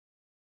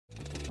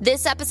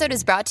This episode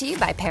is brought to you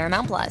by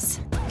Paramount Plus.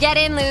 Get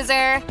in,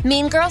 loser!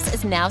 Mean Girls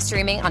is now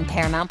streaming on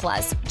Paramount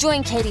Plus.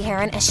 Join Katie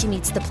Heron as she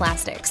meets the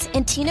plastics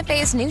in Tina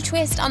Fey's new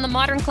twist on the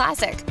modern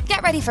classic.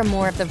 Get ready for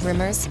more of the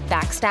rumors,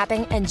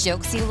 backstabbing, and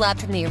jokes you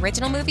loved from the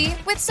original movie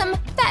with some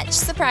fetch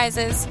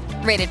surprises.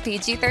 Rated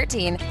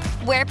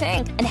PG-13. Wear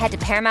pink and head to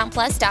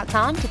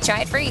ParamountPlus.com to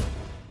try it free.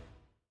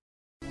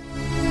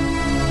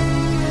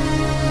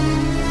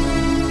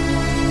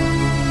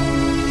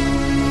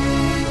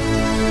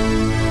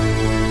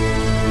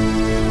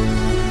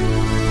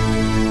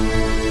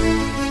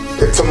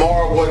 If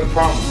tomorrow wasn't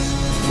promised,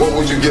 what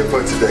would you give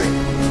for today?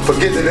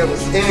 Forget that there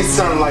was any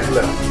sunlight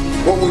left.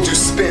 What would you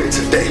spend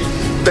today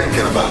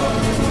thinking about?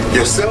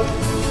 Yourself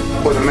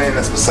or the man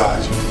that's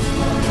beside you?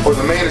 Or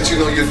the man that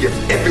you know you'll give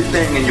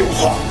everything in your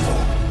heart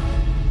for?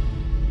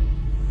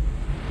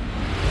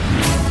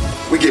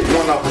 We get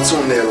one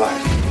opportunity in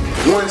life,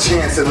 one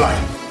chance in life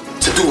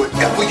to do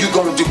whatever you're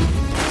gonna do,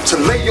 to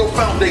lay your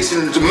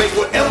foundation and to make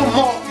whatever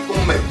mark you're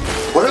gonna make,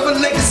 whatever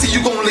legacy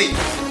you're gonna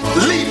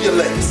leave your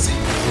legacy.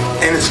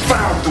 And it's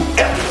found through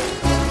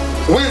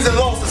effort. Wins and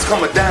losses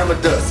come a dime a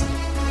dozen.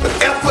 But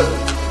effort,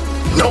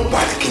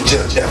 nobody can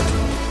judge effort.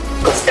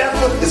 Because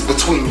effort is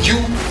between you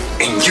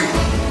and you.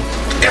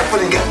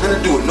 Effort ain't got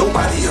nothing to do with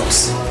nobody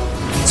else.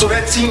 So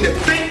that team that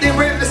think they're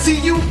ready to see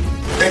you,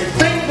 they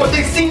think what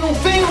they seen on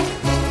film,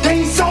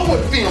 they ain't saw what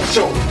film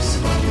shows.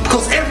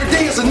 Because every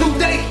day is a new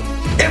day.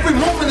 Every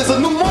moment is a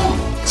new moment.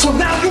 So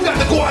now you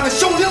got to go out and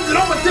show them that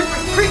I'm a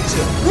different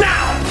creature. Now!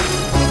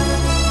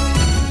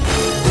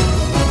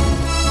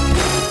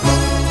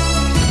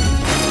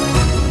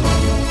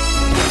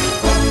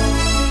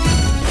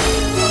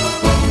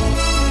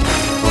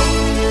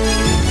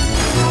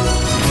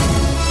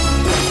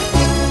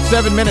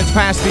 7 minutes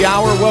past the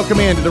hour. Welcome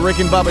into the Rick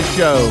and Bubba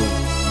Show.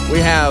 We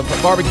have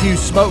Barbecue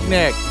Smoke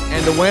Neck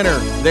and the winner.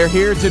 They're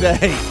here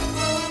today.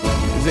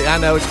 I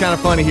know it's kind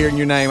of funny hearing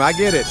your name. I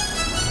get it.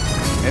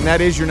 And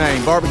that is your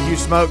name. Barbecue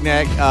Smoke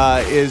Neck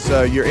is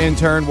your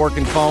intern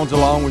working phones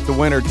along with the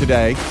winner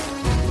today.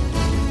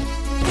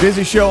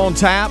 Busy show on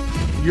tap.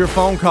 Your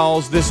phone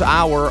calls this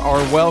hour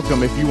are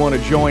welcome if you want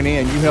to join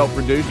in. You help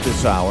produce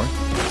this hour.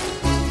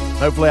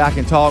 Hopefully I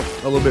can talk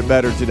a little bit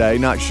better today.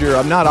 Not sure.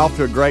 I'm not off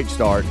to a great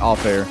start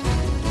off air.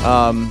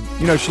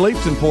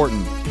 Sleep's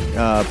important.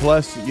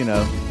 Plus,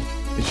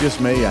 it's just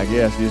me, I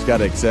guess. You just got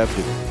to accept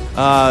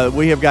it.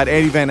 We have got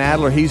Eddie Van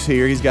Adler. He's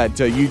here. He's got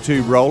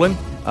YouTube rolling.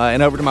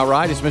 And over to my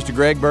right is Mr.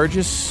 Greg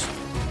Burgess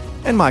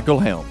and Michael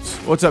Helms.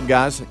 What's up,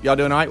 guys? Y'all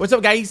doing all right? What's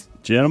up, guys?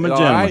 Gentlemen.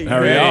 Right? How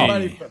are y'all?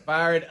 Everybody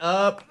fired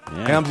up.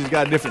 Yeah. Helms has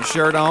got a different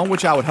shirt on,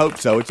 which I would hope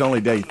so. It's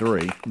only day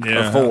 3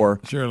 or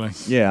 4. Surely.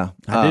 Yeah.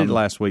 I did it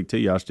last week, too.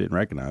 Y'all just didn't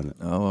recognize it.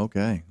 Oh,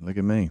 okay. Look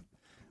at me.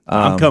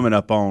 I'm coming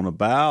up on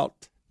it'll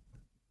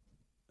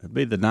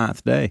be the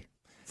 9th day,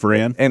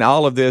 friend. And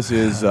all of this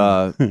is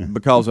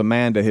because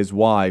Amanda, his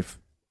wife,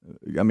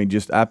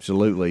 just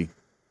absolutely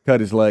cut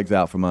his legs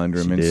out from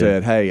under him and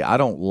said, hey, I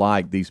don't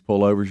like these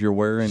pullovers you're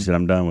wearing. She said,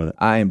 I'm done with it.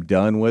 I am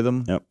done with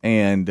them. Yep.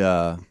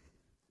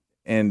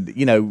 And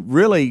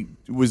really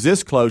was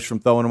this close from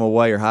throwing them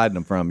away or hiding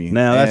them from you.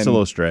 Now, that's a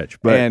little stretch.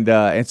 But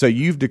and so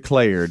you've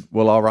declared,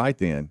 well, all right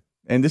then.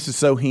 And this is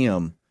so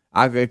him.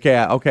 I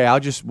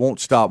just won't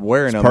stop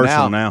wearing them.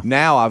 Personal now.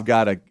 Now I've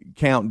got to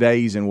count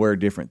days and wear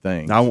different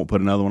things. I won't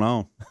put another one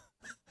on.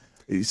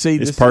 See,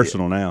 it's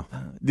personal now.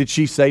 Did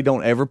she say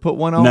don't ever put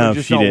one on? No, or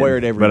just she don't didn't. wear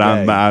it every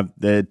day? But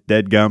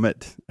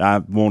deadgummit. I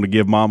want to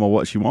give Mama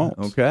what she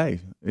wants. Okay.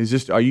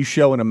 Are you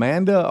showing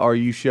Amanda or are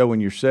you showing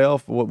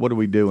yourself? What are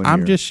we doing here?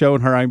 I'm just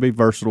showing her I can be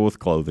versatile with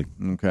clothing.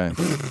 Okay.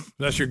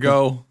 That's your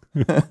goal.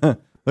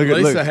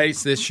 Lisa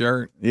hates this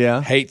shirt.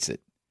 Yeah. Hates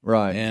it.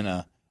 Right.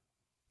 And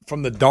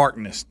from the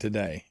darkness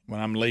today, when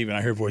I'm leaving,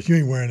 I hear a voice, you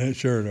ain't wearing that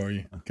shirt, are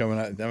you? Coming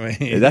out.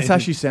 That's how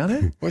she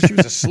sounded? Well, she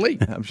was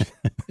asleep.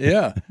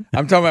 Yeah.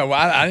 I'm talking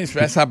about,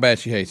 that's how bad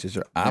she hates it.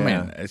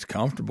 It's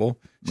comfortable.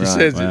 She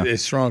says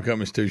it's shrunk up,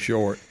 it's too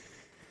short.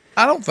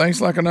 I don't think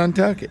it's like an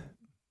untuck it.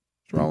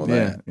 What's wrong with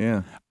that?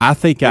 Yeah. I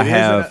think I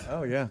have.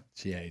 Oh, yeah.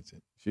 She hates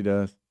it. She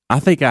does.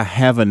 I think I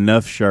have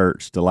enough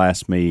shirts to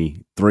last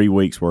me 3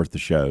 weeks worth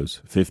of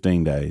shows,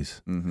 15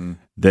 days,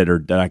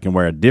 that I can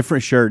wear a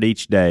different shirt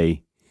each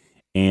day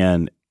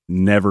and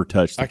never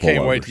touch the pullovers. I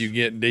can't wait till you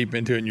get deep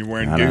into it and you're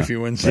wearing goofy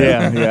ones.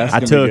 Yeah. I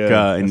took,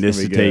 and this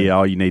to tell you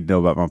all you need to know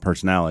about my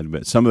personality,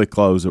 but some of the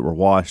clothes that were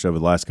washed over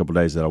the last couple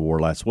of days that I wore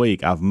last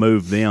week, I've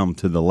moved them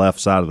to the left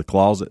side of the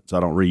closet so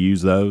I don't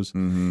reuse those.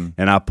 Mm-hmm.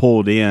 And I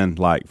pulled in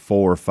like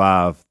 4 or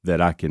 5 that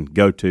I can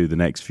go to the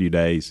next few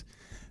days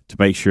to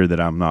make sure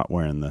that I'm not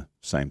wearing the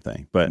same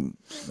thing. But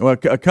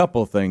a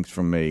couple of things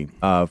from me.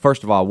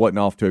 First of all, I wasn't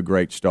off to a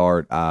great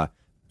start.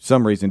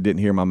 Some reason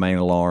didn't hear my main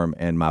alarm,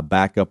 and my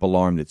backup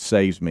alarm that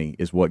saves me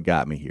is what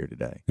got me here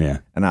today. Yeah.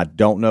 And I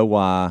don't know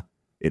why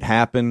it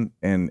happened,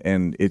 and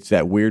it's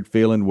that weird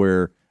feeling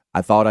where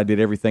I thought I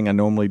did everything I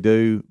normally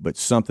do, but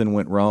something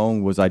went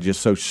wrong. Was I just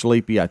so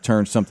sleepy I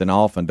turned something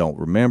off and don't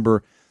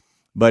remember?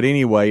 But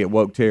anyway, it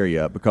woke Terry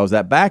up because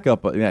that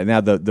backup, now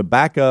the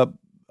backup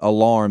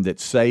alarm that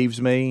saves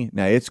me,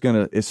 now it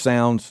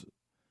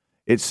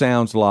it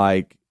sounds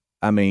like,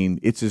 I mean,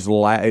 it's as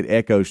loud, it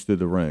echoes through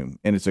the room,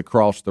 and it's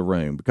across the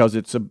room because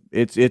it's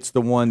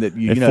the one that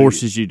it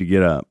forces you to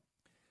get up.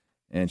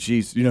 And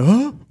she's,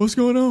 huh? What's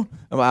going on?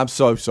 I'm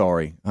so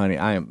sorry, honey.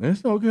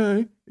 It's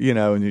okay.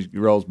 And he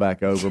rolls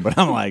back over. But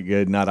I'm like,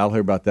 good night. I'll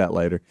hear about that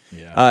later.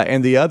 Yeah.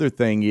 And the other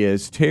thing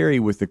is Terry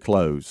with the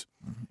clothes.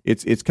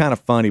 It's kind of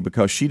funny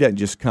because she doesn't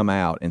just come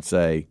out and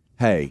say,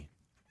 hey,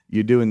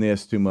 you're doing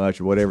this too much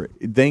or whatever.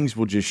 Things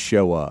will just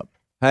show up.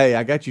 Hey,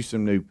 I got you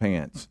some new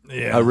pants.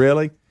 Yeah. Oh,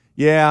 really?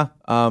 Yeah.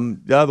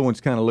 The other ones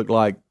kind of look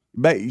like,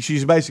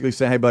 she's basically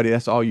saying, hey, buddy,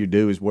 that's all you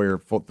do is wear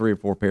 3 or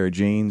 4 pair of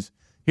jeans.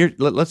 Here,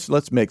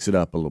 let's mix it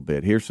up a little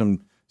bit. Here's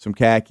some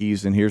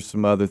khakis, and here's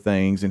some other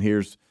things, and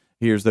here's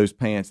those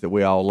pants that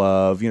we all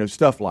love,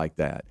 stuff like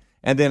that.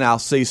 And then I'll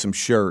see some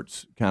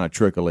shirts kind of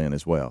trickle in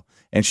as well.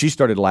 And she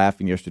started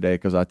laughing yesterday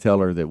because I tell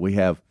her that we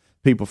have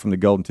people from the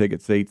Golden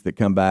Ticket seats that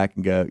come back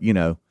and go,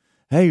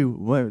 hey,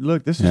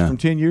 look, this is from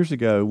 10 years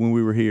ago when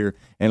we were here,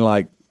 and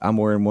like I'm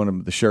wearing one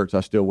of the shirts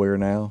I still wear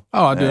now.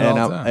 Oh, I do it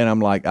all the time. And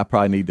I'm like, I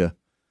probably need to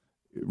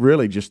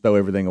really just throw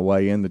everything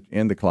away in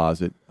the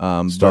closet.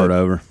 Start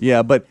over.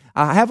 Yeah, but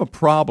I have a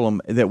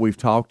problem that we've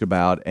talked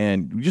about,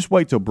 and just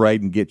wait till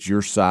Braden gets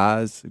your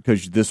size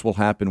because this will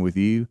happen with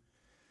you.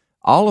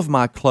 All of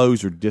my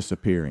clothes are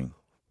disappearing.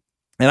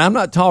 And I'm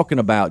not talking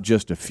about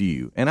just a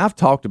few. And I've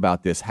talked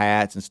about this,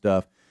 hats and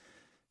stuff.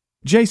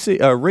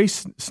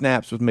 Reese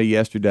snaps with me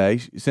yesterday.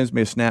 He sends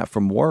me a snap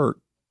from work,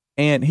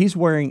 and he's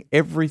wearing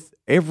every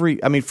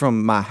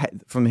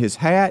from his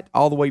hat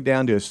all the way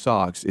down to his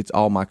socks. It's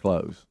all my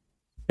clothes.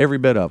 Every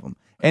bit of them.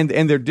 And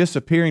they're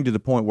disappearing to the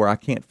point where I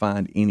can't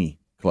find any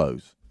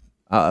clothes.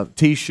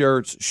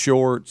 T-shirts,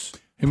 shorts,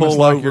 must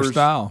like your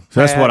style.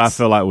 So that's what I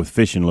feel like with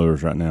fishing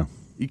lures right now.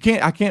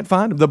 I can't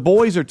find them. The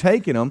boys are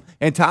taking them,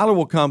 and Tyler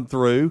will come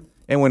through,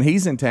 and when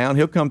he's in town,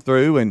 he'll come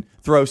through and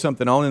throw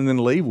something on and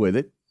then leave with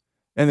it.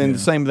 And then the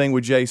same thing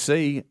with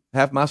JC.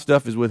 Half my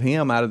stuff is with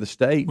him out of the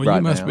state right now.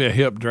 You must be a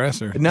hip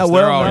dresser. No,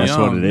 that's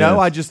what it is. No,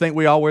 I just think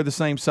we all wear the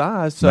same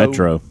size. So,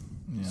 Metro.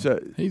 Yeah. So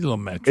he's a little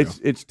Metro.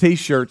 It's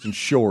T-shirts and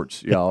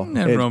shorts, y'all, and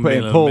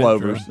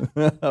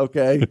pullovers.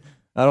 Okay,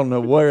 I don't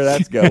know where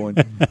that's going.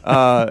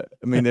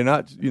 They're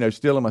not,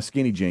 stealing my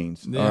skinny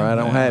jeans. Yeah, all right, I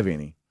don't have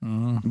any.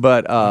 Mm-hmm.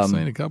 But I've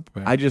seen a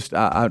couple pairs.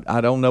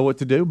 I don't know what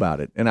to do about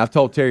it, and I've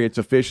told Terry it's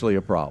officially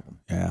a problem.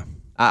 Yeah,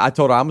 I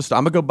told her I'm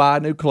gonna go buy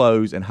new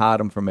clothes and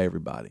hide them from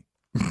everybody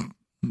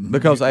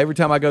because every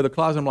time I go to the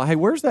closet, I'm like, hey,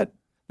 where's that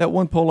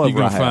one pullover? You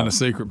gonna find a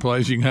secret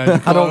place you can hide your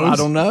clothes? I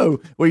don't know.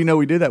 Well,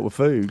 we do that with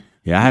food.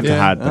 Yeah, I have to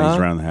hide things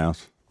around the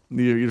house.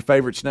 Your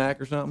favorite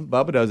snack or something?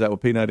 Bubba does that with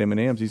peanut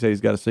M&Ms. He says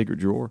he's got a secret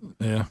drawer.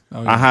 Yeah.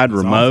 I hide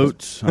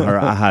remotes or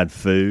I hide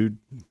food.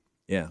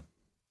 Yeah.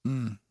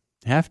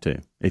 Have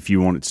to if you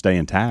want it to stay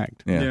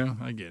intact. Yeah,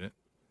 I get it.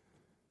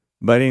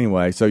 But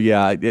anyway, so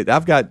yeah,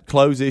 I've got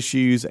clothes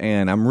issues,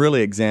 and I'm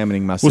really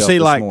examining myself. Well, see,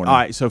 this like, morning. all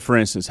right. So, for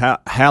instance,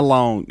 how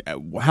long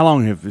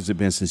has it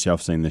been since y'all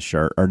seen this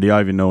shirt, or do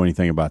y'all even know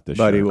anything about this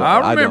shirt?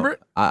 I remember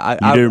it.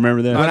 You do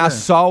remember that? When I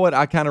saw it,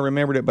 I kind of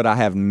remembered it, but I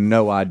have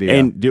no idea.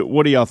 And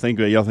what do y'all think?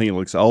 Y'all think it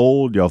looks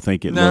old? Y'all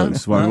think it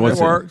looks? It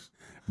works.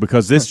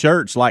 Because this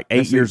shirt's like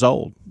 8 years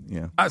old.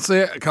 Yeah, I see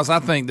it because I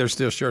think there's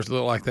still shirts that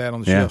look like that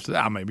on the shelves.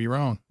 I may be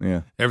wrong.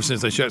 Yeah, ever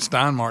since they shut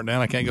Steinmart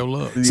down, I can't go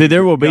look. See,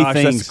 there will be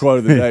things. That's the quote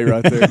of the day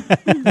right there.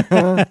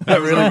 That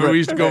really we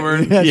used to go over.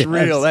 That's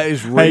real. That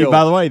is real. Hey,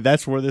 by the way,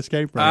 that's where this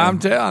came from. I'm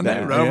telling you,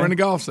 over in the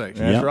golf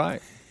section. That's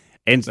right.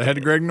 And they had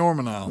the Greg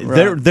Norman aisle.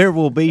 There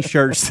will be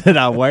shirts that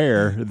I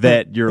wear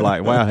that you're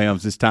like, wow,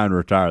 Helms, it's time to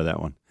retire that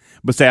one.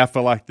 But say I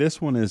feel like this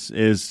one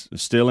is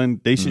still in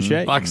decent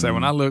shape. Like I say,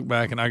 when I look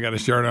back and I got a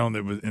shirt on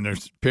that was, and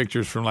there's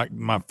pictures from like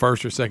my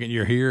first or second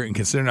year here, and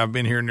considering I've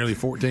been here nearly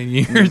 14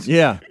 years,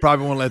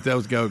 probably won't let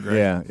those go,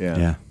 Greg.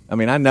 Yeah. I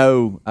mean, I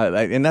know,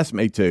 and that's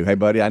me too. Hey,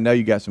 buddy, I know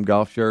you got some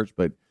golf shirts,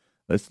 but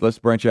let's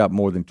branch out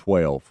more than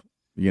 12.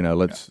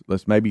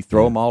 Let's maybe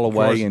throw them all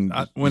away.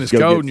 When it's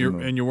cold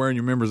and you're wearing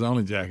your members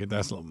only jacket,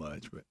 that's a little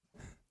much, but.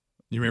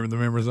 You remember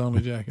the members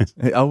only jackets?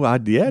 Oh,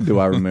 do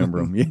I remember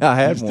them? Yeah, I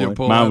had one.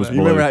 Mine was blue.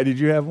 Remember? Did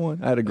you have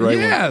one? I had a gray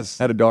one.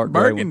 Yes, I had a dark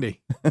burgundy.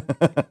 What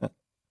are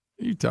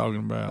you talking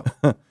about?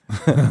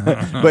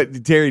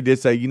 But Terry did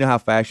say, you know how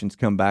fashions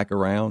come back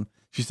around.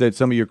 She said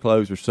some of your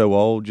clothes are so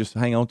old. Just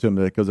hang on to them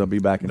because they'll be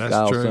back in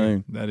style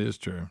soon. That is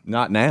true.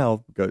 Not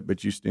now,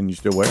 but you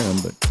still wear them.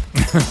 But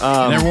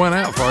never went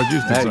out, as far as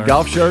you're concerned.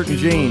 Golf shirt and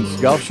jeans,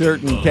 golf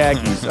shirt and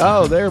khakis.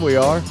 Oh, there we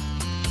are.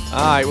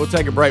 All right, we'll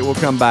take a break. We'll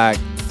come back.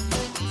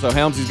 So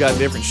Helmsy's got a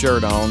different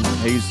shirt on.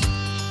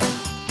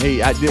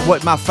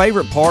 What my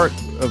favorite part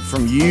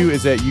from you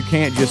is that you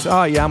can't just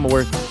I'm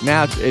aware.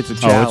 Now it's a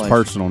challenge. Oh, it's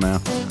personal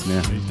now. Yeah,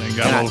 they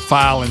got a little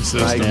filing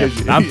system.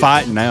 Right, I'm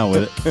fighting now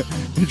with it.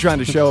 You're trying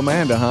to show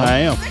Amanda, huh? I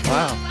am.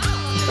 Wow.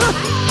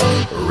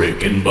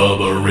 Rick and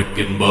Bubba, Rick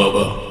and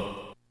Bubba.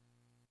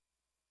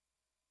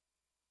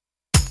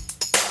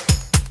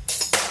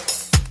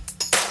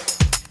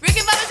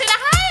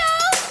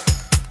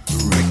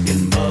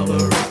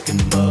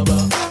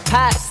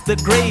 The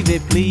gravy,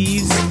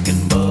 please. Rick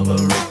and Bubba,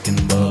 Rick and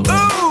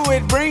Bubba. Ooh,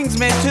 it brings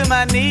me to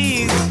my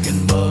knees. Rick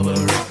and Bubba,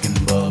 Rick and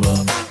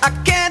Bubba. I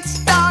can't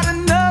start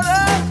another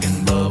Rick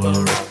and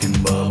Bubba, Rick and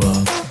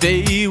Bubba.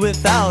 Day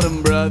without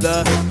him,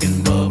 brother. Rick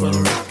and Bubba,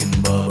 Rick and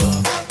Bubba.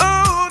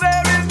 Oh,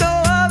 there is no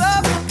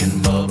other Rick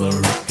and Bubba,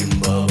 Rick and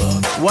Bubba.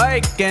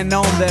 Waking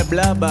on their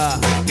blubber.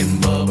 Rick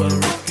and Bubba,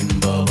 Rick and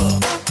Bubba.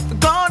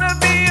 Gonna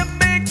be a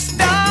big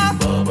star.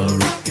 Rick and Bubba,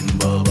 Rick and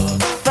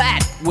Bubba.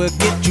 Fat will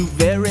get you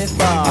very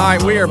far. All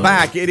right, we are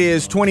back. It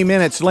is 20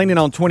 minutes, leaning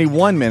on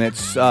 21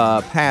 minutes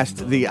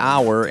past the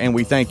hour, and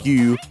we thank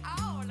you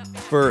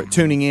for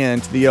tuning in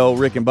to the old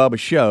Rick and Bubba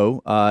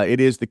show. It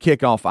is the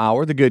kickoff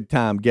hour. The Good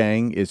Time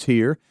Gang is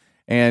here.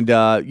 And,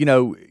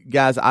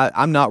 guys,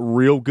 I'm not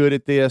real good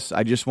at this.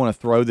 I just want to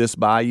throw this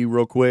by you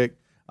real quick.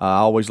 I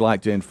always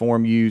like to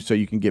inform you so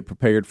you can get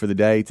prepared for the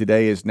day.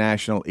 Today is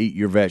National Eat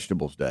Your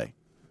Vegetables Day.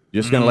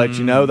 Just going to let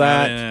you know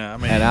that. Yeah,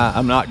 and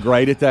I'm not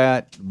great at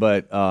that,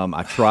 but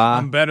I try.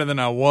 I'm better than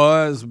I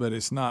was, but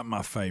it's not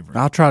my favorite.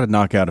 I'll try to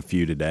knock out a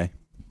few today.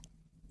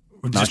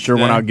 Not sure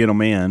when I'll get them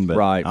in, but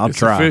I'll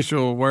try. It's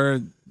official.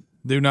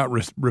 Do not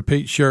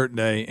repeat shirt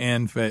day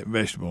and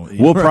vegetable.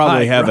 We'll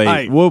probably have a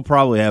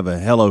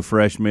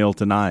HelloFresh meal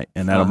tonight,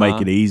 and that'll make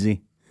it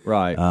easy.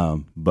 Right.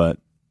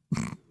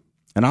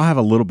 And I'll have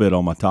a little bit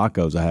on my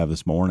tacos I have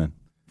this morning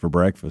for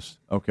breakfast.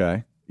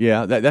 Okay.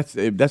 Yeah,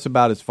 that's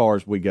about as far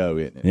as we go,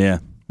 isn't it? Yeah,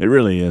 it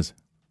really is.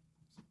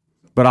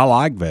 But I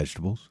like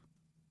vegetables.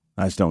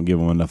 I just don't give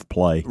them enough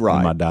play in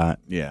my diet.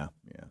 Yeah.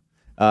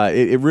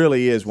 It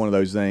really is one of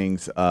those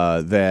things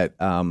that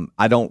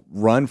I don't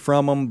run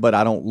from them, but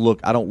I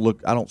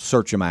don't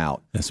search them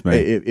out. That's me.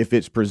 If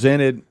it's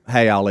presented,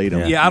 hey, I'll eat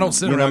them. Yeah, I don't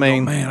sit around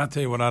and go, man, I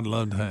tell you what I'd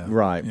love to have.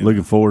 Right.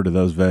 Looking forward to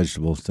those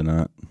vegetables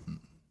tonight.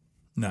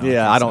 No.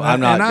 Yeah, I don't.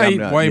 I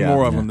eat way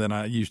more of them than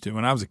I used to.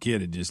 When I was a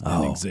kid, it just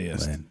didn't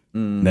exist.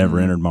 Never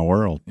entered my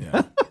world.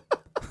 Yeah.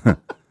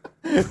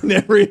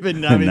 never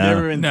even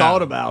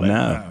thought about it.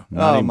 No.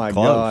 Oh my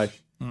gosh.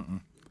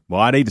 Well,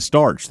 I'd eat a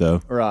starch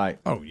though. Right.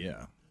 Oh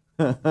yeah.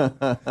 All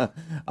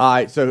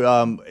right,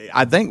 so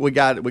I think we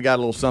got a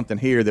little something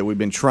here that we've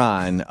been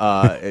trying.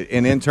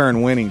 An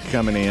intern Winning's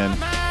coming in.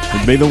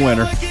 It'd be the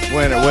winner,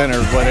 whatever.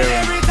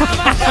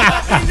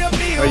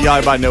 Y'all,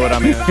 everybody know what I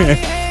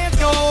mean.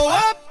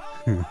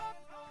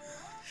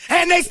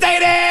 And they stay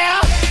there.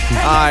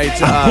 All right,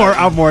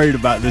 I'm worried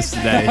about this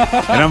today,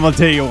 and I'm gonna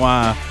tell you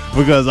why.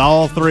 Because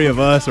all three of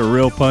us are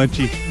real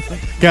punchy.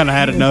 Kind of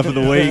had enough of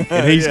the week,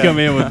 and he's come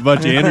in with a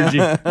bunch of energy.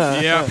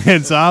 Yeah,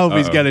 and so I hope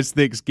he's got his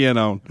thick skin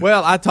on.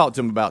 Well, I talked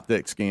to him about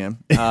thick skin,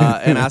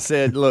 and I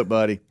said, "Look,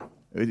 buddy,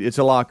 it's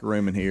a locker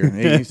room in here." And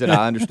he said,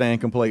 "I understand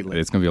completely."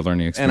 It's going to be a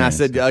learning experience. And I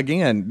said,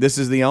 "Again, this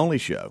is the only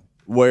show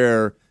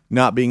where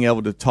not being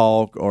able to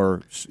talk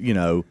or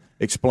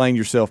explain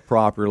yourself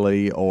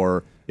properly,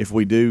 or if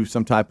we do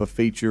some type of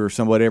feature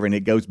or whatever and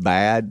it goes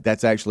bad,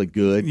 that's actually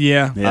good.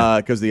 Yeah.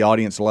 Because the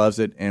audience loves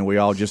it and we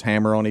all just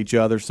hammer on each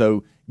other.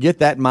 So get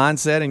that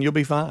mindset and you'll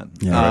be fine.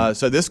 Yeah.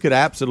 So this could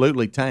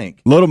absolutely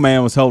tank. Little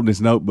man was holding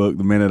his notebook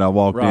the minute I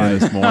walked in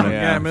this morning,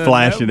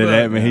 flashing it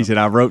at me. He said,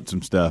 I wrote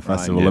some stuff. I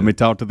said, well, let me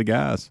talk to the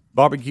guys.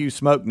 Barbecue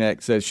Smoke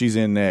Neck says she's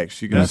in next.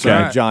 She's going to sing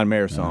a John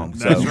Mayer song.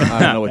 So I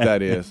don't know what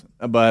that is.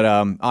 But,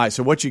 all right,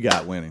 so what you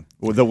got winning?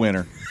 Well, the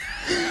winner.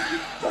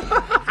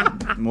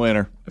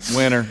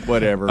 Winner,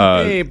 whatever.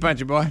 Hey,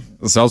 punchy boy.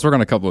 So I was working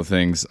on a couple of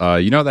things.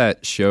 You know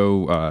that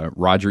show,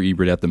 Roger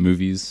Ebert at the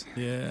Movies?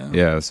 Yeah.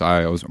 Yeah, so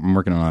I'm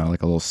working on a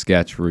little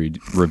sketch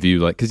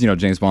review, because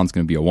James Bond's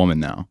going to be a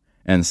woman now.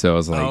 And so I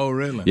was like, oh,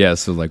 really? Yeah,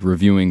 so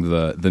reviewing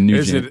the new.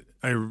 Is it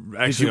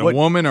actually a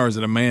woman, or is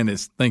it a man that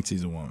thinks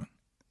he's a woman?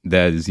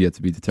 That is yet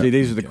to be determined. See,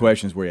 these are the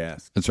questions we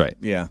ask. That's right.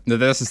 Yeah. No,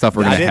 that's the stuff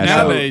we're going to hash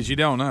out. Nowadays, you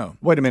don't know.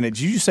 Wait a minute.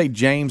 Did you say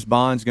James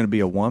Bond's going to be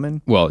a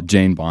woman? Well,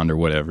 Jane Bond or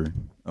whatever.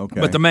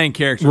 Okay. But the main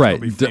character will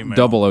be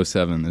female.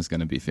 007 is going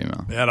to be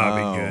female. That ought to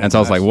be good. And so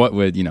I was like, what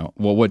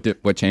would,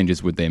 what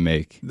changes would they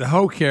make? The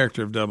whole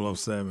character of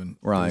 007.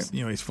 Right. Is,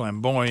 he's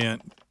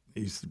flamboyant.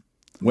 He's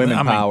women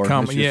power.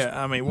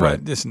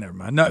 Just never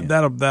mind. No,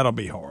 that'll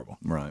be horrible.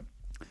 Right.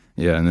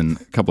 Yeah, and then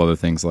a couple other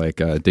things like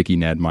Dickie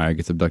Nadmeyer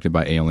gets abducted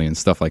by aliens,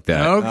 stuff like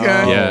that.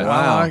 Okay. Yeah.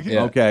 Wow. I like it.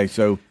 Okay.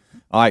 So,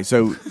 all right.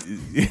 So,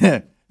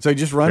 so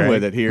just run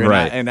with it here.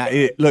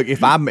 Right. Look,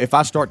 if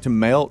I start to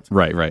melt,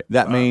 right,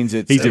 that means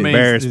he's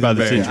embarrassed by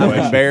the situation.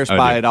 I'm embarrassed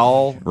by it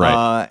all,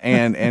 right?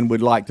 And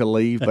would like to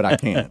leave, but I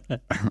can't.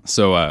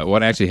 So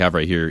what I actually have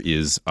right here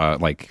is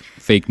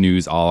fake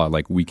news, a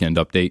la Weekend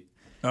Update.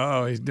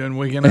 Oh, he's doing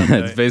Weekend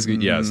Update. It's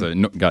basically, So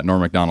got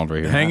Norm Macdonald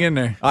right here. Hang in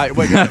there. All right,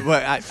 wait,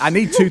 I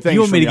need two things.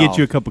 You want me to y'all. get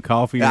you a cup of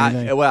coffee?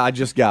 I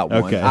just got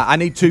one. Okay. I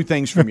need two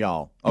things from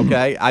y'all.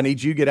 Okay, I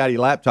need you to get out of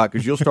your laptop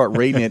because you'll start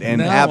reading it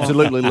and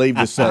absolutely leave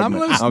the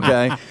segment.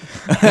 Okay,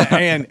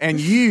 and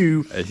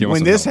you,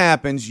 when this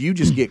happens, you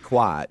just get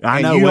quiet.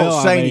 I know. You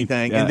don't say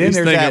anything, and then he's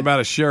there's thinking that about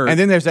a shirt, and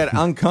then there's that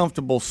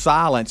uncomfortable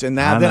silence, and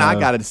then I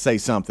got to say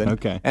something.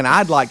 Okay, and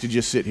I'd like to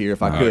just sit here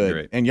if I could,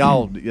 great. and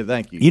y'all,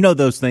 thank you. You know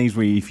those things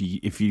where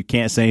if you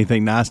can't say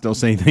anything nice, don't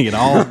say anything at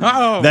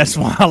all. That's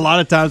why a lot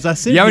of times I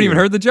sit. You haven't here. even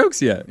heard the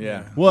jokes yet.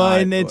 Yeah. Well,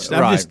 and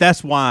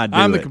that's why I do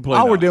I'm the it. complete.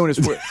 All we're opposite. doing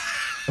is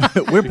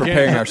we're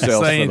preparing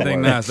ourselves say for the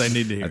anything worst. nice they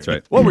need to hear. That's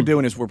right. What we're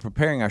doing is we're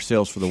preparing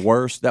ourselves for the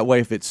worst. That way,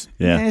 if it's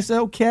it's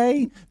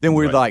okay, then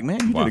we're like, man,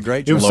 you did a great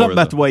It job. was something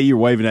about the way you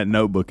were waving that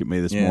notebook at me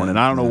this morning.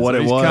 I don't know what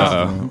it was.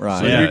 Right.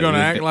 So you're going to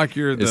act like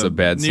you're It's the a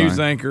bad news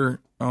sign. anchor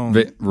on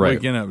Right.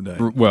 Waking Up Day.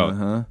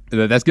 Well,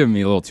 that's giving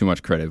me a little too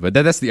much credit, but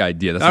that's the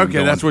idea. That's what I'm Okay,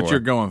 going that's what for. you're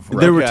going for.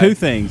 There were two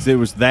things. There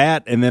was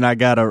that, and then I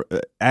got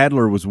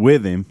Adler was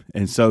with him,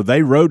 and so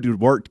they rode to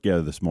work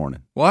together this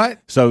morning. What?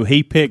 So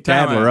he picked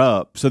Time Adler out.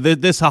 up. So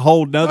this a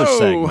whole nother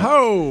segment.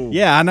 Ho!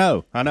 Yeah, I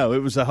know.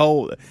 It was a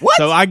whole. What?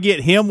 So I get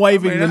him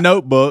waving the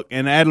notebook,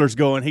 and Adler's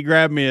going. He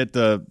grabbed me at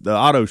the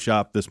auto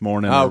shop this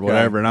morning or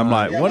whatever, and I'm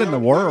like, "What in the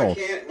world?"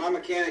 My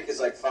mechanic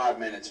is like 5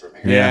 minutes from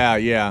here.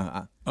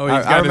 Yeah. Oh,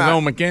 he's got his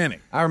own mechanic.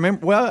 I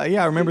remember. Well,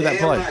 yeah, I remember that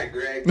place. Right,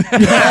 Greg.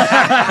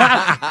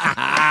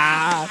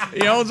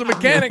 He owns a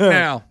mechanic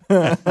now.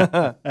 That's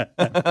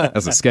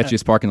the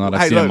sketchiest parking lot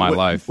I've Hey, seen in look, my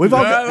life. We've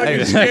all Look,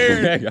 he's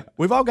scared.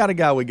 we've all got a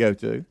guy we go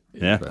to.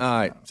 Yeah. All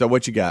right. So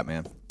what you got,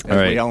 man? All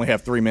right. We only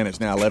have 3 minutes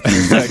now left in the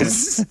segment.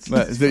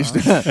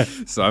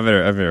 So I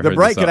better The hurry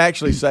break this could up.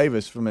 actually save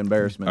us from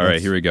embarrassment. All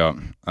right, here we go.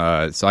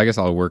 So I guess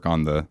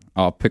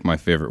I'll pick my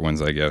favorite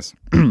ones, I guess.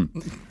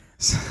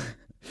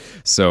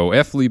 So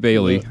F. Lee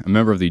Bailey, a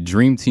member of the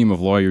dream team of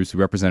lawyers who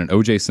represented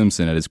O.J.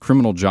 Simpson at his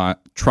criminal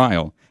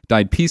trial,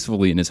 died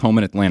peacefully in his home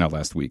in Atlanta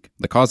last week.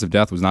 The cause of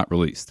death was not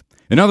released.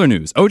 In other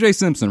news, O.J.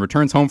 Simpson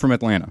returns home from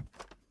Atlanta.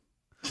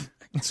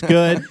 It's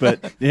good,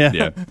 but yeah.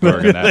 Yeah,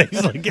 we're gonna-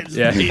 He's like getting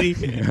Yeah.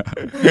 speedy.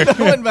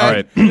 All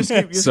right.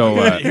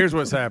 So Here's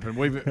what's happened.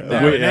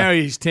 Now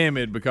he's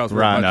timid because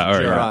we're a bunch of all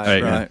right, jerks. all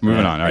right, right.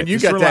 moving on. All right. And you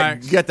Just got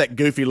relax. that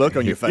goofy look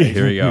on your face.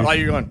 Here we go. While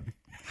you're going.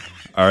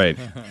 All right.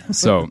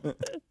 So,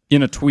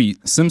 in a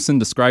tweet, Simpson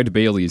described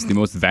Bailey as the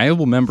most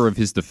valuable member of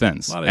his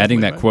defense, Lot of adding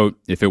F. Lee that, quote,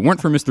 if it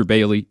weren't for Mr.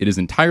 Bailey, it is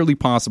entirely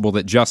possible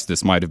that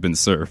justice might have been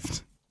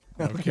served.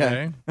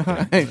 Okay.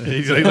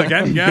 He's like,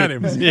 I got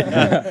him.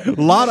 A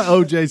lot of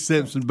O.J.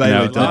 Simpson Bailey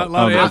Yeah, talk. A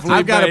lot of F. Lee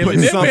I've gotta Bailey. put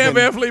Didn't we something- have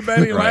F. Lee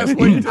Bailey last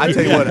week? I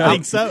tell you what, I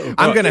think so.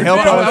 I'm going to help.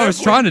 I was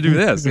trying to do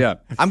this, yeah.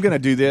 I'm going to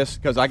do this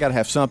because I got to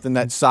have something.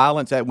 That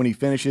silence that when he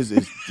finishes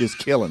is just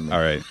killing me. All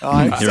right.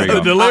 right. Here we The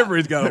go.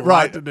 delivery's got a lot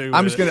Right. to do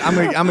I'm with just gonna.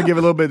 I'm gonna give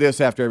a little bit of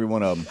this after every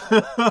one of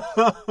them.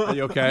 Are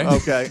you okay?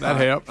 Okay. That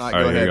helps. All right,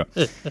 All go right, here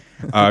ahead. we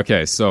go.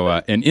 Okay, so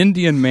an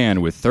Indian man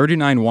with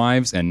 39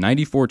 wives and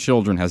 94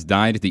 children has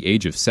died at the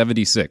age of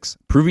 76,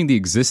 proving the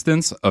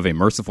existence of a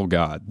merciful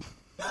God.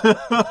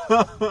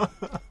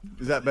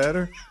 Is that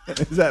better?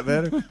 Is that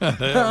better?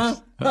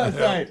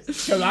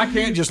 Because I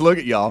can't just look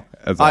at y'all.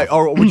 That's All right,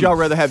 or would y'all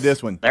rather have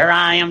this one? There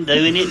I am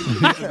doing it.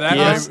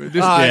 That's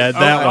Yeah,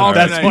 that one.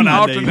 That's one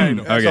I need. alternate.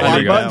 Okay, So here our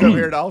we buttons go. over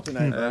here to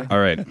alternate. Right? All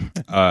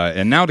right.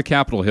 And now to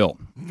Capitol Hill.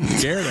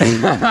 Scared of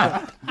him.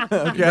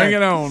 Bring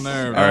it on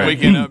there. All right.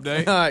 Weekend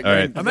update. All right. All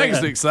right. I think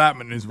it's the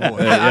excitement in his voice.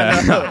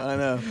 I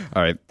know.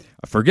 All right.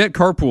 Forget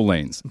carpool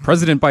lanes.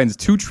 President Biden's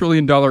 $2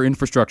 trillion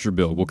infrastructure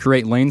bill will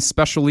create lanes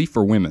specially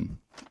for women.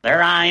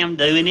 There I am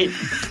doing it.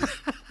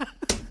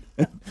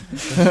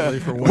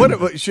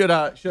 What should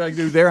I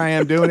do? There I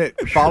am doing it,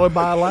 followed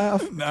by a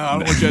laugh. No, I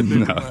don't want you to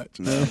do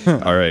too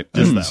much. All right.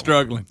 Just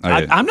struggling. All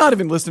right. I'm not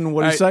even listening to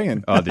what he's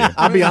saying. Oh, dear.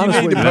 I'll be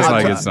honest with you. That's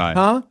not a good sign.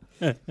 Huh?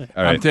 All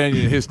I'm right. telling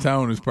you, his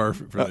tone is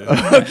perfect for this.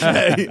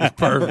 Okay. It's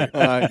perfect.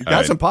 Got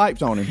right. some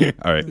pipes on him.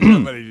 All right.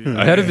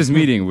 Ahead of his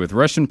meeting with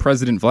Russian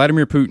President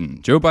Vladimir Putin,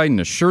 Joe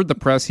Biden assured the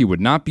press he would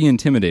not be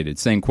intimidated,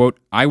 saying, quote,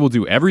 I will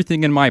do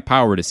everything in my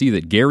power to see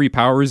that Gary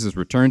Powers is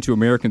returned to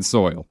American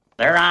soil.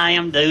 There I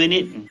am doing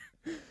it.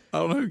 I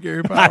don't know who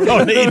Gary Powers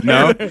is.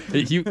 No?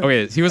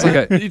 He was like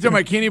a... You talking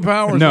about Kenny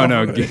Powers? No, off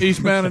no. of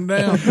Eastbound and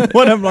Down.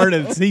 What I'm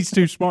learning is he's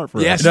too smart for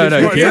us. Yes, No,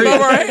 it's Gary-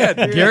 over our head.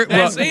 Gary,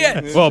 That's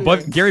it. Well,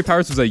 but Gary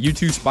Powers was a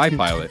U-2 spy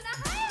pilot.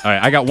 All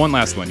right, I got one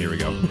last one. Here we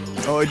go.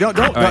 Oh, don't.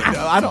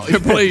 I don't.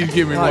 Please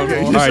give me one more.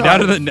 All right, now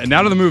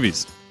to the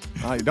movies.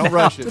 All right, don't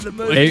rush it.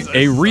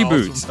 A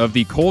reboot of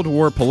the Cold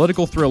War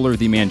political thriller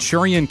The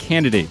Manchurian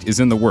Candidate is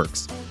in the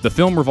works. The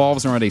film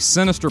revolves around a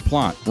sinister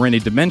plot wherein a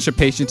dementia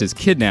patient is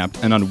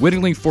kidnapped and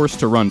unwittingly forced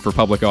to run for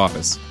public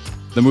office.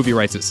 The movie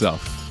writes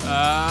itself.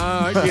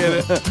 I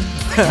get it.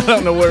 I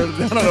don't know where.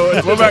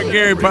 What about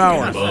Gary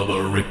Powers?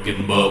 Bubba, Rick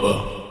and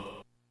Bubba.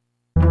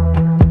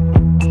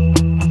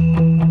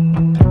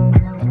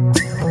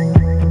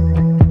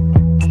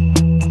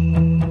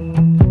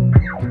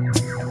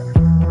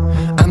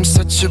 I'm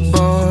such a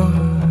bore,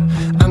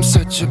 I'm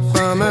such a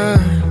bummer.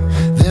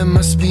 There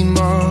must be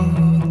more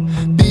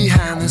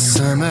behind the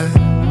summer.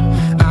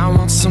 I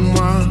want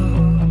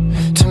someone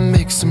to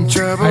make some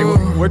trouble.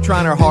 Hey, we're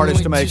trying our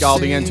hardest to make all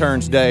the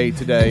interns' day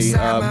today.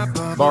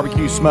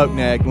 Barbecue Smoke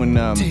Neck, when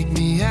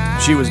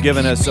she was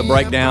giving us a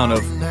breakdown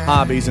of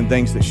hobbies and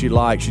things that she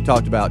likes, she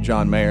talked about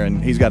John Mayer,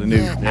 and he's got a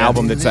new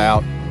album that's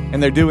out.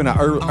 And they're doing an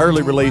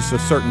early release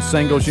of certain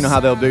singles. You know how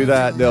they'll do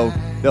that? They'll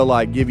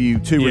like give you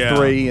two or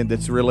three, and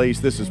that's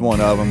released. This is one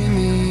of them.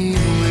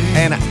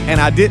 And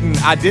I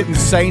didn't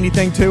say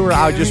anything to her.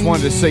 I just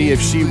wanted to see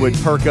if she would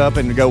perk up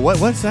and go,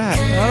 what's that?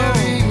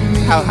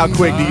 How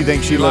quick do you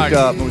think she looked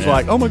up and was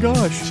like, oh my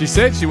gosh? She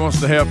said she wants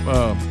to help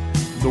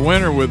the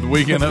winner with the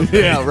weekend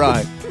update. Yeah,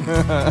 right.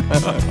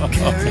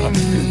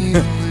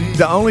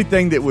 The only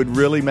thing that would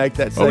really make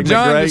that segment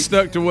John great. just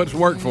stuck to what's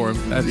worked for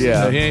him. That's,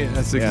 Yeah.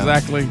 that's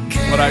exactly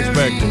what I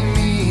expected.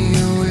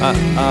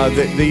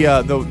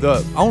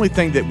 The only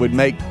thing that would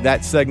make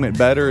that segment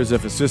better is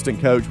if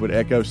assistant coach would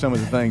echo some of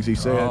the things he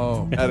said.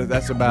 Oh.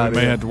 That's about We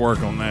it. may have to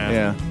work on that.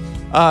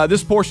 Yeah.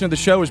 This portion of the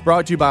show is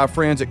brought to you by our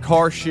friends at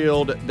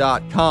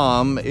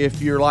CarShield.com.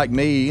 If you're like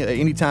me,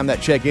 anytime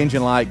that check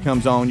engine light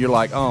comes on, you're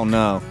like, oh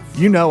no.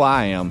 You know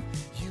I am.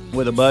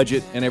 With a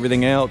budget and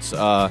everything else,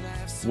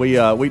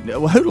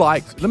 who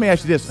likes? Let me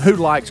ask you this: who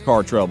likes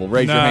car trouble?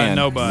 Raise your hand.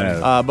 Nobody.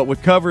 But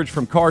with coverage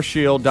from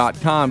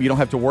CarShield.com, you don't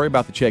have to worry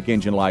about the check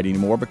engine light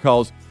anymore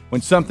because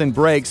when something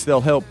breaks,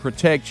 they'll help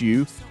protect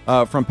you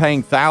from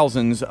paying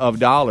thousands of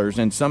dollars,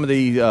 and some of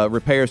the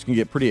repairs can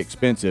get pretty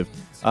expensive.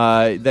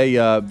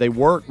 They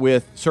work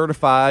with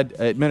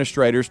certified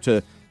administrators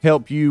to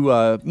help you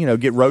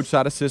get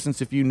roadside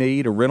assistance if you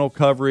need, a rental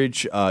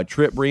coverage,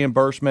 trip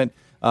reimbursement.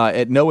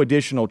 At no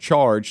additional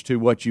charge to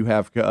what you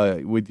have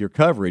with your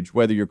coverage,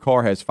 whether your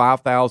car has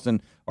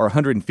 5,000 or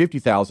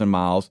 150,000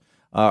 miles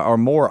or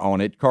more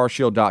on it.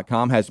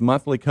 CarShield.com has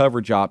monthly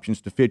coverage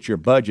options to fit your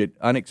budget.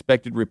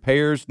 Unexpected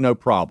repairs, no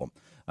problem.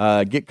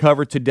 Get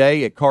covered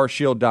today at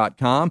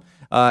CarShield.com.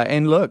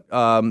 And look,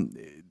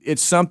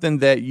 it's something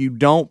that you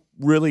don't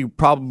really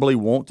probably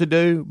want to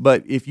do,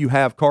 but if you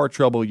have car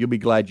trouble, you'll be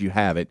glad you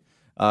have it.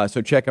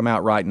 So check them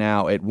out right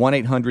now at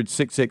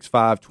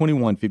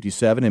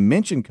 1-800-665-2157 and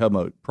mention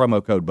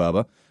promo code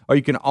Bubba. Or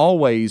you can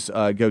always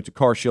go to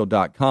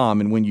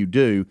carshield.com, and when you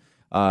do,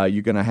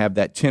 you're going to have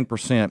that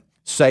 10%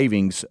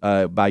 savings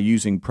by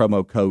using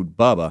promo code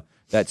Bubba.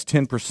 That's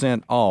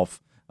 10%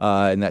 off,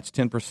 and that's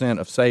 10%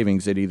 of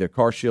savings at either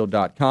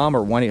carshield.com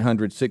or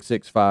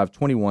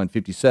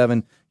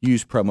 1-800-665-2157.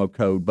 Use promo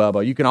code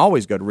Bubba. You can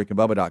always go to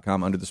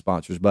rickandbubba.com under the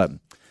sponsors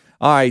button.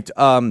 All right.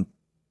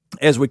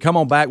 As we come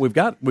on back, we've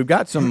got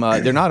some.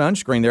 They're not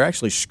unscreened; they're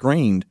actually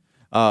screened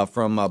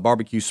from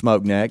Barbecue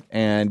Smoke Neck,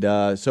 and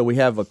so we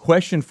have a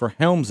question for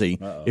Helmsy.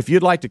 Uh-oh. If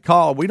you'd like to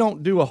call, we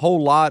don't do a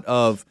whole lot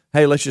of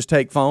hey, let's just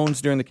take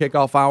phones during the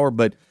kickoff hour,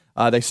 but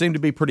they seem to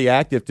be pretty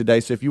active today.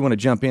 So if you want to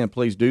jump in,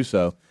 please do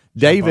so.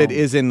 David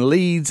is in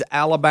Leeds,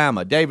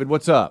 Alabama. David,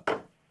 what's up?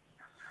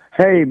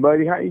 Hey,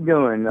 buddy, how you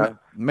doing?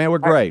 Man, we're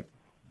great.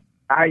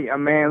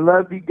 Man,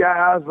 love you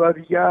guys.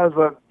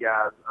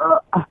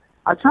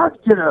 I tried to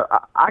get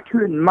I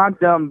couldn't, my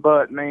dumb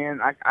butt, man.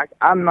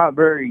 I'm not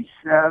very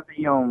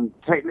savvy on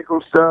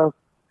technical stuff,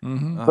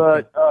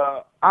 but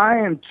I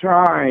am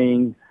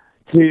trying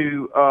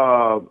to,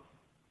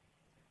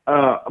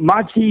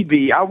 my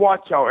TV, I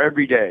watch y'all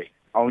every day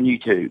on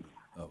YouTube,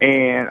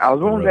 and I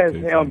was wanting to ask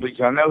Helmsy,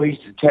 because I know he's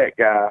the tech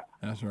guy.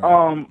 That's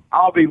right.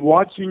 I'll be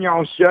watching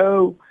y'all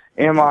show,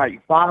 and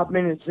like 5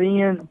 minutes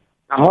in,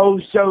 the whole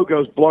show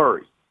goes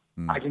blurry.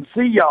 I can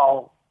see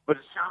y'all, but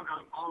the show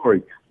goes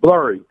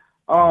blurry.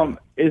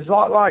 It's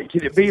not like,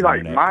 can it be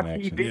like my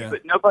TV, yeah.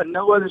 but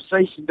no other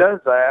station does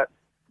that.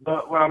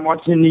 But when I'm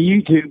watching the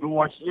YouTube and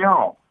watching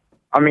y'all,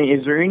 I mean,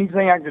 is there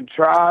anything I could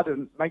try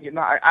to make it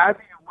not? I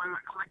think when it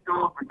clicked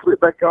off and click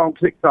back on,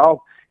 clicked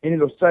off, and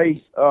it'll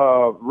say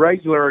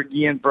regular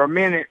again for a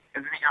minute,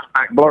 and then it goes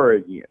back blurry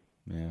again.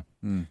 Yeah.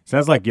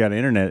 Sounds like you got an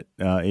internet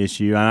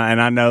issue, and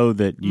I know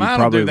that you mine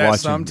probably do that watch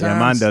sometimes. Yeah,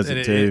 mine does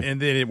it too.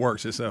 And then it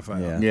works itself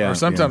out. Yeah. Or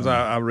sometimes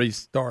I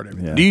restart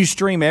it. Do you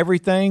stream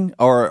everything,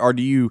 or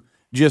do you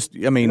just?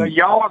 I mean,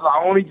 y'all are the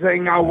only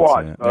thing I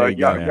watch.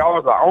 Y'all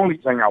are the only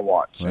thing I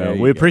watch. Well,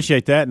 we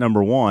appreciate that,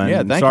 number one.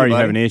 Yeah, thank Sorry you,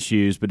 you're buddy. having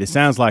issues, but it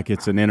sounds like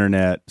it's an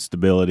internet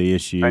stability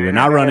issue, and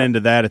I run into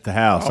that at the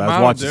house. I was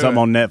mine watching do something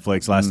it. on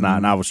Netflix last night,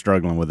 and I was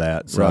struggling with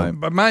that. So. Right.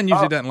 But mine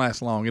usually doesn't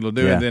last long. It'll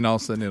do it, and then all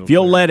of a sudden it'll. If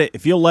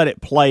you'll let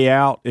it play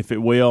out, if it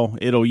will,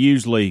 it'll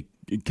usually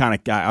kind of,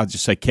 I'll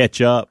just say,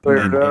 catch up.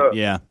 And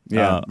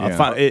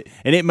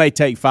it may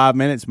take 5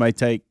 minutes, may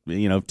take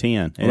 10,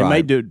 and it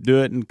may do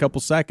it in a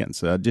couple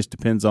seconds. It just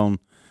depends on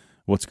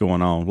what's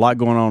going on. A lot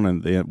going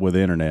on with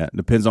the internet.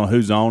 Depends on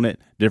who's on it,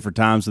 different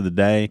times of the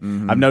day.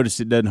 I've noticed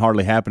it doesn't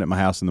hardly happen at my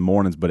house in the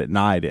mornings, but at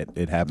night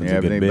it happens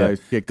a good bit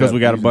because we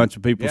got a bunch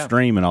of people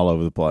streaming all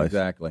over the place.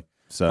 Exactly.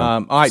 So,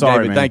 all right,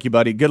 sorry, David, man. thank you,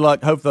 buddy. Good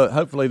luck.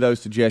 Hopefully those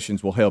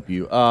suggestions will help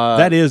you.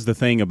 That is the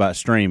thing about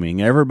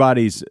streaming.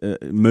 Everybody's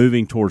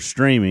moving towards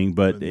streaming,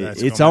 but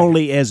it's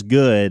only as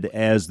good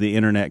as the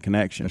internet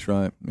connection. That's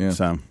right. Yeah.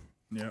 So,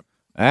 Yep.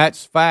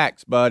 That's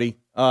facts, buddy.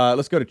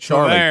 Let's go to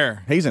Charlie.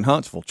 there. He's in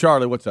Huntsville.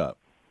 Charlie, what's up?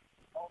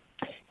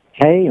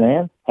 Hey,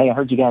 man. Hey, I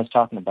heard you guys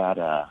talking about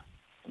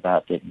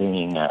it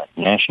being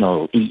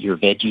National Eat Your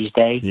Veggies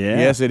Day. yeah.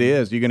 Yes, it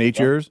is. You gonna eat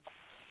yours?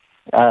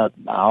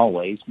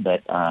 Always,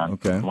 but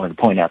Okay. I wanted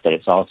to point out that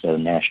it's also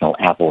National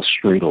Apple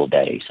Strudel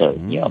Day, so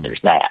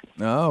there's that.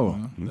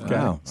 Oh,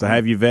 wow. So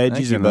have your veggies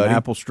Thank you, and an buddy.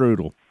 apple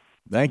strudel.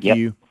 Thank Yep.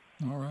 you.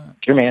 All right.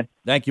 Sure, man.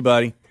 Thank you,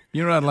 buddy.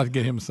 You know what I'd like to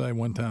get him to say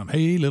one time?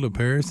 Hey, little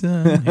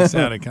person. He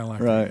sounded kind of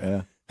like Right.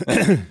 Yeah.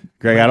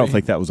 Greg, I don't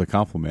think that was a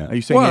compliment. Are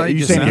you saying,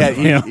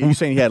 you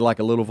saying he had like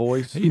a little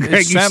voice? He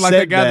sounded like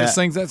that guy that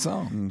sings that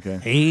song. Okay.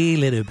 Hey,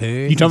 little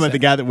bird. You talking about the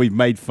guy that we've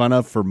made fun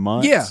of for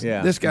months?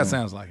 Yeah. This guy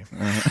sounds like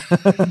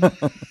him.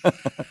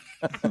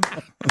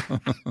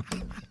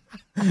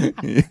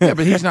 Yeah,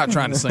 but he's not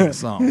trying to sing a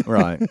song.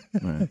 Right.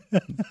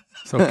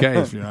 It's okay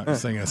if you're not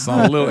singing a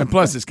song. A little, and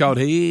plus, it's called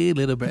 "Hey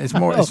Little Bit." It's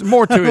more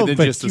to it than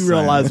just a you song.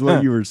 realize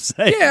what you were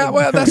saying. Yeah,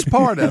 well, that's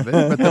part of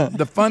it. But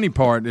the funny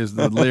part is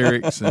the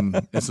lyrics,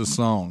 and it's a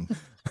song.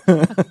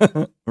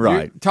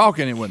 Right.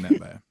 Talking, it wasn't that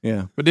bad.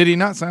 Yeah. But did he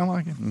not sound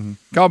like it? Mm-hmm.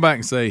 Call back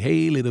and say,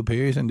 "Hey, little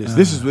Pearson."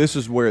 This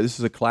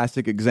is a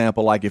classic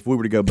example. Like if we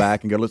were to go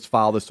back and go, let's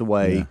file this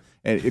away.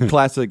 A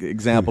classic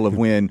example of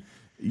when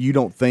you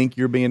don't think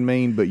you're being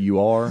mean, but you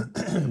are.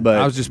 But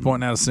I was just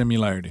pointing out a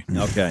similarity.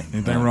 Okay.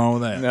 Anything wrong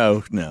with that?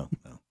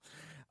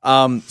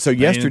 No. So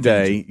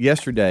yesterday,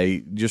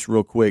 just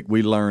real quick,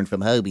 we learned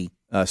from Hobie,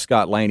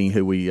 Scott Laney,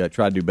 who we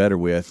tried to do better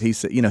with. He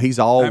said, he's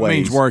always that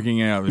means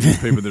working out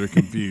with people that are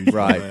confused.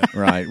 Right.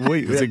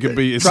 It could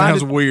be. It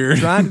sounds weird.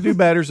 Trying to do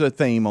better is a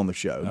theme on the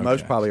show. Okay.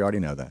 Most probably already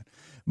know that.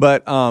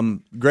 But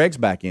Greg's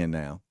back in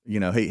now.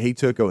 He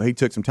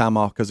took some time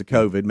off because of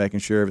COVID,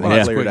 making sure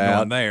everything cleared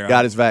out.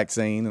 Got his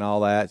vaccine and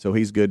all that, so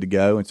he's good to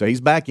go. And so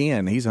he's back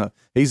in. He's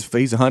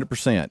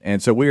 100%.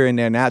 And so we're in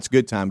there now. It's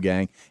good time,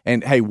 gang.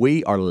 And hey,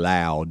 we are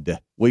loud.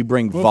 We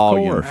bring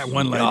volume. That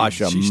one lady,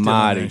 gosh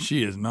almighty,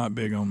 she is not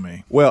big on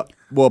me. Well,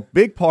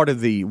 big part of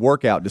the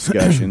workout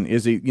discussion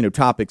is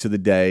topics of the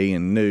day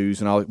and news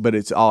and all. But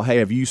it's all, hey,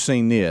 have you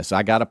seen this?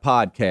 I got a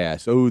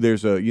podcast. Oh,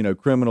 there's a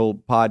criminal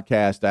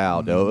podcast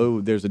out. Mm-hmm.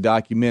 Oh, there's a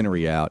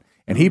documentary out.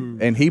 And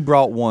he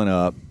brought one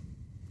up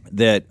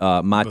that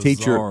my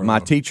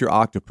teacher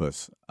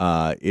Octopus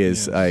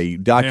is a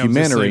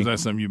documentary.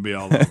 That's something you'd be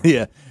all over.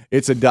 Yeah,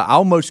 it's I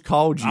almost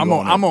called you. I'm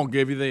gonna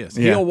give you this.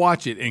 Yeah. He'll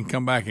watch it and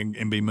come back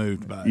and be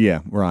moved by it.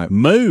 Yeah, right.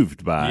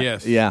 Moved by it.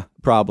 Yes. Yeah,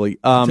 probably.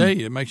 I tell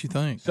you, it makes you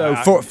think. So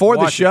for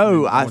the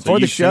show,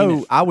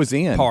 I was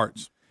in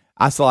parts.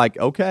 I was like,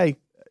 okay,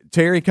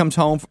 Terry comes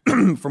home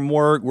from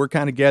work. We're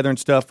kind of gathering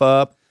stuff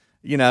up.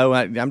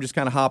 I'm just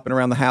kind of hopping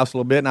around the house a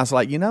little bit, and I was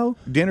like,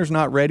 dinner's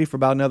not ready for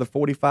about another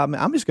 45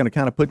 minutes. I'm just going to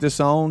kind of put this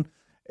on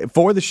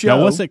for the show.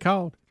 Now, what's it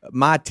called?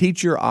 My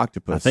Teacher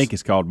Octopus. I think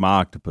it's called My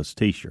Octopus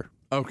Teacher.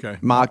 Okay.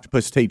 My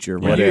Octopus Teacher,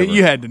 whatever.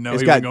 You had to know he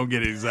was going to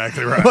get it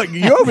exactly right. Look,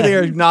 you over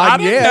there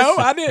nodding yes.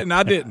 I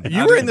didn't.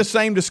 You were in the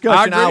same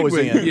discussion I was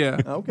in. Yeah.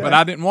 Okay. But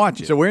I didn't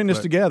watch it. So we're in this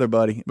together,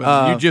 buddy.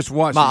 But you just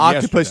watched My it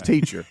Octopus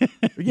Teacher. Yeah,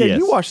 yes,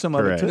 you watched some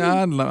correct. of it, too.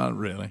 No, not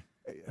really.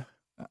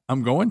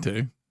 I'm going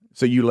to.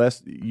 So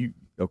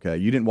okay,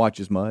 you didn't watch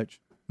as much,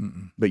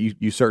 but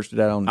you searched it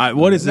out on.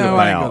 What is it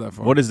about?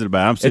 What is it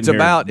about? I'm sitting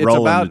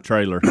rolling the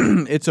trailer.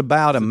 It's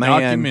about a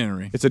man.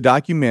 Documentary. It's a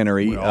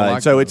documentary.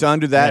 So it's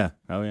under that.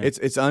 Yeah. Oh, yeah.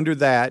 It's under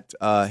that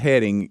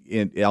heading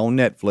on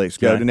Netflix.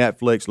 Go to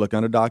Netflix, look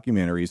under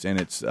documentaries,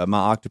 and it's My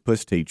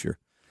Octopus Teacher.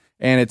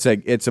 And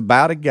it's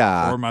about a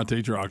guy or My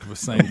Teacher Octopus.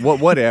 Same.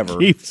 Whatever.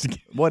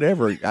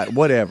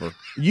 Whatever.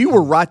 You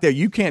were right there.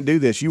 You can't do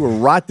this. You were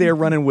right there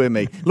running with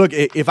me. Look,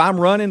 if I'm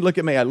running, look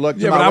at me. I look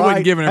to my right. I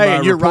wasn't giving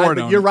everybody a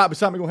report. You're right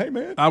beside me. Going, hey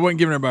man. I wasn't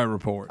giving everybody a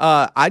report.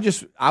 I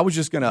was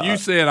just gonna. You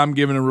said I'm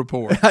giving a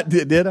report.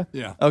 Did I?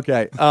 Yeah.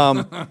 Okay.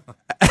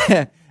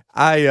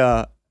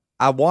 I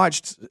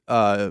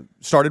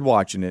started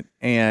watching it,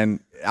 and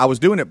I was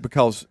doing it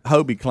because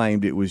Hobie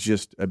claimed it was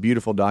just a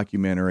beautiful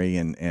documentary,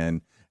 and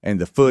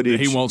the footage.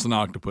 He wants an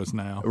octopus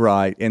now,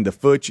 right? And the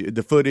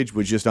footage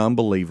was just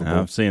unbelievable.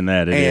 I'm seeing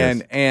that.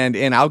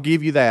 And I'll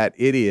give you that.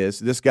 It is.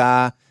 This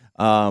guy,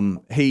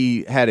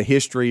 he had a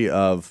history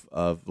of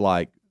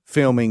like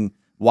filming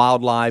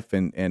wildlife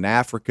in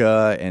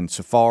Africa and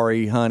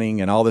safari hunting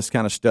and all this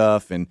kind of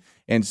stuff.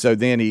 And so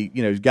then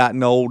he's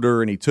gotten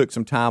older and he took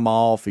some time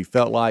off. He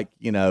felt like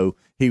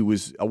he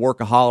was a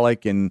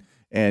workaholic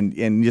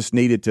and just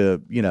needed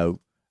to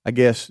I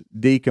guess,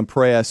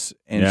 decompress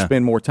and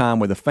spend more time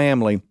with the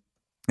family.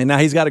 And now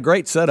he's got a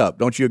great setup.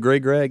 Don't you agree,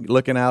 Greg?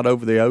 Looking out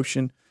over the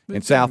ocean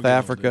in South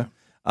Africa.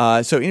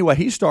 So anyway,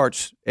 he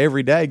starts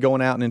every day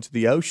going out and into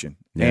the ocean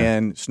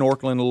and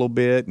snorkeling a little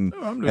bit. And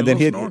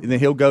then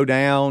he'll go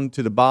down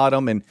to the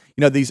bottom. And,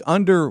 these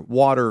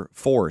underwater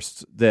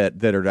forests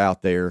that are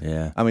out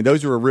there, I mean,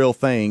 those are a real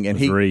thing. And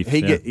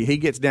he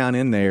gets down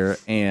in there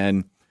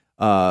and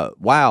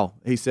wow,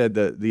 he said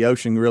the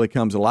ocean really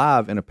comes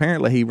alive, and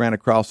apparently he ran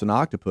across an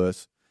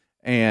octopus,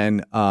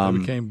 and they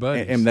became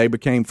buddies, and they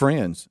became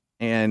friends,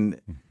 and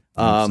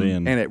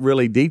it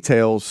really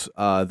details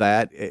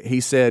that. He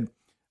said,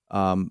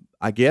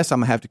 I guess I'm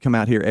gonna have to come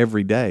out here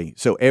every day,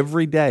 so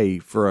every day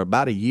for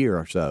about a year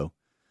or so.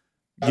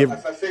 I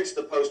fixed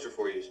the poster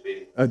for you,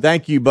 Speedy.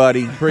 Thank you,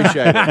 buddy.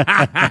 Appreciate it.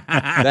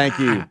 Thank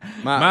you,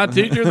 my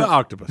teacher, the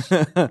octopus.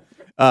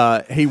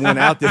 He went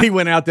out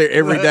there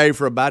every day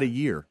for about a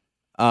year.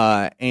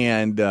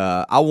 And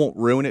I won't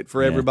ruin it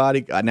for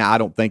everybody. Now, I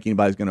don't think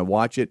anybody's going to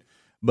watch it,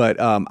 but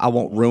I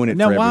won't ruin it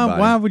for everybody.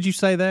 Why would you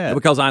say that?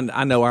 Because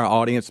I know our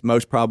audience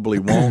most probably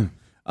won't.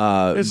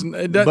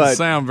 It doesn't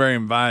sound very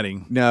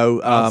inviting.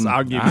 No,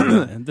 I'll give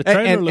you that. The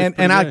trailer looks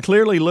pretty I good.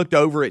 clearly looked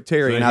over at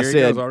Terry and I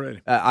said,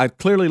 I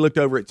clearly looked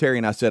over at Terry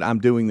and I said, I'm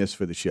doing this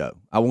for the show.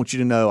 I want you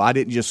to know I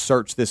didn't just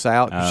search this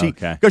out.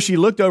 Because she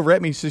looked over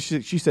at me. She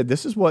said,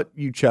 "This is what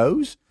you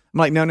chose." I'm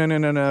like,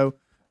 no.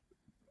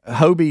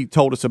 Hobie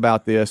told us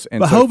about this, and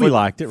but Hobie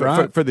liked it,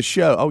 right? For the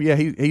show. Oh yeah,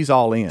 he's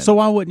all in. So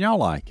why wouldn't y'all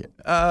like it?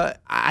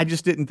 I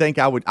just didn't think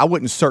I would. I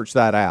wouldn't search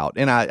that out,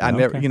 and I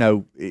never.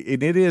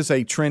 It is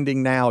a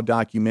trending now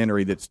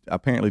documentary that's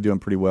apparently doing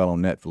pretty well on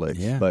Netflix.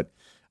 Yeah. But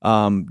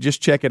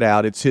just check it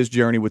out. It's his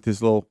journey with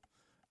his little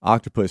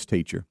octopus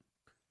teacher,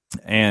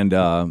 and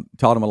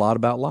taught him a lot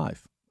about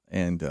life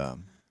and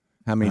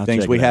how many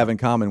things we have in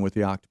common with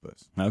the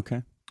octopus.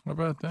 Okay. How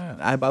about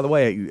that? By the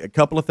way, a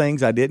couple of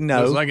things I didn't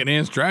know. It's like it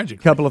ends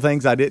tragically. A couple of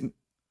things I didn't.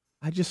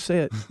 I just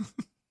said.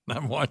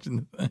 I'm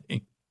watching the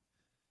thing.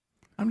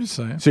 I'm just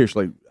saying.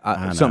 Seriously,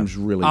 something's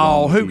really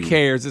wrong. Oh, who with you.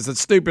 cares? It's a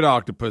stupid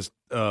octopus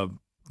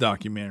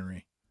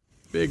documentary.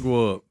 Big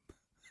whoop.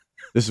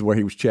 This is where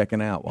he was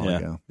checking out a while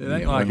ago. It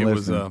ain't like it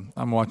was.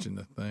 I'm watching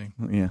the thing.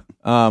 Yeah.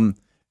 A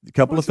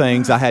couple of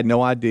things. I had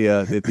no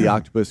idea that the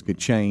octopus could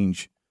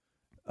change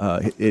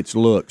its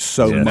look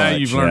so much. Now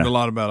you've learned a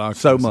lot about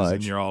octopuses. So much.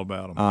 And you're all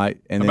about them. All right.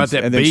 And about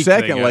then, that and then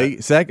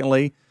beak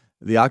secondly,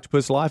 the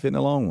octopus life isn't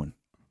a long one.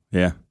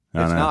 Yeah.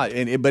 It's not.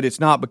 But it's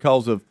not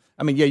because of,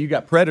 I mean, you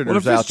got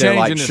predators out there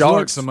like its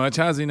sharks. look so much,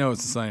 how does he know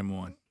it's the same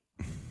one?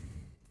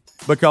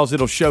 Because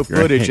it'll show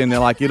footage and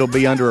then it'll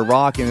be under a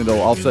rock and it'll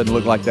all of a sudden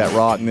look like that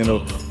rock and then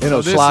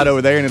it'll slide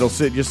over there and it'll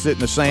sit in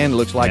the sand. It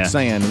looks like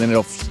sand and then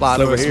it'll slide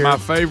over it's here. My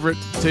favorite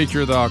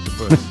teacher of the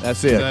octopus.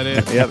 That's it. Is that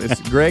it? Yep.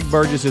 It's Greg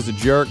Burgess is a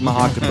jerk. My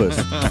octopus.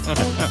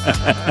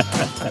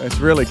 It's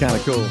really kind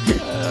of cool.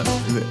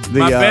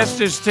 My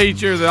bestest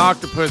teacher, the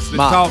octopus that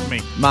taught me.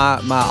 My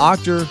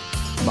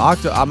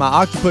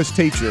octopus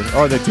teacher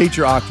or the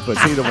teacher octopus.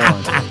 Either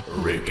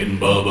one. Rick and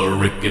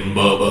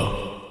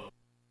Bubba.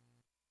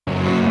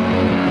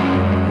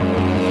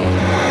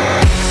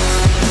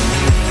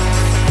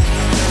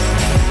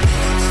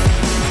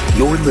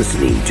 You're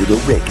listening to The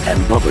Rick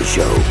and Bubba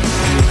Show.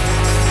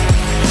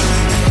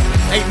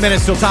 8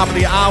 minutes till top of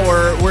the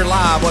hour. We're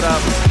live. What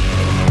up?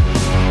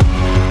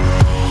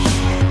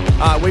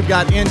 We've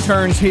got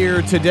interns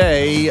here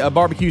today,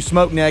 Barbecue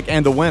Smoke Neck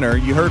and the winner.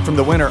 You heard from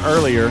the winner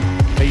earlier.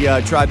 He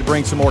tried to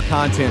bring some more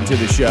content to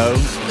the show,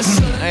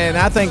 and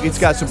I think it's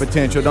got some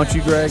potential, don't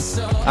you, Greg?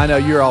 I know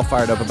you're all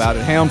fired up about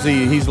it.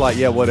 Helmsy, he's like,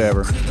 yeah,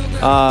 whatever.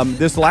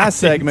 This last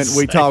segment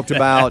we talked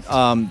about,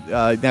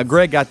 now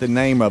Greg got the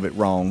name of it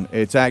wrong.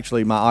 It's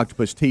actually my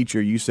octopus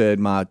teacher. You said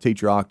my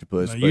teacher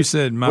octopus. No, you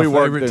said my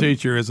favorite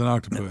teacher is an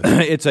octopus.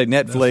 It's a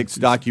Netflix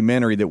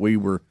documentary that we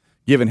were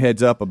given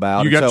heads up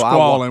about. You got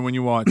squalling when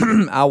you watched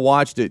it. I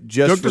watched it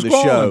just for the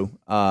show,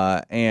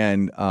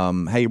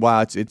 hey,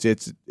 wow,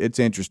 it's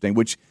interesting,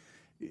 which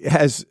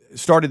has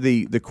started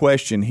the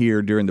question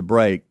here during the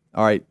break.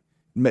 All right,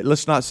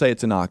 let's not say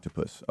it's an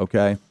octopus,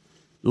 okay?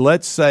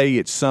 Let's say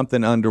it's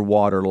something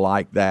underwater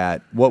like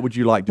that. What would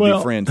you like to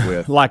be friends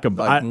with? Like a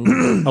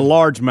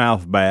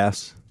largemouth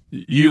bass.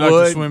 You like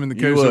to swim in the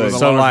Coosa with a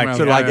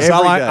largemouth bass?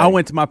 I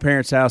went to my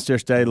parents' house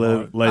yesterday.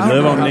 They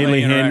live on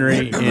Neely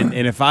Henry, and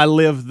if I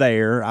lived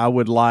there, I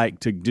would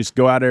like to just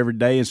go out every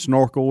day and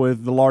snorkel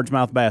with the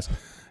largemouth bass.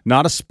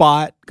 Not a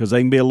spot, because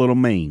they can be a little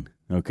mean,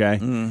 okay?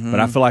 Mm-hmm.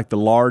 But I feel like the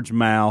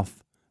largemouth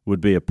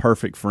would be a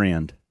perfect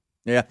friend.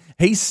 Yeah.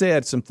 He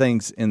said some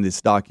things in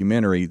this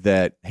documentary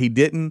that he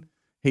didn't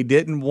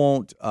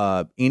want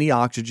any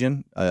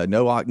oxygen,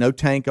 no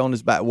tank on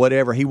his back,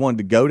 whatever. He wanted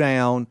to go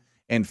down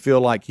and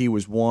feel like he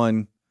was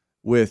one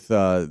with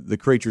the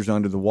creatures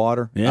under the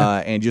water,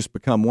 and just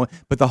become one.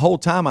 But the whole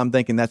time I'm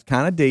thinking that's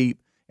kind of deep,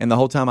 and the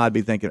whole time I'd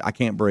be thinking I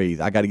can't breathe.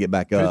 I got to get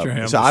back up.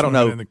 So I don't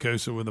know. In the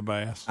Coosa with a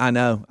bass. I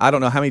know. I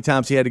don't know how many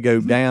times he had to go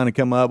down and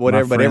come up,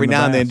 whatever. But every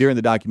now and then during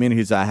the documentary,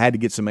 he said I had to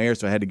get some air,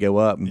 so I had to go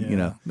up. And,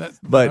 that's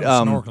a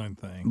snorkeling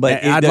thing.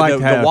 But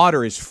the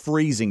water is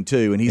freezing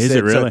too, and he said,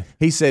 it really?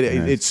 He said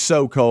it's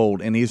so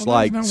cold, and he's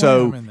like,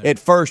 at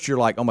first you're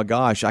like, oh my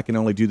gosh, I can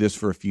only do this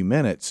for a few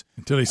minutes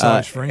until he saw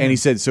his friend. And he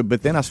said,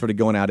 but then I started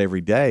going out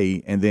every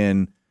day, and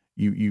then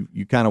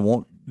you kind of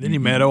want. Then he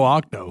met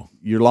Octo.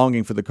 You're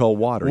longing for the cold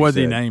water. What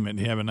did he name it?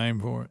 Did he have a name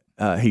for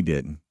it? He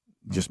didn't.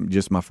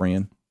 Just my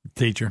friend.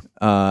 Teacher.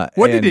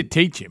 What did it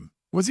teach him?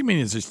 What does he mean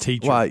as his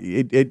teacher? Well,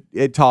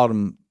 it taught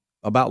him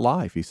about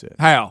life, he said.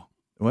 How?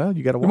 Well,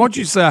 you got to watch. Once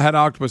you say I had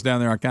an octopus down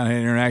there, I kind of had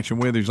an interaction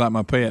with. He's like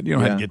my pet. You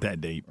don't have to get that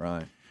deep.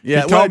 Right.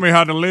 Yeah. He taught me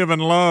how to live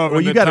and love. Well,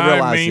 and you got to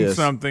realize means this.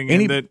 something.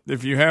 And that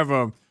if you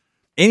have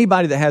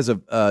anybody that has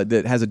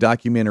a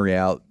documentary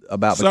out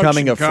about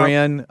becoming a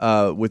friend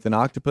with an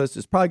octopus,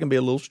 it's probably going to be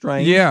a little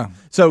strange. Yeah.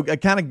 So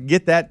kind of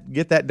get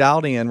that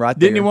dialed in right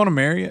there. Didn't he want to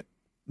marry it?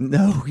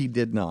 No, he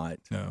did not.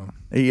 No.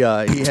 He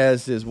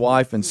has his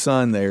wife and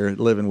son there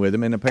living with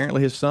him, and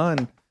apparently his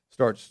son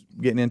starts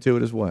getting into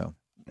it as well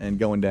and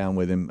going down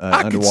with him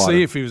underwater. I could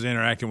see if he was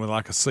interacting with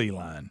like a sea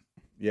lion.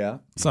 Yeah.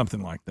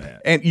 Something like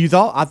that. And I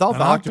thought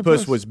the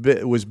octopus was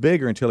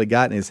bigger until he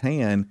got in his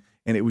hand.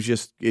 and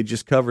it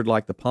just covered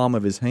like the palm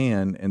of his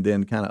hand and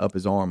then kind of up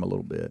his arm a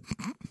little bit.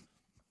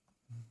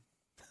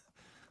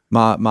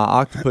 My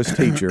octopus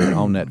teacher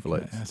on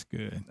Netflix. That's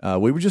good.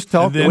 We were just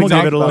talking. And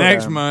then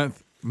next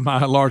month,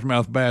 my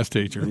largemouth bass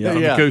teacher from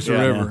the Coosa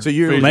River. So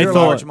you may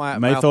throw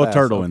a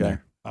turtle in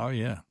there. Oh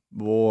yeah,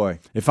 boy.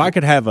 If I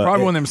could have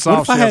probably one of them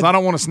soft shells. I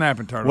don't want a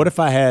snapping turtle. What if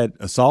I had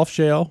a soft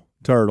shell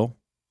turtle,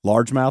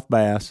 largemouth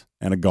bass,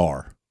 and a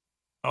gar?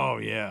 Oh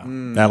yeah,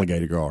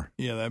 alligator gar.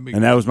 Yeah, that'd be.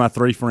 And that was my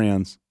three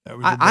friends.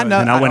 I know.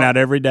 And I went out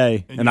every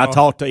day, and I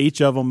talked to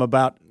each of them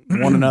about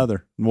one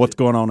another and what's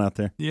going on out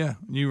there. Yeah,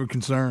 you were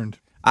concerned.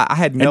 I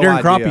had no idea.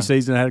 And during idea. crappie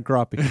season, I had a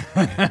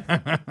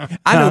crappie.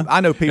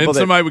 I know people and that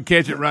somebody would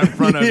catch it right in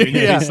front of you. And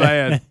you'd be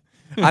sad.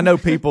 I know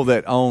people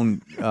that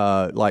own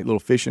like little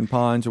fishing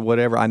ponds or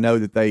whatever. I know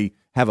that they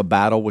have a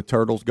battle with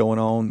turtles going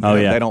on. Oh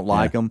yeah, they don't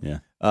like them.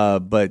 Yeah.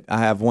 But I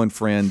have one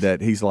friend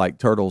that he's like,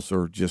 turtles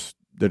are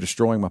they're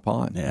destroying my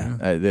pond.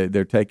 Yeah,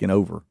 they're taking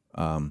over.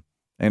 And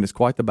it's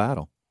quite the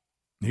battle.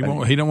 He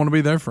don't want to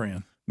be their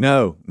friend.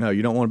 No,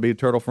 you don't want to be a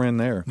turtle friend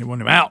there. You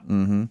want him out.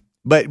 Mm-hmm.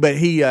 But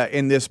he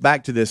in this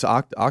back to this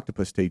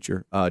octopus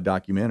teacher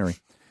documentary,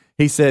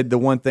 he said the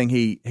one thing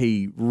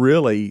he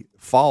really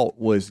fought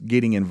was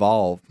getting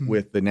involved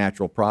with the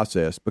natural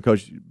process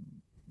because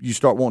you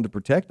start wanting to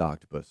protect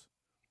octopus,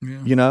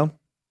 you know.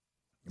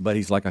 But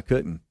he's like, I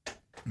couldn't.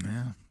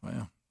 Yeah,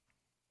 well,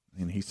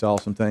 and he saw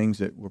some things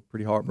that were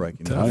pretty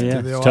heartbreaking.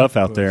 It's tough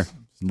out there,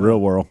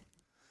 real world.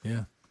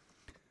 Yeah.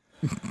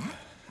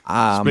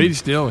 Speedy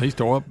still, he's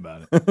tore up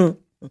about it.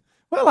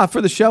 Well,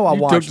 for the show, I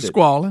watched took the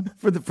squalling.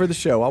 For the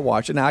show, I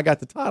watched it. Now I got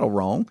the title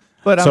wrong,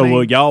 but so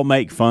will y'all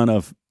make fun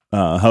of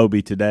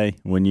Hobie today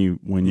when you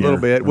a little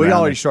bit? We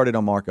already started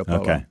on Marco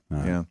Polo. Okay,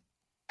 yeah.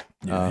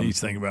 Yeah,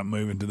 he's thinking about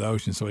moving to the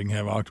ocean so he can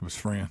have an octopus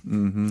friend.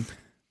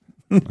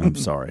 Mm-hmm. I'm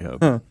sorry,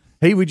 Hobie.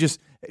 He would just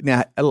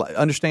now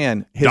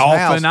understand his dolphin.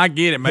 house. I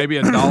get it. Maybe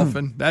a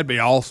dolphin. That'd be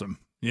awesome.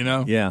 You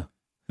know. Yeah,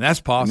 that's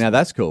possible. Now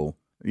that's cool.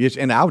 Yes,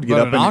 and I would get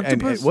But up an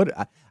and octopus?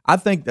 what I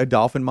think a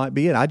dolphin might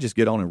be it. I just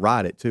get on and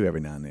ride it too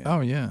every now and then.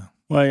 Oh yeah.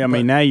 Well, I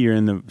mean, now you're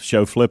in the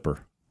show Flipper.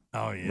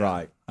 Oh yeah.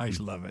 Right. I used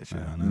to love that show.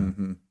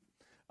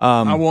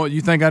 Mm-hmm.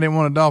 You think I didn't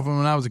want a dolphin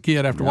when I was a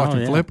kid after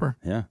watching yeah. Flipper?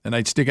 Yeah. And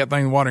they'd stick that thing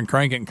in the water and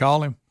crank it and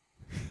call him.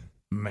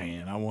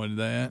 Man, I wanted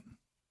that.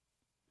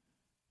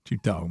 What you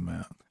talking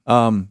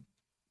about?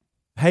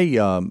 Hey,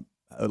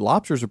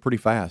 lobsters are pretty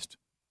fast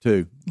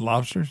too.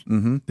 Lobsters?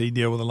 Mm-hmm. Do you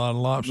deal with a lot of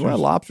lobsters? Well,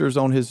 lobsters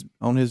on his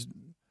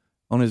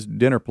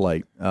dinner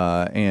plate,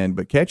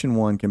 but catching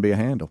one can be a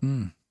handle.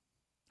 How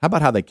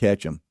about how they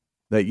catch them?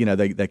 They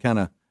kind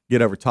of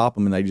get over top of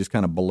them and they just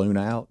kind of balloon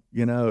out,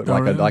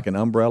 like an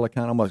umbrella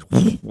kind of almost,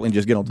 and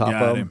just get on top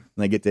of them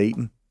and they get to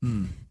eating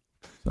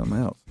something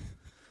else.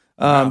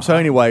 So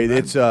anyway,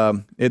 it's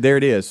there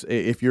it is.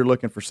 If you're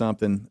looking for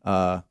something,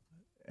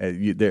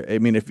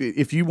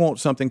 if you want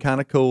something kind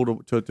of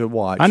cool to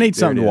watch, I need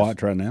something to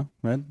watch right now.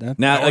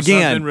 Now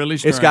again, really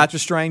it's got the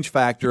strange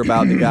factor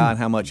about the guy and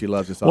how much he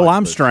loves his. Well,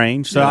 I'm octopus.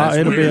 strange, so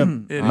it'll be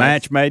a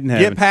match made in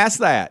heaven. Get past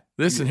that.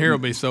 Listen, here will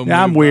be so.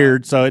 Yeah, I'm moved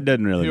weird, so it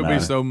doesn't really He'll matter.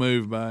 be so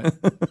moved by it.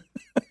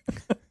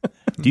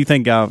 Do you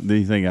think I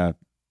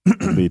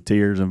be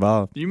tears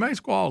involved? You may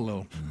squall a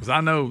little because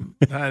I know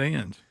how it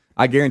ends.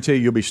 I guarantee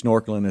you'll be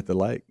snorkeling at the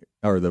lake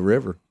or the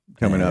river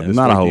coming up. This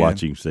Not a whole weekend.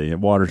 lot you can see. The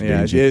water's Yeah,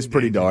 dingy. it's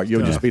pretty dark.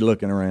 You'll just be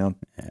looking around.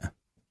 Yeah.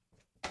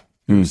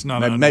 It's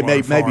not an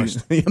underwater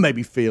forest.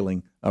 maybe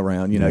feeling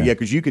around.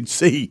 Because you could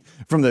see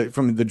from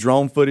the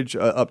drone footage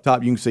up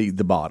top. You can see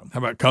the bottom. How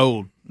about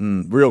cold?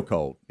 Real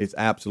cold. It's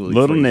absolutely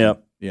Little freezing.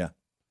 nip. Yeah,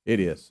 it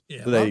is.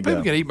 Yeah, So a there lot you of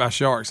people go. get eaten by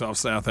sharks off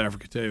South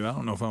Africa too. I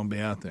don't know if I'm gonna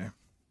be out there.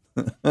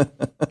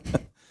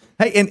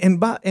 Hey,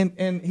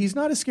 and he's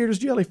not as scared as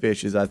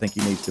jellyfish as I think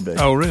he needs to be.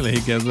 Oh, really? He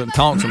goes and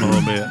taunts them a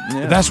little bit.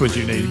 Yeah. That's what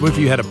you need. What if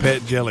you had a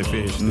pet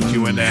jellyfish that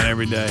you went down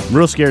every day?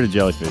 Real scared of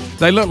jellyfish.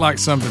 They look like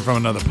something from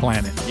another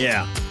planet.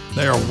 Yeah.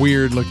 They're a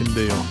weird looking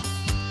deal.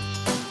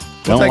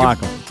 Don't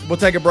like them. We'll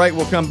take a break.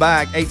 We'll come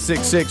back.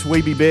 866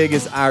 We Be Big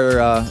is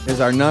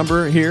our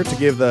number here to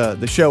give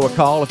the show a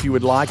call if you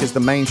would like, as the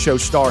main show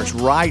starts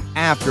right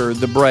after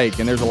the break,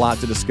 and there's a lot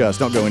to discuss.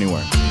 Don't go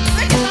anywhere.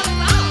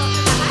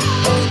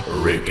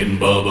 Rick and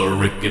Bubba,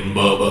 Rick and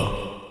Bubba.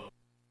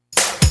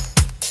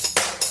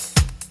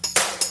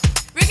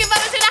 Rick and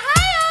Bubba's in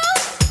Ohio.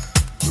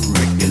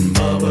 Rick and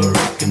Bubba,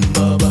 Rick and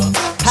Bubba.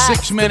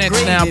 6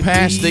 minutes now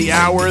past the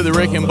hour of the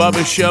Rick and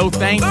Bubba Show.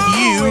 Thank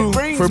you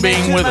for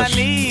being with us.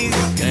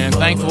 And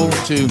thankful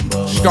to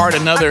start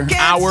another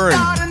hour.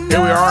 And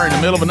here we are in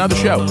the middle of another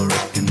show.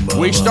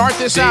 We start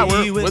this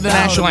hour with the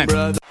national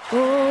anthem.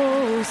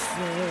 Oh,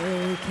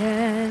 say,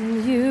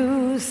 can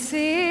you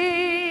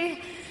see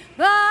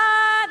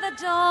by the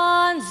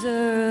dawn's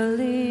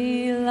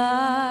early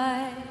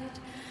light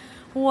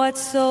what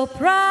so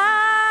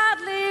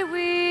proudly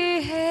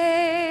we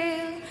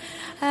hail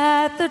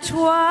at the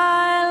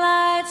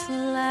twilight's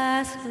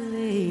last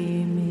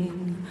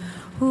gleaming,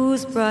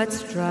 whose broad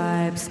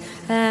stripes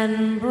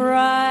and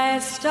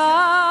bright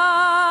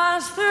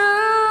stars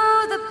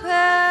through the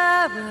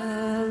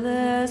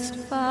perilous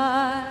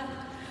fight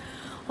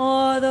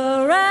o'er the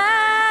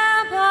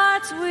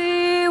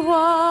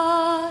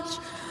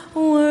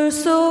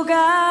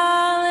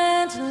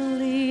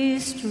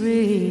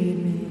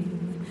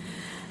gleaming,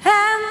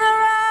 and the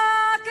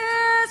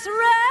rocket's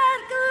red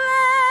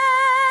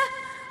glare,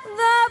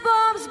 the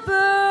bombs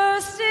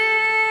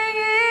bursting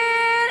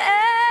in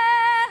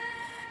air,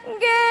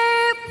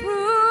 gave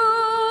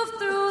proof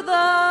through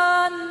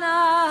the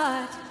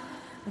night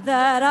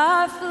that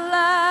our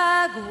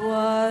flag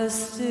was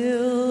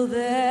still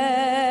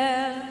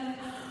there.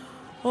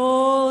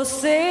 Oh,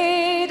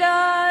 say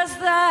does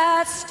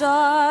that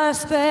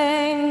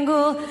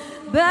star-spangled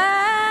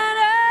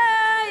banner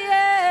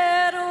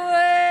yet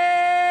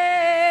wave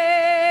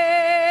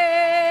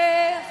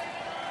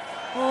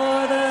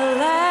o'er the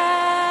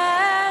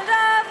land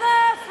of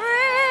the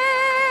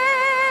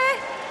free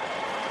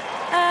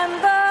and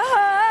the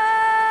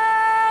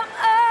home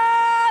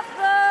of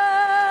the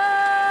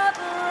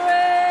brave.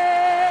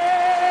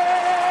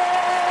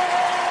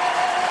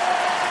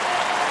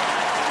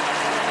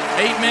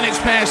 8 minutes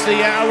past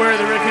the hour of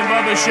the Rick and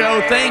Bubba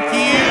Show. Thank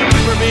you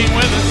for being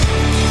with us.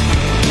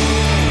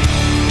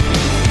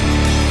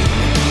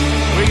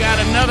 We got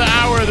another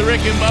hour of the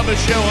Rick and Bubba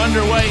Show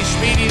underway.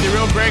 Speedy, the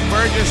real Greg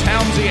Burgess,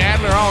 Helmsy,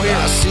 Adler, all here.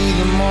 I see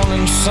the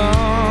morning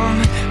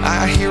sun.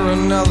 I hear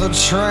another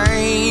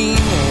train.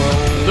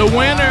 The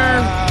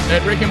winner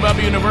at Rick and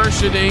Bubba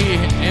University,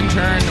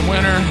 intern, the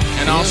winner,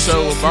 and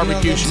also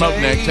Barbecue Smoke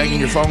Neck taking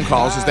your phone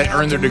calls as they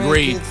earn their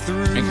degree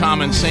in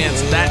common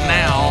sense. That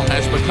now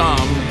has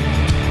become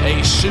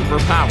a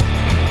superpower.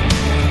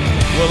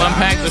 We'll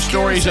unpack the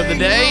stories of the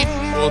day.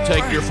 We'll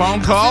take your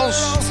phone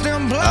calls.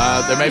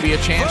 There may be a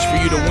chance for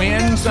you to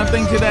win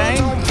something today.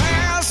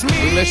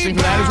 Be listening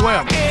for that as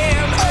well.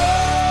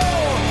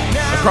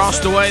 Across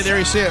the way, there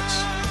he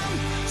sits,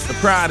 the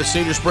pride of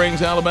Cedar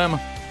Springs,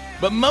 Alabama.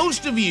 But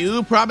most of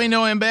you probably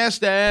know him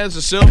best as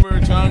the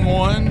Silver-Tongued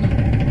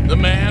One, the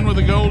man with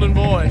a golden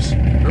voice,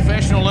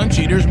 Professional Lunch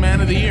Eaters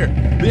Man of the Year,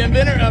 the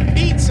inventor of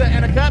pizza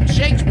and a cup,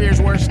 Shakespeare's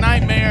worst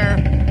nightmare,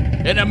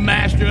 and a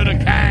master of the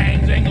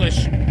King's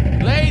English.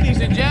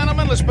 Ladies and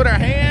gentlemen, let's put our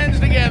hands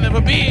together for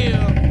Bill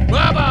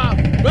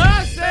Bubba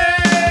Bussey!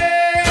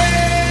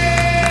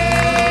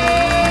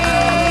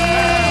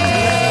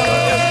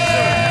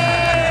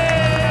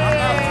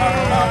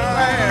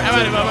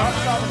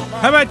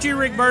 How about you,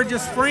 Rick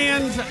Burgess?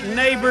 Friends,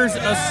 neighbors,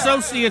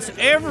 associates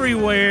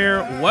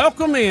everywhere,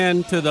 welcome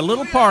in to the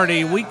little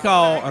party we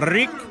call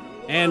Rick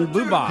and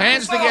Bubba.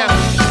 Hands together.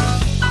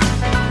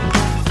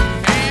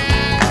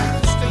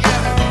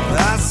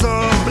 I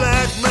saw a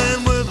black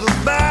man with a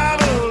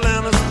Bible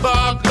and a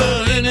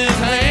sparkler in his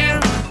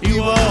hand. He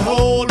was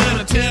holding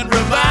a tent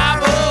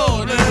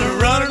revival and then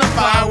running a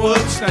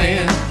firewood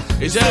stand.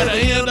 He said the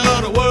end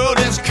of the world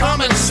is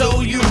coming,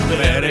 so you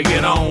better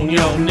get on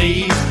your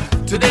knees.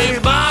 Today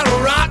bottle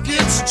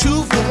rockets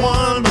 2 for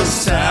 1, but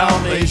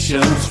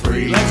salvation's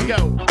free. Let's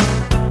go.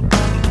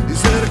 He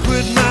said I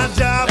quit my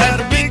job At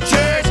the big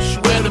church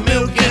where the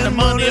milk and the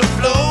money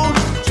flowed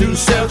to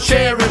sell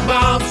cherry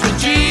bombs for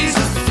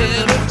Jesus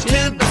in a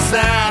tent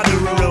beside the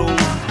road.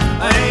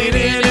 I ain't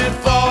in it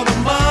for the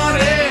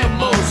money,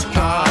 most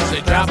cars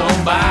they drive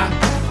on by,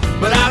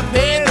 but I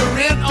paid the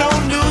rent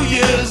on New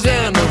Year's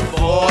and the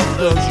 4th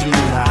of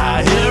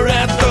July. Here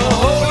at the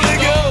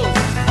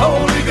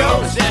Holy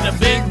Ghost and the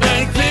Big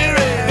Bang Theory,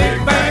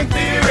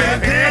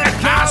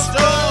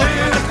 Pentecostal,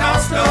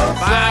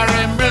 fire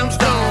and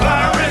brimstone,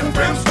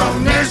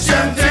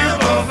 Mission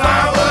Temple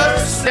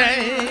fireworks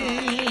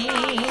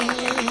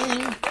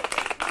stand.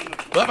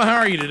 Bubba, how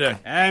are you today?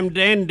 I'm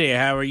dandy.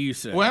 How are you,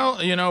 sir?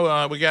 Well, you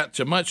know, we got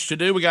much to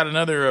do. We got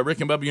another Rick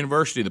and Bubba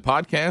University, the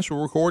podcast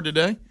we'll record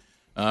today.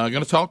 Going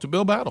to talk to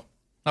Bill Battle.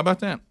 How about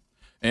that?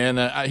 And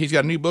he's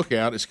got a new book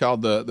out. It's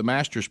called The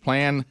Master's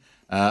Plan,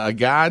 A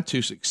Guide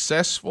to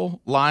Successful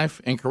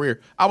Life and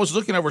Career. I was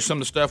looking over some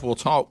of the stuff we'll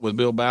talk with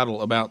Bill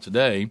Battle about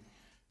today.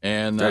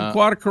 And had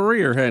quite a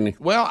career, hadn't he?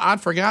 Well, I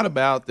forgot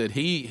about that.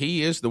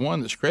 He is the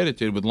one that's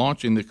credited with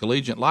launching the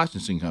Collegiate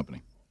Licensing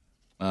Company,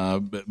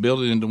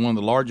 built it into one of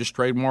the largest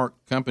trademark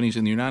companies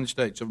in the United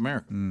States of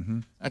America. Mm-hmm.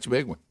 That's a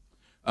big one.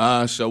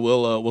 So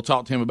we'll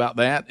talk to him about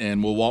that,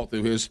 and we'll walk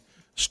through his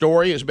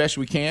story as best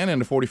we can in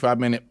a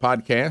 45-minute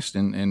podcast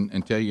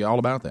and tell you all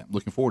about that.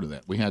 Looking forward to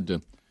that. We had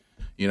to,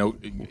 you know,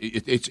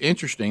 it's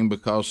interesting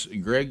because,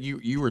 Greg,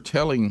 you were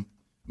telling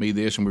me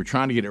this, and we were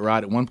trying to get it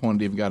right. At one point,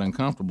 it even got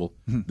uncomfortable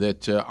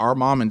that our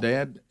mom and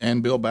dad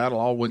and Bill Battle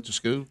all went to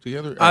school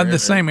together. The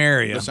same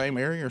area. The same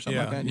area or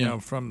something like that? You know,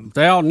 from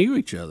they all knew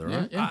each other,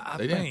 right? Yeah, I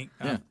think.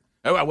 Yeah.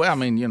 Well, I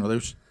mean, you know,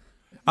 there's.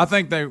 I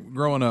think they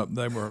growing up,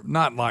 they were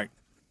not like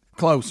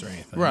close or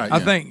anything. Right. I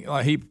think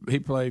like he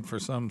played for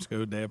some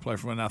school. Dad played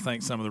for one. I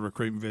think some of the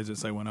recruiting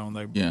visits they went on,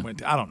 they went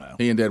to. I don't know.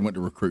 He and Dad went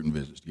to recruiting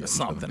visits together.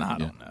 Something I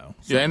don't know.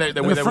 Yeah, and they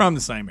were from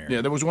the same area.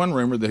 Yeah, there was one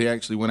rumor that he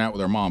actually went out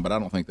with our mom, but I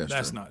don't think that's true.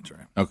 That's not true.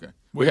 Okay.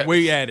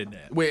 We added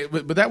that.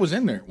 But that was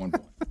in there at one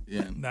point.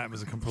 Yeah. That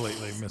was a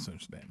completely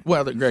misunderstanding.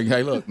 Well, Greg,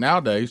 hey, look,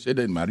 nowadays it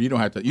doesn't matter. You don't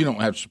have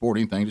to support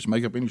anything. Just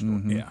make up any story.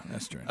 Mm-hmm. Yeah,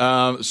 that's true.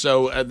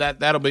 So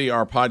that'll be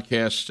our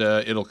podcast.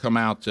 It'll come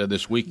out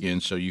this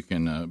weekend, so you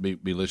can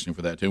be listening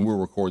for that too. And we'll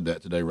record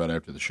that today right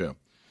after the show.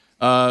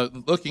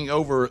 Looking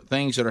over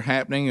things that are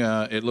happening,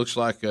 it looks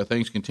like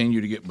things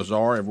continue to get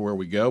bizarre everywhere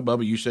we go.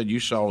 Bubba, you said you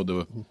saw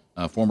the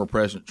former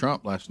President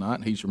Trump last night,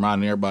 and he's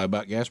reminding everybody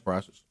about gas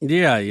prices.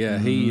 Yeah.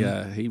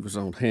 He was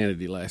on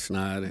Hannity last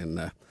night,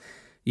 and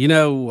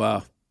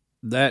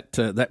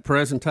that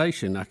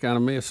presentation I kind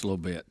of missed a little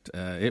bit.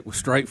 It was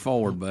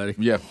straightforward, buddy.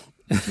 Yeah.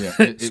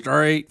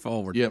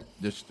 Straightforward. Yep.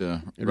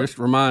 Just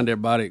remind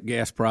everybody that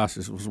gas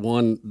prices was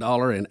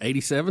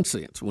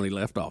 $1.87 when he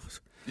left office.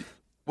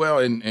 Well,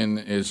 and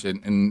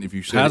if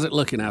you said, how's it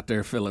looking out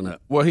there filling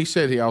up? Well, he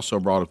said he also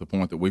brought up the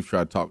point that we've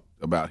tried to talk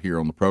about here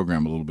on the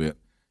program a little bit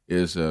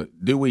is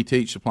do we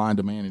teach supply and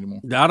demand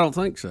anymore? I don't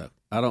think so.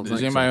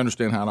 Does anybody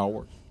understand how it all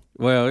works?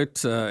 Well,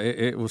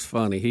 it was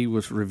funny. He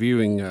was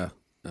reviewing the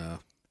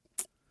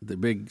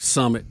big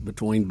summit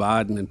between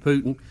Biden and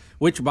Putin,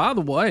 which, by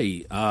the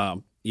way,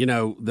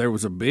 there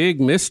was a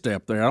big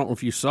misstep there. I don't know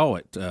if you saw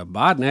it.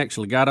 Biden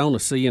actually got on a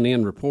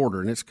CNN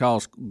reporter, and it's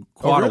caused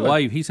quite a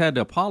wave. He's had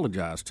to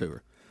apologize to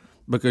her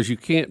because you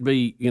can't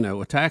be,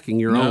 attacking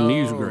your own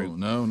news group.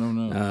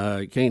 No.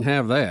 You can't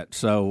have that.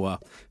 So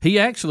he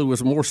actually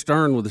was more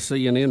stern with the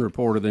CNN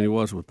reporter than he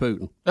was with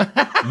Putin.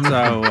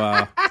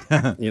 So,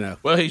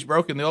 Well, he's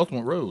broken the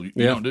ultimate rule. You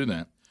don't do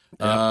that.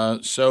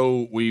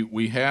 So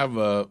we have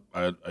a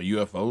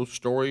UFO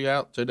story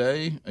out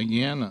today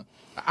again.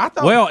 I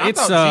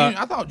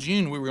thought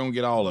June we were going to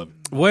get all of it.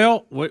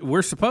 Well,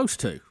 we're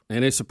supposed to,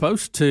 and it's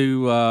supposed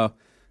to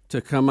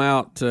come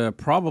out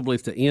probably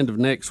at the end of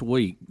next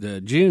week.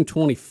 June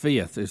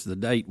 25th is the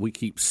date we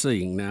keep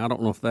seeing. Now, I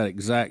don't know if that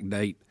exact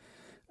date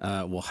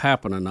will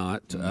happen or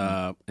not,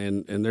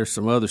 and there's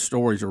some other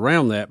stories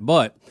around that,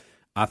 but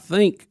I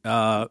think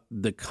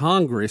the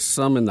Congress,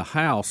 some in the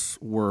House,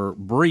 were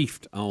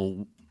briefed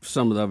on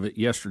some of it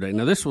yesterday.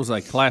 Now, this was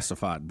a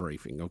classified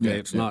briefing, okay?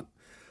 It's not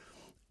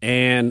 –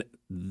 and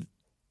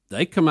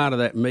they come out of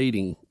that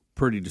meeting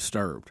pretty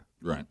disturbed.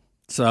 Right.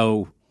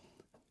 So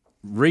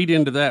read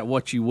into that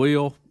what you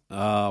will.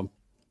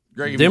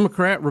 Greg,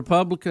 Democrat,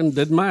 Republican,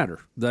 didn't matter.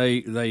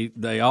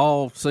 They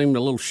all seemed a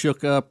little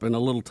shook up and a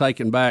little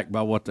taken back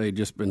by what they had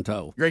just been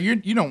told.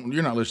 Greg,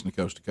 you're not listening to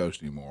Coast to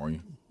Coast anymore, are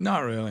you? Not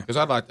really.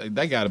 Because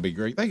they got to be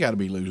great. They got to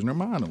be losing their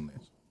mind on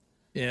this.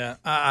 Yeah,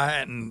 I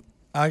hadn't.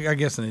 I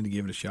guess I need to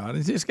give it a shot.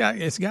 It's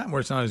gotten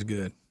where it's not as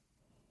good.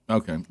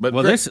 Okay, but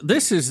well, Greg,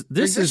 this is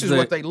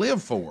what they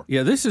live for.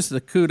 Yeah, this is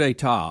the coup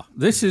d'état.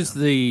 This is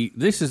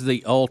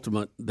the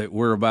ultimate that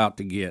we're about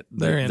to get.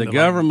 The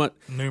government.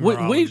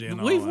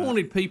 We've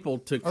wanted people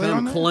to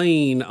come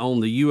clean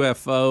on the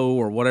UFO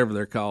or whatever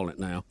they're calling it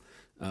now,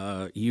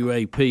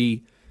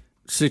 UAP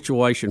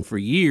situation for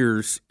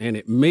years and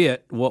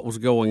admit what was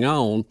going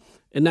on.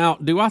 And now,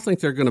 do I think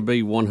they're going to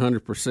be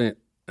 100%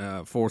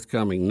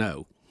 forthcoming?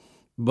 No,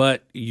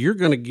 but you're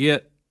going to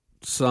get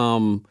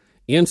some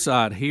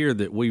insight here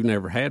that we've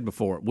never had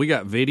before. We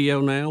got video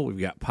now. We've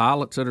got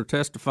pilots that are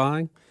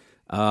testifying.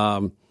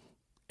 And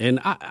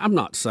I'm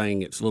not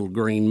saying it's little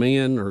green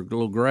men or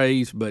little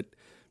grays, but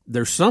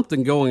there's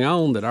something going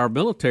on that our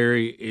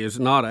military is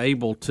not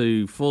able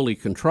to fully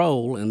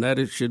control, and that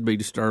it should be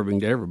disturbing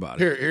to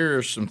everybody. Here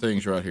are some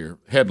things right here.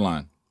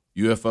 Headline: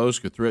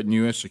 UFOs could threaten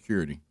U.S.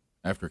 security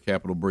after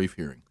Capitol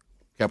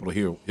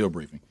Hill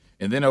briefing.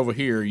 And then over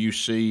here you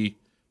see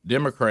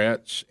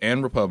Democrats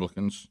and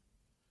Republicans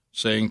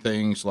saying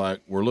things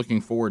like, we're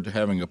looking forward to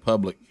having a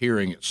public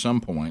hearing at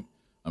some point.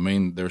 I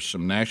mean, there's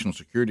some national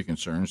security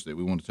concerns that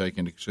we want to take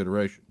into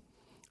consideration.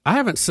 I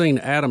haven't seen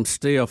Adam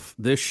Stiff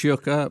this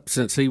shook up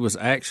since he was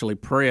actually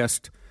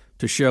pressed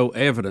to show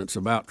evidence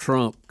about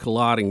Trump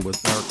colluding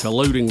with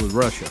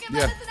Russia.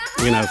 Yeah.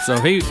 So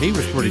he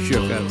was pretty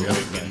shook up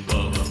yesterday.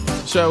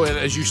 So,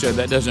 as you said,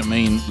 that doesn't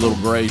mean little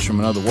grays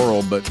from another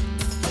world, but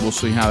we'll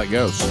see how that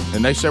goes.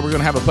 And they said we're going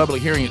to have a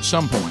public hearing at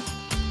some point.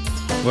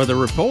 Well, the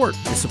report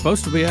is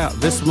supposed to be out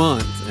this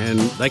month, and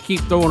they keep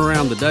throwing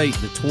around the date,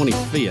 the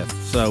 25th.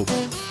 So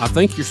I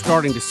think you're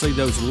starting to see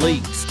those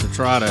leaks to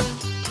try to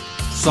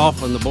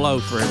soften the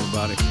blow for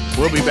everybody.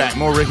 We'll be back.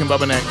 More Rick and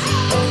Bubba next.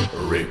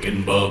 Rick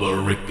and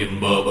Bubba, Rick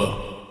and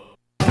Bubba.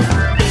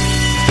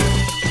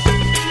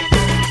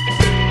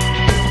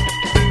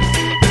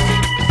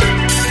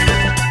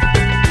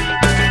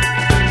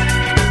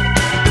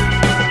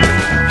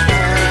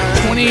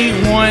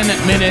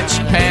 Minutes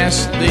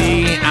past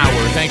the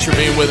hour. Thanks for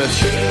being with us.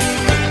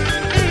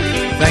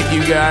 Thank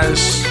you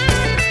guys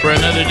for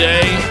another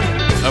day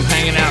of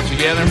hanging out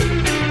together.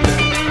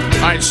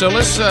 All right, so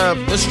let's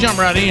jump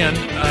right in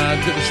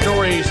to the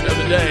stories of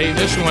the day.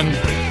 This one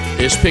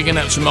is picking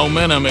up some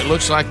momentum. It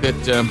looks like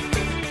that Joe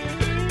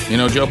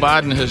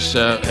Biden has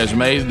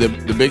made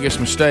the biggest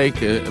mistake.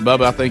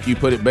 Bubba, I think you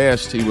put it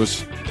best. He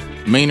was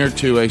meaner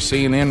to a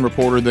CNN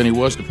reporter than he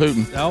was to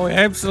Putin. Oh,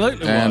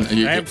 absolutely.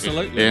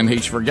 Absolutely. And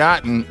he's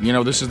forgotten.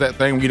 This is that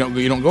thing. You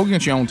don't go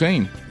against your own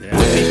team. Yeah.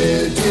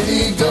 Where did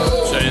he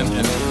go? And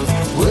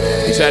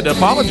he's had to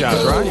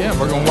apologize, right? Yeah,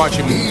 we're gonna watch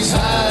him. He's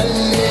hiding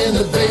in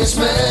the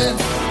basement.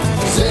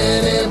 Does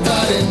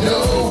anybody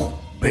know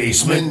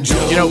Basement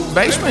Joe?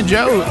 Basement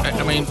Joe.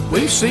 I mean,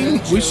 we've seen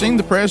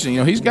the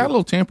president. He's got a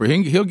little temper.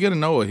 He'll get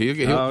annoyed.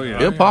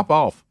 He'll pop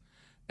off.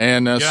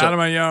 And get out of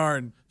my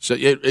yard. So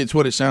it's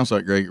what it sounds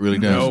like, Greg. It really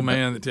does. The old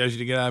man that tells you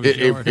to get out of his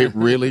yard. It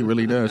really,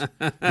 really does.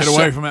 Get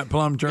away from that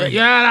plum tree.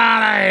 Get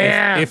out of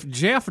here. If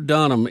Jeff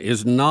Dunham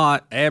is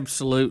not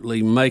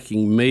absolutely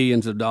making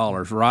millions of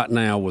dollars right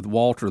now with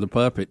Walter the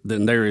Puppet,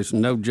 then there is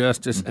no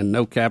justice and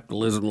no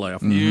capitalism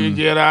left. You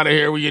get out of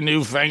here with your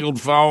newfangled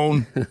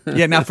phone.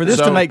 Yeah, now for this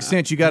to make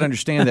sense, you got to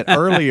understand that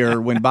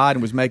earlier when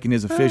Biden was making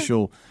his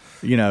official,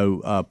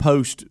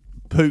 post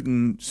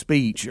Putin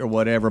speech or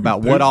whatever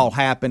about what all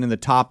happened and the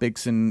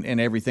topics and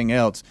everything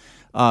else,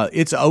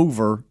 it's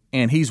over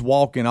and he's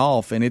walking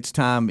off and it's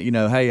time,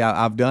 hey,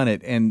 I've done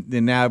it. And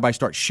then now everybody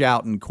starts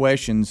shouting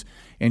questions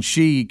and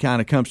she kind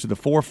of comes to the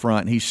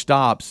forefront and he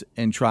stops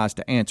and tries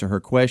to answer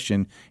her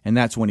question, and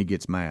that's when he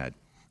gets mad.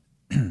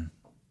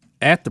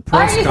 At the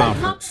press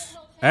conference.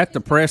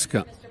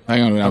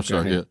 Hang on, I'm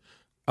sorry. Yeah.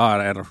 All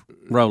right, Adler,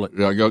 roll it.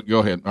 Yeah, go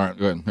ahead. All right,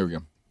 go ahead. Here we go.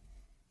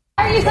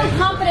 Are you so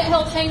confident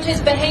he'll change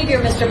his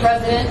behavior, Mr.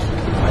 President?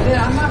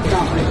 I'm not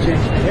confident he'll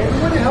change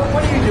behavior.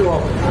 What do you do all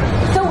the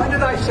time? So when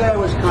did I say I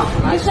was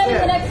confident? You said in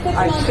the next 6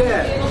 months you'll be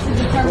able to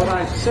determine. What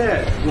I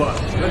said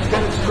was, let's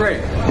get it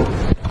straight.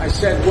 I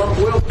said what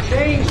will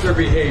change their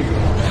behavior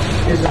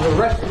is if the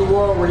rest of the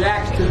world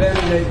reacts to them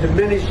and it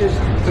diminishes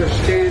their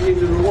standing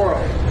in the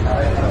world.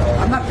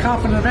 I'm not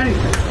confident of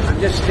anything. I'm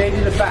just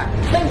stating the fact.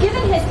 But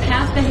given his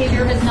past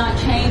behavior has not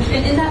changed,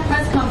 and in that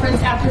press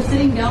conference after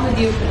sitting down with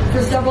you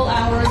for several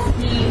hours,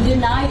 he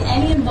denied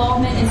any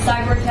involvement in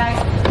cyber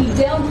attacks. He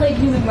downplayed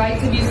human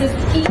rights abuses.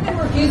 He even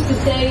refused to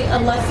say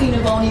Alexei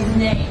Navalny's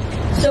name.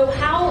 So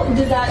how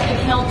does that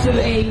account to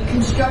a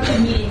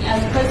constructive meeting as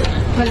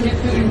President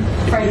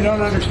Putin? You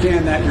don't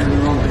understand that. You're in the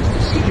wrong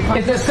business.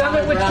 Is the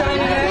summit with China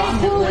next?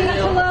 Cool, we need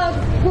to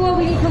load. Cool,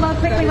 we need to load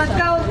quickly. Let's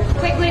go.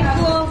 Quickly,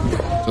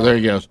 cool. So there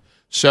he goes.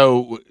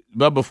 So,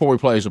 but before we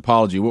play his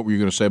apology, what were you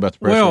going to say about the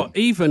press conference?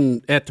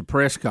 Even at the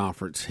press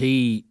conference,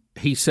 he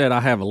said, I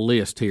have a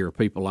list here of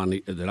people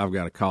that I've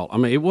got to call. I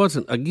mean, it was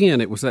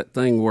that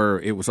thing where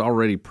it was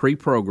already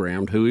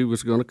pre-programmed who he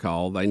was going to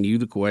call. They knew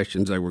the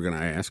questions they were going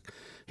to ask.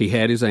 He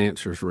had his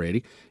answers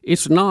ready.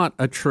 It's not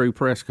a true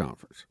press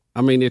conference.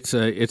 I mean, it's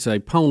a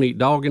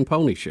dog and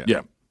pony show.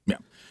 Yeah.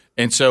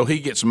 And so he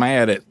gets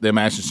mad at them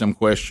asking some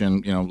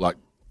question, like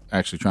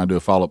actually trying to do a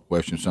follow-up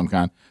question of some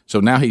kind. So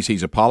now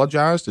he's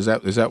apologized? Is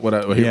that what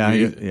I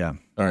hear? Yeah.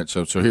 All right,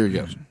 so here he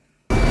goes.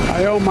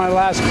 I owe my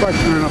last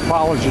question an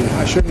apology.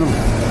 I shouldn't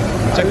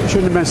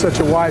have been such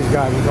a wise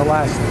guy with the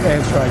last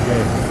answer I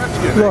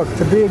gave. Look,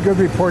 to be a good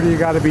reporter, you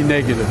got to be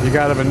negative. You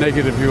got to have a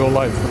negative view of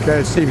life. Okay,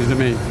 it seems to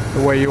me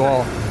the way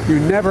you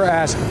never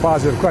ask a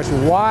positive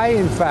question. Why,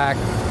 in fact,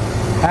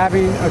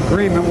 having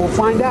agreement? We'll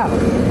find out.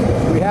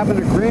 We have an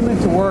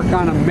agreement to work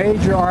on a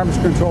major arms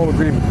control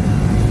agreement.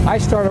 I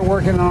started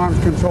working on arms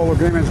control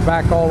agreements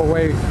back all the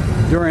way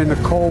during the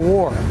Cold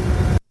War.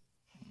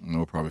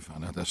 We'll probably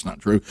find out that's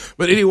not true.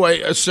 But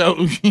anyway, so,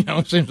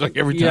 it seems like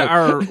every time.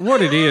 Yeah, or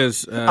what it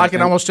is. I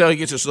can almost tell he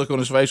gets this look on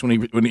his face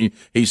when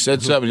he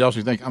said something. You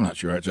also think, I'm not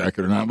sure that's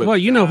accurate or not. But,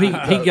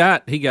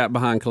 he got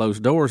behind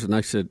closed doors and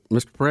they said,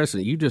 Mr.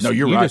 President, you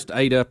just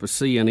ate up a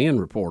CNN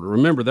reporter.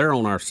 Remember, they're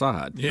on our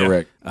side. Yeah.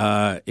 Correct.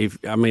 I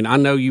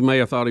know you may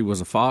have thought he was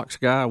a Fox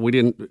guy. I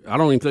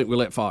don't even think we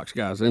let Fox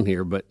guys in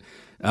here, but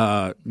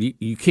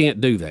you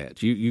can't do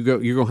that. You're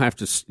going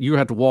to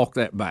have to walk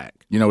that back.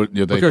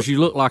 Because you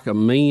look like a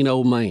mean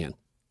old man.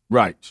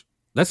 Right.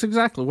 That's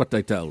exactly what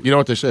they told you. You know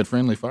what they said?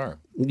 Friendly fire.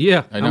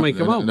 Yeah. Hey,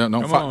 come on.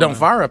 Don't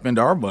fire up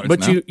into our butts.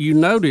 But you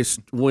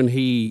noticed when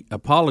he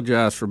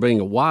apologized for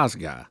being a wise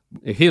guy,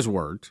 his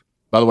words.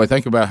 By the way,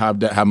 think about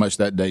how much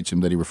that dates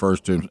him that he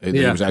refers to him.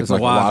 He was acting like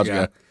a wise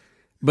guy.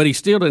 But he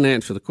still didn't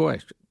answer the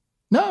question.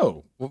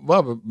 No.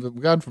 Well,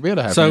 God forbid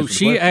I have to answer the question.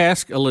 So she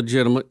asked a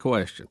legitimate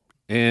question,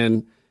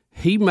 and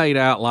he made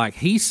out like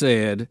he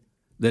said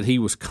that he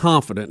was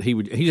confident. I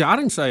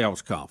didn't say I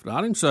was confident.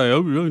 I didn't say,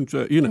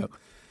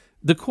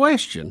 The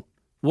question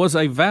was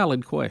a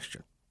valid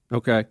question,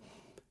 okay?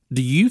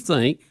 Do you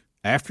think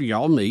after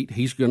y'all meet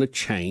he's going to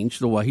change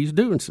the way he's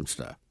doing some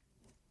stuff?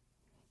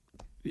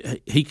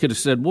 He could have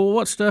said, well,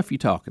 what stuff are you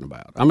talking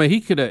about? I mean, he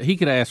could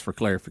ask for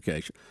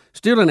clarification.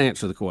 Still didn't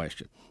answer the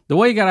question. The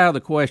way he got out of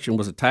the question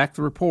was attack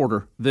the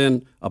reporter,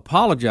 then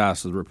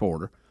apologize to the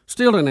reporter.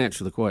 Still didn't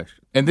answer the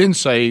question. And then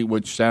say,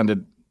 which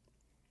sounded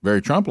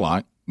very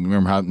Trump-like,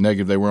 remember how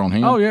negative they were on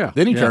him? Oh, yeah.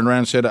 Then he turned around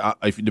and said,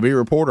 to be a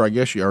reporter, I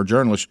guess you are a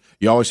journalist,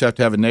 you always have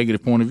to have a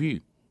negative point of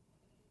view.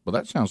 Well,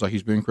 that sounds like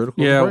he's being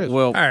critical of the press.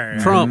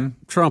 Well,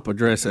 Trump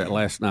addressed that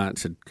last night and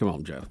said, come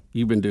on, Joe,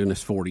 you've been doing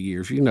this 40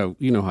 years. You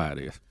know how it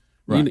is.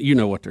 Right. You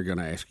know what they're going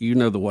to ask you. You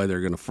know the way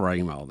they're going to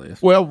frame all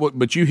this. Well,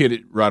 but you hit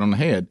it right on the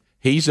head.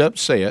 He's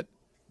upset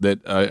that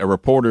a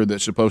reporter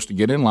that's supposed to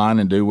get in line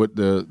and do what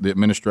the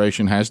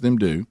administration has them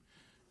do,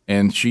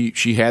 and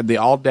she had the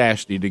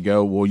audacity to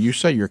go, well, you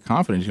say you're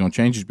confident he's going to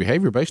change his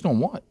behavior based on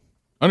what?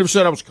 I never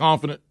said I was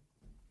confident.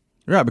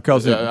 Right,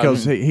 because in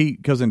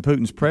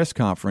Putin's press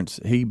conference,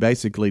 he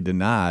basically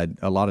denied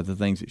a lot of the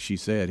things that she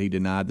said. He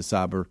denied the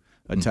cyber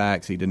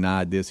attacks. He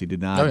denied this. He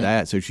denied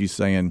that. So she's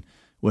saying,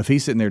 well, if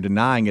he's sitting there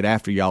denying it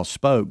after y'all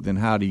spoke, then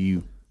how do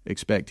you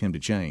expect him to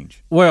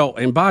change. Well,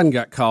 and Biden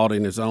got caught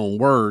in his own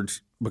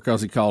words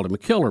because he called him a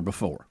killer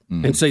before.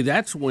 Mm-hmm. And see,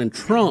 that's when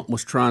Trump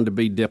was trying to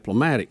be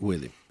diplomatic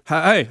with him.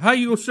 Hey, how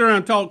you going to sit around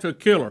and talk to a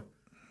killer?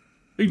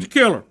 He's a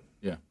killer.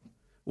 Yeah.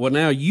 Well,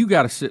 now you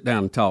got to sit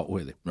down and talk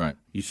with him. Right.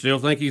 You still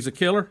think he's a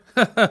killer?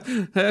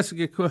 That's a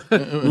good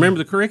question. Remember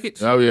the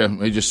crickets? Oh, yeah.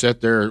 He just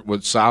sat there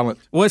with silent.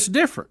 Well, it's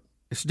different.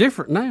 It's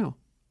different now.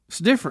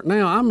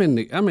 I'm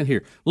in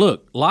here.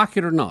 Look, like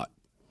it or not,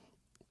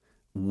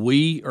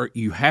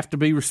 you have to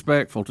be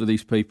respectful to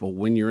these people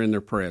when you're in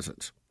their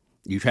presence.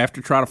 You have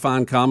to try to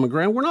find common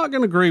ground. We're not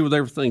going to agree with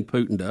everything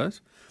Putin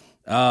does.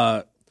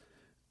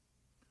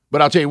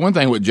 But I'll tell you one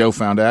thing what Joe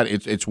found out.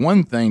 It's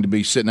one thing to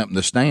be sitting up in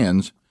the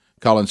stands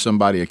calling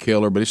somebody a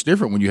killer, but it's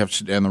different when you have to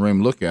sit down in the room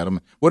and look at them.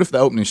 What if the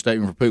opening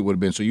statement for Putin would have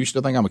been, so you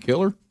still think I'm a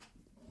killer?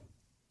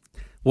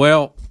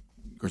 Well,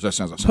 of course, that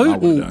sounds like something I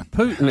would have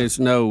done. Putin is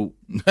no...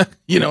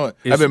 that'd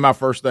be my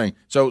first thing.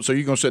 So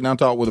you're going to sit down and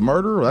talk with a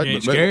murderer? You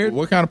ain't scared?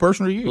 What kind of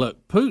person are you?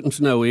 Look, Putin's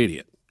no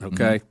idiot,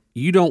 okay? Mm-hmm.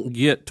 You don't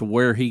get to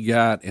where he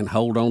got and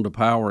hold on to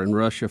power in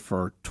Russia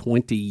for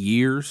 20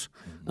 years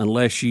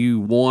unless you,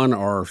 one,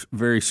 are a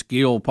very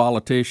skilled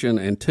politician,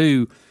 and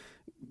two,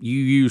 you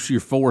use your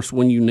force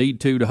when you need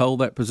to hold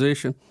that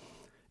position.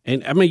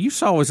 And, I mean, you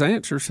saw his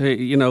answers.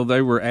 They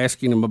were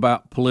asking him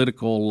about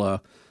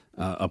political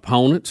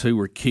opponents who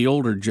were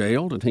killed or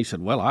jailed, and he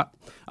said, well,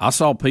 I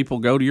saw people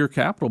go to your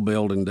Capitol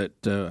building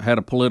that had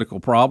a political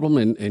problem,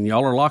 and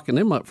y'all are locking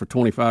them up for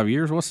 25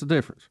 years. What's the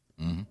difference?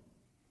 Mm-hmm.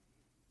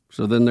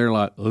 So then they're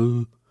like,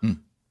 oh.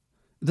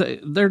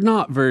 They're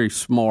not very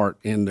smart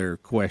in their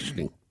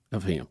questioning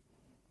of him.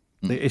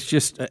 It's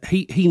just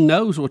he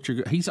knows what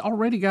he's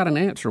already got an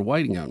answer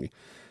waiting on you.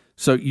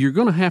 So you're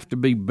going to have to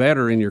be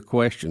better in your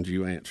questions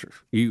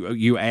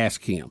you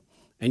ask him,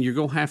 and you're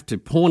going to have to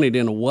point it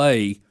in a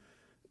way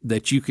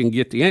that you can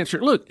get the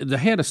answer. Look, the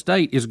head of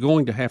state is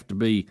going to have to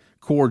be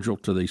cordial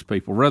to these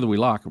people, whether we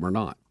like them or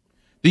not.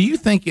 Do you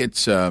think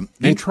it's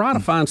and try to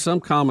find some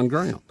common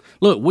ground?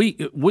 Look, we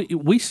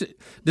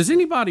does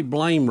anybody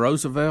blame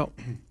Roosevelt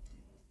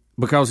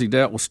because he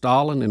dealt with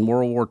Stalin in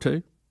World War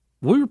II?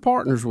 We were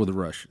partners with the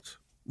Russians.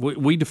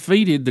 We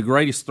defeated the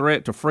greatest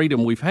threat to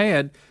freedom we've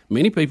had.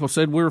 Many people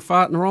said we were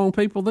fighting the wrong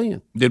people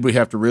then. Did we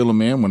have to reel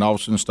them in when all of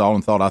a sudden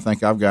Stalin thought,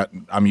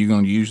 I'm you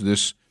going to use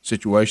this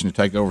situation to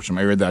take over some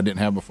area that I didn't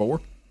have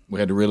before? We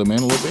had to reel them in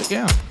a little bit,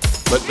 yeah.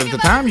 But at the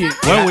time, we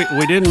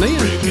didn't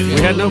then.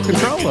 We had no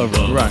control over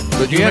it. Right.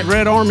 But you had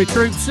Red Army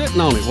troops sitting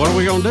on it. What are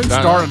we going to do?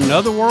 Start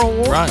another world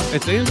war? Right.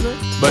 At the end of it?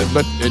 But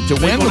to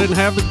win, people didn't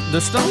have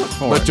the stomach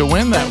for it. But to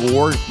win that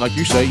war, like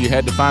you say, you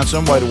had to find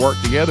some way to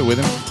work together with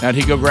him. Now,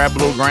 did he go grab a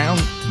little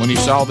ground when he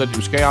saw that it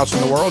was chaos in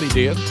the world? He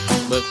did.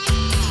 But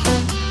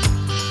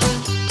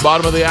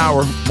bottom of the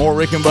hour, more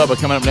Rick and Bubba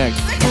coming up next.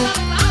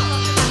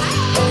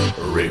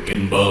 Rick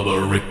and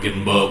Bubba, Rick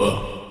and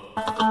Bubba.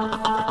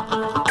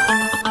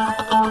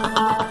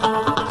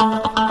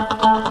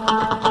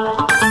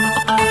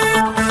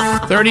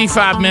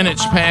 35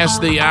 minutes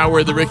past the hour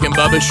of the Rick and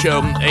Bubba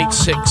Show.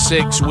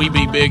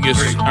 866-WE-BE-BIG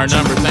is our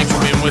number. Thanks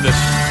for being with us.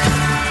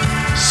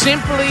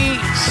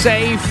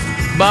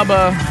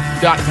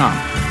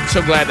 SimplySafeBubba.com.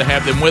 So glad to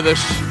have them with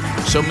us.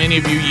 So many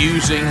of you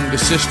using the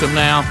system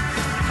now.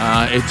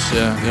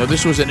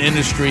 This was an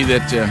industry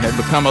that had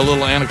become a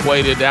little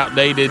antiquated,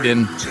 outdated,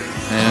 and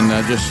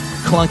just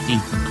clunky.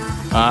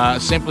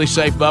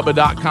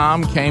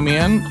 SimplySafeBubba.com came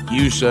in.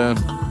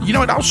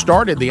 It all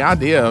started, the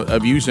idea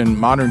of using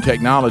modern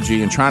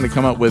technology and trying to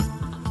come up with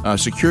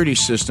security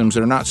systems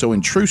that are not so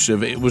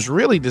intrusive. It was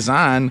really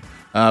designed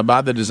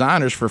by the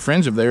designers for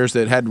friends of theirs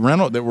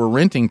that were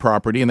renting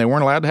property, and they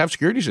weren't allowed to have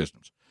security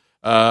systems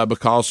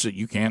because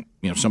you can't.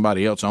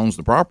 Somebody else owns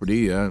the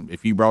property.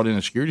 If you brought in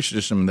a security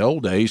system in the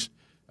old days,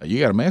 you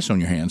got a mess on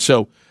your hands.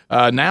 So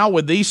now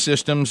with these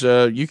systems,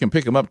 you can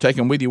pick them up, take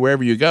them with you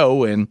wherever you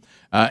go, and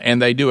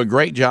they do a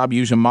great job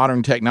using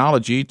modern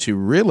technology to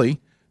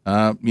really.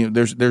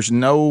 There's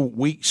no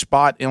weak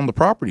spot on the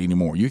property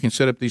anymore. You can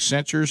set up these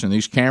sensors and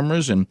these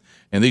cameras and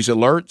these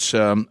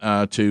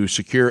alerts to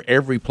secure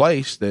every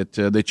place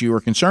that you are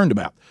concerned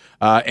about.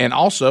 And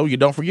also, you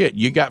don't forget,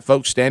 you got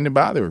folks standing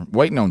by there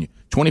waiting on you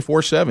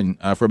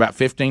 24/7 for about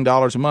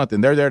 $15 a month,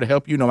 and they're there to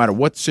help you no matter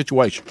what the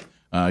situation.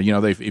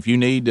 If you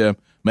need a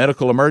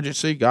medical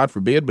emergency, God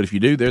forbid, but if you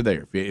do, they're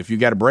there. If you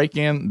got a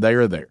break-in, they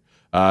are there.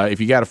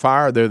 If you got a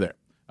fire, they're there.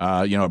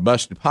 A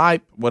busted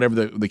pipe, whatever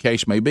the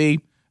case may be.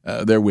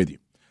 They're with you.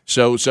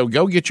 So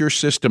go get your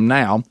system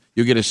now.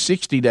 You'll get a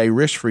 60-day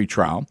risk-free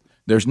trial.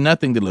 There's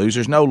nothing to lose.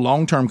 There's no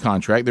long-term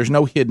contract. There's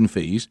no hidden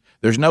fees.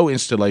 There's no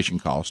installation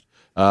cost.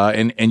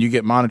 And you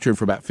get monitored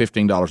for about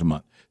 $15 a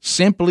month.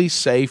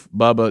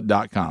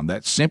 SimplySafeBubba.com.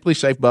 That's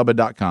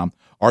SimplySafeBubba.com.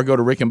 Or go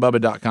to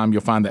RickandBubba.com.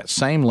 You'll find that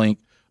same link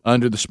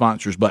under the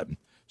sponsors button.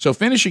 So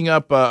finishing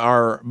up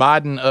our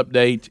Biden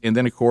update, and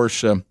then, of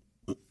course,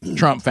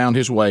 Trump found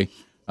his way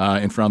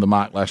in front of the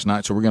mic last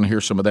night, so we're going to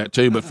hear some of that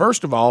too. But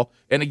first of all,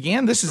 and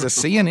again, this is a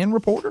CNN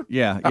reporter.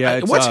 Yeah.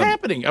 What's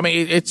happening? I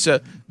mean, this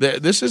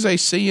is a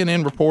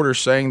CNN reporter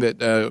saying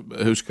that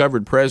who's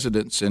covered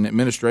presidents and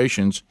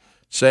administrations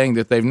saying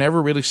that they've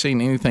never really seen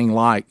anything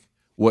like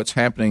what's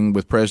happening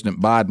with President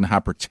Biden,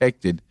 how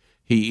protected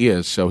he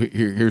is. So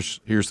here's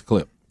the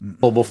clip.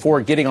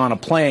 Before getting on a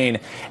plane,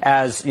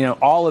 as you know,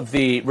 all of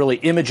the really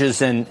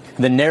images and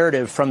the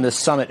narrative from this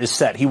summit is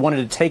set. He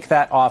wanted to take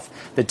that off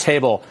the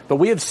table. But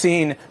we have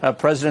seen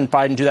President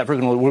Biden do that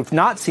frequently. What we've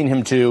not seen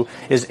him do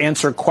is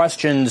answer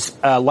questions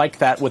like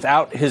that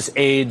without his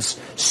aides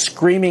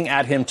screaming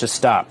at him to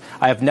stop.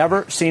 I have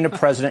never seen a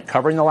president,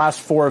 covering the last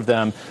 4 of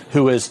them,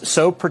 who is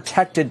so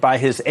protected by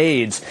his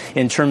aides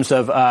in terms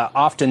of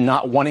often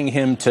not wanting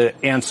him to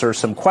answer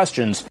some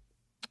questions.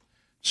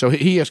 So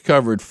he has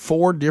covered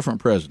 4 different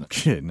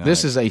presidents. Nice.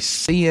 This is a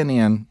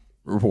CNN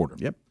reporter.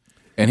 Yep.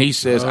 And he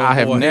says, I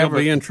have never...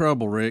 He'll be in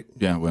trouble, Rick.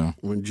 Yeah, well.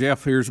 When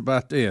Jeff hears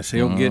about this,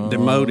 he'll get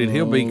demoted.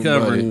 He'll be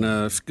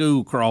covering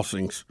school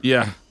crossings.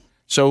 Yeah.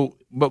 So,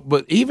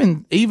 but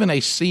even a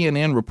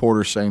CNN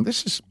reporter saying,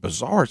 this is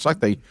bizarre. It's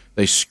like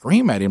they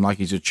scream at him like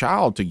he's a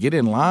child to get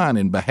in line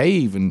and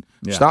behave and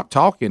stop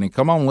talking and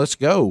come on, let's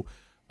go.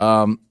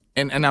 And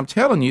I'm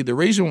telling you, the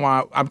reason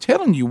why... I'm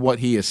telling you what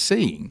he is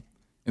seeing.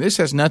 And this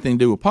has nothing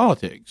to do with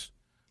politics.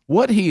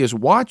 What he is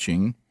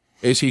watching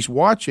is he's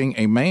watching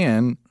a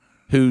man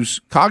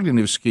whose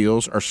cognitive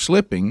skills are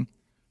slipping,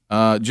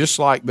 just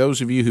like those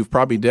of you who've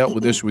probably dealt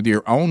with this with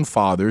your own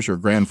fathers or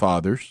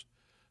grandfathers.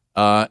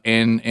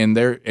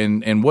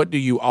 And what do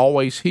you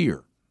always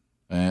hear?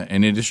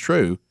 And it is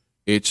true.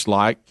 It's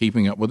like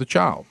keeping up with a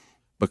child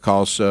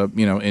because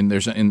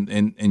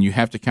and you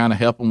have to kind of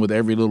help him with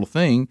every little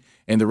thing.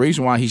 And the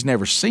reason why he's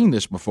never seen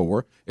this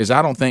before is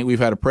I don't think we've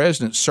had a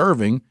president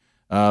serving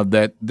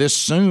that this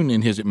soon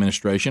in his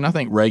administration. I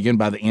think Reagan,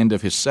 by the end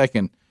of his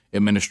second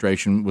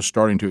administration, was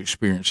starting to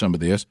experience some of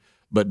this.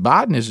 But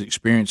Biden is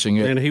experiencing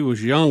it. And he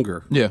was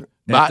younger at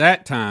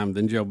that time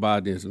than Joe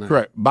Biden is now.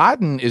 Correct.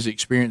 Biden is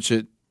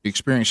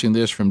experiencing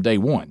this from day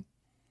one.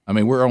 I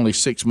mean, we're only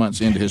 6 months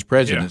into his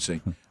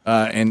presidency.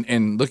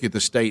 And look at the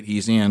state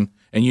he's in.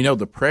 And you know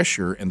the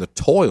pressure and the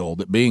toil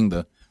that being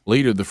the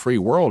leader of the free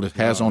world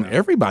has on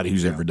everybody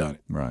who's ever done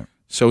it. Right.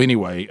 So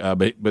anyway,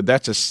 but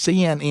that's a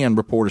CNN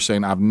reporter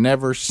saying I've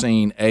never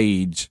seen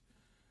aides,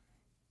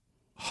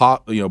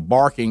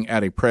 barking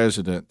at a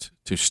president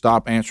to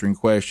stop answering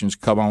questions.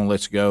 Come on,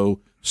 let's go.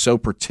 So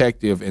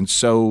protective and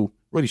so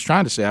what he's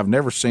trying to say. I've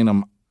never seen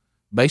them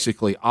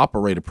basically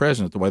operate a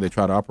president the way they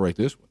try to operate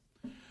this one.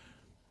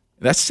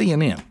 That's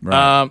CNN. Right.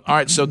 All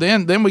right. So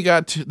then we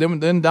got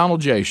then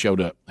Donald J.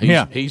 showed up.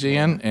 He's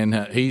in and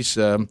he's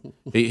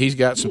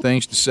got some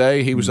things to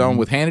say. He was on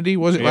with Hannity.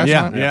 Was it last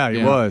night? Yeah,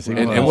 he was.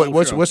 And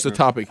what's the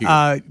topic here?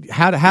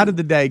 How did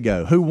the day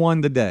go? Who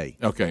won the day?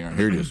 Okay, all right,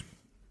 here it is.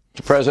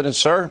 Mr. President,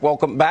 sir,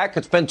 welcome back.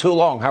 It's been too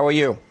long. How are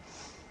you?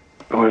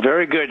 We're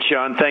very good,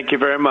 Sean. Thank you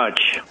very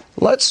much.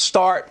 Let's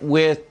start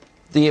with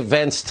the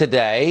events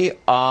today.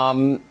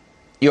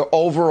 Your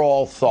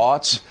overall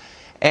thoughts.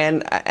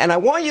 And I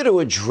want you to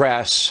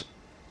address,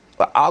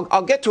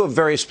 I'll get to a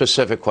very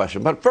specific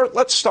question, but first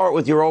let's start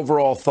with your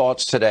overall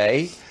thoughts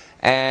today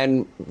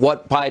and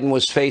what Biden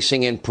was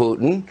facing in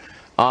Putin,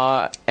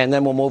 and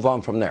then we'll move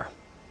on from there.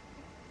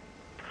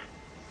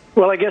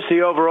 Well, I guess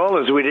the overall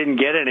is we didn't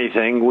get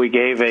anything. We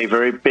gave a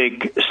very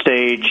big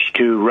stage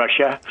to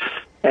Russia,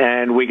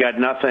 and we got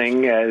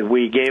nothing.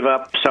 We gave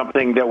up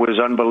something that was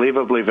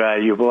unbelievably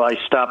valuable. I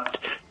stopped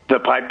the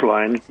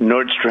pipeline,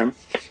 Nord Stream,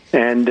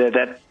 and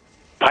that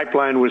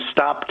pipeline was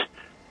stopped,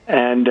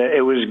 and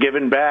it was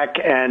given back,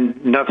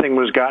 and nothing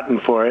was gotten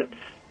for it.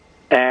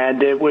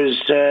 And it was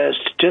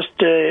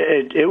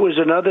it was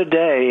another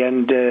day.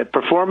 And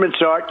performance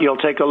art, you'll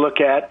take a look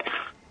at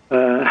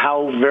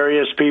how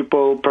various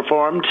people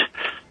performed,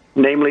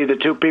 namely the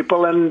 2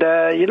 people, and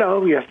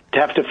you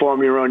have to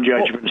form your own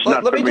judgments.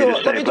 Let me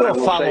do a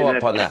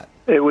follow-up on that.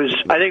 I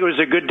think it was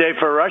a good day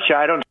for Russia.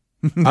 I don't.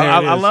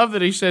 I love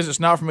that he says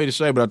it's not for me to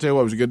say, but I'll tell you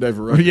what, it was a good day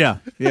for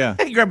Russia. Yeah.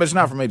 Hey, Greg, but it's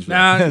not for me to say.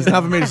 No, it's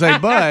not for me to say,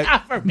 but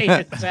not for me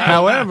to say.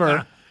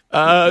 However,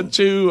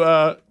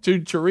 to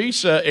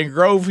Teresa in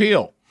Grove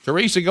Hill.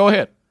 Teresa, go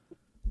ahead.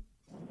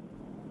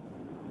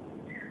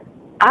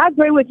 I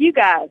agree with you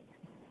guys,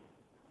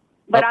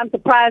 but I'm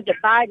surprised that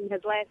Biden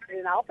has lasted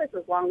in office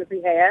as long as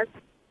he has.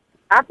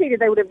 I figured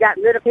they would have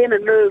gotten rid of him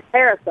and moved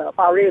Harris up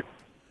already.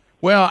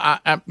 Well,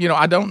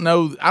 I don't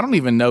know. I don't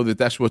even know that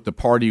that's what the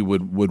party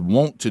would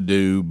want to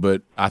do.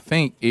 But I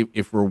think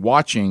if we're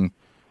watching,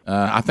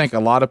 I think a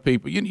lot of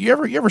people. You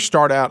ever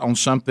start out on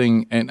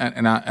something, and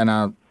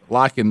I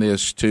liken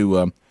this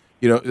to,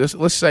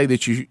 let's say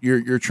that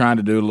you're trying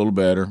to do a little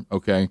better,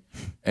 okay,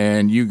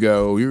 and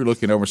you're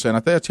looking over and saying,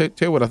 I tell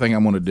you what I think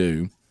I'm going to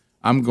do.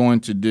 I'm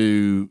going to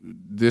do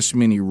this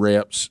many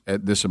reps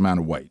at this amount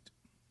of weight.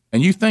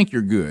 And you think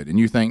you're good, and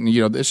you think,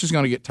 this is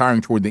going to get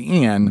tiring toward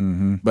the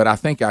end, but I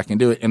think I can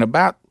do it. And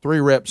about 3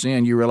 reps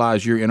in, you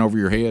realize you're in over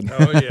your head.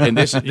 Oh, yeah. And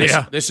this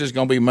is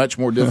going to be much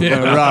more difficult.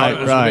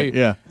 Yeah, right,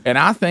 yeah. And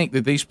I think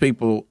that these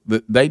people,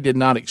 they did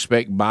not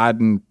expect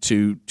Biden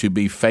to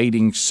be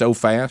fading so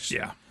fast.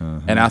 Yeah.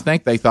 And I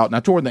think they thought, now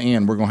toward the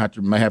end, we're going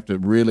to may have to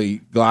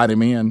really glide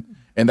him in.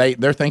 And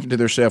they're thinking to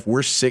themselves,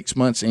 we're 6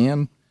 months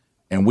in,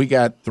 and we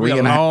got three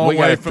and a half. We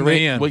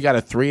got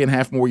a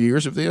 3.5 more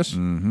years of this.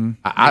 Mm-hmm.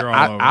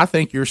 I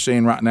think you're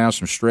seeing right now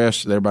some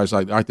stress. Everybody's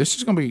like, all right, this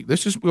is going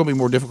to be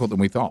more difficult than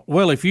we thought.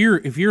 Well, if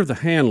you're the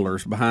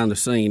handlers behind the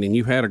scene and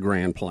you had a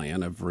grand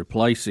plan of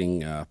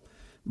replacing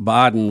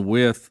Biden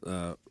with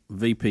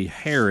VP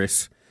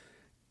Harris,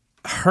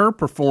 her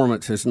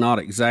performance has not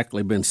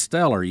exactly been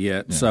stellar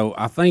yet. Yeah. So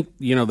I think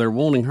they're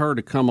wanting her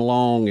to come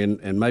along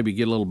and maybe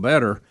get a little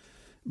better.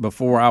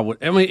 Before I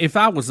would, I mean, if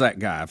I was that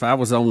guy, if I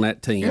was on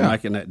that team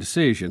making that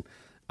decision,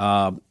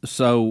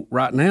 so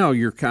right now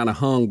you're kind of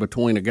hung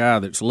between a guy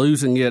that's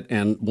losing it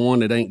and one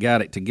that ain't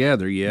got it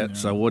together yet. Yeah.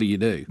 So what do you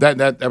do?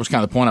 That was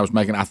kind of the point I was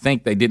making. I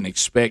think they didn't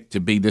expect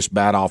to be this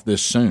bad off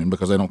this soon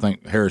because they don't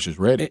think Harris is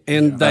ready.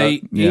 And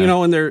they,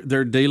 and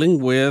they're dealing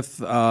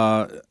with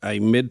a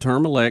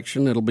midterm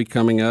election that'll be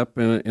coming up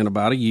in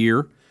about a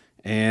year.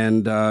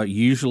 And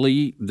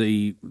usually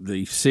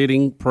the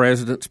sitting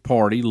president's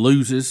party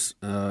loses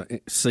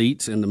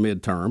seats in the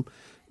midterm.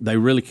 They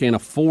really can't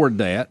afford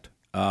that.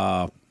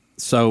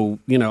 So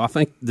I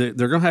think they're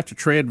going to have to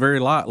tread very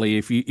lightly.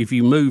 If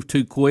you move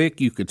too quick,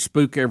 you could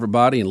spook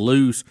everybody and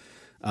lose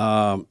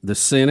the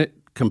Senate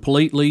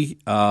completely.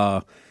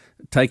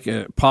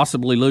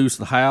 Possibly lose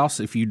the House.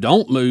 If you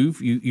don't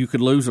move, you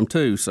could lose them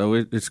too. So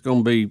it's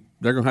going to be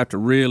they're going to have to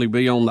really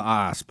be on the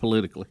ice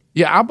politically.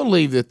 Yeah, I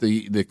believe that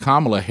the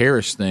Kamala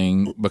Harris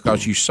thing,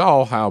 because you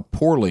saw how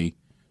poorly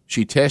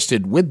she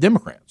tested with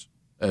Democrats,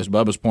 as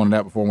Bubba's pointed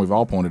out before, and we've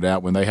all pointed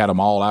out when they had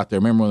them all out there.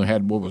 Remember when they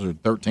had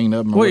 13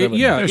 of them? Well,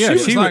 yeah.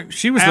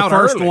 She was the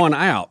first one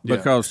out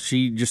because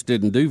she just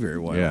didn't do very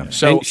well. Yeah.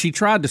 And she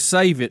tried to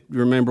save it.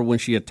 Remember when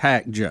she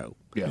attacked Joe?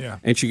 Yeah.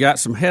 And she got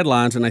some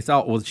headlines, and they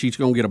thought, well, she's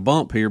going to get a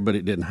bump here, but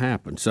it didn't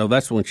happen. So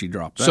that's when she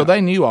dropped out. So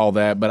they knew all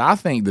that, but I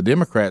think the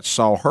Democrats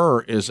saw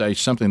her as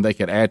something they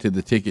could add to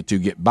the ticket to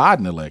get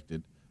Biden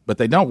elected, but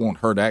they don't want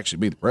her to actually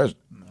be the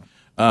president.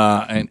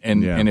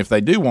 And if they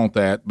do want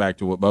that, back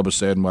to what Bubba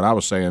said and what I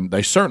was saying,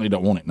 they certainly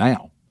don't want it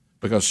now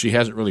because she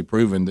hasn't really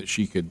proven that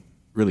she could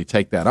really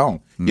take that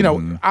on.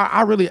 Mm-hmm.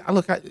 I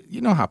look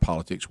how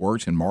politics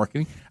works in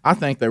marketing. I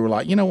think they were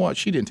like, you know what,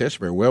 she didn't test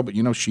very well, but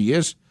she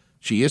is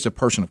a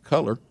person of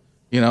color,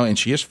 and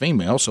she is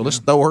female, so let's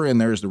throw her in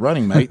there as the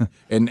running mate.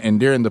 and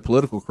during the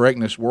political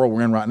correctness world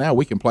we're in right now,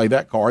 we can play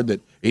that card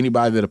that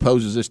anybody that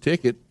opposes this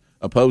ticket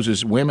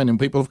opposes women and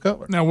people of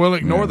color. Now, we'll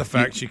ignore the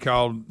fact she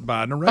called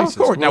Biden a racist. Of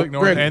course. We'll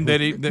ignore and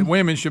that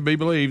women should be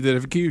believed that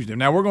have accused him.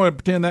 Now, we're going to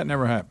pretend that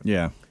never happened.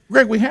 Yeah.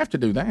 Greg, we have to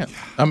do that.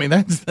 I mean,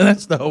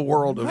 that's the whole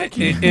world of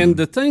and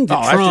the thing that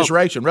Trump, that's just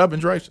racing.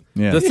 Rubbin's racing.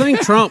 Yeah. The thing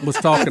Trump was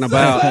talking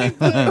about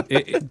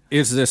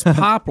is this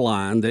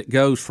pipeline that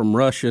goes from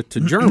Russia to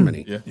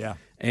Germany. Yeah.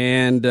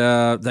 And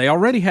they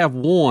already have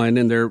one,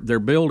 and they're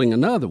building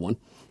another one,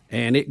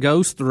 and it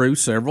goes through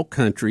several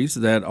countries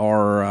that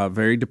are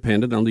very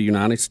dependent on the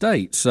United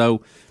States.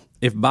 So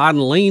if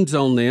Biden leans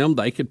on them,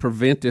 they could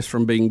prevent this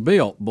from being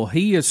built. Well,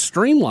 he has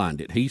streamlined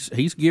it.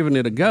 He's given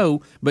it a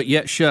go, but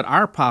yet shut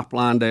our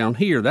pipeline down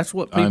here. That's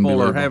what people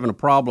are having a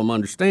problem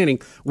understanding,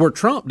 where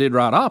Trump did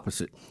right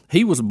opposite.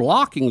 He was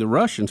blocking the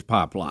Russians'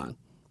 pipeline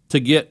to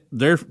get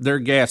their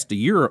gas to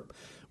Europe,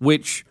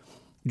 which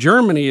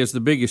Germany is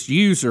the biggest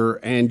user,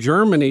 and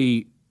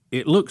Germany,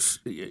 it looks,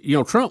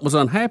 Trump was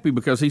unhappy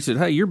because he said,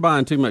 hey, you're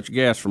buying too much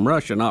gas from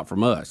Russia, not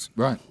from us.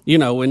 Right.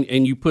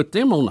 And you put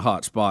them on the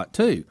hot spot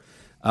too.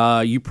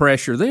 You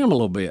pressure them a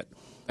little bit.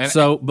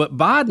 But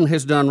Biden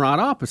has done right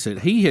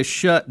opposite. He has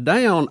shut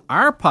down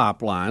our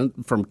pipeline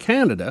from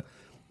Canada,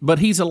 but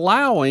he's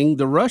allowing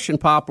the Russian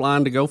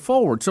pipeline to go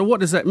forward. So what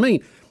does that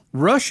mean?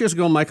 Russia's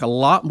going to make a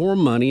lot more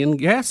money in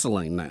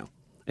gasoline now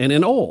and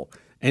in oil.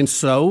 And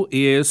so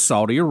is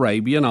Saudi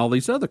Arabia and all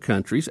these other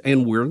countries,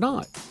 and we're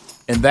not.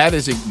 And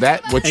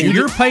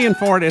you're paying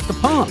for it at the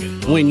pump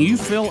when you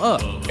fill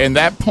up. And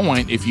that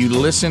point, if you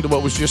listen to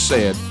what was just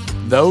said,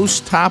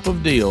 those type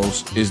of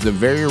deals is the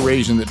very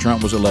reason that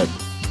Trump was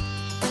elected.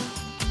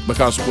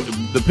 Because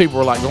the people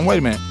were like, wait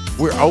a minute,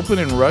 we're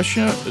opening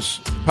Russia's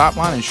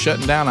pipeline and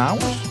shutting down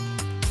ours?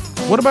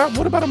 What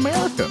about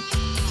America?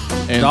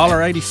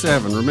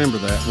 $1.87, remember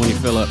that when you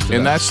fill up today.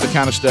 And that's the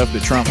kind of stuff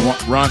that Trump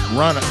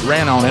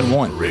ran on and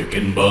won. Rick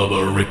and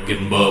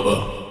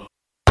Bubba.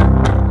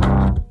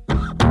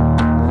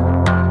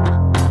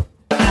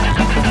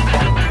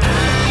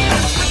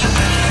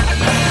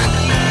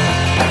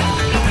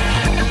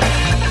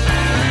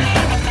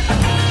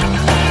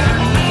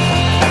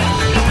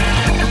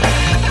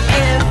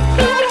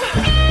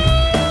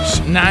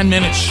 9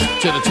 minutes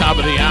to the top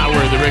of the hour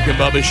of the Rick and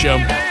Bubba Show.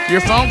 Your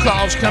phone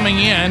calls coming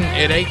in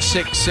at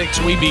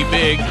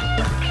 866-WE-BE-BIG,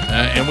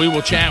 and we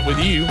will chat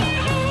with you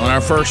on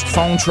our first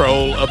phone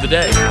troll of the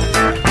day.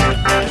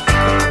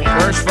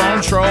 First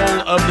phone troll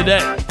of the day.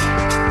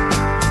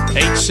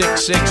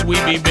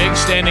 866-WE-BE-BIG,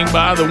 standing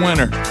by the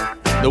winner.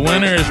 The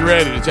winner is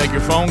ready to take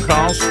your phone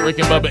calls. Rick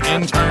and Bubba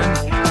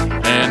intern.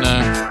 And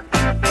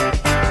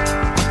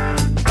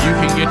you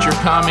can get your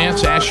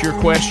comments, ask your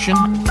question,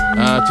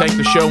 take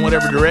the show in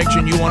whatever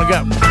direction you want to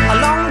go.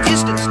 A long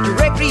distance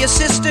directory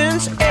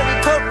assistance.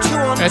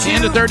 At the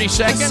end of 30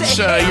 seconds,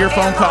 your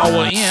phone call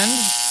will end.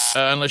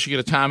 unless you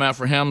get a timeout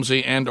for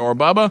Helmsy and or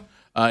Bubba.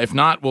 If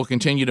not, we'll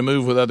continue to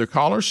move with other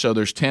callers. So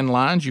there's 10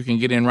 lines. You can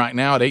get in right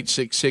now at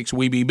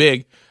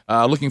 866-WE-BE-BIG.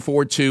 Looking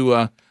forward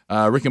to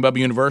Rick and Bubba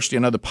University,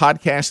 another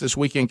podcast this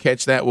weekend.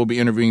 Catch that. We'll be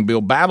interviewing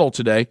Bill Battle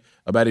today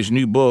about his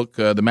new book,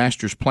 The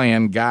Master's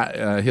Plan,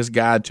 his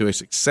guide to a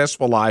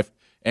successful life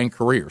and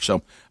career.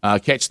 So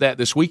catch that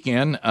this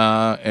weekend.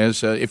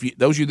 Those of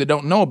you that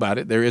don't know about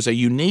it, there is a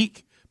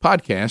unique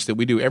podcast that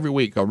we do every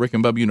week called Rick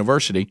and Bubba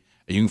University.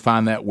 You can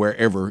find that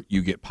wherever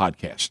you get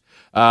podcasts.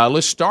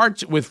 Let's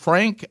start with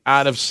Frank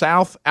out of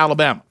South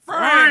Alabama.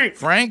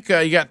 Frank,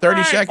 you got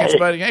 30 seconds,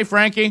 buddy. Hey,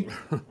 Frankie.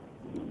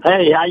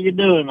 Hey, how you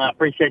doing? I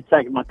appreciate you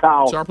taking my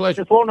call. It's our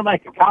pleasure. Just want to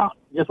make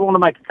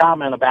a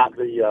comment about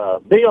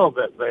the bill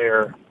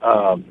that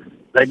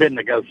they've been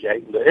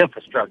negotiating, the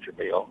infrastructure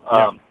bill.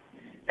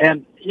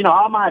 And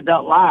all my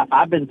adult life,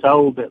 I've been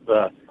told that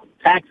the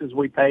taxes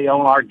we pay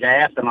on our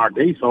gas and our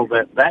diesel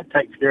that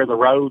takes care of the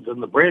roads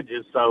and the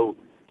bridges. So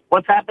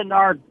what's happened to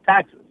our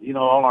taxes? On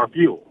our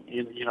fuel.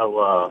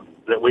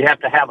 That we have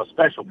to have a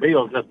special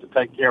bill just to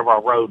take care of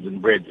our roads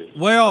and bridges.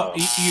 Well,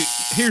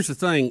 here's the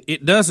thing: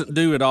 it doesn't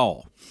do it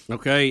all.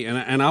 Okay,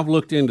 and I've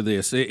looked into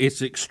this.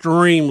 It's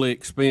extremely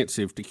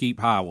expensive to keep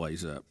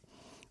highways up,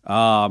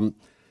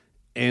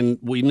 and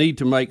we need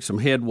to make some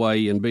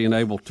headway in being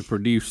able to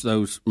produce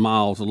those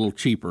miles a little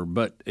cheaper.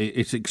 But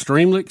it's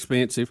extremely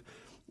expensive.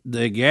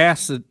 The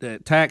gas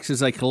taxes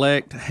they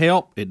collect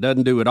help. It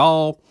doesn't do it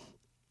all.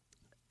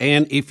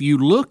 And if you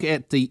look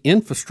at the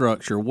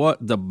infrastructure,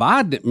 what the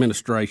Biden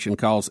administration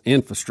calls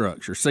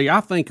infrastructure, see, I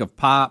think of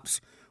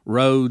pipes,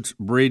 roads,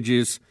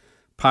 bridges,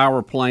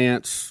 power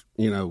plants,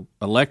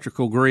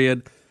 electrical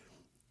grid.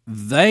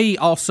 They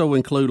also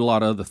include a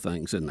lot of other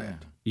things in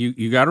that.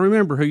 You got to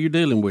remember who you're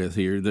dealing with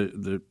here.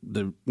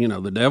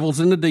 The devil's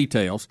in the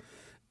details,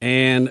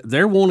 and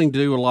they're wanting to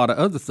do a lot of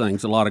other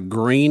things, a lot of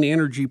green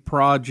energy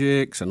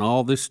projects and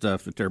all this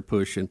stuff that they're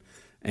pushing.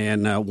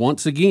 And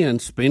once again,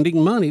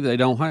 spending money they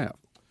don't have.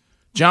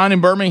 John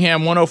in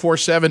Birmingham,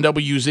 104.7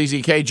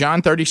 WZZK.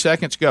 John, 30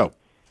 seconds, go.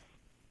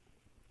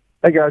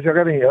 Hey, guys, y'all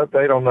got any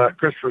update on that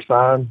Christopher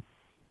sign?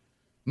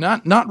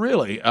 Not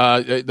really.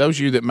 Those of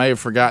you that may have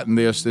forgotten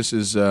this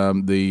is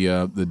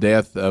the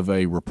death of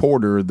a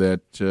reporter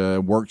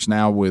that works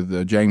now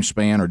with James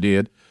Spann, or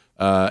did,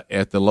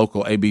 at the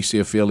local ABC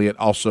affiliate.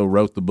 Also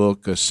wrote the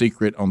book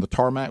Secret on the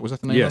Tarmac. Was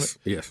that the name of it?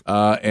 Yes.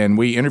 And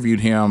we interviewed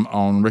him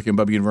on Rick and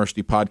Bubba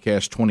University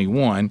Podcast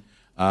 21.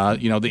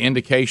 The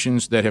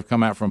indications that have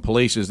come out from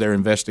police is they're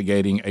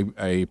investigating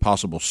a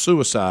possible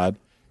suicide,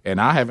 and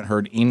I haven't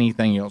heard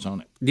anything else on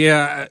it.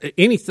 Yeah,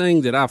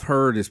 anything that I've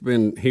heard has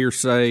been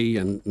hearsay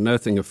and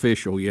nothing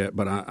official yet,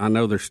 but I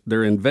know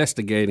they're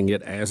investigating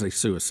it as a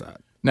suicide.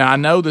 Now, I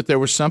know that there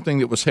was something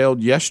that was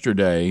held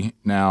yesterday.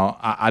 Now,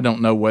 I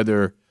don't know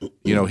whether,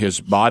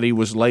 his body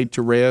was laid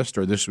to rest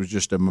or this was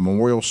just a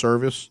memorial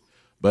service,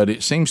 but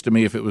it seems to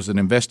me if it was an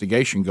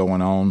investigation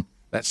going on,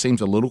 that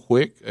seems a little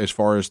quick as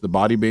far as the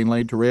body being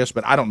laid to rest,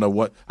 but I don't know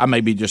what. It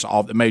may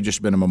have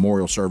just been a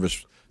memorial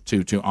service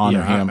to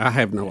honor him. I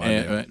have no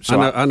idea.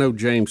 I know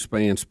James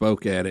Spann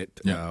spoke at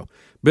it. Yeah.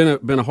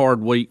 Been a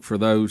hard week for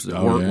those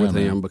that work with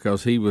him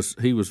because he was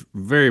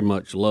very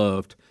much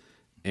loved,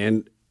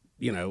 and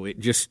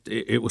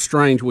it was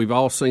strange. We've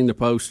all seen the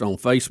post on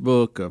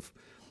Facebook of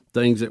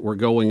things that were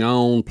going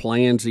on,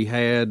 plans he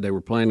had. They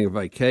were planning a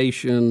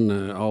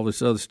vacation, all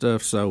this other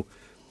stuff. So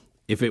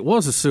if it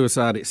was a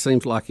suicide, it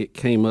seems like it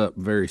came up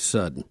very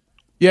sudden.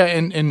 Yeah,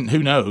 and who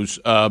knows?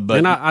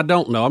 But I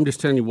don't know. I'm just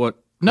telling you what.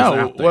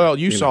 No, well,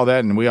 you saw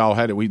that, and we all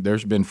had it.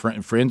 There's been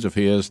friends of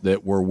his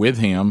that were with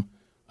him,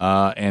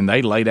 and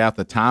they laid out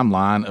the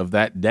timeline of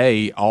that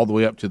day all the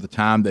way up to the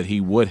time that he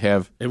would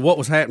have. And what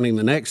was happening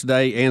the next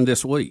day and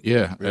this week.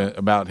 Yeah,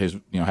 about his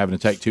having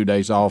to take 2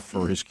 days off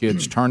for his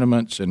kids'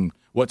 tournaments and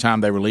what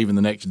time they were leaving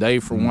the next day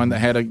for one that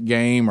had a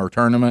game or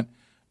tournament.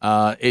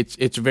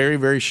 It's very,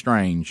 very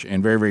strange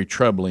and very, very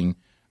troubling.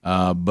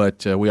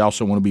 But we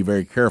also want to be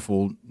very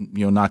careful,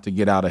 not to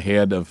get out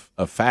ahead of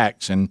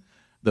facts. And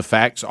the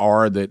facts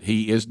are that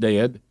he is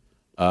dead.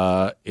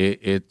 And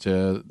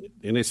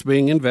it's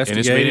being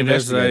investigated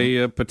as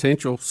a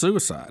potential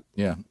suicide.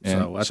 Yeah,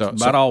 so that's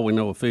about all we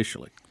know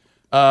officially.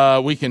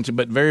 But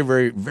very,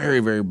 very, very,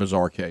 very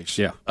bizarre case.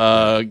 Yeah.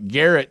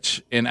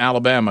 Garrett in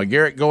Alabama.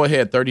 Garrett, go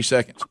ahead. 30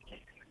 seconds.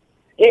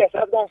 Yes, I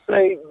was going to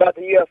say about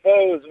the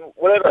UFOs,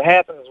 whatever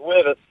happens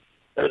with us,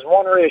 there's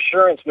one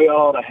reassurance we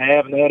ought to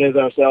have, and that is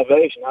our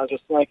salvation. I was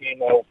just thinking,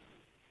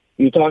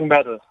 you were talking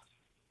about the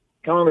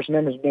Congress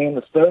members being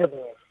disturbed,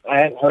 and I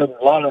hadn't heard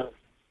a lot of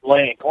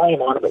laying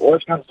claim on it, but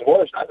worst comes to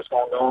worst, I'm just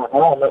going to go on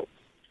home.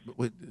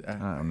 I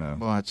don't know.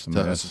 Well, that's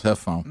a tough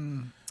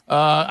phone.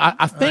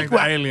 I think the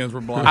aliens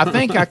were blind. I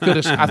think I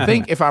could have. I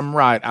think if I'm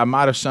right, I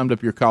might have summed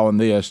up your call in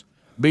this: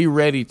 be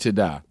ready to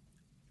die.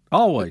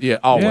 Always. Yeah,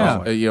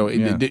 always.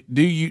 Yeah.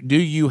 Do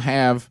you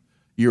have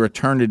your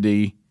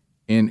eternity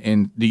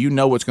in do you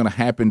know what's going to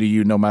happen to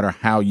you no matter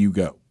how you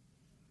go?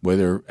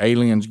 Whether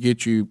aliens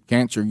get you,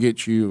 cancer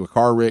gets you, a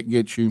car wreck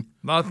gets you.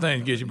 A lot of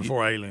things get you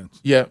before aliens.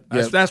 Yeah.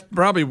 That's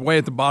probably way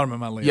at the bottom of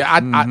my list.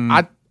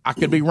 Yeah, I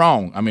could be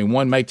wrong. I mean,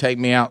 one may take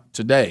me out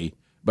today,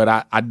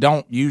 but I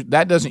don't use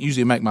that. Doesn't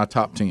usually make my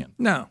top 10.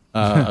 No,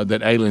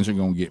 that aliens are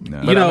going to get me.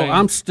 No. But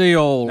I'm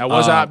still. Now,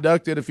 was I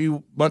abducted a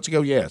few months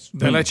ago? Yes,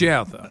 they let you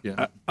out though.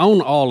 Yeah.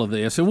 On all of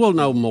this, and we'll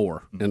know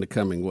more in the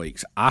coming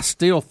weeks. I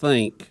still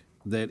think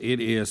that it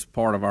is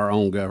part of our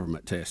own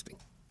government testing.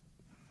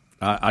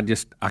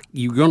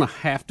 You're going to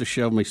have to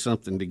show me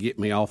something to get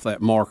me off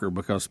that marker,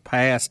 because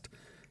past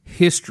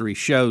history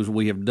shows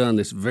we have done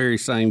this very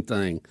same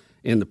thing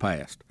in the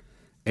past,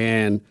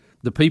 and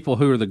the people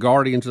who are the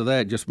guardians of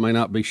that just may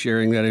not be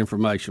sharing that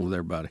information with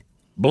everybody.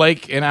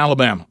 Blake in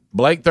Alabama.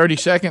 Blake, 30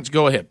 seconds.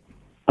 Go ahead.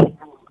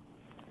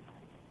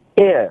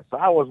 Yes,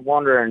 I was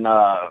wondering,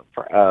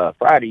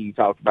 Friday you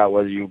talked about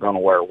whether you were going to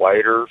wear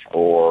waders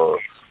or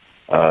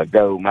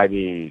go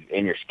maybe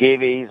in your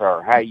skivvies,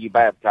 or how you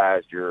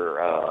baptized your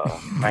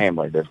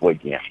family this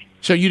weekend.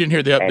 So you didn't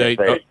hear the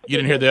update? You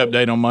didn't hear the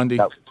update on Monday?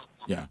 No.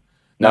 Yeah.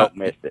 Nope,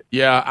 missed it.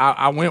 Yeah,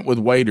 I went with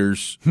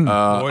waders.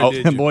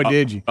 Boy,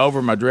 did you.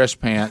 Over my dress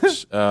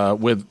pants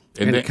with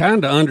and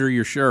kind of under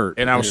your shirt.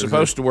 And I was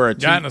supposed to wear a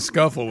got in a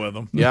scuffle with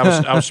them.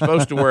 Yeah, I was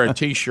supposed to wear a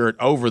T-shirt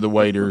over the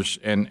waders,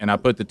 and I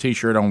put the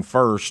T-shirt on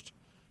first,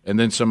 and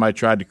then somebody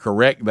tried to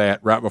correct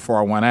that right before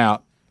I went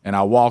out, and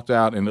I walked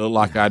out, and it looked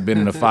like I'd been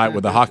in a fight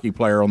with a hockey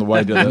player on the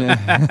way to the.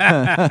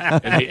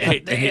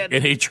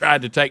 and he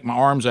tried to take my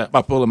arms out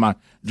by pulling my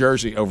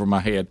jersey over my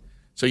head.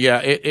 So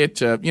yeah,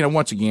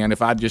 once again, if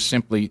I just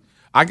simply,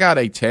 I got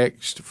a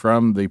text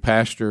from the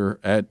pastor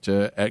at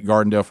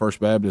Gardendale First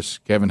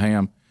Baptist, Kevin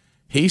Ham.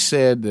 He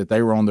said that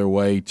they were on their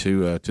way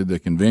to the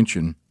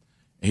convention,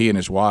 he and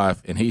his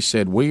wife, and he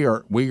said we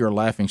are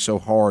laughing so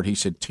hard. He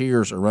said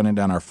tears are running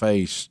down our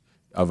face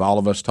of all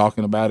of us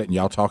talking about it and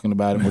y'all talking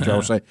about it. What y'all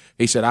were saying.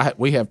 He said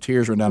we have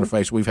tears running down our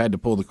face. We've had to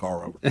pull the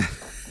car over.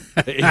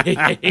 If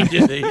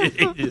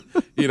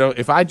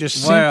I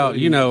just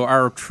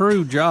our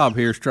true job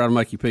here is trying to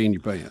make you pee in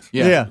your pants.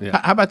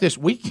 Yeah. How about this?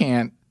 We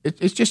can't.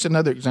 It's just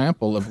another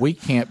example of we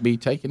can't be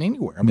taken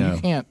anywhere. I mean,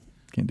 you can't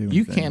do anything.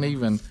 You can't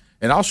even.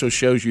 It also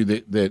shows you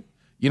that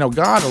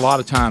God a lot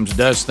of times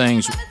does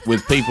things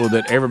with people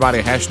that everybody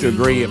has to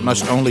agree it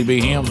must only be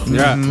Him.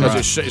 Yeah,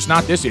 because it's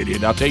not this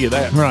idiot. I'll tell you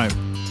that. Right.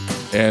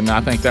 And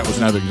I think that was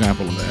another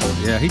example of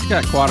that. Yeah, he's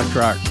got quite a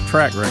track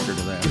record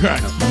of that.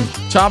 Right.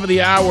 Top of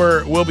the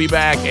hour, we'll be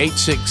back.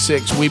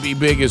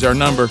 866-WE-BE-BIG is our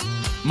number.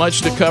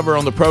 Much to cover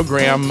on the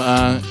program.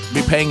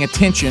 Be paying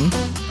attention.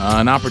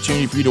 An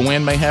opportunity for you to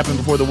win may happen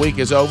before the week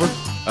is over.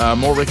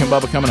 More Rick and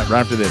Bubba coming up right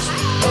after this.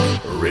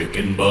 Rick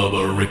and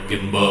Bubba, Rick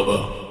and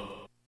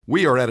Bubba.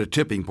 We are at a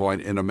tipping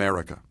point in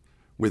America.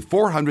 With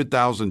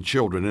 400,000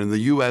 children in the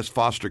U.S.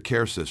 foster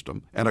care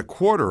system and a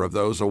quarter of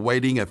those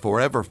awaiting a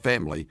forever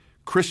family,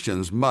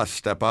 Christians must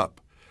step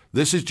up.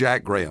 This is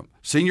Jack Graham,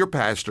 Senior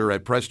Pastor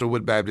at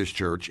Prestonwood Baptist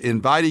Church,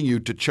 inviting you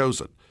to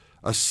Chosen,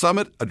 a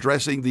summit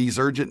addressing these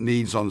urgent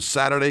needs on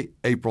Saturday,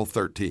 April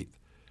 13th.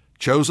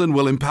 Chosen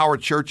will empower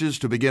churches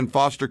to begin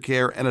foster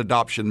care and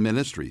adoption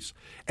ministries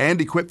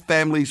and equip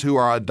families who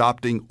are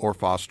adopting or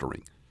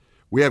fostering.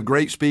 We have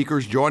great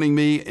speakers joining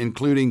me,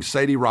 including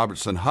Sadie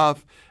Robertson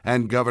Huff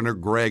and Governor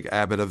Greg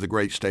Abbott of the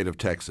great state of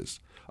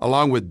Texas,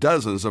 along with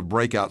dozens of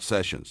breakout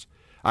sessions.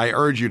 I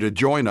urge you to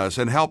join us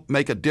and help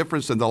make a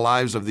difference in the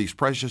lives of these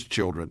precious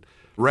children.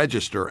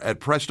 Register at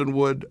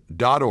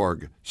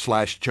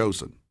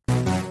prestonwood.org/chosen.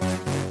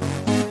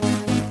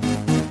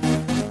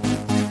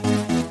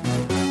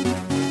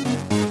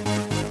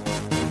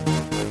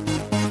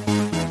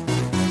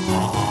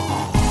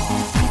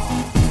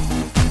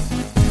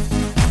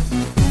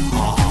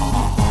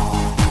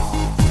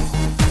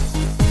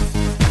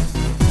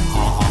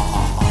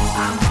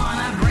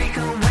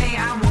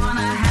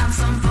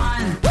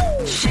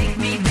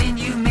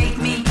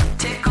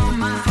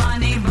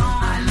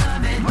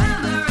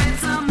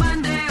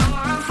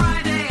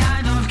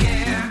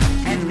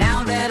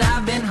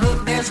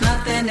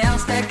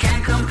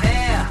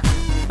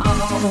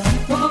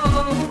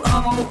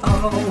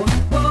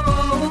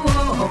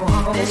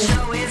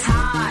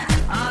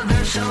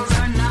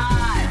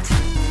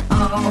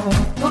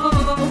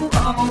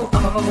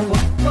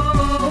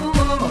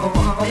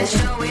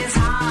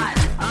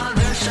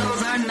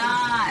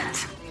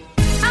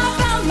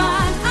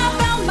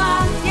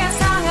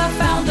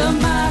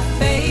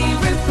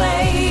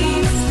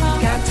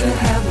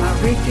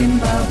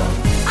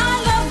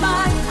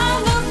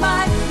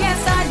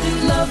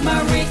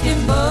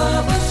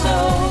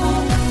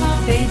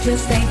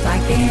 Just ain't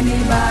like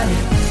anybody.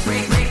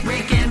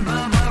 Rick and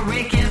Bubba,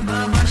 Rick and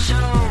Bubba Show.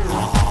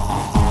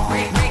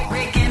 Rick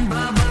and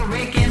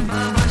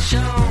Bubba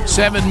Show.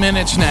 7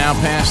 minutes now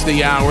past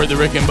the hour. The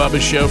Rick and Bubba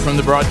Show from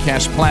the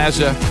Broadcast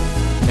Plaza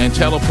and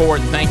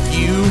Teleport. Thank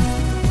you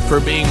for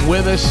being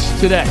with us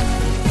today.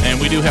 And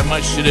we do have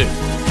much to do.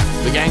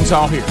 The gang's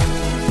all here.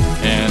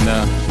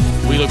 And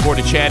we look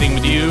forward to chatting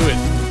with you at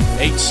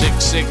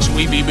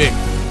 866-WE-BE-BIG.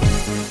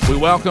 We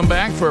welcome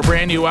back for a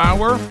brand new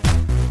hour.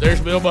 There's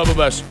Bill Bubba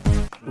Bussey.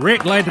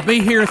 Rick, glad to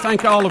be here.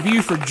 Thank all of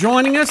you for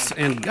joining us.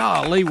 And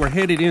golly, we're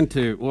headed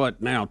into,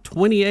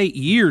 28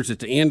 years at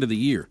the end of the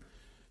year.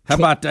 How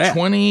about that?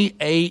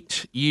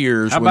 28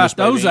 years. How about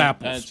those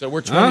apples? So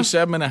we're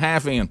 27 and a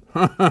half in.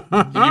 Can you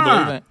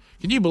believe that?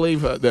 Can you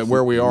believe that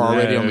where we are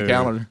already on the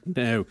calendar?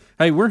 No.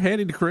 Hey, we're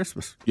headed to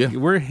Christmas. Yeah.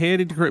 We're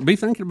headed to Be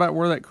thinking about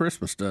where that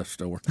Christmas stuff's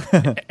stored.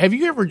 Have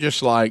you ever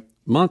just like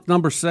month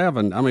number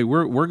 7? I mean,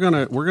 we're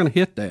gonna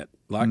hit that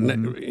like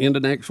end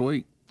of next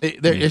week.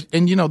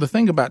 And you know the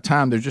thing about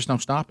time, there's just no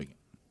stopping it.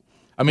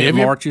 I mean, it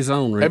marches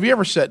on. Rick. Have you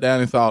ever sat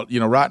down and thought,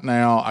 right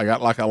now I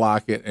got like I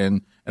like it,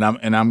 and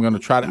I'm going to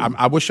try to.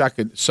 I wish I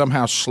could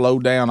somehow slow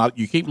down.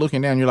 You keep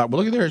looking down, you're like, well,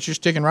 look at there, it's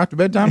just ticking right to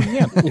bedtime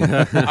again.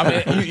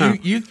 I mean,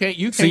 you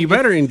can't. So you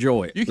better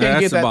enjoy it. You can't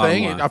get that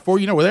thing and before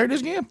you know, well, there it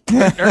is again.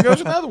 There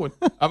goes another one.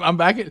 I'm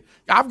back at.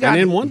 I've got. And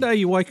then one day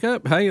you wake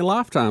up, hey, a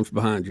lifetime's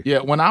behind you. Yeah,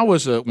 when I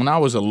was a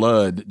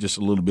lud, just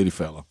a little bitty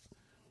fella,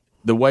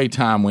 the way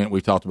time went, we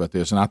talked about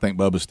this, and I think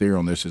Bubba's theory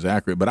on this is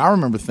accurate. But I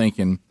remember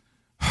thinking,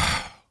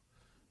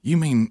 you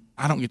mean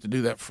I don't get to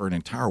do that for an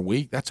entire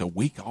week? That's a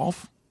week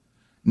off?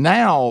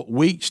 Now,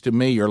 weeks to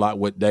me are like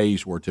what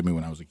days were to me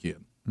when I was a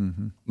kid.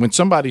 Mm-hmm. When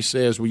somebody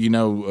says,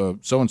 well,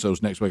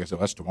 so-and-so's next week, I say,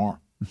 that's tomorrow.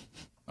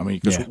 I mean,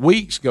 because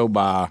weeks go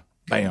by,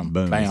 bam,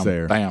 boom, bam,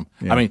 bam.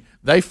 Yeah. I mean,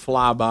 they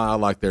fly by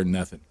like they're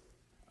nothing.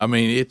 I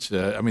mean,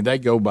 they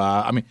go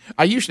by. I mean,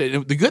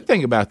 the good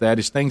thing about that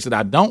is things that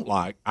I don't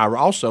like, I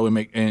also am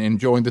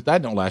enjoying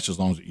that don't last as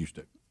long as it used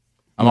to.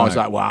 I'm always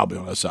like, well, I'll be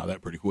on the other side of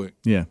that pretty quick.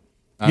 Yeah.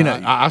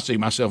 I see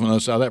myself on the other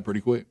side of that pretty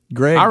quick.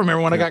 Greg, I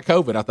remember when I got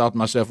COVID, I thought to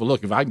myself, well,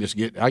 look, if I can just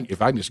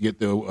get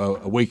through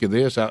a week of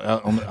this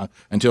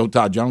until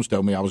Todd Jones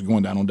told me I was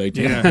going down on day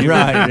 10. Yeah,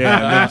 right, yeah,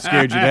 that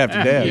scared you to have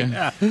to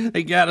death. Yeah.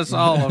 He got us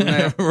all on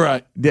that.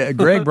 Right.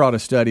 Greg brought a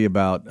study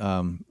about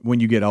when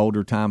you get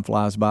older, time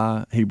flies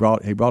by. He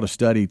brought a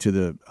study to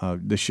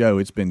the show.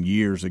 It's been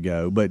years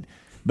ago, but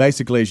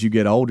basically as you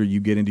get older, you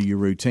get into your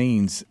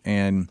routines,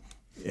 and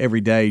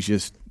every day is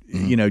just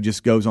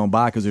just goes on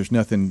by because there's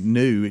nothing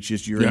new. It's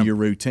just you're in your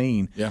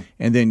routine. Yeah.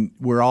 And then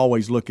we're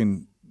always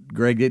looking,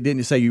 Greg, didn't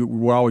you say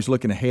we're always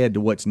looking ahead to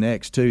what's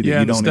next, too, that you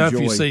don't enjoy? Yeah, the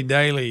stuff you see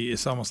daily,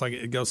 it's almost like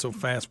it goes so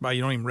fast by,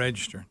 you don't even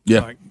register. It's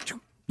yeah. Like,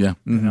 yeah.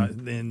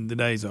 Then the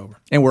day's over.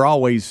 And we're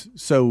always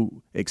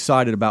so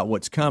excited about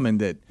what's coming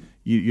that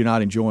you're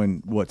not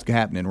enjoying what's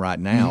happening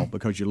right now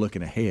because you're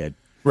looking ahead.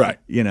 Right.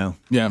 Yeah.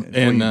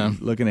 And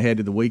looking ahead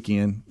to the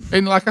weekend.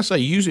 And like I say,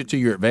 use it to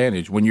your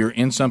advantage. When you're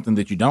in something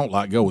that you don't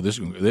like, go with this.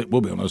 We'll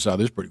be on the other side of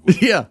this pretty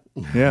quick. Yeah.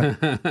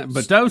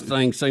 But those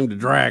things seem to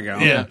drag on.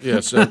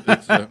 Yeah. So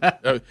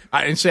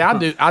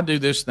I do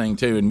this thing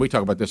too, and we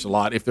talk about this a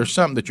lot. If there's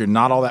something that you're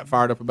not all that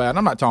fired up about, and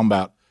I'm not talking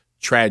about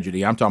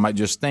tragedy, I'm talking about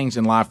just things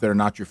in life that are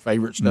not your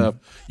favorite stuff.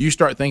 You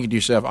start thinking to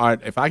yourself, all right,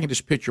 if I can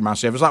just picture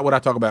myself, it's like what I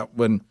talk about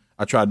when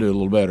I try to do it a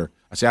little better.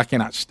 I say I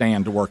cannot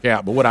stand to work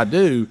out, but what I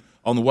do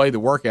on the way to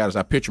work out is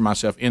I picture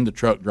myself in the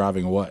truck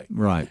driving away.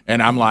 Right.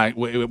 And I'm like,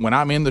 when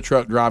I'm in the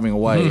truck driving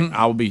away,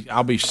 I'll be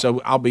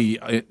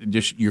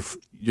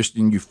just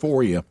in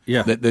euphoria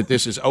that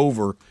this is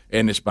over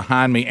and it's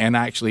behind me, and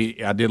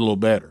actually I did a little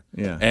better.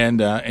 Yeah.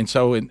 And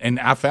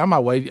I found my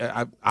way.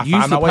 I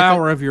use the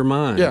power of your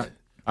mind. Yeah.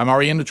 I'm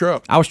already in the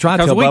truck. I was trying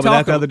to tell Bubba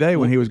that the other day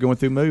when he was going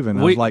through moving.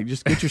 I was like,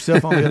 just get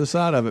yourself on the other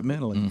side of it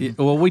mentally.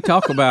 Well, we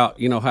talk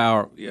about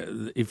how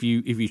if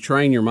you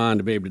train your mind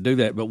to be able to do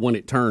that, but when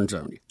it turns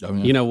on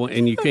you,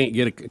 and you can't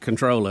get a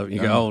control of it, you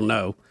go, oh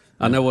no,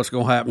 I know what's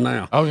going to happen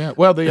now. Oh yeah.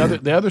 Well,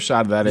 the other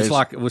side of that it's is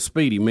like with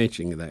Speedy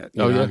mentioning that.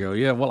 I go,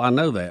 yeah. Well, I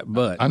know that,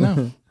 but I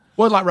know.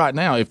 Well, like right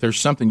now, if there's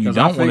something you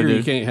don't want to do,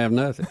 you can't have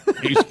nothing.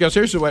 Because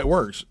here's the way it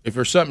works: if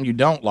there's something you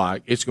don't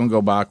like, it's going to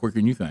go by quicker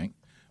than you think.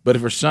 But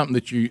if there's something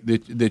that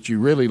you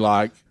really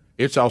like,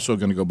 it's also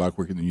going to go by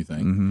quicker than you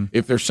think. Mm-hmm.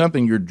 If there's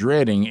something you're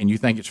dreading and you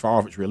think it's far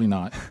off, it's really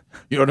not.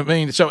 You know what I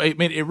mean? So it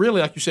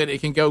really, like you said, it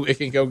can go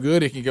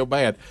good, it can go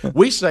bad.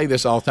 We say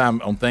this all the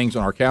time on things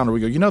on our calendar. We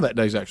go, that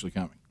day's actually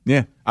coming.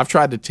 Yeah. I've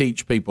tried to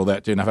teach people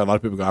that too, and I've had a lot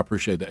of people go, I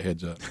appreciate that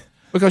heads up.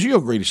 Because you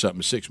agree to something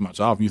that's 6 months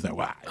off, and you think,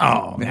 wow.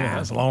 Oh, yeah,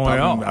 that's a long way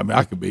off.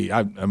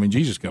 I mean,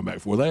 Jesus come back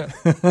before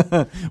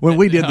that. When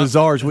we did the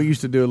Czars, we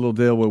used to do a little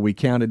deal where we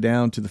counted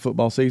down to the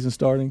football season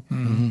starting,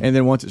 and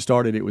then once it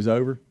started, it was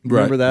over.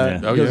 Remember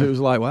that? Yeah. Because it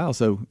was like, wow,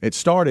 so it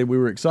started, we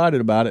were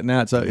excited about it,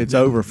 now it's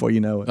over before you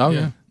know it. Oh,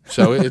 yeah.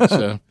 So it's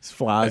it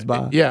flies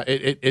by. Yeah,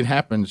 it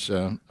happens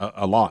a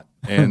lot,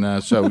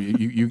 and so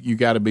you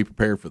got to be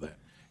prepared for that.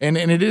 And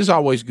it is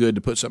always good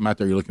to put something out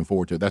there you're looking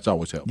forward to. That's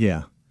always helpful.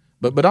 Yeah.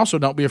 But also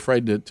don't be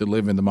afraid to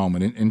live in the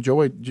moment and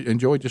enjoy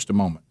just a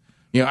moment.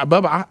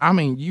 Bubba, I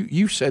mean,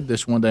 you said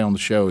this one day on the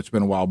show. It's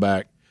been a while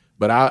back,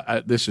 but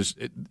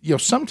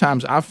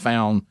sometimes I've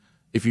found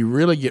if you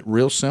really get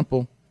real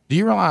simple, do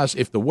you realize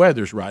if the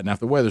weather's right? Now, if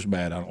the weather's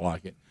bad, I don't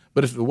like it.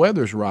 But if the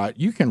weather's right,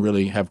 you can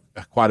really have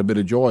quite a bit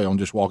of joy on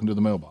just walking to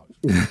the mailbox.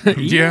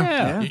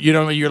 Yeah.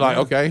 You're like,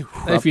 okay.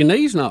 If your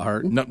knee's not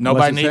hurting.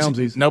 Nobody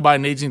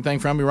needs anything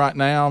from me right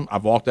now.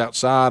 I've walked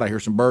outside. I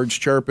hear some birds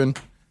chirping.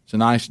 It's a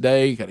nice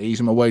day. Got to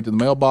ease my way to the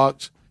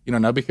mailbox.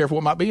 Now be careful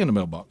what might be in the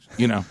mailbox.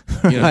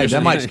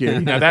 That might scare you.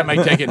 Now that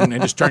may take it and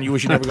just turn you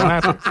wish you never gone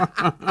after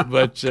it.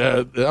 But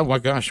oh my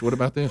gosh, what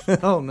about this?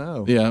 Oh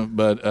no. Yeah,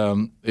 but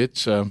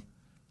it's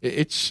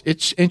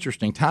it's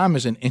interesting. Time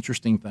is an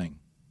interesting thing,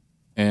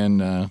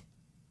 and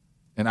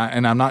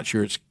I'm not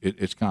sure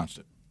it's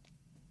constant.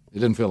 It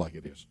doesn't feel like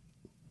it is.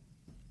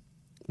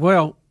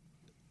 Well,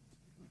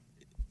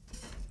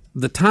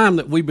 the time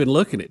that we've been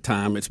looking at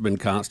time, it's been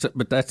constant,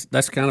 but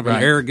that's kind of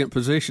an arrogant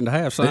position to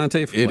have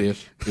scientifically. It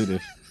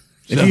is.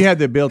 If you had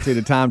the ability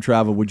to time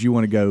travel, would you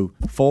want to go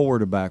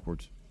forward or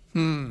backwards?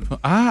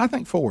 I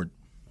think forward.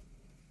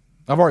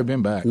 I've already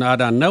been back. Now,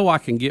 I know I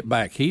can get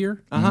back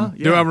here. Yeah.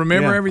 Do I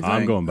remember everything?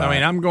 I'm going back. I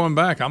mean, I'm going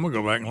back. I'm going to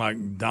go back and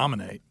like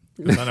dominate.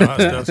 I know how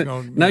stuff's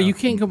going. No, you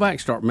can't go back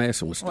and start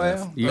messing with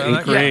stuff. You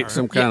create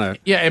some kind of.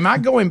 Yeah, am I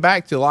going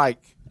back to like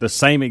the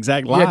same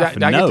exact life?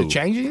 Did I get to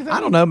change anything? I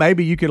don't know.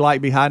 Maybe you could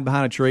like be hiding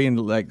behind a tree and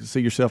like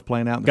see yourself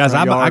playing out in the guys.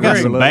 front yard. I got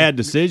some bad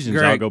decisions.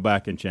 Greg, I'll go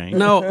back and change.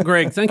 No,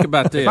 Greg, think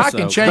about this. If I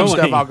can change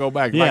stuff, I'll go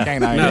back. If I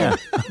can't, I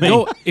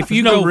if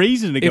you no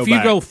reason to go back. If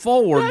you go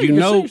forward, you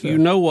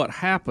know what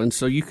happened,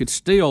 so you could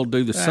still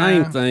do the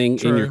same thing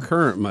in your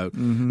current mode.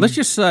 Mm-hmm. Let's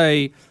just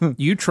say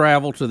you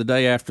travel to the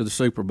day after the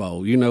Super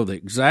Bowl. You know the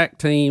exact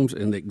teams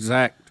and the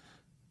exact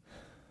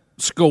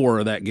score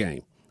of that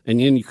game, and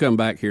then you come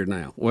back here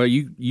now. Well,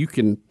 you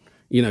can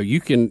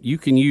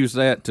use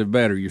that to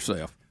better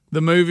yourself. The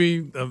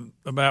movie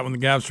about when the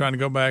guy was trying to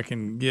go back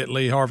and get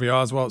Lee Harvey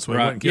Oswald so he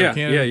wouldn't kill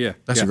Kennedy. Yeah.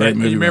 That's a great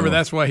movie. You remember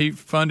that's why he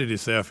funded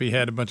himself. He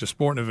had a bunch of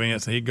sporting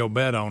events and he'd go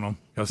bet on them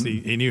because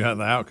he knew how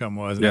the outcome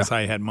was, and that's how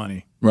he had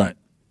money. Right.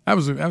 That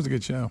was a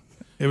good show.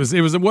 It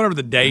was whatever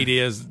the date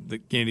is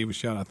that Kennedy was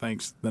shot. I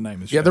think's the name of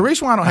the show. Yeah, the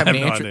reason why I don't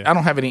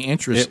have any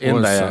interest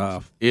in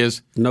that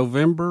is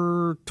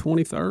November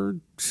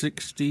 23rd,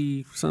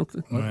 60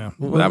 something.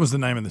 Well, that was the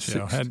name of the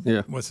show.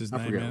 What's his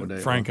name?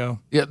 Franco.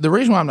 Yeah, the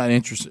reason why I'm not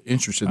interested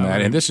in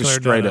that, and this is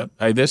straight up.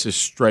 Hey, this is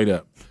straight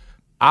up.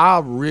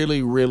 I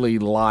really, really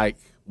like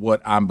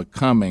what I'm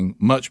becoming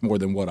much more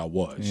than what I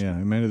was. Yeah,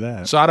 amen to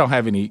that. So I don't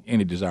have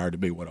any desire to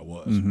be what I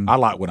was. Mm-hmm. I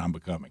like what I'm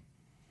becoming.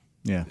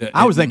 Yeah,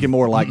 I was thinking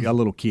more like a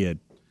little kid.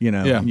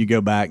 You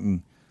go back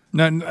and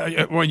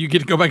well, you get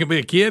to go back and be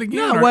a kid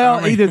again.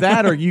 No, either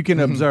that or you can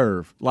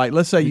observe. Like,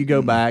 let's say you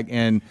go back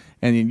and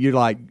you're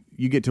like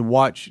you get to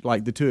watch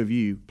like the two of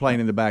you playing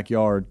in the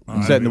backyard,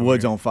 setting the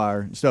woods on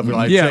fire and stuff. You're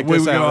like, check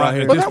this out right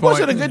here. Well, that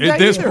wasn't a good day. At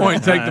this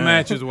point, take the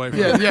matches away from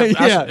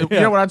it. You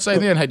know what I'd say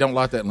then? Hey, don't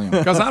light that limb.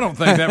 Because I don't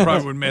think that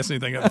probably would mess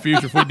anything up in the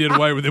future if we did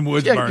away with them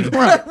woods burning.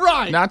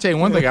 Right. Now, I'll tell you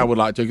one thing I would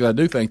like to, because I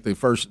do think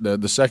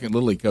the second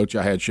Little League coach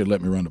I had should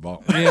let me run the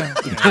ball.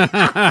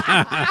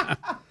 Yeah.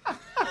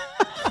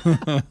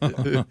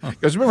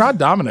 Because remember, I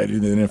dominated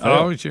in the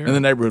NFL in the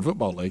neighborhood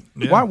football league.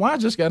 Yeah. Why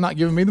is this guy not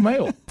giving me the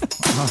mail?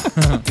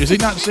 Does he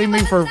not see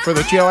me for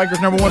the Chill Acres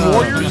 #1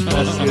 Warriors?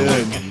 That's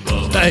good.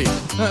 Hey,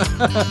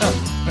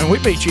 and we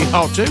beat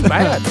Chill too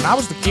bad. And I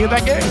was the key of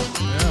that game.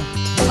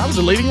 Yeah. I was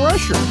the leading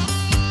rusher.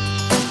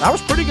 I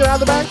was pretty good out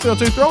of the backfield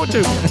too. Throw it to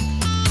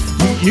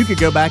me. You could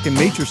go back and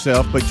meet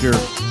yourself, but your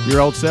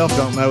old self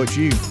don't know it's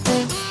you.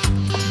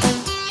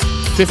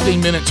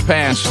 15 minutes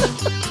past.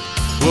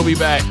 We'll be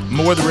back.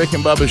 More of the Rick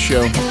and Bubba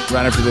Show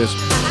right after this.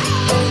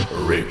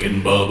 Rick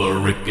and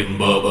Bubba, Rick and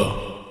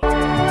Bubba.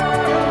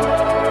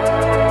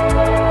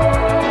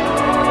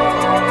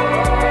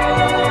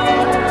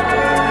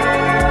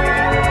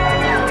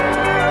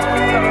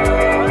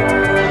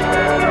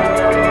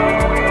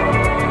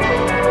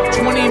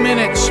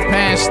 Minutes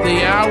past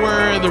the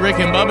hour, the Rick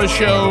and Bubba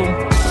Show,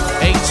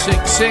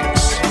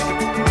 866.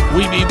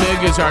 We Be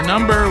Big is our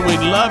number. We'd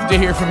love to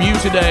hear from you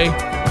today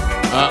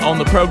on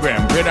the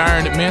program.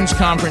 Gridiron Men's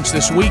Conference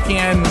this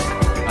weekend.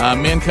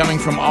 Men coming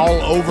from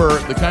all over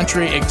the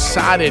country,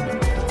 excited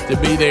to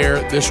be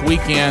there this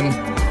weekend.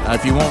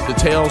 If you want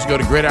details, go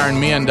to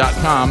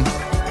gridironmen.com.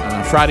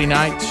 Friday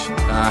night,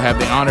 I have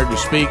the honor to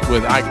speak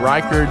with Ike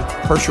Reichard,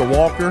 Herschel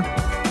Walker,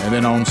 and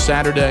then on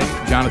Saturday,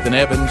 Jonathan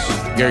Evans,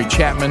 Gary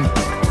Chapman,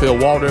 Phil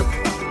Waldrop.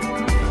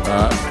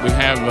 We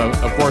have,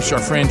 of course, our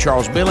friend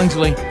Charles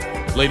Billingsley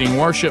leading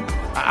worship.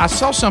 I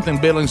saw something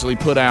Billingsley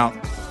put out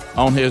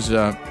on his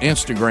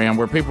Instagram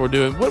where people were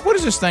doing, what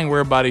is this thing where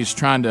everybody's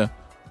trying to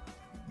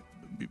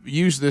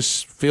use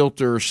this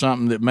filter or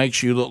something that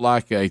makes you look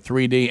like a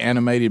 3D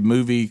animated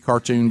movie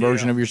cartoon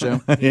version of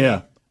yourself?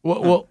 Yeah.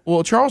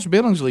 Well, Charles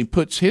Billingsley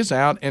puts his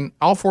out, and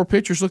all four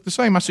pictures look the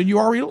same. I said, you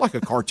already look like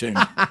a cartoon.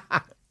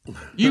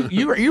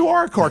 You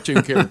are a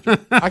cartoon character.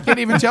 I can't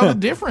even tell the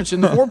difference in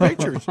the four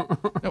pictures.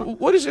 Now,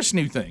 what is this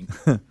new thing?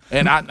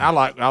 And I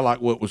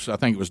like what was, I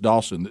think it was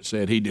Dawson that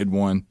said he did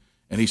one,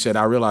 and he said,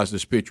 I realize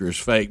this picture is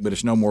fake, but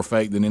it's no more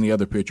fake than any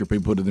other picture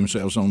people put of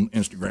themselves on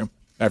Instagram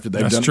after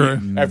they've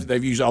after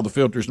they've used all the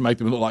filters to make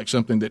them look like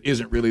something that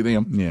isn't really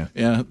them.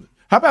 Yeah.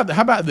 How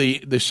about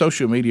the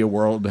social media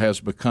world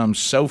has become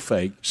so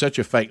fake, such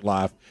a fake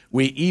life,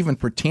 we even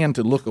pretend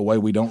to look a way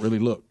we don't really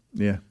look.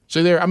 Yeah.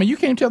 So there, I mean, you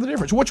can't tell the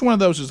difference. Which one of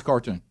those is the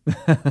cartoon?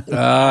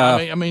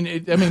 I mean,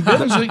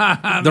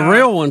 Billingsley, the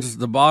real one's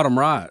the bottom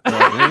right.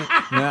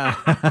 Yeah.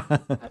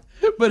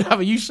 But I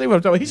mean, you see what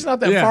I'm talking about. He's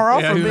not that far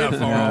off from me.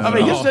 I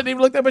mean, he doesn't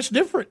even look that much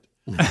different.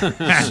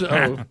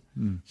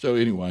 So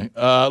anyway,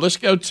 let's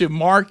go to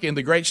Mark in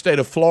the great state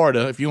of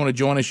Florida. If you want to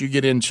join us, you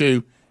get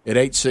into at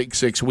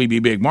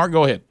 866-WE-BE-BIG. Mark,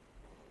 go ahead.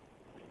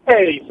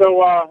 Hey, so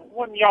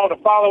wanting y'all to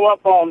follow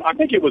up on, I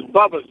think it was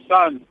Bubba's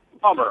son,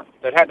 Hummer,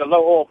 that had the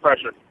low oil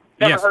pressure.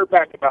 Never heard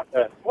back about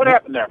that. What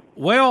happened there?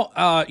 Well,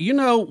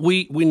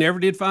 we never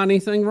did find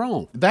anything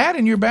wrong. That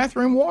and your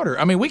bathroom water.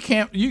 I mean, we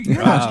can't.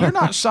 You're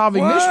not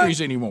solving mysteries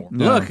anymore.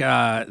 No. Look,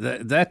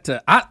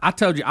 I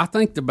told you. I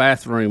think the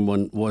bathroom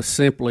one was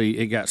simply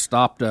it got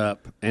stopped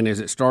up, and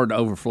as it started to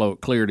overflow, it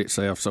cleared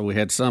itself. So we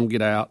had some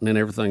get out, and then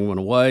everything went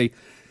away.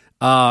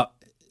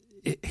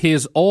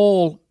 His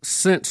oil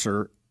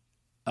sensor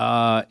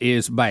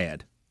is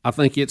bad. I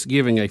think it's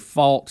giving a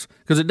false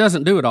because it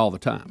doesn't do it all the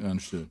time.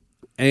 Understood.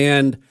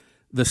 And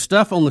the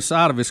stuff on the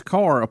side of his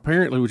car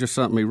apparently was just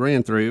something he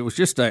ran through. It was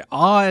just an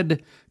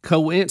odd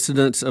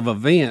coincidence of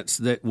events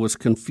that was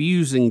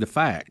confusing the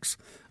facts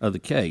of the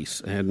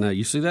case. And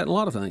you see that in a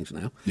lot of things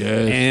now.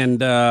 Yes.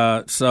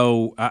 And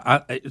so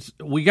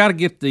we got to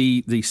get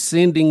the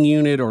sending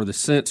unit or the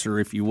sensor,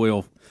 if you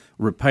will,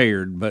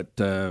 repaired. But,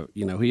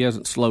 he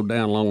hasn't slowed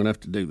down long enough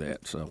to do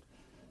that. So,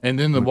 and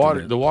then the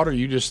water,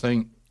 you just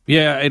think.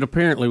 Yeah, it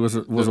apparently was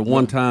a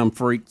one-time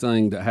freak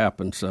thing that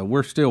happened. So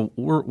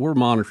we're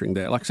monitoring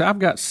that. Like I said, I've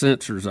got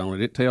sensors on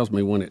it. It tells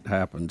me when it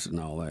happens and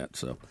all that.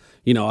 So,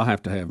 I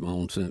have to have my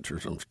own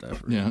sensors on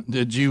stuff. Yeah.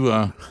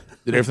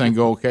 Did everything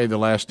go okay the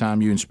last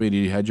time you and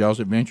Speedy had y'all's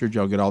adventure? Did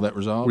y'all get all that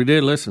resolved? We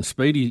did. Listen,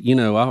 Speedy,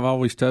 I've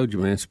always told you,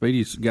 man,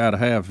 Speedy's got to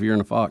have if you're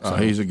in a fox.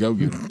 He's a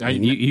go-getter.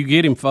 You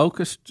get him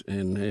focused,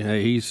 and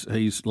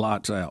he's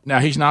lights out. Now,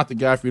 he's not the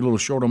guy for your little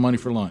short on money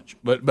for lunch.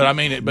 But I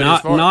mean,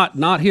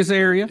 not his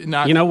area.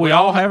 We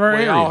all have our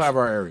areas. We all have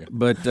our area.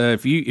 But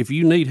if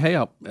you need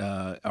help,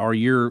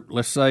 or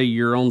let's say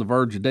you're on the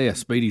verge of death,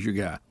 Speedy's your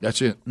guy.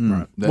 That's it.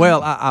 Right.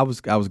 Well, I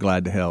was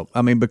glad to help.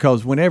 I mean,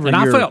 because whenever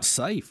I felt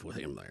safe with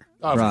him there.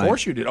 Of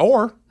course you did.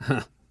 Or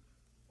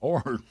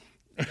why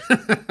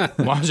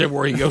is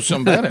everywhere you go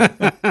some better?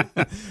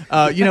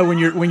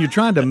 When you're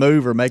trying to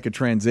move or make a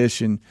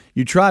transition,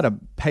 you try to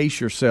pace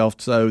yourself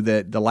so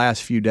that the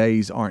last few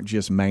days aren't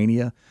just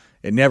mania.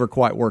 It never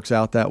quite works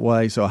out that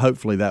way. So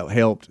hopefully that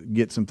helped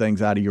get some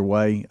things out of your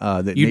way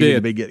that needed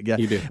to be get.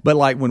 You did. But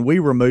like when we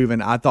were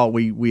moving, I thought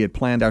we had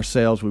planned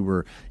ourselves. We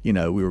were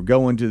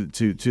going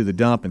to the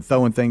dump and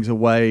throwing things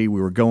away. We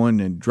were going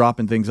and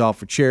dropping things off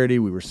for charity.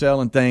 We were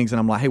selling things, and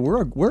I'm like, hey,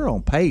 we're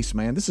on pace,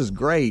 man. This is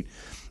great.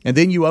 And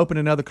then you open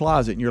another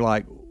closet, and you're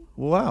like,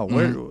 wow,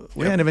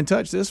 we hadn't even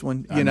touched this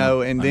one,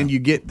 then you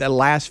get the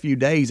last few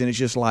days, and it's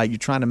just like you're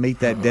trying to meet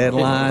that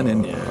deadline,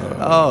 and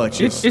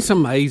it's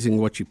amazing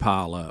what you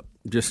pile up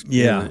just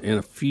in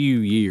a few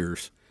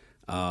years.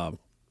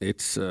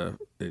 It's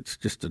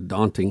just a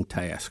daunting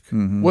task.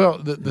 Mm-hmm. Well,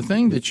 the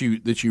thing that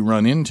you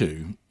run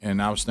into, and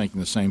I was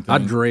thinking the same thing. I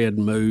dread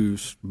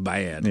moves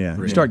bad. Yeah,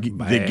 you start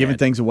giving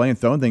things away and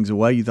throwing things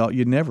away you thought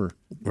you'd never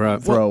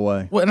throw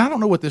away. Well, and I don't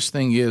know what this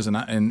thing is,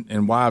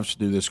 and wives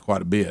do this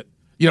quite a bit.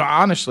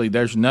 Honestly,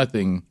 there's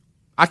nothing.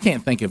 I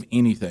can't think of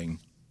anything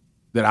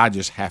that I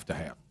just have to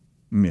have.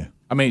 Yeah.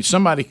 I mean,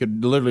 somebody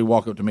could literally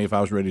walk up to me if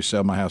I was ready to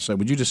sell my house, say,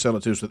 would you just sell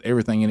it to us with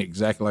everything in it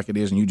exactly like it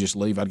is, and you just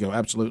leave? I'd go,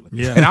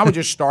 absolutely. Yeah. And I would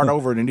just start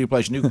over in a new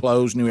place, new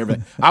clothes, new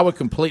everything. I would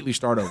completely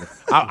start over.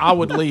 I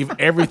would leave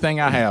everything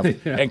I have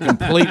and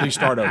completely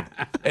start over.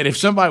 And if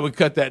somebody would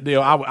cut that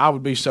deal, I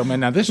would be so, man,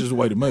 now this is the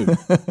way to move.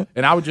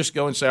 And I would just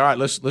go and say, all right,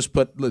 let's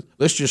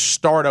just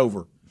start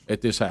over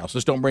at this house.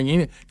 Let's don't bring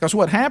any, because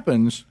what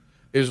happens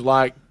is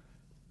like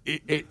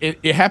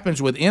it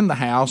happens within the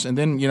house, and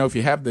then if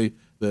you have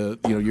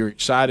you're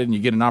excited and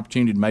you get an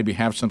opportunity to maybe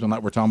have something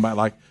like we're talking about,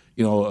 like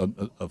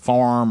a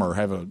farm or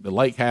have a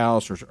lake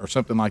house or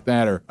something like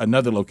that, or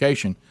another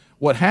location.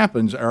 What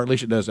happens, or at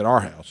least it does at our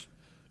house,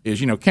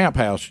 is Camp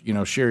House.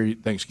 Sherry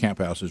thinks Camp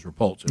House is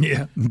repulsive.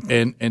 Yeah,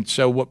 and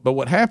so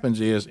what happens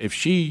is if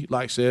she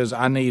says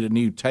I need a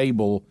new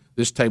table,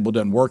 this table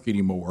doesn't work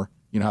anymore.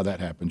 You know how that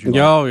happens. You're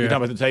talking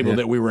about the table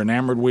that we were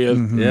enamored with.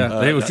 Mm-hmm.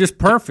 Yeah, it was just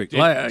perfect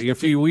a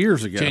few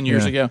years ago. 10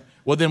 years ago.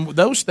 Well, then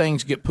those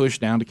things get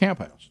pushed down to Camp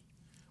House.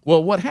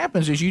 Well, what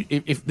happens is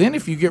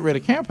if you get rid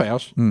of Camp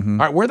House, all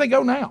right, where they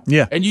go now?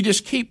 Yeah, and you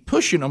just keep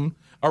pushing them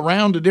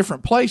around to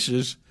different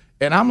places.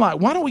 And I'm like,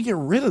 why don't we get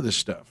rid of this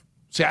stuff?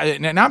 See,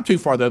 and I'm too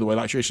far the other way.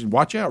 Like she said,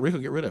 watch out, Rick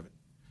will get rid of it.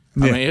 I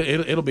mean,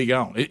 it'll be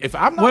gone. If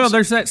I'm not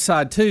there's that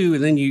side too,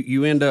 and then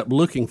you end up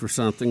looking for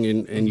something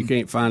and you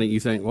can't find it. You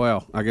think,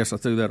 well, I guess I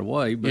threw that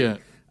away. But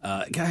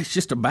guys, it's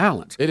just a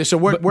balance. It is. So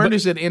where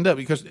does it end up?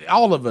 Because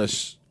all of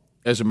us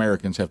as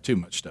Americans have too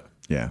much stuff.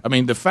 Yeah. I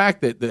mean, the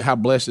fact that how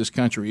blessed this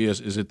country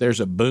is that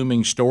there's a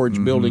booming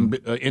storage building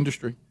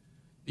industry.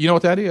 You know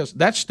what that is?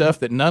 That's stuff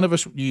that none of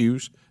us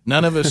use,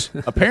 none of us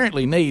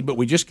apparently need, but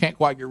we just can't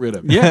quite get rid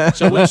of it. Yeah.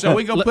 So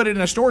we go put it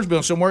in a storage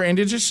building somewhere, and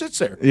it just sits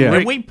there. Yeah.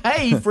 And we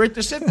pay for it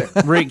to sit there.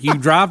 Rick, you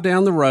drive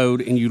down the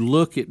road and you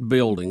look at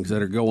buildings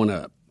that are going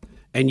up,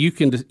 and you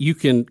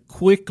can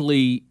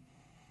quickly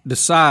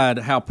decide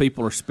how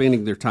people are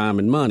spending their time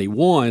and money.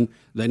 One,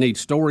 they need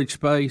storage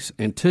space,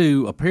 and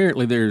two,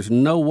 apparently there's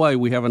no way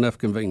we have enough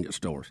convenience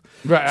stores.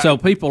 Right. So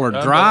people are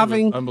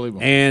driving,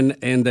 Unbelievable.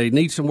 and they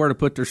need somewhere to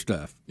put their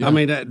stuff. Yeah.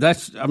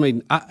 I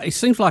mean, it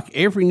seems like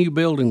every new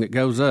building that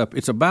goes up,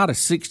 it's about a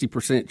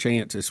 60%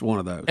 chance it's one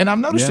of those. And I've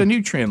noticed a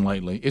new trend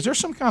lately. Is there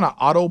some kind of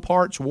auto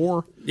parts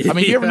war? I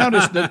mean, you ever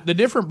notice the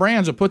different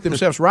brands have put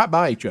themselves right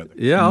by each other?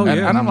 Yeah,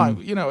 and I'm like,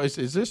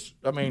 is this?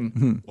 I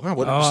mean, wow,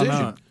 what a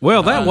decision. No.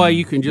 Well, that way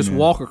you can just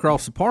walk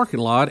across the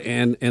parking lot,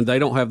 and they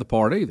don't have the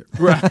part either.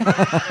 Right.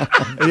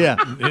 Yeah.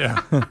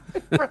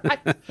 Right.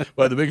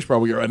 Well, the biggest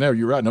problem right now,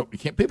 you're right. No,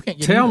 people can't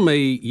get Tell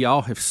me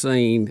y'all have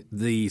seen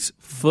these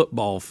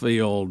football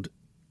field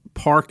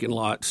parking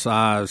lot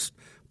sized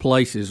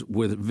places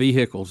with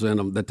vehicles in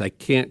them that they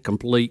can't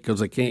complete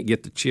because they can't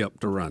get the chip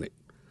to run it.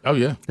 Oh,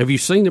 yeah. Have you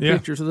seen the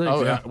pictures of these?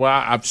 Oh, yeah. Well,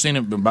 I've seen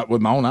it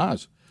with my own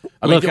eyes.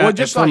 Look,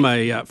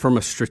 from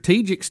a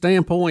strategic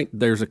standpoint,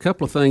 there's a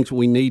couple of things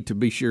we need to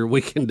be sure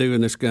we can do in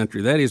this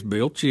country. That is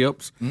build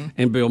chips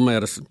and build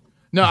medicine.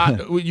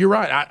 No, you're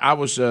right. I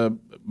was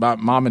my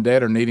mom and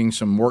dad are needing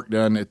some work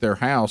done at their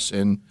house,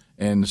 and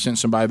sent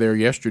somebody there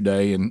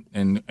yesterday,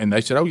 and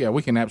they said, "Oh yeah,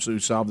 we can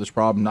absolutely solve this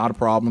problem. Not a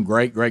problem.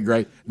 Great.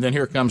 And then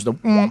here comes the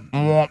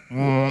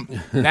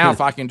now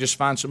if I can just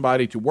find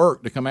somebody to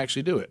work to come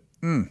actually do it.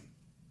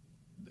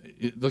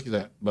 Look at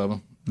that, Bubba.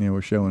 Yeah,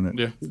 we're showing it.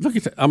 Yeah, look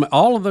at that. I mean,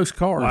 all of those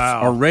cars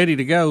are ready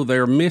to go.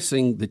 They're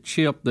missing the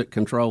chip that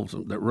controls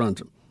them, that runs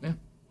them. Yeah,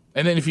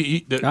 and then if you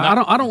eat,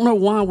 I don't know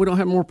why we don't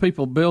have more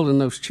people building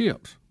those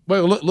chips.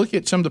 Well, look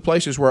at some of the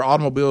places where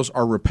automobiles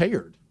are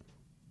repaired.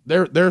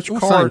 There's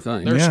cars.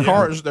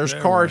 There's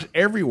cars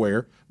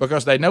everywhere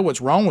because they know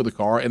what's wrong with the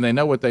car and they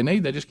know what they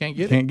need. They just can't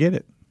get it. Can't get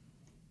it.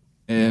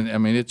 And I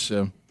mean, it's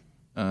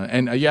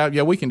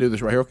we can do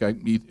this right here.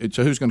 Okay,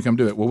 so who's going to come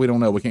do it? Well, we don't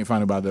know. We can't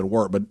find anybody that'll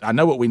work. But I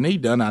know what we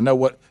need done. I know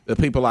what the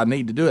people I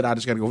need to do it. I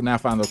just got to go now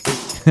find those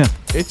people.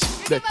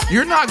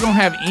 You're not going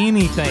to have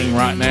anything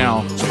right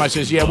now. Somebody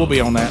says, "Yeah, we'll be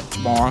on that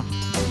tomorrow."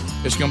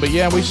 It's going to be,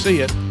 "Yeah, we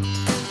see it."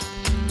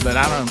 But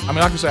I don't. I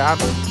mean, like I say,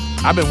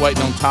 I've been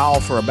waiting on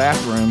tile for a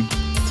bathroom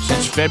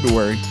since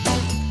February,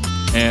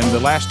 and the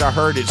last I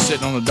heard, it's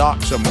sitting on the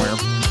dock somewhere.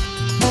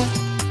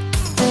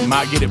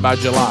 Might get it by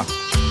July.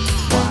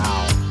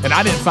 Wow! And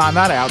I didn't find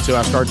that out till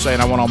I started saying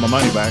I want all my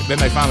money back. Then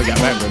they finally got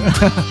back with it.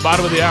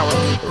 Bottom of the hour.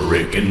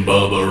 Rick and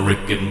Bubba,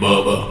 Rick and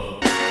Bubba.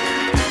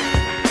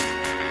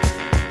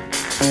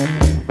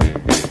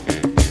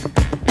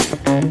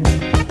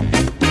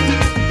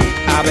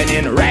 I've been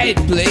in the right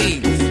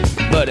place,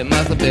 but it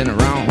must have been the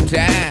wrong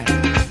time.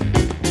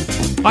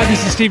 Hi,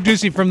 this is Steve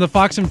Ducey from the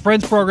Fox and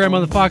Friends program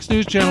on the Fox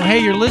News Channel. Hey,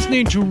 you're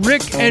listening to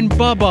Rick and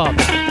Bubba.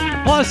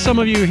 Plus, some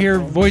of you hear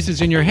voices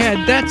in your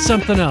head. That's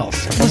something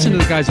else. Listen to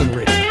the guys on the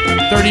radio.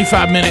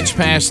 35 minutes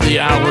past the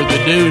hour.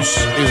 The deuce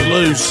is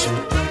loose.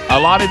 A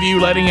lot of you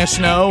letting us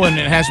know, and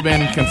it has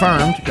been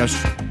confirmed because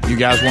you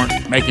guys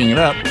weren't making it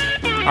up.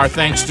 Our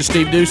thanks to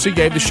Steve Ducey,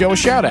 gave the show a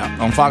shout-out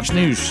on Fox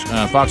News,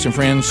 Fox and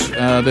Friends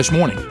this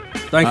morning.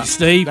 Thank you,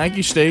 Steve. Thank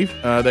you, Steve.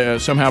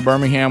 Somehow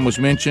Birmingham was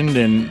mentioned,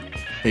 and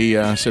he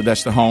said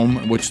that's the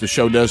home, which the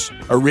show does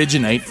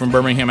originate from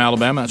Birmingham,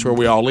 Alabama. That's where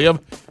we all live.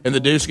 And the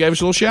Deuce gave us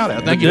a little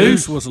shout-out. Thank you,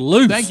 Deuce. Was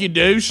loose. Thank you,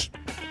 Deuce.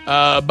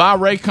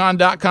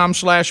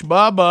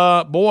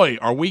 BuyRaycon.com/Bubba. Boy,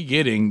 are we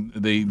getting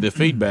the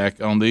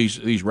feedback on these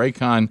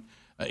Raycon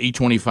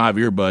E25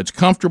 earbuds.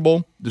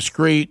 Comfortable,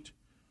 discreet,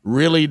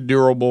 really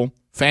durable,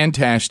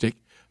 fantastic.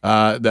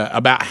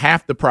 About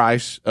half the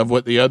price of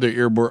what the other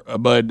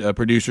earbud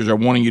producers are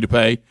wanting you to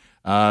pay.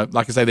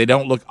 Like I say, they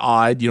don't look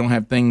odd. You don't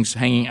have things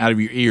hanging out of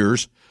your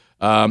ears.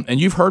 And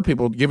you've heard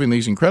people giving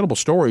these incredible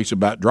stories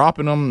about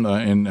dropping them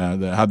and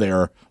how they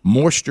are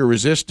moisture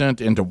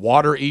resistant into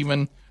water,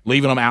 even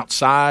leaving them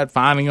outside,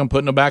 finding them,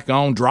 putting them back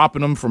on,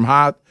 dropping them from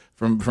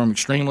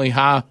extremely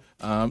high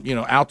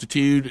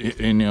altitude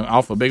and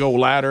off a big old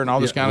ladder and all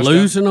this kind of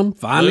losing stuff. Them,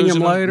 finding them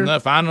later.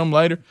 Finding them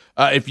later.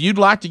 If you'd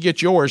like to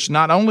get yours,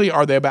 not only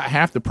are they about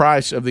half the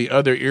price of the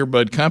other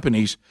earbud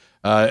companies,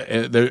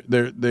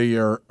 they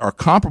are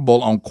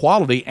comparable on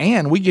quality,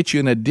 and we get you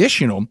an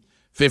additional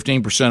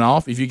 15%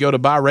 off if you go to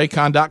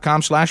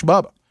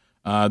BuyRaycon.com/Bubba.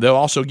 They'll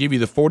also give you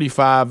the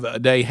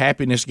 45-day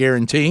happiness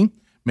guarantee,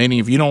 meaning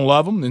if you don't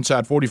love them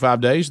inside 45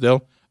 days,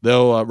 they'll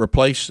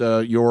replace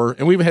your.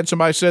 And we've had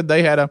somebody said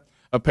they had a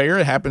pair.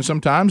 It happens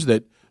sometimes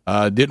that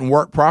didn't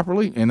work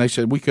properly, and they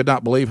said we could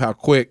not believe how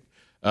quick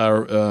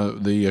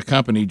the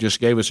company just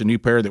gave us a new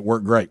pair that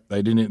worked great.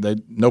 They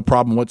no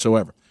problem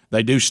whatsoever.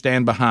 They do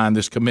stand behind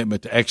this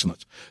commitment to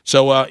excellence.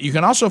 So you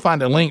can also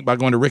find a link by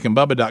going to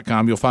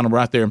rickandbubba.com. You'll find them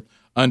right there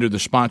under the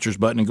sponsors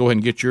button, and go ahead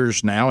and get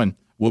yours now, and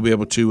we'll be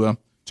able to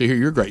hear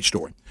your great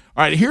story.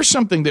 All right, here's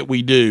something that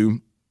we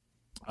do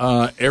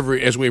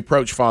as we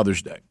approach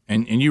Father's Day,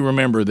 and you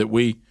remember that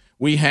we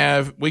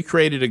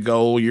created a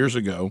goal years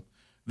ago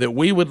that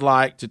we would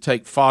like to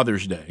take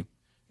Father's Day,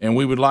 and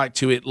we would like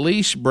to at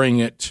least bring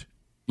it,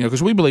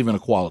 because we believe in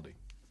equality,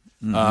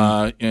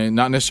 and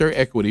not necessarily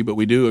equity, but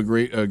we do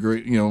agree.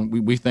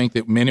 We think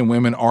that men and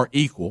women are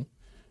equal,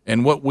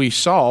 And what we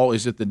saw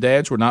is that the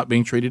dads were not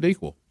being treated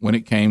equal when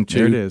it came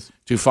to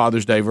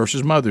Father's Day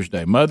versus Mother's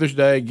Day. Mother's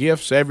Day,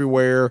 gifts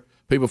everywhere,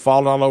 people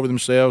falling all over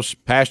themselves,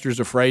 pastors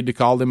afraid to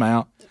call them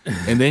out.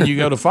 And then you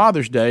go to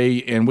Father's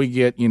Day, and we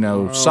get,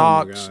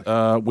 socks.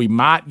 We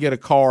might get a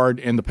card,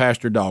 and the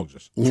pastor dogs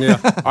us. Yeah.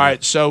 All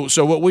right. So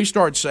what we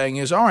start saying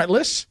is, all right,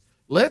 let's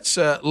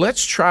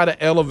try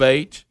to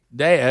elevate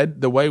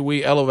Dad the way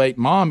we elevate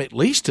Mom, at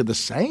least to the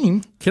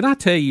same. Can I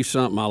tell you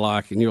something I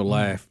like, and you'll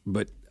laugh,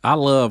 but I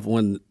love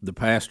when the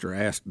pastor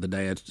asks the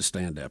dads to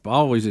stand up. I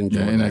always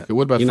enjoy that.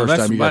 What about the first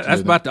time you got to do that?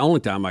 That's about the only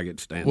time I get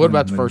to stand up. What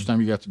about the first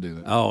time you got to do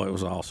that? Oh, it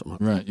was awesome.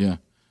 Right, yeah.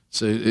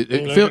 So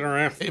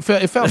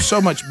it felt so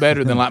much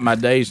better than like my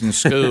days in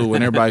school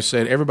when everybody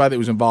said everybody that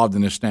was involved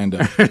in this stand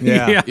up.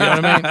 Yeah. You know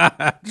what I mean?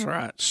 That's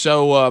right.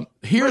 So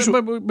here's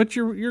but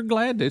you're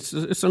glad it's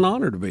an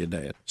honor to be a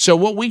dad. So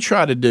what we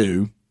try to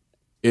do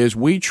is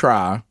we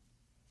try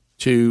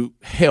to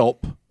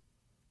help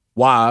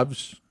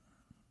wives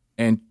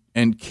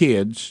and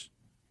kids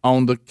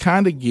on the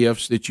kind of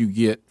gifts that you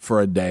get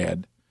for a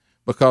dad,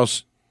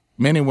 because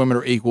men and women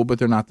are equal, but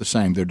they're not the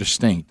same. They're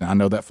distinct. I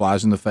know that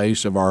flies in the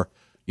face of our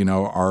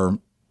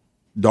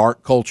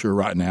dark culture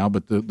right now,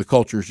 but the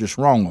culture is just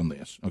wrong on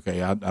this.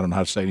 Okay, I don't know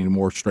how to say it any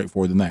more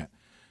straightforward than that.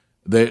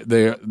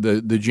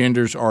 The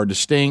genders are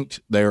distinct.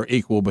 They are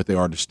equal, but they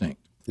are distinct.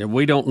 Yeah,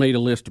 we don't need a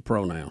list of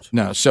pronouns.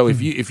 No. So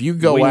if you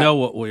go we out, know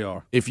what we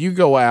are. If you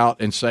go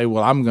out and say,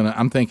 well,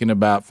 I'm thinking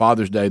about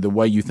Father's Day the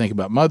way you think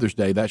about Mother's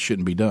Day, that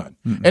shouldn't be done.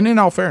 Mm-hmm. And in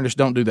all fairness,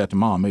 don't do that to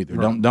Mom either.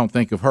 Right. Don't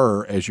think of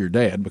her as your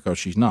dad, because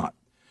she's not.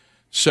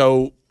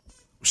 So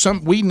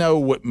we know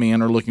what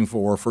men are looking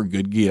for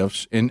good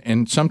gifts,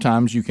 and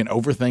sometimes you can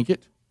overthink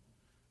it.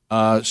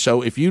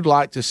 So if you'd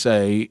like to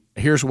say,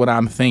 here's what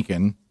I'm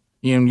thinking,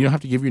 you don't have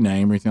to give your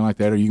name or anything like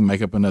that, or you can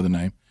make up another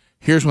name.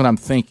 Here's what I'm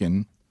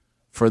thinking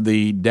for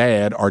the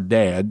dad or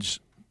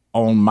dads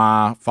on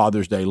my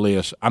Father's Day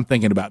list. I'm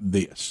thinking about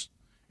this.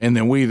 And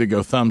then we either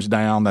go thumbs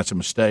down, that's a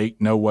mistake,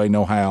 no way,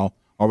 no how,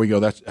 or we go,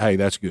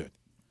 that's good.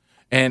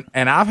 And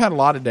I've had a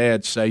lot of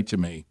dads say to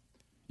me,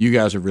 you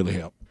guys have really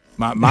helped.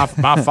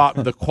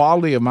 The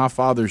quality of my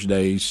Father's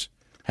Days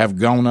have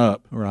gone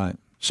up. Right.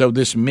 So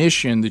this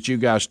mission that you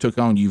guys took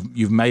on,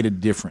 you've made a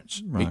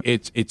difference. Right.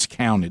 It's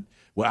counted.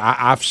 Well,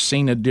 I've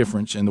seen a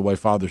difference in the way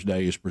Father's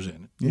Day is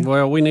presented. Yeah.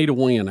 Well, we need a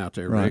win out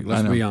there, Rick.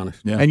 Let's be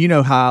honest. Yeah. And you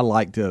know how I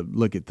like to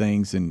look at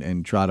things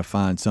and try to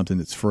find something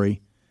that's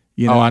free.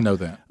 Oh, I know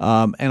that.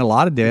 And a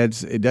lot of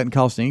dads, it doesn't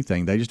cost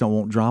anything. They just don't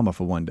want drama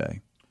for one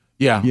day.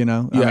 Yeah. I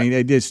mean,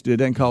 it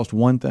doesn't cost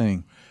one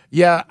thing.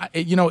 Yeah,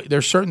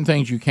 there's certain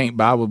things you can't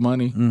buy with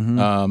money,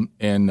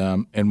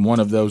 and one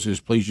of those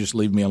is please just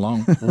leave me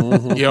alone.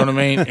 Mm-hmm. You know what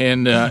I mean?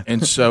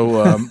 And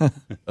so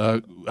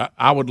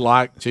I would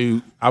like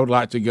to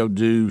go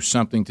do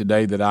something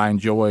today that I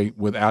enjoy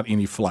without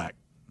any flack.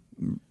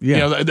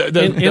 Yeah,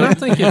 and I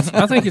think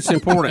it's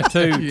important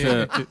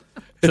too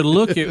to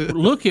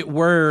look at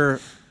where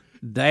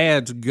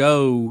dads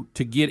go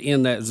to get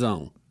in that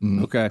zone.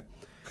 Mm-hmm. Okay.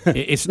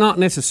 It's not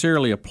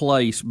necessarily a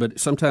place, but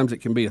sometimes it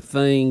can be a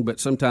thing, but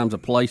sometimes a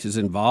place is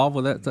involved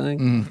with that thing.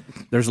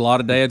 Mm-hmm. There's a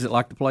lot of dads that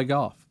like to play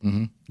golf.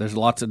 Mm-hmm. There's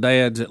lots of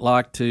dads that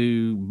like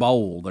to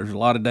bowl. There's a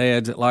lot of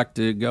dads that like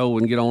to go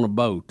and get on a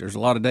boat. There's a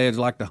lot of dads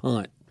that like to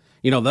hunt.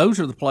 Those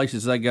are the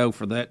places they go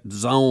for that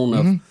zone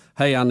of,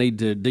 hey, I need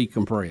to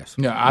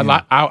decompress.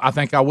 Yeah, I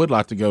think I would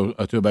like to go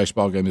to a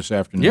baseball game this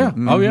afternoon. Yeah,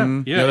 oh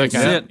yeah,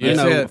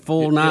 sit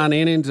full 9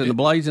 innings in the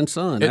blazing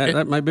sun.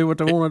 That may be what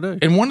they want to do.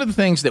 And one of the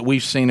things that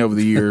we've seen over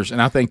the years, and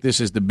I think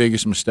this is the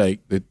biggest mistake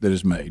that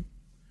is made,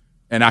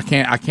 and I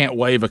can't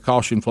wave a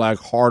caution flag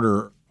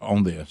harder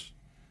on this.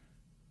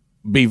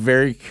 Be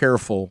very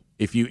careful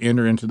if you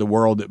enter into the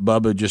world that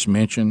Bubba just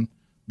mentioned,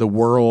 the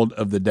world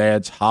of the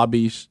dad's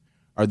hobbies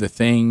are the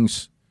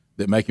things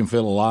that make him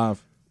feel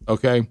alive.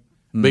 Okay.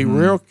 Be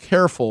real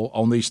careful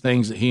on these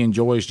things that he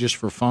enjoys just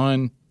for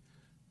fun,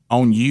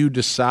 on you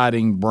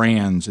deciding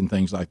brands and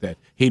things like that.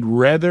 He'd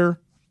rather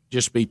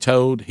just be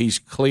told he's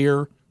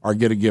clear or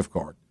get a gift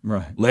card.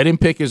 Right. Let him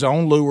pick his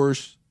own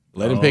lures.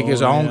 Let him pick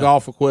his own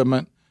golf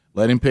equipment.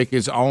 Let him pick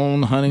his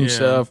own hunting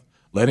stuff.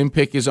 Let him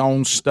pick his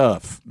own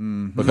stuff.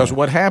 Mm-hmm. Because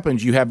what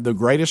happens, you have the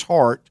greatest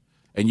heart,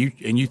 and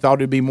you thought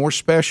it'd be more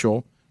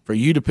special for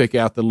you to pick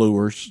out the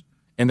lures,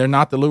 and they're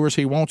not the lures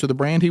he wants or the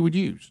brand he would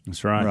use.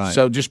 That's right.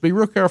 So just be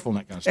real careful in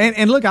that kind of stuff.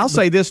 And look, I'll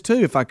say this too,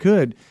 if I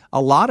could.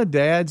 A lot of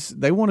dads,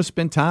 they want to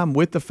spend time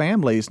with the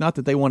family. It's not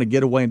that they want to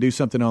get away and do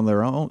something on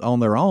their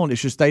own.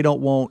 It's just they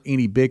don't want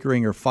any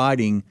bickering or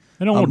fighting.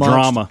 They don't want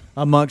drama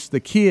amongst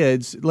the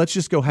kids. Let's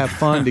just go have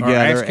fun together.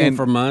 Or asking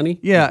for money.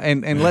 Yeah,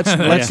 and let's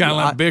kind of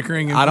like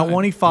bickering. I don't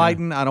want any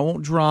fighting. I don't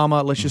want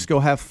drama. Let's just go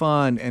have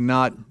fun and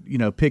not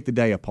pick the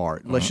day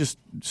apart. Let's just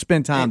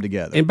spend time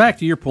together. And back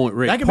to your point,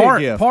 Rick,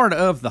 part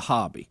of the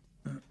hobby,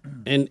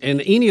 and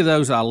any of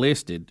those I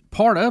listed,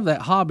 part of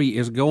that hobby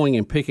is going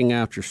and picking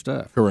out your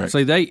stuff. Correct.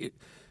 See,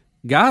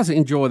 guys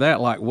enjoy that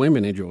like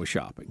women enjoy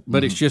shopping,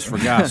 but it's just for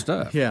guy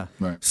stuff. Yeah.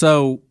 Right.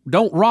 So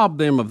don't rob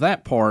them of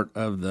that part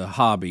of the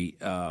hobby.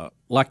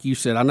 Like you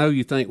said, I know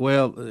you think,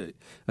 well,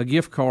 a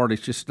gift card is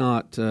just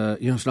not,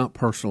 it's not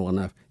personal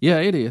enough. Yeah,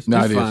 it is.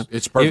 No, it's it fine. is.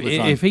 It's perfectly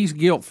fine. If he's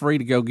guilt-free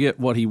to go get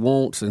what he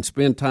wants and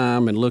spend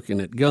time and looking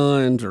at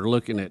guns or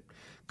looking at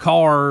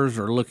cars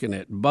or looking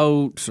at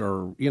boats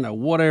or,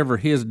 whatever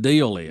his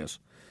deal is,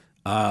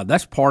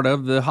 that's part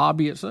of the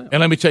hobby itself. And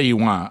let me tell you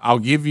why. I'll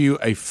give you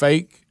a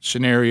fake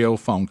scenario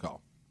phone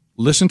call.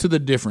 Listen to the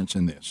difference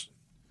in this.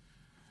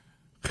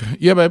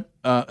 Yeah, babe.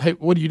 Hey,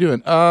 what are you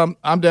doing?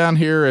 I'm down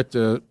here at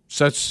the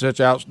such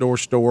outdoor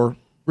store.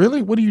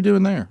 Really? What are you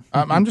doing there?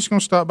 I'm just going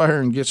to stop by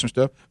here and get some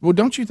stuff. Well,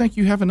 don't you think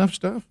you have enough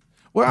stuff?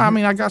 Well, I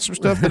mean, I got some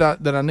stuff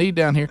that I need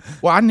down here.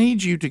 Well, I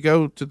need you to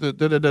go to the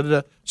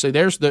da-da-da-da-da. See,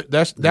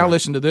 now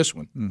listen to this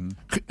one.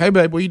 Mm-hmm. Hey,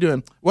 babe, what are you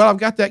doing? Well, I've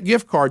got that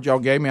gift card y'all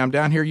gave me. I'm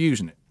down here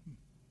using it.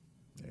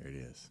 There it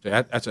is.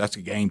 That's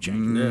a game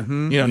changer.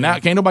 Mm-hmm. Now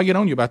can't nobody get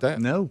on you about that.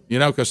 No.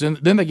 Because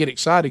then they get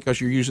excited because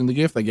you're using the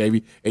gift they gave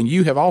you, and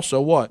you have also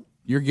what?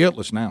 You're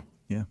guiltless now.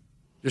 Yeah.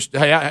 Just,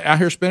 hey, I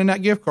hear spending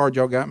that gift card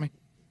y'all got me.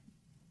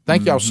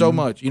 Thank y'all so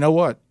much. You know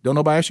what? Don't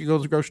nobody ask you to go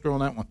to the grocery store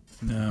on that one.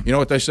 No. You know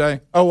what they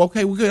say? Oh,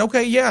 okay, well, good.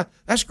 Okay, yeah,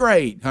 that's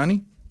great,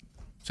 honey.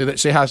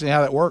 See how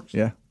that works?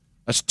 Yeah.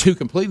 That's two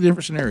completely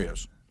different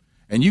scenarios.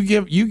 And you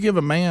give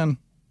a man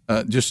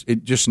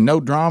just no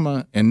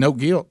drama and no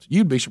guilt.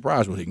 You'd be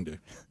surprised what he can do.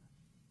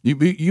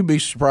 You'd be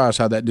surprised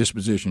how that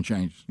disposition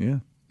changes. Yeah.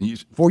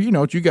 Before you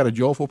know it, you got a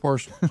joyful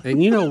person. And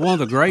one of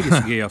the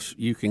greatest gifts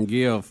you can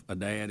give a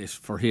dad is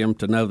for him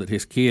to know that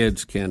his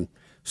kids can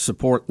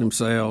support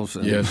themselves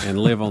and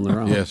live on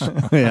their own. Yes.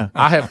 Yeah.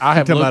 I have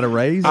talking about a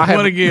raise.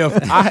 What a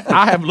gift!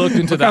 I have looked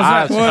into the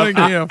eyes. What a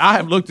gift! I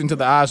have looked into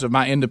the eyes of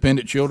my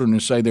independent children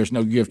and say, "There's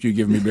no gift you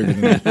give me bigger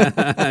than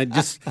that."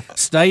 Just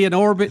stay in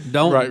orbit.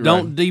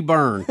 Don't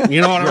deburn. You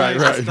know what I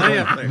mean? Right. Stay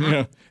up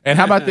there. And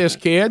how about this,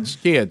 kids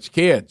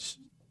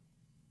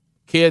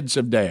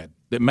of dad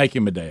that make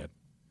him a dad?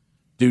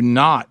 Do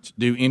not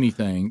do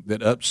anything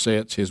that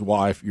upsets his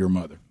wife, your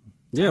mother.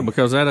 Yeah,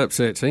 because that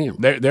upsets him.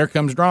 There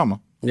comes drama.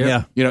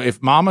 Yeah.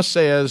 If Mama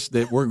says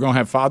that we're going to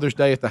have Father's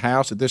Day at the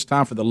house at this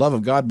time, for the love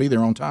of God, be there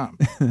on time.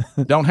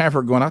 Don't have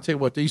her going, I'll tell you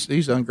what,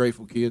 these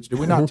ungrateful kids, did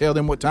we not tell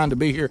them what time to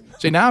be here?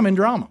 See, now I'm in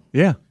drama.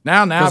 Yeah.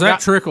 Now. Because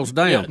that trickles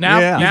down.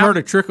 You've heard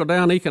of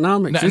trickle-down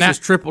economics. This is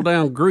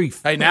triple-down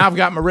grief. Hey, now I've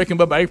got my Rick and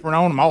Bubba apron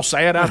on. I'm all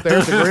sad out there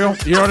at the grill.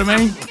 You know what I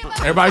mean?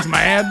 Everybody's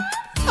mad.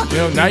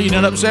 Now you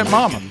done upset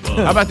Mama.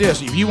 How about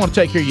this? If you want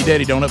to take care of your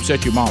daddy, don't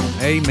upset your mama.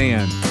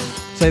 Amen.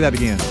 Say that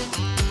again.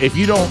 If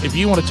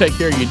you want to take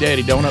care of your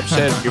daddy, don't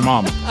upset your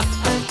mama.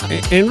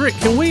 And Rick,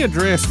 can we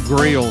address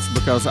grills?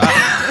 Because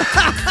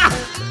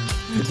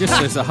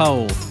just as a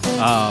whole.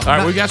 All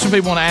right, we got some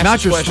people want to ask.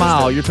 Not your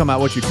smile. You're talking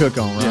about what you cook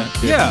on,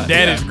 right? Yeah.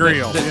 Daddy's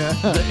grill.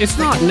 It's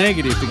not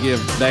negative to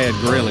give dad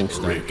grilling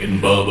stuff. Rick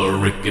and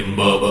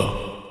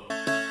Bubba.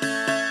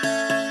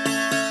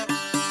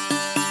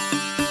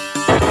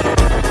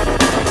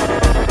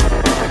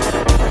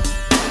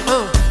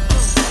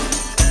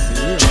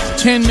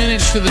 10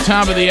 minutes to the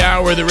top of the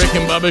hour, the Rick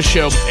and Bubba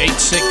Show,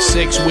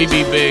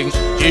 866-WE-BE-BIG.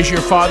 Is your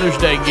Father's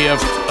Day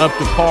gift up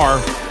to par?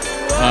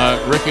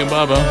 Rick and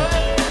Bubba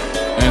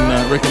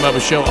and Rick and Bubba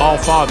Show, all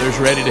fathers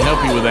ready to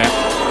help you with that.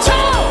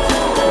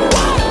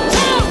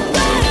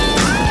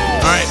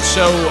 All right,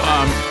 so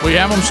we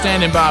have them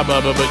standing by,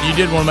 Bubba, but you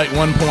did want to make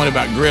one point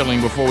about grilling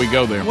before we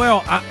go there.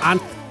 Well,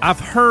 I've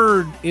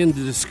heard in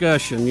the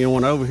discussion,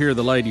 when I overhear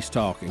the ladies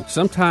talking,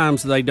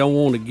 sometimes they don't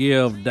want to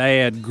give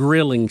dad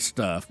grilling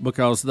stuff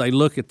because they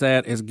look at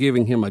that as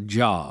giving him a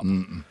job.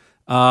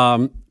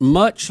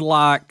 Much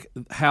like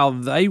how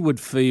they would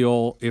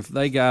feel if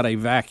they got a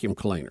vacuum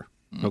cleaner.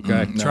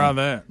 Okay? No, try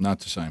that. Not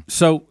the same.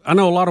 So I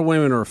know a lot of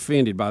women are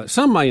offended by that.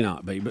 Some may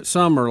not be, but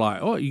some are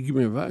like, oh, you give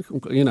me a vacuum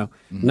cleaner.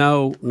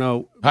 No.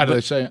 How do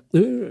they say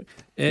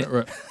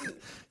it?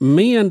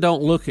 Men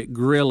don't look at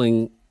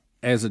grilling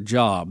as a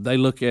job. They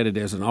look at it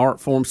as an art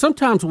form.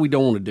 Sometimes we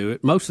don't want to do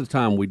it. Most of the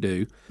time we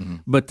do.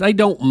 But they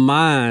don't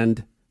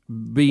mind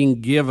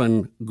being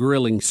given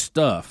grilling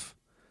stuff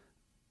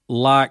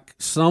like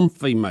some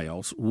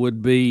females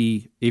would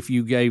be if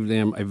you gave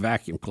them a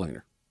vacuum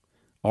cleaner.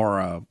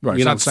 Or right,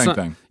 it's not the same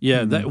thing.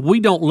 Yeah, we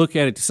don't look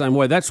at it the same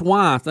way. That's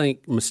why I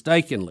think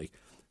mistakenly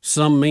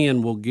some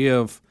men will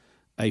give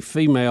a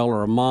female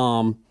or a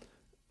mom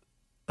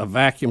a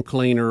vacuum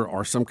cleaner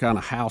or some kind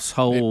of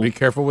household be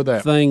careful with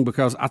that thing,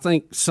 because I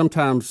think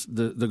sometimes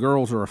the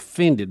girls are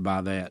offended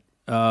by that.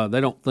 They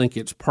don't think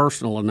it's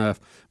personal enough.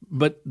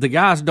 But the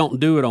guys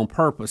don't do it on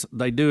purpose.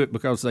 They do it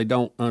because they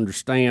don't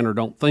understand or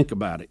don't think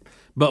about it.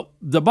 But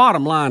the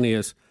bottom line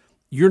is,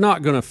 you're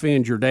not going to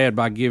offend your dad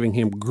by giving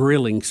him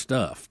grilling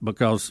stuff,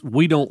 because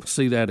we don't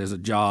see that as a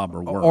job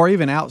or work. Or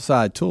even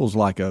outside tools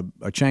like a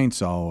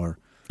chainsaw or.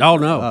 Oh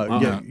no!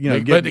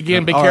 But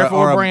again, be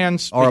careful with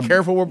brands. Be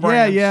careful with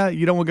brands. Yeah.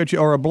 You don't want to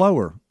go or a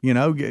blower. Get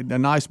a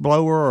nice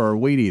blower or a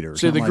weed eater.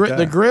 See,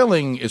 the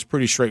grilling is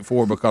pretty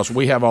straightforward because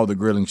we have all the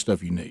grilling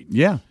stuff you need.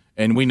 Yeah.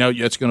 and we know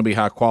that's going to be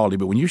high quality.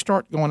 But when you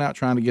start going out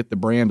trying to get the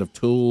brand of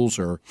tools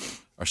or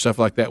stuff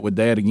like that with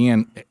Dad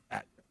again,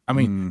 I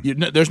mean,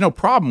 there's no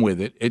problem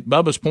with it.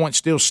 Bubba's point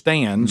still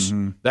stands.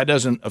 That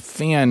doesn't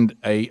offend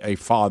a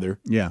father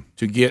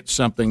to get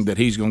something that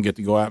he's going to get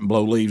to go out and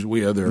blow leaves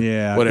with or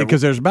whatever.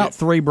 Because there's about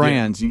 3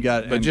 brands you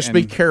got. But just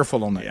be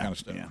careful on that kind of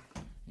stuff. Yeah.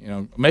 You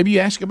know, maybe you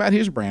ask about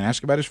his brand.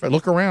 Ask about his.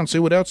 Look around, see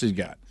what else he's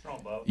got.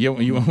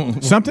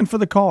 Something for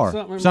the car.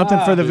 Something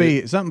for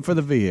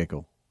the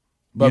vehicle.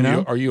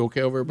 Bubba, are you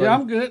okay over there, buddy? Yeah,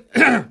 I'm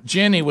good.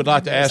 Jenny would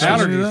like to ask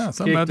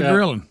something about the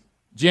grilling.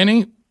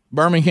 Jenny,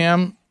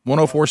 Birmingham,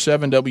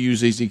 104.7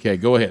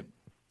 WZZK. Go ahead.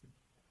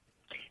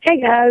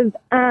 Hey, guys.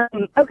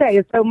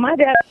 Okay, so my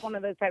dad's one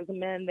of those types of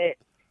men that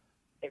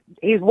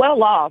he's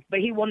well off, but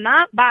he will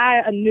not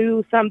buy a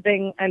new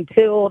something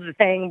until the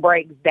thing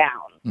breaks down.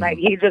 Like,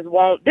 he just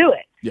won't do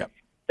it. Yeah.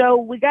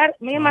 So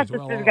me and my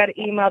sisters got an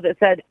email that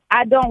said,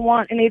 I don't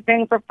want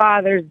anything for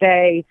Father's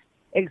Day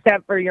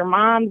except for your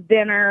mom's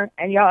dinner,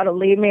 and y'all ought to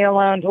leave me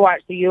alone to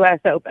watch the U.S.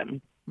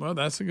 Open. Well,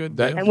 that's a good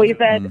deal. And we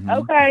said,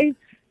 okay.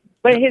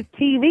 But his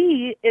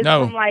TV is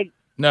from like...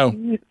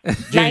 No.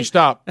 Jenny,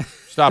 stop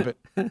it.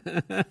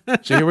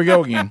 So here we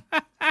go again.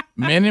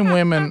 Men and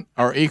women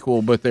are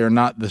equal, but they're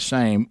not the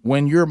same.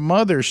 When your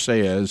mother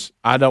says,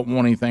 I don't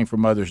want anything for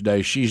Mother's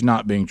Day, she's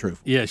not being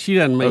truthful. Yeah, she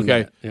doesn't mean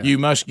that. Yeah. You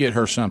must get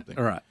her something.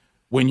 All right.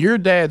 When your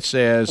dad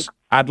says,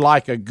 I'd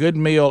like a good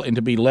meal and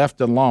to be left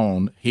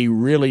alone, he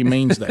really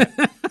means that.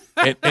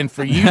 and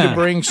for you to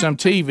bring some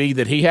TV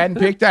that he hadn't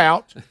picked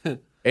out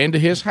into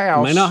his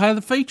house. May not have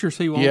the features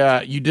he wants.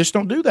 Yeah, you just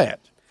don't do that.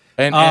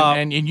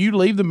 And you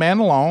leave the man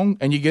alone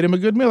and you get him a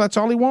good meal. That's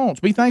all he wants.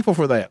 Be thankful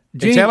for that.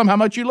 Jenny, and tell him how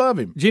much you love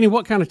him. Jenny,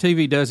 what kind of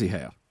TV does he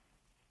have?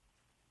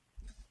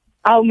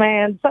 Oh,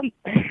 man.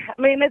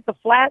 It's a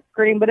flat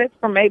screen, but it's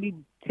from maybe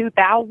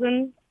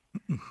 2000.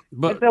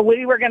 But so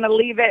we were going to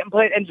leave it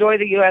and enjoy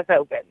the U.S.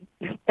 Open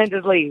and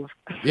just leave.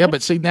 Yeah,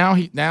 but see now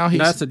he's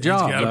that's a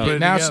job.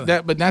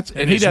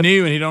 And he's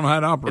new and he don't know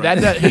how to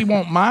operate. He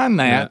won't mind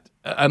that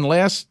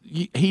unless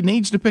he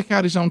needs to pick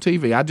out his own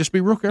TV. I'd just be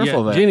real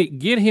careful of that. Jenny,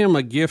 get him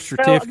a gift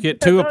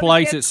certificate to a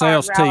place that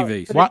sells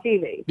TVs.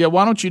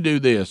 Why don't you do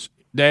this?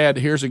 Dad,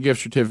 here's a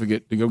gift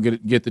certificate to go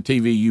get the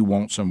TV you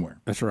want somewhere.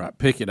 That's right.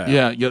 Pick it out.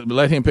 Yeah,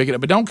 let him pick it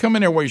up. But don't come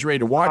in there where he's ready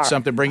to watch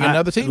something, bring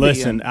another TV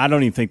Listen, I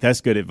don't even think that's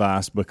good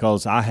advice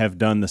because I have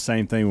done the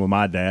same thing with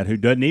my dad who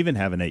doesn't even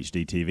have an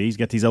HD TV. He's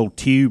got these old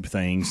tube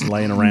things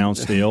laying around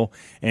still,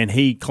 and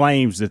he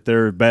claims that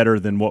they're better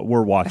than what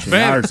we're watching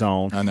ours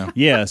on. I know.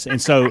 Yes,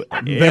 and so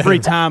every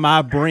time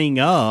I bring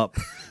up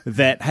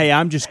that, hey,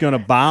 I'm just going to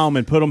buy them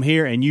and put them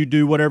here and you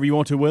do whatever you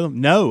want to with them.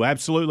 No,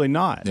 absolutely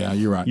not. Yeah,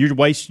 you're right. You're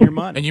wasting your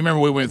money. And you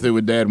remember we went through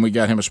with Dad and we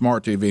got him a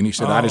smart TV and he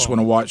said, I just want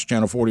to watch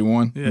Channel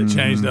 41. Yeah,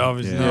 changed all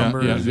his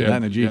numbers. Yeah,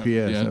 and a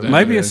GPS.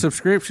 Maybe a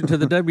subscription to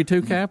the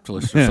W2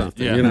 Capitalist or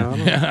something. Yeah. You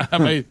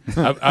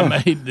know?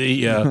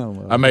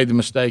 I made the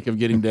mistake of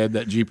getting Dad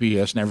that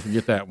GPS. Never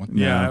forget that one.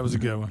 Yeah, that was a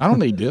good one. I don't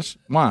need this.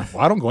 Why?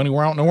 Well, I don't go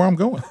anywhere. I don't know where I'm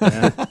going.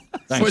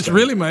 Thanks, Which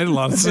really made a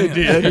lot of sense.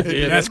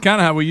 That's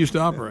kind of how we used to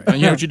operate. And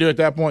you know what you do at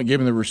that point?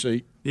 Give him the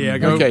receipt. Yeah,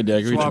 go. Okay,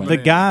 Dad.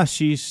 The guy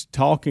she's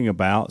talking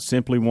about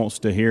simply wants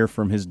to hear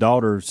from his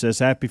daughter. Says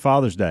Happy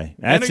Father's Day.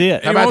 That's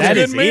it. How about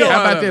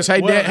this?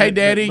 Hey,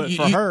 Daddy,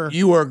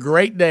 you are a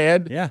great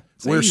dad. Yeah,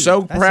 we're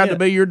so proud to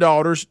be your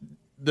daughters.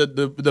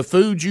 The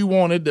food you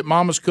wanted that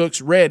Mama's cook's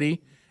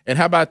ready. And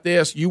how about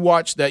this? You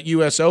watch that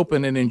U.S.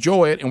 Open and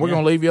enjoy it, and we're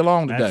going to leave you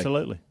alone today.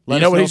 Absolutely. You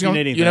know what he's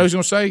going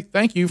to say?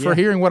 Thank you for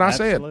hearing what I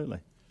said. Absolutely.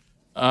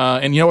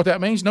 And you know what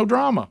that means? No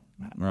drama.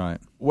 Right.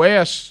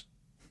 Wes,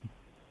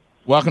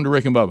 welcome to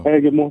Rick and Bubba.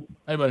 Hey, good morning.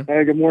 Hey, buddy.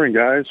 Hey, good morning,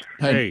 guys.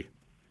 Hey.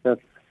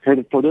 For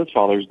this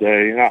Father's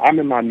Day, I'm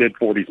in my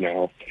mid-40s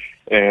now,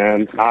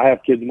 and I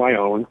have kids of my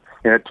own,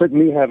 and it took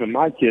me having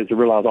my kids to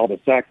realize all the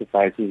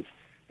sacrifices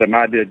that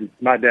my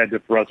dad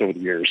did for us over the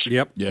years.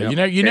 Yep. Yeah.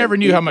 You never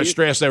knew how much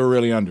stress they were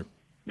really under.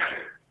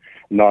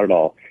 Not at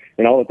all.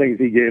 And all the things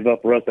he gave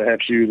up for us to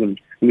have shoes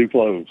and new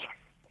clothes.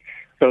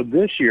 So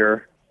this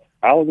year,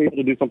 I was able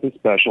to do something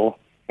special,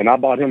 and I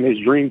bought him his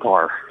dream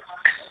car,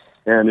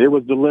 and it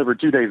was delivered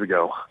 2 days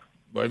ago.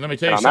 But let me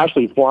tell you I'm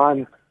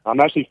something. I'm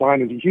actually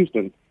flying into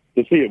Houston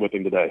to see it with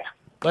him today.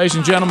 Ladies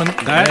and gentlemen,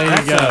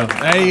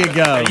 there you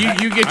go.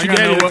 You get your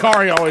daddy the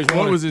car he always wanted.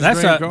 What was his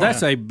dream car?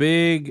 That's a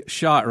big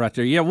shot right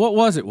there. Yeah, what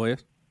was it,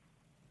 Wes?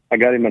 I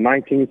got him a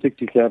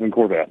 1967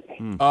 Corvette.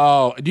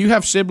 Oh, do you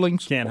have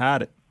siblings? Can't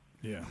hide it.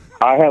 Yeah.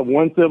 I have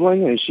one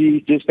sibling, and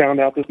she just found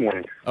out this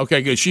morning.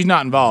 Okay, good. She's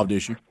not involved,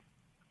 is she?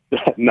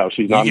 No,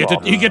 she's not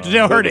involved. You get to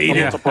tell her to eat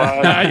it.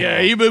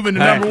 Yeah, you moving to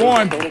number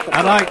one.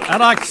 I'd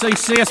like to see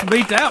Sis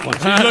beat that one.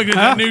 She's looking at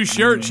that new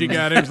shirt she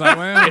got. It was like,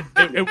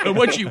 well,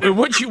 what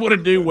you want to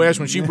do, Wes,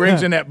 when she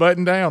brings in that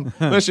button down?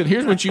 Listen,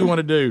 here's what you want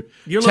to do.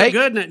 You look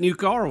good in that new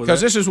car with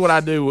because this is what I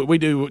do. What we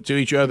do to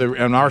each other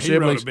and our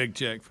siblings. He wrote a big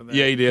check for that.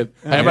 Yeah, he did.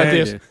 How about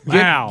this?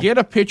 Get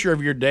a picture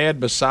of your dad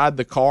beside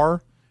the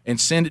car and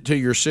send it to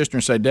your sister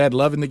and say, "Dad,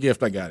 loving the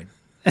gift I got him."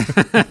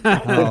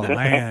 Oh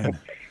man.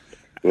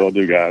 Will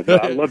do, guys.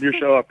 I love your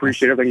show. I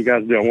appreciate everything you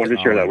guys do. I wanted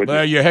to share that with you.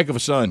 Well, you're a heck of a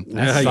son.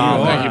 That's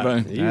solid. Thank you,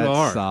 buddy. You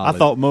are. I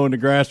thought mowing the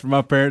grass for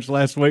my parents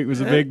last week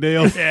was a big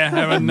deal. Yeah,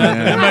 having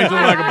nothing. That makes it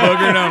look like a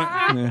booger,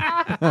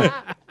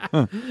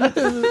 don't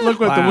it? Look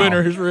what the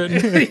winner has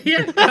written.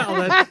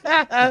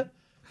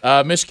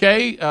 Miss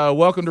Kay,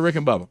 welcome to Rick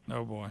and Bubba.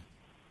 Oh, boy.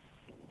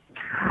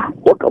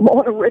 Well, good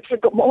morning,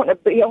 Richard. Good morning,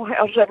 Bill.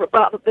 How's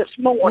everybody this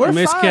morning?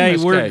 Miss Kay,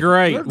 we're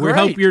great. We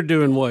hope you're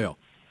doing well.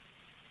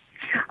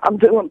 I'm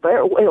doing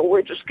very well.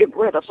 We're just getting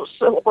ready to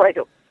celebrate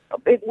a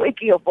big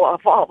weekend for our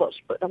fathers.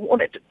 But I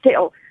wanted to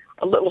tell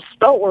a little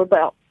story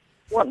about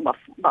one of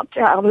my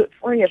childhood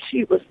friends.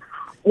 She was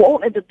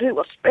wanting to do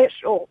a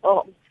special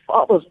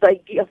Father's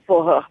Day gift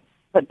for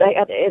her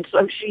dad, and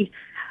so she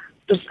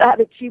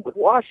decided she would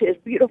wash his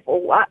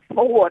beautiful white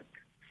Ford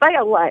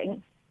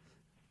Fairlane.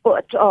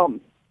 But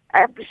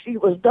after she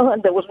was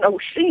done, there was no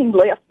sheen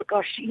left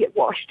because she had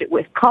washed it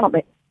with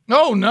Comet.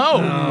 Oh, no.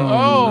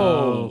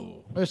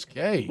 Oh, Miss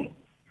Kay.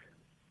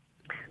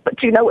 But,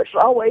 it's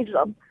always,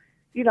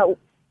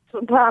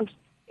 sometimes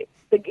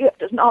the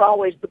gift is not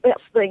always the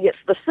best thing. It's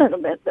the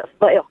sentiment that's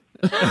there.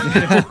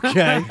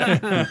 Okay.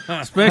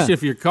 Especially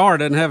if your car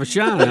doesn't have a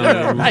shine on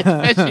it. Right.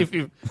 Especially if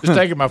you've just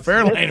taken my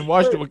Fairlane and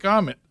washed it with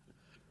Comet.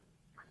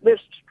 This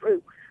is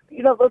true.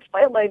 Those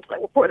Fairlanes, they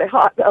were pretty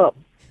hot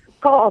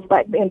cars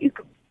back then. You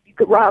could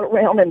ride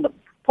around in the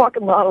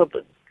parking lot of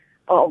the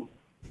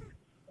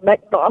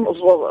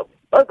McDonald's or the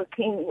Burger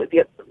King with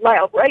your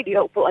loud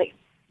radio playing.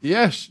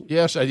 Yes,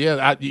 yeah,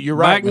 you're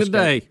right. Back in the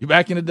day. You're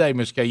back in the day,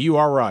 Miss Kay. You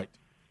are right.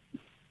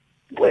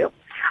 Well,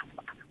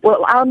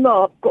 I'm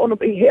going to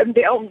be heading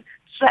down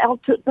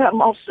south to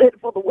Panama City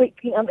for the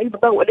weekend, even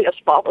though it is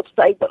Father's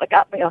Day, but I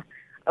got me a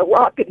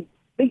rocking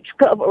beach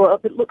cover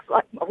up. It looks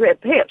like my red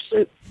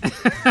pantsuit.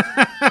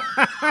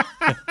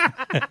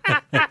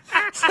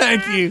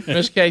 Thank you.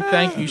 Miss Kay,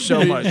 thank you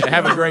so much.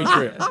 Have a great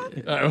trip.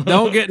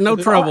 Don't get in no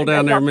trouble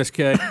down there, Miss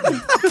Kay.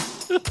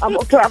 I'm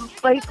going to try to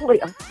stay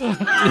clear.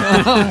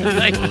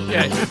 Thank you,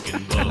 Kay.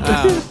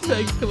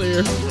 Stay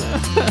clear.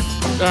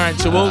 All right,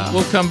 so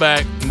we'll come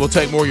back and we'll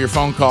take more of your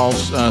phone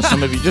calls.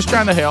 Some of you just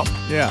trying to help.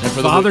 Yeah.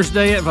 For Father's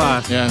Day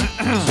advice. Yeah.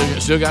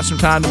 Still got some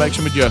time to make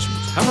some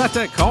adjustments. How about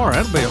that car?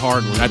 That'll be a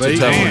hard one. That's a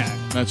tough one.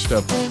 That's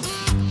tough.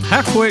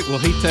 How quick will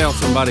he tell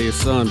somebody his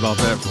son bought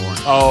that for him?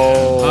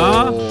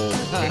 Oh.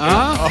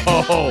 Huh?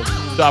 Oh.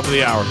 Top of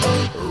the hour.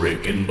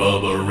 Rick and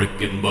Bubba, Rick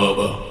and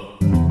Bubba.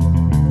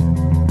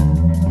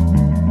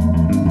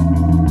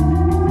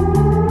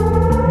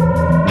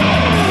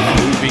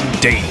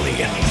 Daily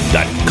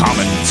that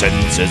common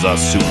sense is a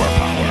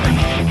superpower.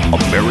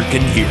 American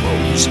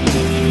heroes,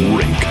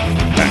 Rick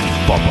and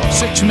Bubba.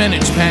 6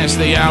 minutes past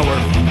the hour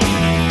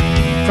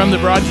from the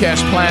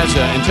Broadcast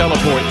Plaza and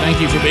Teleport. Thank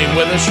you for being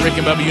with us. Rick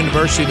and Bubba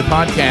University, the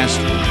podcast,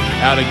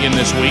 out again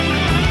this week.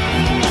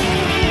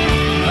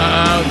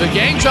 The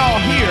gang's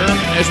all here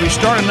as we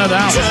start another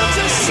hour.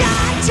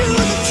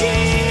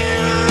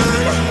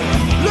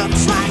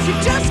 Looks like you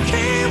just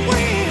can't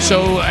win.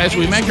 So as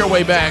we make our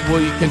way back,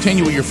 we'll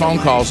continue with your phone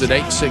calls at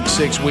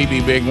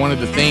 866-WE-BE-BIG. One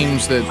of the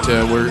themes that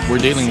we're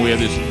dealing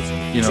with is,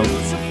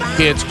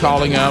 kids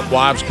calling up,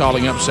 wives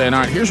calling up, saying,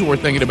 all right, here's what we're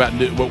thinking about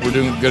what we're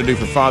going to do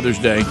for Father's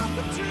Day.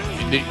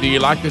 Do you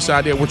like this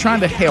idea? We're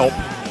trying to help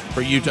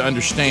for you to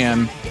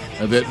understand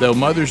that though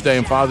Mother's Day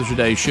and Father's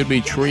Day should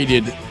be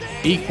treated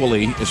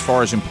equally as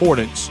far as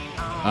importance,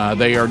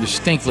 they are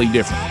distinctly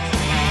different.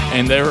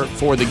 And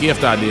therefore, the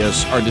gift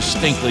ideas are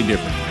distinctly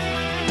different.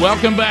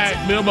 Welcome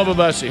back, Bill Bubba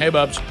Bussey. Hey,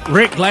 Bubs.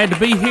 Rick, glad to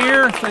be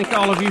here. Thank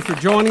all of you for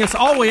joining us.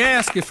 All we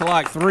ask is for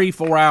like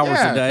 3-4 hours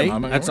a day.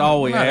 That's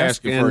all we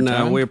ask,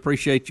 and we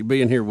appreciate you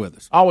being here with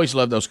us. I always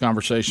love those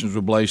conversations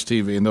with Blaze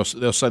TV, and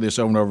they'll say this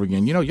over and over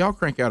again. Y'all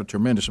crank out a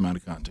tremendous amount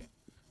of content.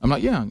 I'm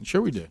like, yeah,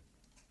 sure we do.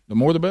 The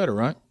more the better,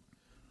 right?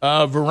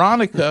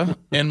 Veronica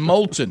in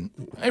Moulton.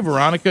 Hey,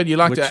 Veronica, do you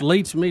like Which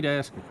leads me to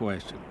ask a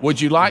question. Would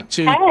you like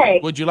to? Hey.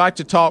 Would you like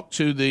to talk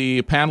to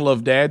the panel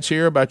of dads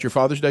here about your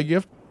Father's Day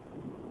gift?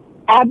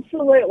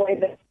 Absolutely.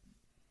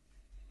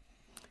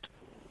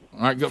 All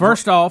right,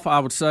 First off, I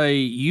would say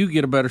you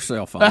get a better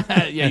cell phone.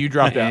 Yeah, you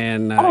dropped out.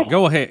 And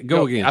go ahead.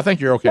 Go again. I think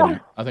you're okay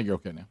now.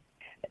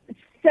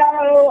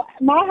 So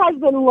my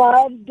husband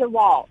loves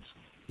DeWalt.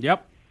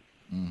 Yep.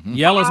 Mm-hmm.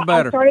 Yellow's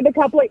better. I started a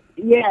couple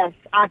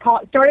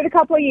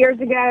of years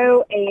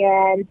ago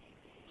and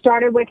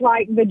started with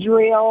like the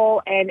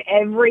drill, and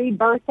every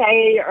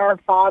birthday or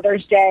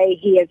Father's Day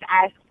he has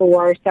asked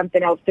for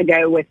something else to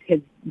go with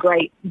his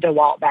great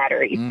DeWalt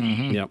batteries.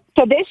 Mm-hmm. Yep.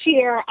 So this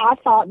year I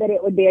thought that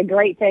it would be a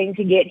great thing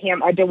to get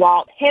him a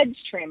DeWalt hedge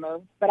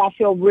trimmer, but I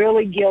feel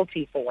really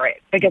guilty for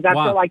it because I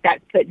feel like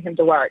that's putting him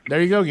to work.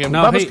 There you go again.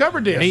 No, Bubba's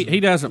covered this. He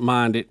doesn't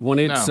mind it when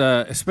it's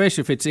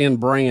especially if it's in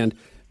brand.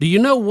 Do you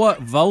know what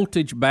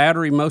voltage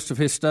battery most of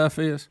his stuff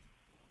is?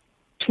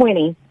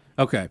 20.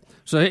 Okay,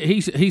 so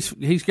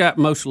he's got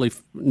mostly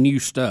new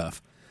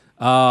stuff.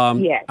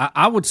 Yes.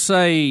 I would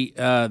say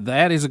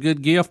that is a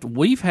good gift.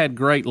 We've had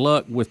great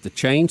luck with the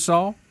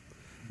chainsaw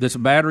that's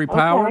battery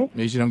powered. Okay.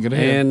 Means you don't get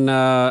ahead.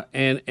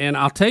 And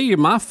I'll tell you,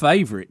 my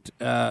favorite,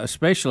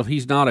 especially if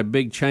he's not a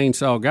big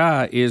chainsaw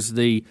guy, is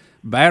the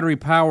battery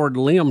powered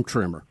limb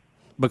trimmer,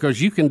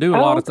 because you can do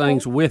a lot of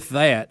things with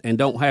that and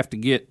don't have to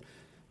get,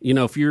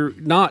 if you're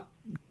not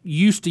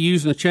used to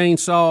using a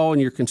chainsaw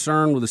and you're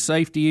concerned with the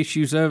safety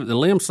issues of it, the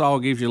limb saw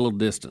gives you a little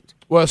distance.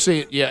 Well,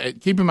 see,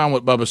 keep in mind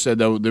what Bubba said,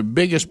 though. The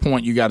biggest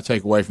point you got to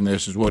take away from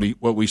this is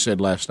what we said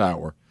last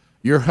hour.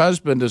 Your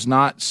husband does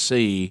not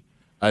see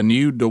a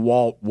new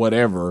DeWalt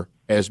whatever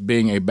as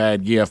being a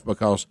bad gift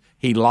because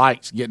he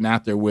likes getting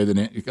out there with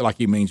it like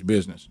he means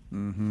business.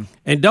 Mm-hmm.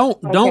 And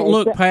don't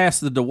look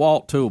past the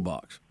DeWalt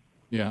toolbox.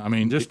 Yeah, I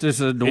mean, just as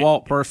a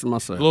DeWalt person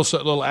myself. A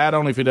little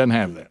add-on if he doesn't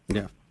have that.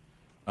 Yeah.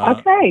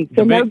 Okay,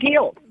 so no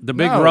guilt. The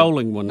big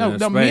rolling one.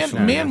 No,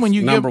 men when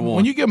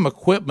you give them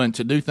equipment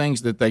to do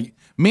things that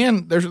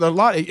there's a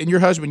lot, and your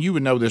husband, you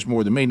would know this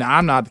more than me. Now,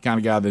 I'm not the kind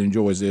of guy that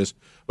enjoys this,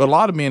 but a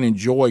lot of men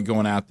enjoy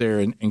going out there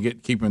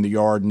and keeping the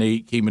yard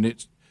neat, keeping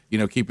it,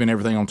 keeping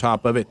everything on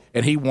top of it.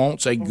 And he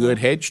wants a good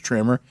hedge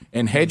trimmer,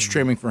 and hedge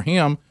trimming for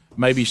him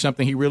may be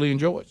something he really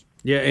enjoys.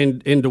 Yeah,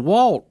 and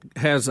DeWalt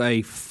has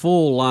a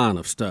full line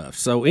of stuff.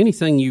 So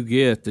anything you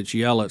get that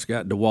you yell at's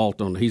got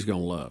DeWalt on it, he's going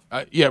to love.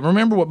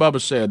 Remember what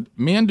Bubba said.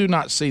 Men do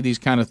not see these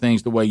kind of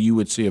things the way you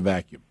would see a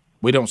vacuum.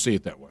 We don't see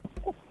it that way.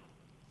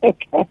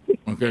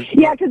 Okay.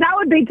 Yeah, because I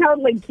would be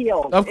totally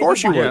killed. Of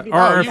course you would.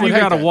 Or if you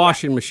got a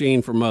washing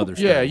machine for Mother's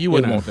Day. Yeah, you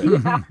wouldn't want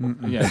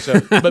that. Yeah, so,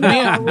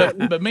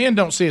 but men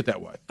don't see it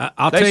that way.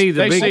 I'll tell you,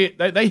 see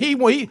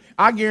it.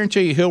 I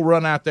guarantee you, he'll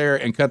run out there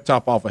and cut the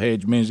top off a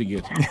hedge as soon as he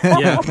gets it.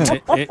 Yeah,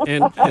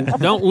 and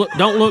don't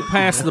look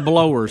past the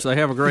blowers. They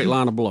have a great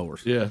line of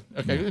blowers. Yeah.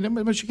 Okay,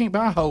 but you can't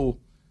buy a whole.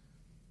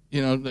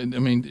 You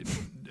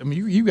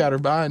got her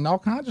buying all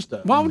kinds of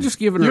stuff. Well, I was just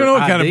giving her. You know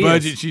what ideas. kind of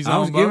budget she's on. I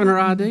was giving her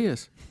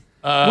ideas.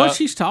 What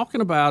she's talking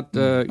about,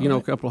 a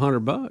couple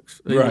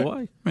 $100 either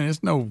way. I mean,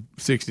 it's no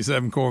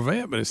 '67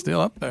 Corvette, but it's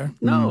still up there.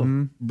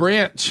 No,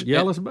 Brent,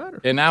 yellow's better.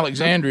 In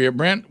Alexandria,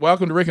 Brent,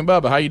 welcome to Rick and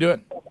Bubba. How you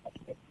doing?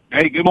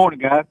 Hey, good morning,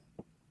 guys.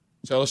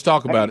 So let's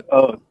talk about it.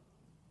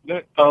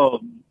 Wes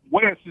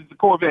is the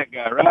Corvette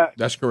guy, right?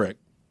 That's correct.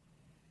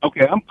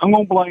 Okay, I'm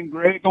going to blame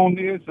Greg on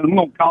this, and I'm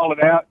going to call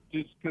it out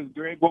just because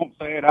Greg won't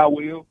say it. I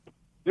will.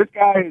 This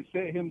guy has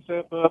set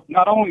himself up.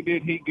 Not only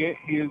did he get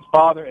his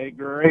father a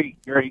great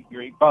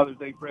Father's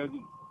Day present,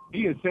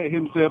 he has set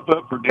himself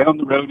up for down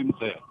the road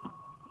himself.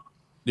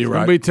 It's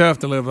going to be tough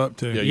to live up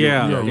to.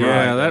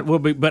 Yeah, that will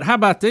be. But how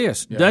about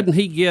this? Yeah. Doesn't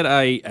he get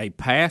a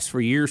pass for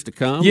years to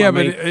come? Yeah,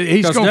 but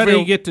he's going to doesn't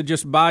he get to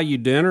just buy you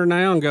dinner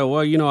now and go,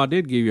 well, I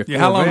did give you a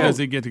Corvette. How long does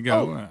he get to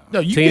go?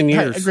 No, 10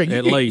 years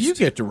at least. You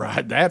get to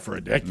ride that for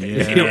a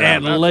decade. Yeah.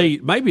 At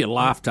least, maybe a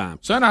lifetime.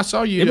 Son, I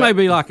saw you. It may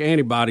be like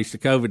antibodies to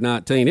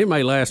COVID-19. It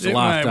may last a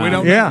lifetime. We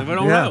don't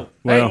know.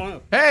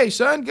 Well, hey,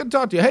 son, good to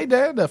talk to you. Hey,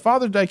 Dad,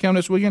 Father's Day coming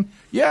this weekend.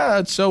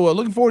 Yeah, so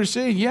looking forward to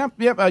seeing you.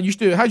 Yep.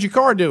 How's your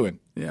car doing?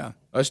 Yeah.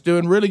 It's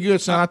doing really good,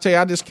 son. I tell you,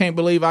 I just can't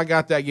believe I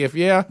got that gift.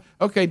 Yeah.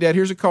 Okay, Dad,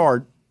 here's a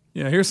card.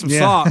 Yeah, here's some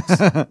socks.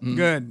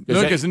 Good.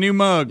 Look, it's a new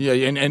mug. Yeah,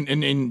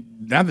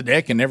 and now the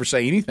dad can never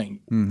say anything.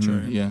 Mm-hmm.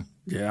 True. Yeah.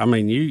 Yeah, I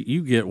mean,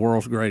 you get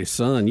World's Greatest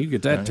Son. You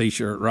get that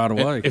T-shirt right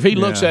away. If he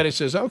looks at it and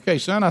says, okay,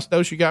 son, I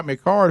noticed you got me a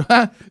card.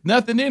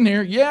 Nothing in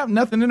here. Yeah,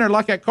 nothing in there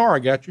like that car I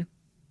got you.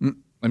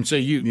 And so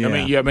you,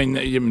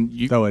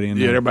 you throw it in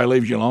there. Everybody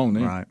leaves you alone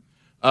then. Right.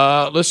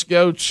 Let's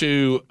go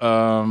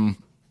to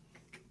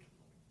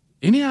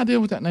any idea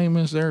what that name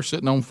is there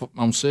sitting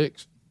on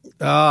 6?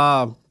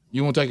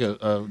 You want to take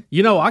a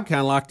I'd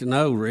kind of like to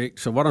know, Rick,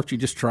 so why don't you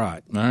just try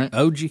it? All right.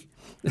 OG?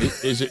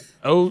 Is it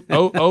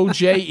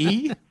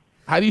OJE?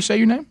 How do you say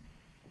your name?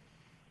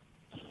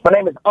 My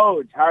name is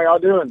Oj. How y'all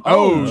doing?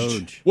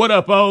 Oj. What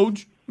up,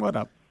 Oj? What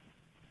up?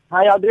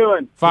 How y'all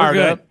doing? Fired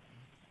up.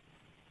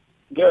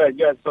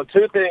 Good. So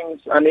 2 things.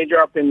 I need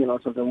your opinion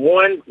on something.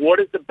 One, what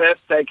is the best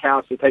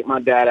steakhouse to take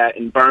my dad at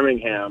in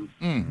Birmingham?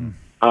 Mm-hmm.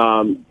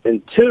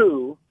 And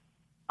 2,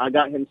 I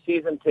got him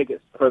season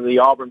tickets for the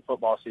Auburn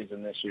football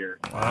season this year.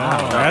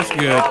 Wow, that's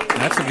good.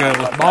 That's a good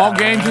one. Ball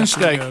games and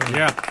steak.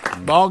 Yeah,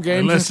 ball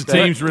games. Unless the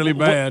team's really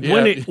bad.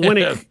 When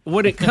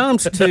it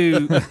comes to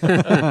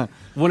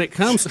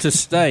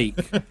steak,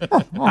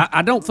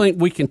 I don't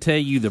think we can tell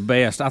you the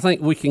best. I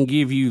think we can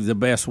give you the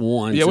best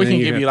ones. Yeah, we can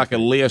give you like a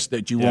list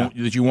that you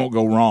won't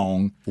go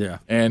wrong. Yeah,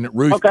 and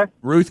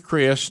Ruth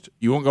Chris,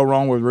 you won't go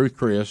wrong with Ruth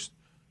Chris.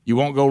 You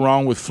won't go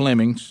wrong with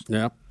Fleming's.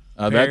 Yeah.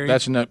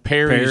 That's enough.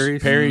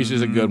 Perry's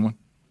is a good one.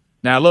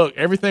 Now look,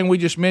 everything we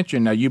just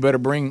mentioned. Now you better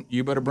bring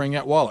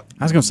that wallet.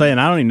 I was going to say, and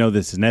I don't even know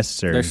this is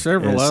necessary. There's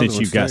several other since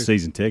ones you've got too.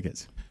 season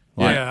tickets.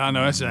 Yeah, I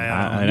know that's an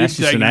add-on. That's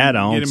just an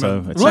add-on.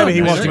 So maybe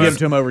he wants to give it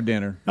to him over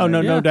dinner. Oh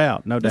no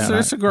doubt.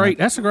 That's a great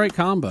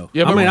combo.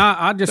 Yeah,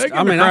 I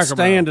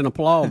stand and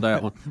applaud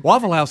that one.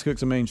 Waffle House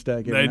cooks a mean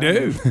steak. They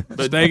do,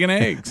 steak and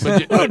eggs.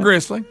 But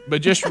Grizzly.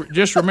 But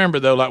just remember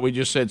though, like we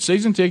just said,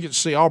 season tickets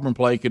to see Auburn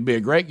play could be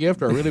a great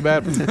gift or a really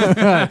bad one.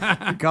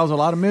 It causes a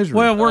lot of misery.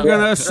 Well, we're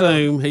going to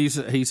assume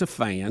he's a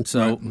fan,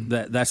 so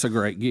that's a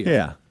great gift.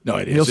 Yeah. No,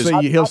 it is. He'll see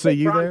you. He'll see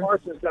you Brian there.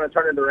 Parsons going to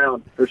turn it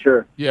around for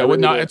sure. Yeah, well,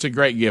 no, it's a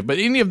great gift. But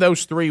any of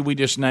those three we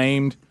just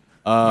named,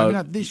 Maybe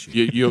not this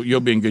year.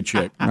 you'll be in good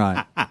shape.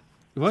 Right.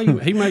 Well,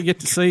 he may get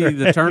to see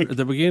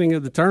the beginning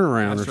of the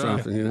turnaround or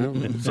something. You know,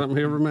 something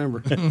he'll remember.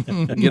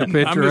 Get a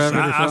picture of it.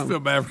 Or I something. feel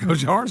bad for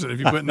Coach Harson if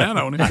you're putting that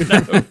on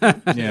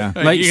him. Yeah.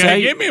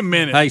 Hey, give me a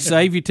minute. Hey,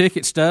 save your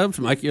ticket stubs.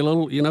 Make you a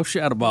little,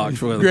 shadow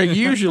box with it. Greg,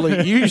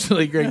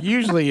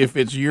 usually, if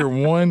it's year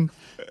one,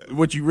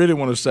 what you really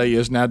want to say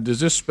is, now, does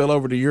this spill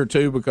over to year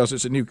two because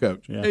it's a new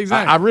coach? Yeah.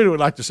 Exactly. I really would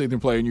like to see them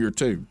play in year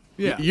two.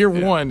 Yeah. Year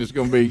one is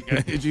going to be,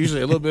 it's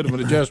usually a little bit of an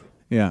adjustment.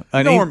 Yeah.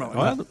 Normally.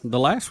 Well, the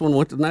last one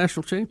went to the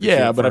national championship.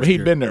 Yeah, but first he'd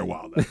year. been there a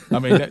while. Though. I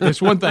mean,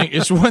 it's one thing.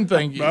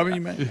 Bobby,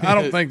 I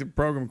don't think the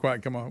program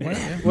quite come off.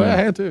 Well, I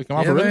had to come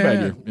off a really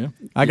bad year.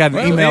 Yeah. I got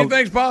an email.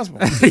 Anything's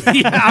possible.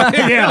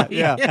 Yeah.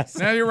 Yes.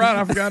 Now you're right.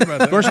 I forgot about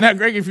that. Of course, now,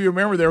 Greg, if you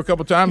remember, there were a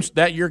couple times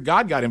that year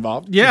God got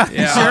involved. Yeah,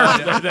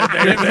 Sure. All of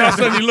a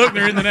sudden you look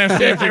there in the national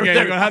championship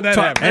game. You go, how'd that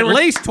happen? At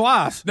least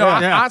twice. No,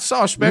 I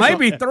saw a special.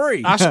 Maybe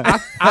three.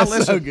 I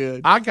listened. So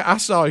good. I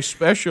saw a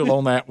special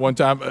on that one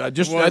time. I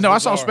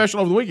saw a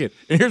special over the weekend.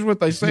 And here's what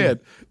they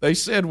said. They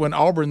said when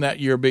Auburn that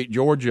year beat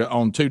Georgia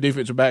on two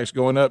defensive backs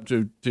going up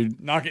to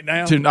knock it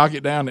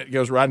down. It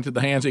goes right into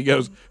the hands. He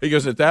goes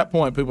at that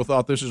point people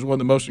thought this is one of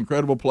the most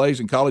incredible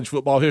plays in college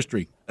football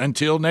history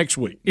until next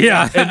week.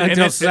 Yeah,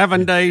 until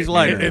 7 days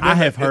later. I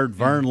have heard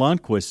Vern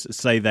Lundquist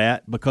say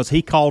that because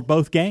he called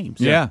both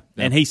games. Yeah.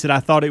 And he said, I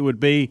thought it would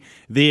be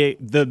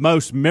the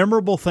most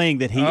memorable thing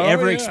that he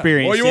ever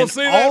experienced Well, you won't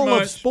see in that all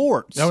much. of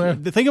sports. Oh, yeah.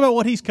 Think about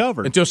what he's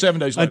covered. Until 7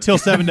 days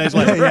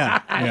later.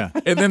 Yeah.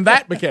 And then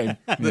that became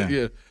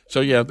So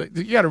you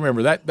got to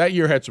remember that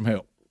year had some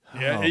help.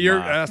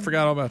 Yeah, I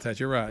forgot all about that.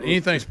 You're right.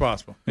 Anything's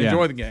possible.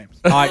 Enjoy the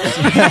games. All right.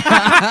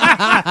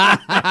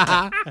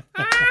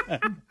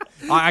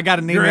 I got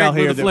an email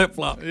here. Flip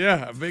flop.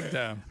 Yeah, big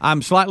time.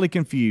 I'm slightly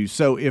confused.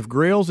 So, if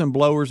grills and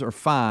blowers are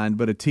fine,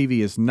 but a TV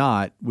is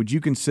not, would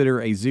you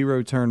consider a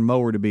zero-turn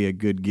mower to be a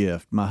good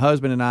gift? My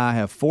husband and I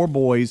have 4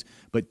 boys,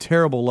 but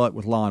terrible luck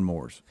with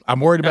lawnmowers. I'm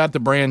worried about the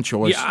brand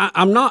choice. Yeah,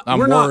 I'm not. I'm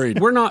we're worried.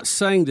 We're not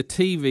saying the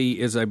TV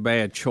is a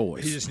bad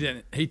choice. He just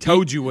didn't. He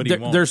told you what he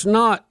wanted. There's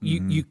not.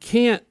 You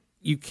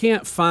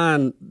can't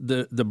find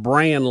the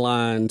brand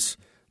lines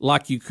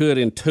like you could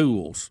in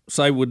tools,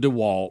 say with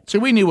DeWalt. See,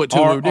 we knew what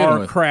tool we were dealing or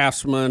with.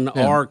 Craftsman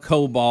or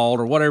Cobalt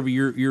or whatever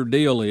your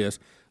deal is,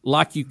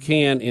 like you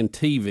can in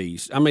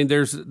TVs. I mean,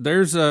 there's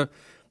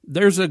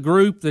a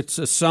group that's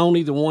a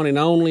Sony, the one and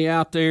only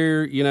out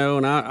there,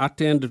 and I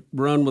tend to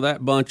run with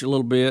that bunch a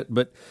little bit.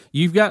 But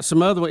you've got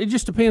some other ones. It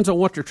just depends on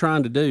what they're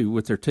trying to do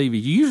with their TV.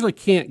 You usually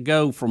can't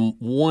go from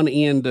one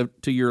end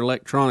to your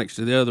electronics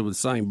to the other with the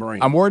same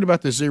brand. I'm worried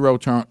about the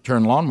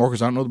zero-turn lawnmower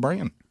because I don't know the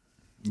brand.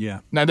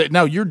 Yeah.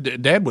 Now, your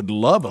dad would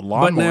love a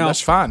lawnmower.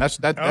 That's fine. That's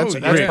perfect.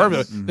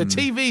 Mm-hmm. The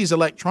TV's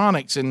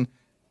electronics and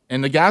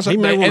the guys. He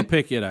may want to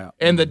pick it out.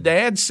 And the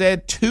dad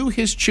said to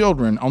his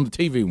children on the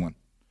TV one,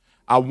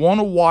 I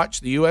want to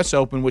watch the U.S.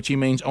 Open, which he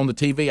means on the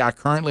TV I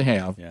currently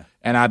have,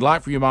 and I'd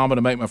like for your mama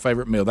to make my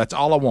favorite meal. That's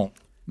all I want.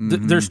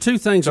 There's two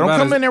things So about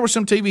don't come in there with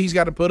some TV he's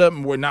got to put up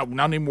and we're not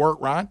even work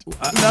right.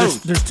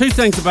 There's two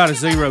things about a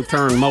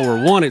zero-turn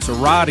mower. One, it's a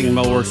riding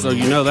mower, so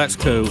that's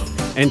cool.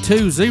 And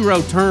two,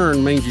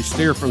 zero-turn means you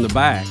steer from the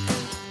back.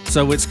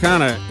 So it's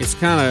kind of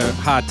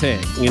high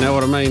tech. You know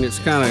what I mean? It's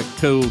kind of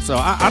cool. So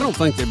I don't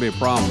think there'd be a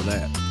problem with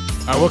that.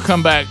 All right, we'll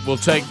come back. We'll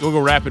go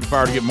rapid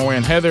fire to get more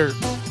in. Heather,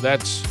 I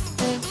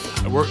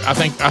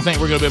think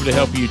we're going to be able to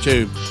help you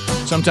too.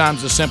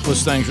 Sometimes the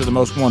simplest things are the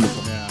most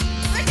wonderful. Yeah.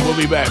 We'll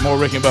be back. More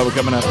Rick and Bubba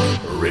coming up.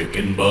 Rick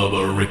and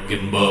Bubba, Rick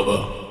and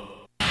Bubba.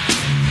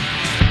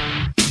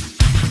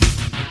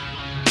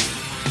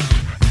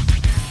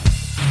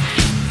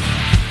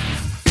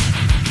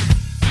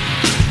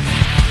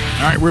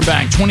 All right, we're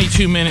back.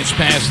 22 minutes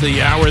past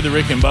the hour of the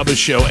Rick and Bubba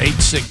Show.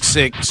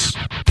 866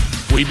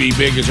 We Be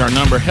Big is our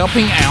number.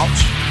 Helping out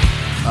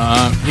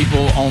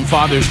people on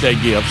Father's Day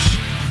gifts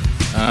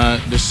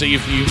to see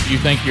if you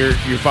think your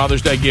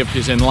Father's Day gift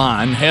is in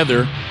line.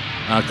 Heather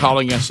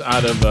calling us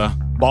out of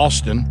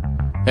Boston.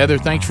 Heather,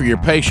 thanks for your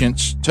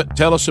patience.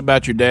 Tell us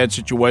about your dad's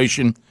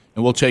situation,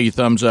 and we'll tell you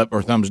thumbs up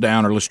or thumbs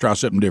down, or let's try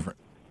something different.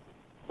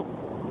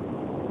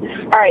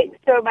 All right.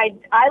 So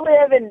I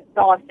live in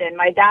Boston.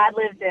 My dad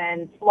lives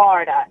in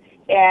Florida.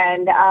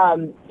 And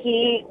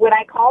when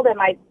I called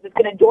him, I was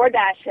going to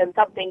DoorDash him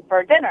something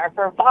for dinner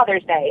for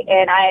Father's Day.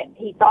 And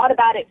he thought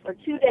about it for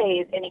 2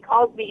 days, and he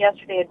calls me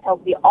yesterday and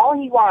tells me all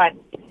he wants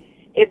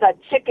is a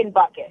chicken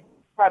bucket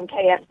from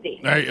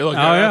KFC. Hey, look,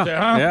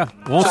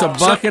 Wants a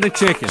bucket of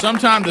chicken.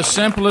 Sometimes the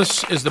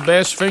simplest is the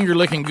best. Finger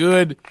licking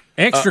good.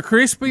 Extra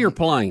crispy or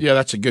plain? Yeah,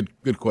 that's a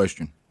good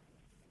question.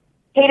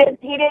 He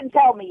didn't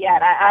tell me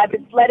yet. I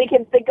was letting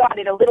him think on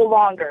it a little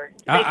longer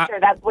to make sure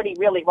that's what he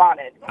really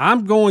wanted.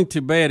 I'm going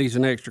to bet he's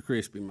an extra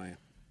crispy man.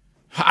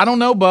 I don't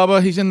know,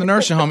 Bubba. He's in the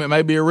nursing home. It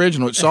may be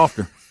original. It's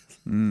softer.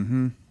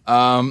 Mm-hmm.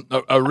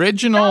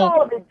 Original.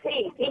 Oh, the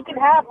teeth. He can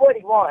have what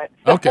he wants.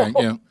 Okay,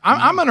 yeah.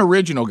 I'm an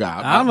original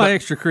guy. I'm an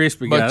extra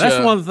crispy guy.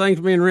 That's one of the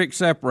things me and Rick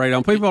separate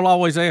on. People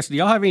always ask, do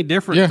y'all have any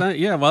different things?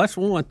 Yeah, well, that's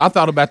one. I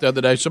thought about the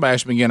other day. Somebody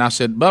asked me again. I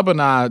said, Bubba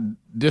and I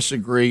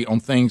disagree on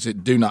things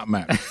that do not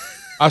matter.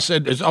 I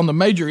said, it's on the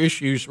major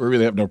issues, we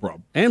really have no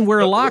problem. And we're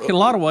alike in a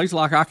lot of ways.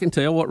 Like I can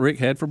tell what Rick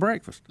had for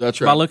breakfast. That's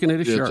right. By looking at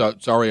his shirt.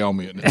 It's already on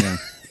me.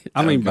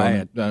 I mean,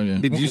 bad.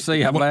 Did you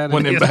see how bad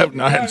it is?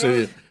 No, I haven't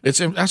seen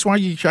it. That's why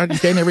you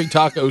can't ever eat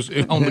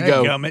tacos on the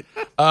go.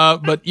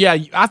 But yeah,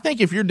 I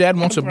think if your dad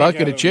wants a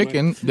bucket of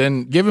chicken,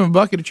 then give him a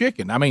bucket of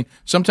chicken. I mean,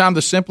 sometimes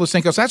the simplest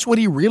thing, because that's what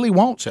he really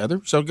wants,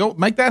 Heather. So go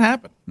make that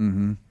happen.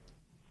 Mm-hmm.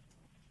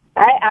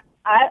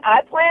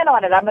 I plan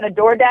on it. I'm going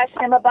to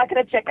DoorDash him a bucket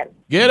of chicken.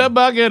 Get a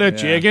bucket of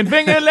chicken,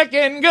 finger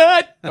licking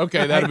good.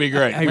 Okay, that'll be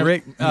great. Hey,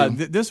 Rick,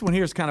 this one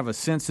here is kind of a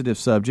sensitive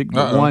subject,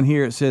 but one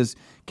here it says,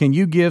 can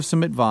you give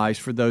some advice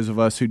for those of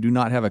us who do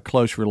not have a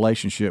close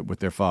relationship with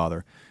their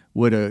father?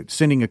 Would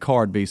sending a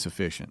card be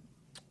sufficient?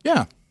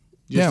 Yeah.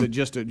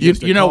 Just a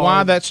you know card?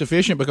 why that's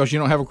sufficient? Because you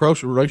don't have a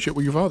close relationship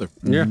with your father.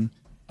 Yeah.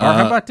 Or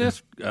how about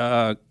this?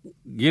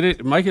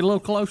 Make it a little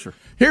closer.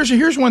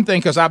 Here's one thing,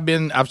 because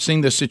I've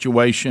seen this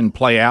situation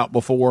play out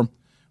before.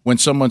 When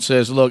someone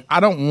says, "Look, I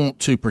don't want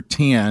to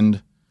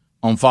pretend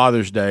on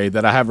Father's Day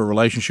that I have a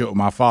relationship with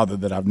my father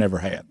that I've never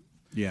had."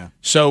 Yeah.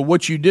 So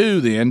what you do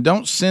then?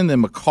 Don't send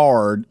them a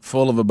card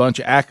full of a bunch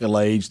of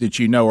accolades that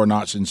you know are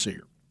not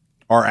sincere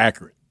or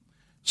accurate.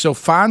 So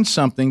find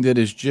something that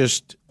is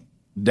just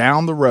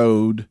down the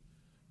road.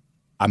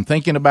 I'm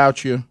thinking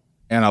about you,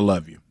 and I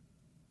love you.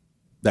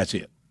 That's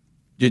it.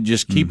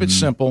 Just keep it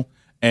simple,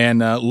 and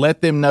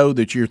let them know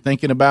that you're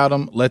thinking about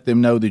them. Let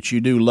them know that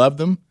you do love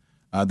them.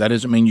 That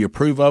doesn't mean you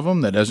approve of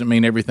them. That doesn't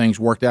mean everything's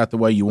worked out the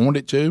way you want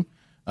it to.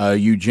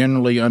 You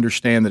generally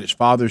understand that it's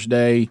Father's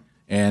Day,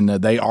 and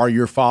they are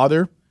your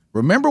father.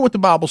 Remember what the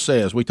Bible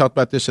says. We talked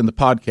about this in the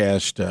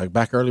podcast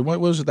back early.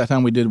 What was it that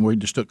time we did when we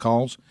just took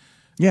calls?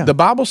 Yeah. The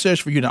Bible says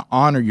for you to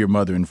honor your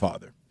mother and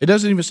father. It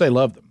doesn't even say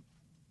love them.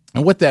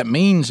 And what that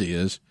means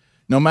is,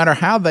 no matter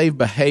how they've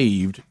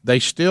behaved, they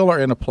still are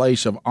in a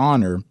place of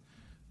honor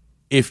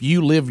if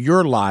you live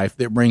your life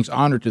that brings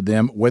honor to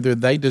them, whether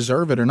they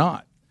deserve it or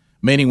not.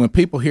 Meaning when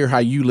people hear how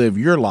you live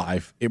your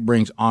life, it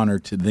brings honor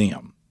to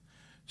them.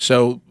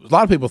 So a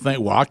lot of people think,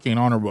 well, I can't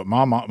honor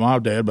my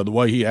dad by the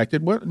way he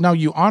acted. Well, no,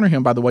 you honor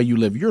him by the way you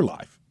live your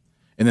life.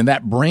 And then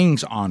that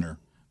brings honor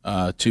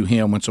to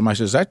him when somebody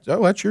says,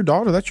 that's your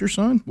daughter, that's your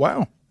son?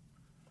 Wow.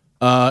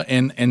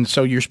 And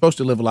so you're supposed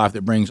to live a life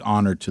that brings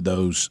honor to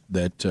those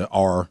that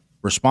are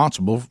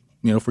responsible,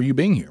 for you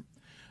being here.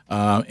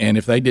 And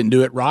if they didn't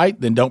do it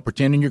right, then don't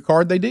pretend in your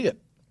card they did.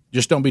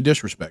 Just don't be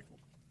disrespectful.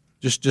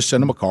 Just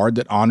send them a card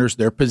that honors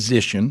their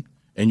position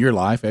in your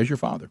life as your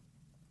father.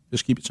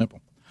 Just keep it simple.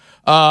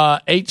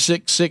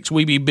 866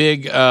 We Be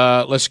Big.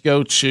 Let's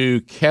go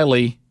to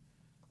Kelly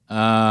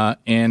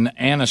in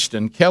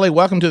Anniston. Kelly,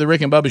 welcome to the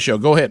Rick and Bubba Show.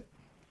 Go ahead.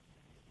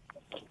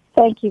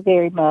 Thank you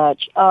very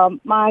much.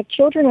 My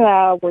children and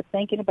I were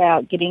thinking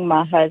about getting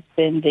my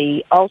husband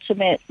the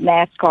ultimate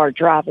NASCAR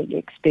driving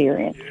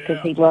experience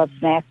because he loves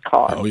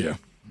NASCAR. Oh, yeah.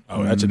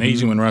 Oh, that's an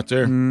easy one right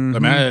there. Mm-hmm. I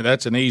mean,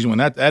 that's an easy one.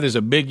 That is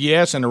a big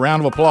yes and a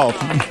round of applause.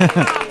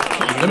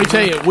 Let me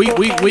tell you,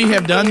 we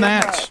have done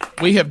that.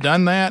 We have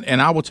done that,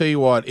 and I will tell you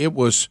what, it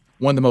was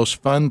one of the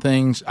most fun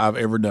things I've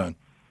ever done.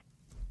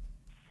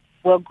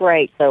 Well,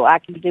 great. So I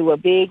can do a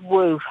big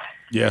woo.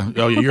 Yeah.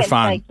 Oh, you're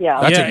fine.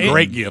 That's a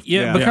great gift.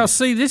 Yeah, because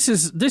see, this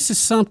is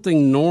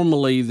something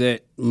normally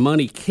that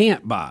money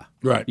can't buy.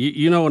 Right.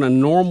 In a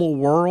normal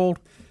world,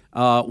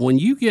 when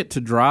you get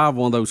to drive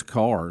one of those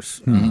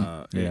cars,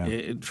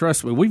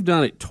 trust me, we've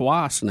done it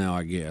twice now.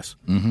 I guess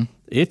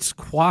it's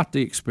quite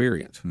the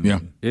experience. Yeah,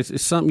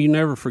 it's something you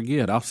never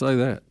forget. I'll say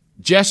that.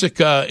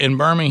 Jessica in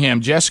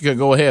Birmingham. Jessica,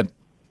 go ahead.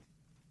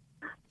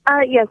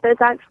 Yes,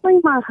 it's actually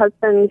my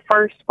husband's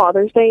first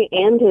Father's Day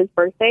and his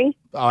birthday.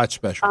 Oh, that's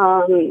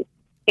special.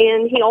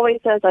 And he always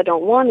says, I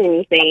don't want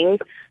anything.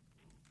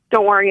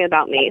 Don't worry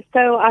about me.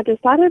 So I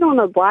decided on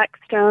a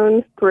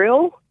Blackstone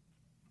grill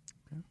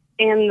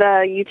and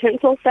the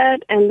utensil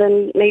set, and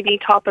then maybe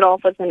top it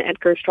off with an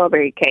Edgar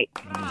strawberry cake.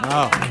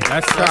 Oh,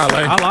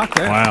 I like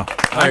that. Wow.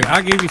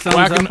 I'll give you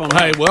thumbs up on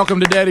that. Hey, welcome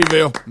to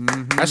Daddyville.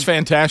 Mm-hmm. That's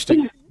fantastic.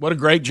 What a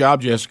great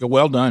job, Jessica.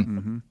 Well done.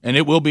 Mm-hmm. And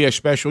it will be a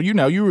special.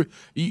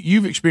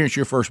 You've experienced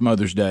your first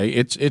Mother's Day.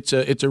 It's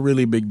a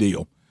really big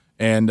deal.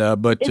 And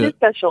but it is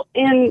special.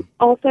 And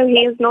also,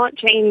 he has not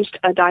changed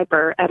a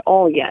diaper at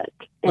all yet.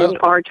 And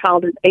our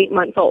child is 8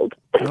 months old.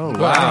 Oh, wow. I don't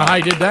know how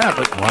he did that,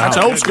 but that's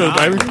old school,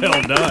 baby.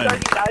 Well done.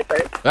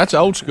 That's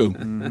old school.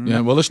 Mm-hmm. Yeah.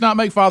 Well, let's not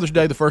make Father's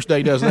Day the first day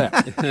he does that.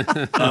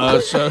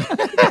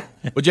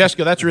 But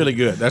Jessica, that's really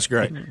good. That's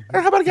great.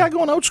 How about a guy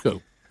going old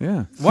school?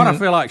 Yeah. What I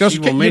feel like she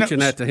will mention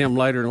that to him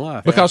later in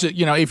life. Because,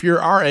 if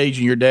you're our age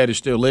and your dad is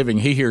still living,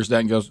 he hears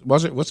that and goes,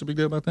 what's the big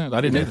deal about that?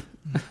 I didn't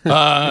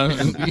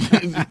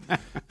either.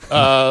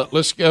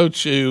 Let's go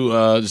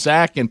to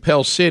Zach in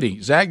Pell City.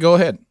 Zach, go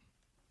ahead.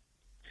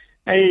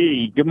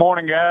 Hey, good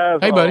morning, guys.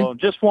 Hey, buddy.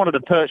 Just wanted to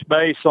touch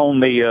base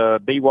on the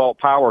DeWalt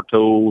power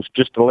tools,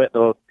 just to let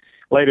the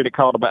lady that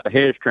called about the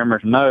hedge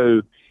trimmers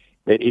know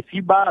that if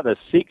you buy the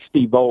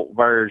 60-volt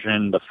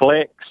version, the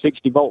Flex,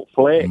 60-volt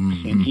Flex,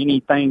 in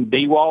anything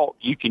DeWalt,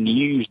 you can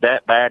use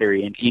that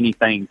battery in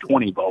anything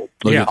 20-volt.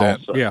 Look at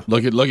that. Yeah.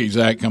 Look at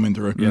Zach coming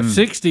through. Yeah,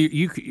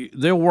 60,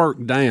 they'll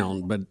work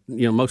down, but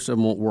most of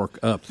them won't work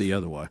up the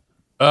other way.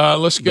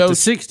 Let's go. But the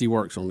 60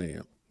 works on the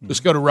amp. Let's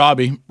go to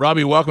Robbie.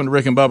 Robbie, welcome to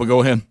Rick and Bubba. Go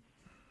ahead.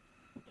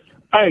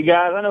 Hey,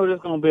 guys, I know this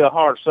is going to be a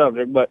hard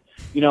subject, but,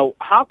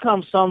 how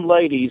come some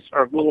ladies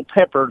are a little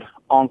peppered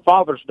on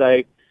Father's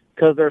Day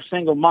because they're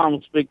single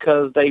moms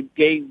because they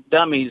gave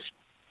dummies,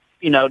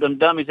 them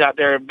dummies out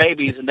there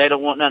babies, and they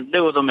don't want nothing to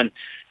do with them? And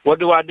what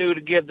do I do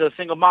to give the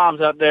single moms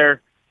out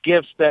there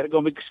gifts that are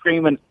going to be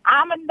screaming,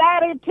 I'm a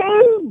daddy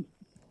too?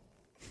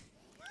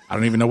 I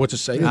don't even know what to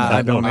say.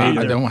 I don't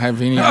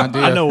have any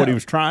idea. I know what he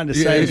was trying to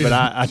say, but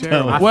I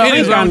don't. I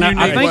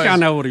think I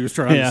know what he was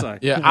trying to say.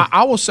 Yeah,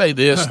 I will say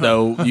this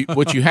though: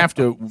 what you have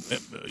to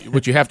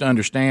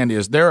understand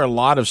is there are a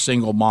lot of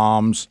single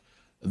moms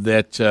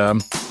that they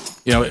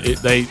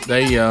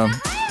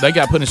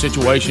got put in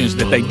situations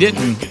that they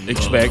didn't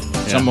expect.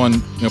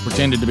 Someone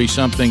pretended to be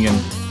something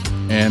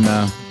and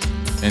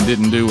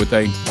didn't do what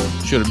they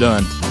should have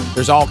done.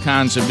 There's all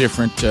kinds of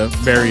different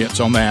variants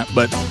on that,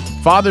 but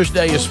Father's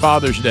Day is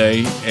Father's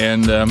Day,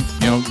 and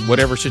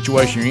whatever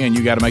situation you're in,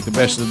 you got to make the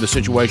best of the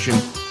situation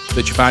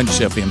that you find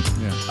yourself in.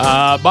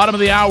 Bottom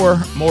of the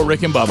hour, more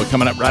Rick and Bubba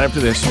coming up right after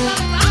this.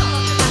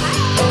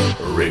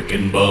 Rick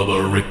and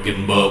Bubba, Rick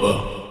and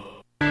Bubba.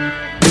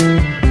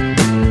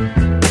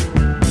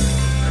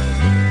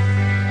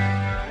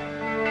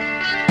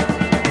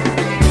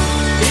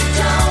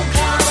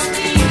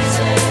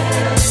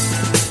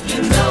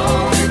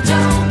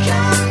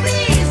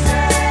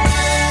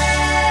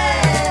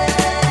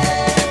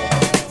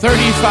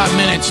 35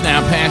 minutes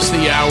now past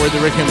the hour of the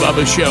Rick and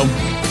Bubba Show.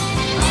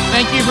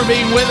 Thank you for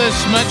being with us.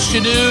 Much to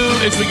do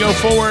as we go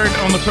forward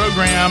on the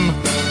program.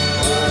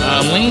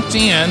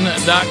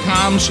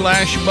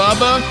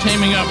 LinkedIn.com/Bubba.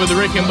 Teaming up with the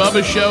Rick and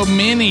Bubba Show.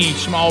 Many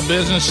small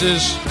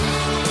businesses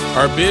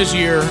are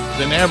busier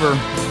than ever.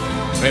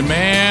 And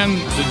man,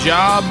 the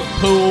job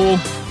pool,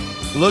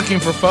 looking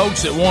for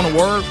folks that want to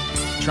work,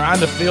 trying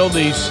to fill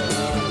these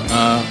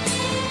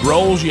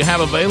roles you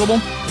have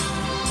available.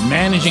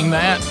 Managing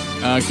that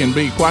can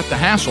be quite the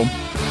hassle,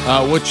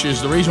 which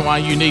is the reason why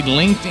you need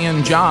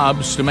LinkedIn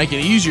Jobs to make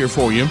it easier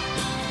for you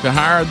to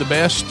hire the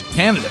best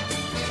candidate.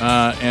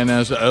 And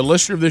as a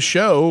listener of this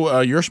show,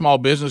 your small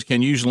business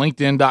can use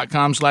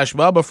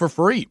LinkedIn.com/Bubba for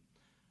free.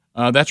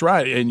 That's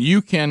right. And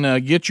you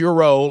can get your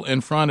role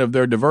in front of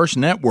their diverse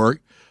network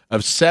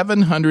of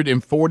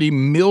 740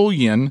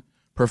 million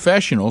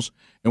professionals.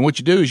 And what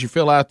you do is you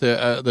fill out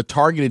the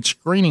targeted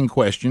screening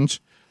questions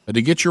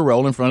to get your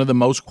role in front of the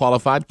most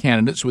qualified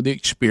candidates with the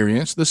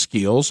experience, the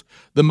skills,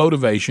 the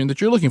motivation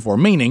that you're looking for.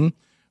 Meaning,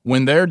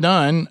 when they're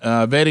done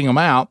vetting them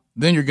out,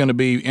 then you're going to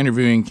be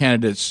interviewing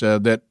candidates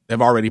that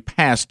have already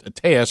passed a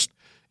test,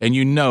 and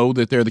you know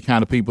that they're the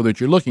kind of people that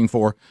you're looking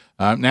for.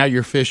 Now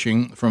you're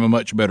fishing from a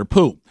much better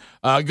pool.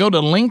 Go to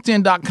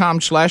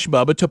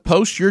LinkedIn.com/Bubba to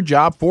post your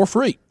job for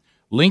free.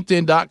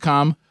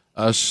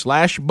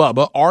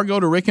 LinkedIn.com/Bubba, or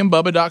go to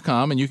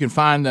RickandBubba.com, and you can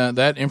find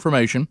that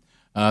information.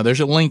 There's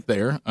a link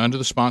there under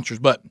the sponsors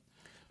button.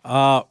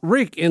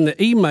 Rick, in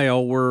the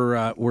email,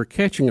 we're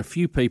catching a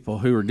few people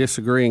who are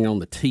disagreeing on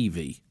the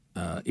TV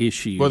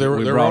issue. Well,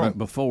 we brought wrong. it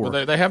before.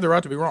 Well, they have the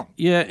right to be wrong.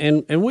 Yeah,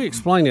 and we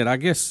explained it. I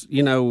guess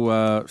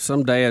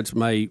some dads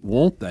may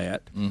want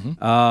that,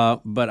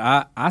 but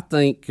I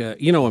think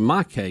in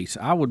my case,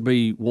 I would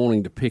be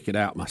wanting to pick it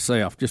out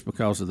myself just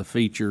because of the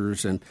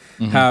features and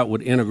how it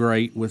would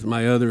integrate with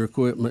my other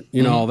equipment,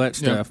 all that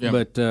stuff. Yeah.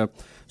 But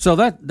so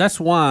that's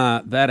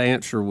why that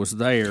answer was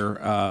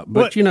there.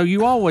 But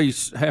you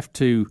always have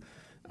to.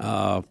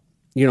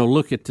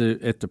 Look at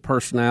the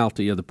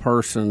personality of the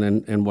person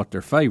and what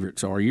their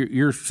favorites are.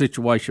 Your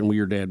situation with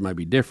your dad may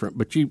be different,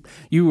 but you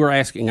were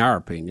asking our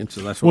opinion,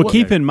 so that's what. Well,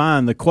 keep in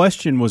mind the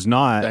question was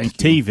not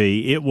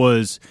TV. It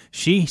was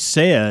she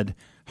said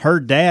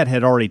her dad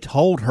had already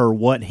told her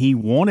what he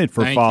wanted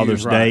for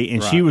Father's Day,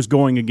 and she was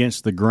going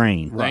against the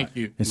grain. Thank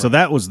you. And so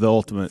that was the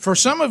ultimate. For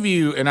some of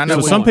you, and I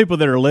know some people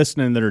that are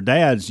listening that are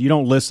dads, you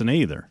don't listen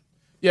either.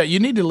 Yeah, you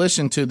need to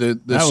listen to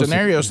the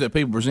scenarios that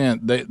people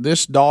present.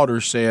 This daughter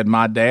said,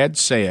 my dad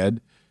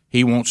said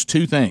he wants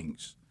two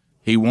things.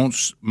 He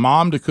wants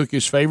mom to cook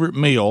his favorite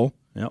meal,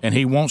 and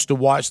he wants to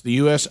watch the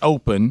U.S.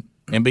 Open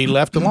and be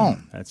left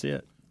alone. That's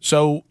it.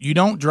 So you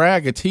don't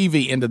drag a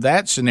TV into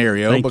that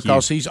scenario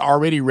because he's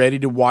already ready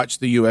to watch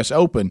the U.S.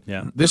 Open.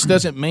 Yeah. This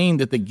doesn't mean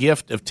that the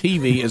gift of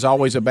TV is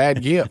always a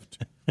bad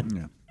gift.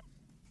 Yeah.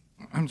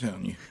 I'm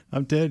telling you.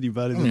 I'm telling you,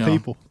 buddy, the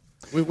people.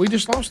 We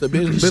just lost the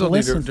ability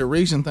to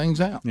reason things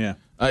out. Yeah.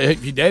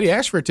 If your daddy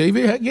asked for a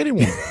TV, heck, get him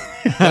one.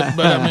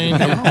 but I mean,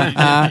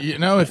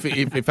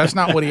 if that's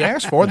not what he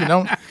asked for,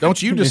 then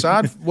don't you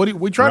decide.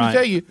 We try to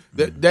tell you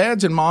that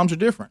dads and moms are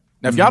different.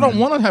 Now, if y'all don't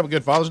want to have a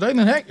good Father's Day,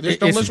 then heck, just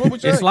don't listen to what we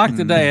say. It's like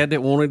the dad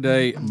that wanted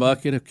a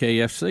bucket of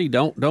KFC.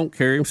 Don't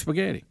carry him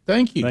spaghetti.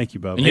 Thank you. Thank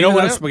you, Bubba. And you know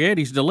what?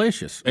 Spaghetti's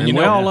delicious. And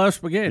we all love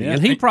spaghetti. Yeah.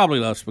 And he probably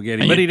loves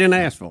spaghetti, but he didn't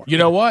ask for it. You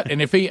know what? And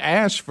if he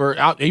asks for,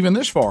 even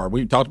this far,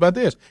 we talked about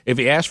this, if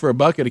he asks for a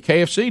bucket of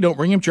KFC, don't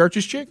bring him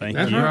Church's chicken.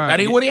 That's right. That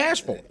ain't what he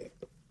asked for.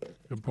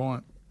 Good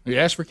point. He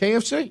asked for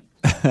KFC.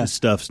 This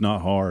stuff's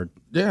not hard.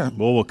 Yeah.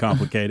 Well, we'll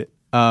complicate it.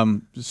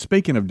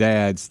 Speaking of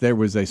dads, there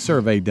was a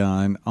survey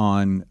done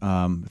on,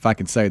 if I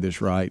can say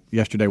this right,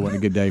 yesterday wasn't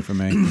a good day for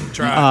me.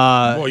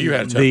 Try. Boy, you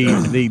had a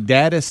tough day. The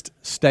daddest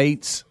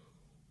states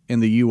in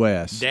the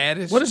U.S.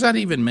 Daddest? What does that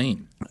even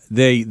mean?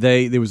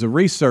 There was a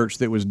research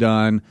that was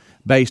done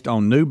based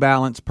on New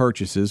Balance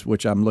purchases,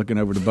 which I'm looking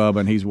over to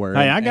Bubba, and he's wearing.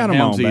 Hey, I got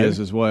them on, baby. Is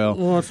as well.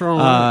 What's wrong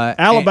with that?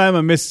 Alabama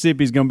and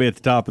Mississippi is going to be at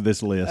the top of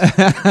this list.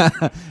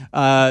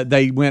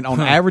 They went on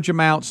average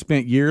amount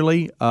spent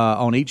yearly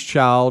on each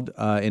child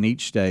in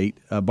each state,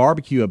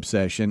 barbecue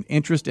obsession,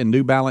 interest in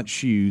New Balance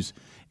shoes,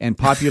 and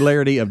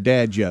popularity of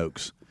dad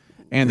jokes.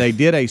 And they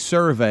did a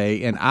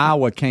survey, and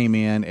Iowa came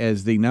in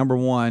as the number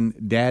one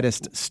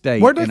daddest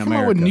state Where'd they in come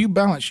America. up with New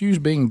Balance shoes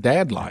being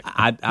dad-like?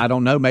 I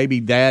don't know. Maybe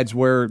dads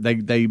where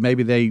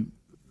they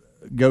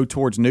go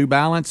towards New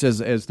Balance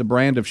as the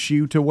brand of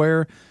shoe to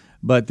wear,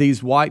 but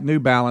these white New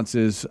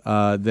Balances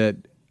that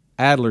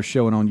Adler's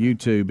showing on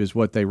YouTube is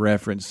what they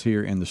reference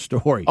here in the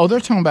story. Oh, they're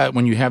talking about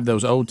when you have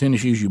those old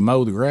tennis shoes you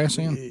mow the grass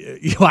in?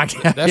 That's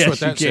what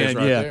that says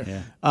right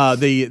there.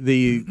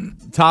 The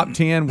top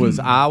 10 was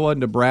Iowa,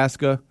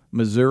 Nebraska,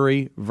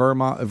 Missouri,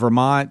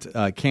 Vermont,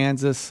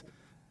 Kansas,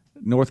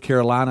 North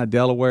Carolina,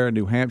 Delaware,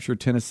 New Hampshire,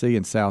 Tennessee,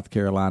 and South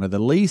Carolina. The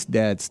least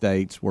dad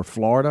states were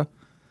Florida,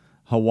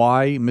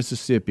 Hawaii,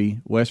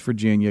 Mississippi, West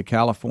Virginia,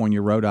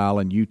 California, Rhode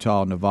Island,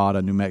 Utah,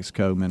 Nevada, New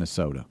Mexico,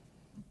 Minnesota.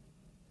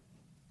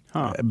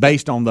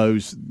 Based on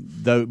those,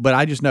 but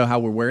I just know how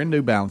we're wearing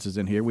New Balances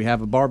in here. We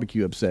have a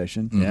barbecue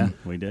obsession. Yeah,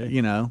 we do.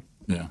 You know.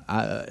 Yeah.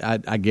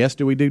 I guess,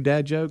 do we do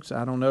dad jokes?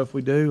 I don't know if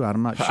we do.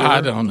 I'm not sure.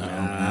 I don't know.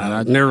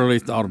 I never really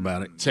thought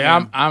about it. See,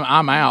 I'm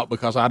out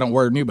because I don't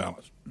wear New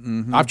Balance.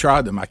 Mm-hmm. I've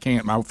tried them. I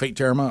can't. My feet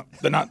tear them up.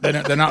 They're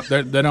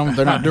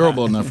not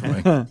durable enough for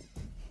me.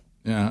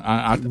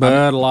 Yeah,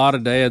 but a lot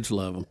of dads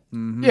love them.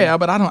 Mm-hmm. Yeah,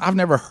 but I've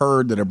never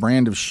heard that a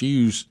brand of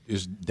shoes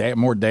is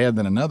more dad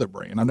than another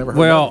brand. I've never heard.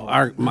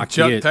 Well, my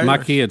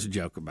kids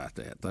joke about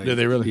that. Do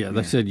they really? Yeah,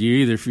 they said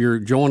if you're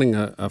joining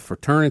a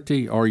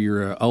fraternity or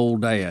you're an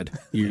old dad,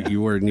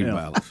 you wear New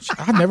Balance.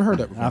 I've never heard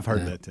that before. I've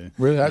heard that too.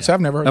 Really? I've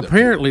never heard.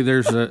 Apparently,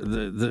 there's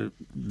the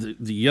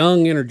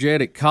young,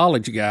 energetic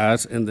college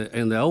guys and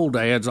the old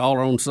dads all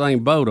are on the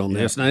same boat on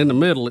this. Now in the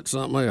middle, it's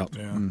something else.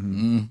 Yeah.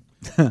 Mm-hmm.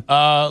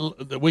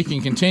 We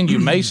can continue.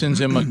 Mason's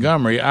in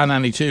Montgomery,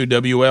 I-92,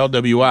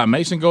 WLWI.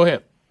 Mason, go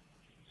ahead.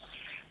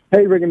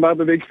 Hey, Rick and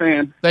Bob, a big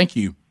fan. Thank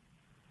you.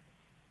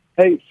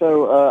 Hey,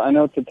 so I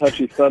know it's a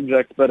touchy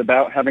subject, but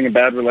about having a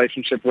bad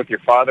relationship with your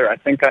father, I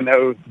think I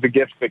know the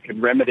gift that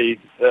could remedy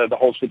the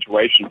whole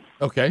situation.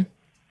 Okay.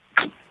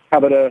 How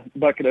about a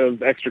bucket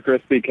of extra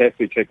crispy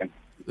KFC chicken?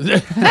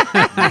 That's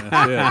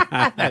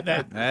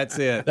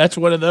it. That's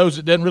one of those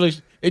that doesn't really.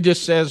 It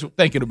just says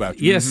thinking about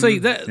you. Yeah, see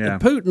that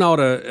Putin ought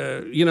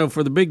to,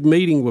 for the big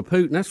meeting with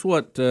Putin. That's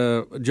what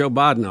Joe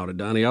Biden ought to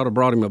done. He ought to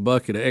brought him a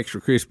bucket of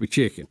extra crispy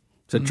chicken.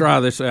 So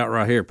try this out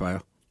right here,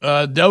 pal.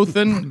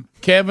 Dothan,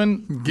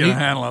 Kevin, get a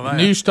handle of that.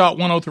 News Talk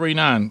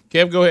 103.9.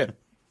 Kev, go ahead.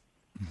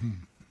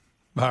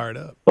 Fire it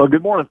up. Well,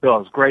 good morning,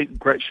 fellas. Great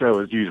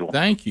show as usual.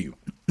 Thank you.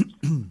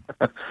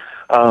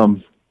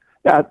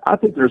 Yeah, I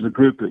think there's a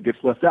group that gets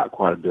left out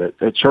quite a bit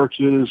at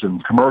churches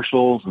and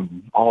commercials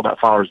and all about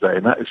Father's Day,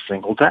 and that is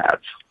single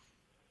dads.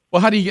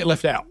 Well, how do you get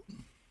left out?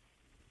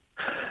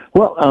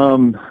 Well, I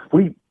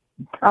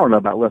don't know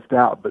about left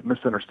out, but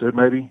misunderstood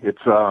maybe. It's,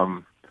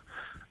 because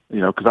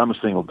I'm a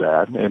single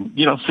dad, and,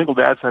 single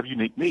dads have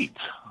unique needs,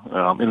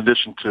 in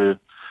addition to,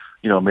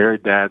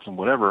 married dads and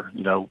whatever,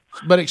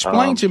 But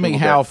explain to me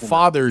how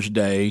Father's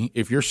Day,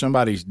 if you're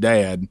somebody's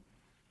dad,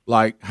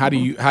 like, how do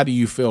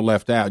you feel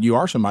left out? You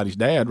are somebody's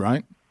dad,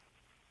 right?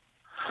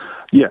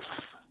 Yes.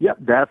 Yep.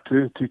 Dad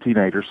to two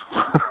teenagers.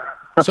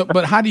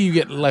 But how do you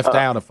get left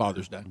out of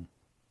Father's Day?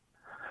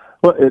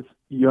 Well, it's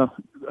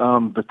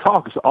the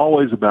talk is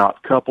always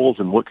about couples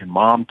and what can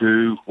mom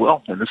do.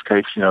 Well, in this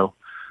case, no,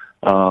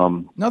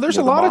 there's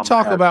a lot of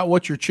talk about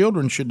what your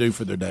children should do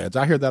for their dads.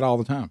 I hear that all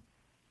the time.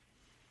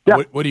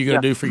 Yeah. What are you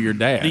going to do for your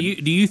dad? Do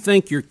you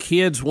think your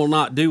kids will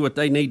not do what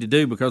they need to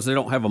do because they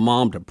don't have a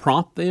mom to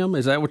prompt them?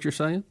 Is that what you're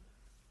saying?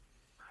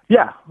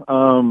 Yeah,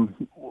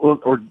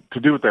 or to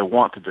do what they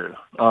want to do.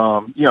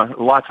 A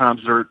lot of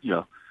times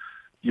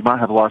you might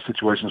have a lot of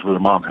situations where the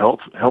mom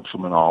helps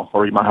them and all,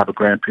 or you might have a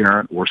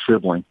grandparent or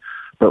sibling.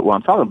 But what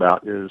I'm talking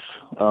about is,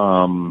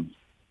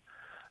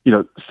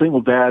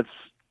 single dads,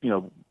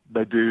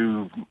 they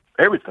do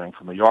everything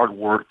from the yard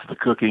work to the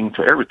cooking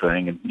to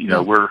everything.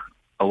 And, we're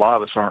a lot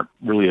of us aren't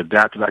really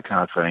adapt to that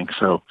kind of thing.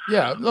 So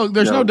yeah, look,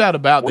 there's no doubt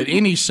about that.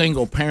 Any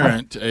single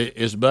parent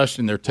is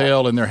busting their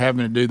tail and they're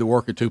having to do the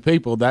work of two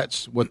people.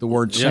 That's what the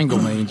word single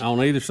means on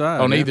either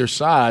side. On either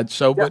side.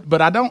 So,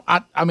 but I don't.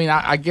 I mean,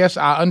 I guess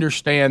I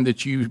understand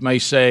that you may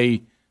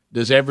say,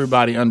 does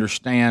everybody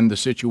understand the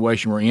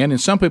situation we're in?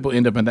 And some people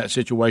end up in that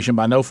situation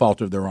by no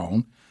fault of their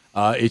own.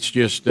 It's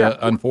just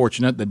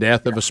unfortunate, the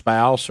death of a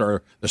spouse,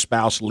 or the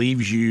spouse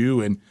leaves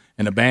you and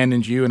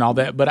abandons you and all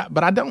that.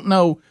 But I don't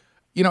know,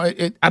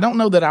 I don't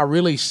know that I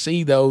really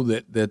see though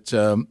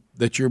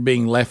that you're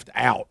being left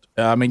out.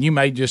 I mean, you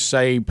may just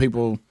say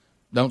people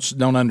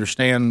don't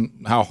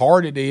understand how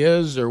hard it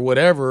is or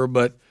whatever.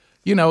 But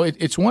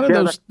it's one of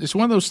those. It's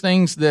one of those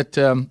things that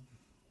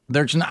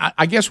there's not.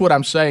 I guess what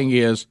I'm saying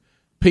is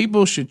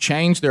people should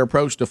change their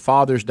approach to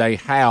Father's Day.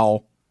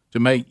 How to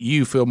make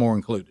you feel more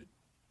included.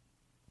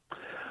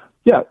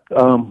 Yeah,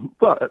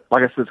 but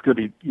like I said, it's going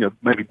to be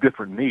maybe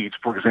different needs.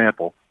 For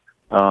example,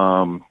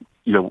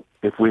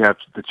 if we have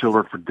the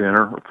children for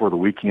dinner or for the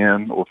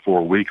weekend or for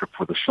a week or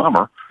for the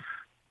summer,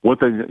 one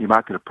thing that you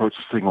might could approach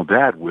a single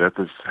dad with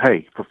is,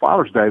 hey, for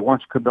Father's Day, why don't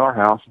you come to our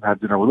house and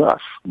have dinner with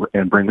us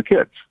and bring the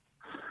kids?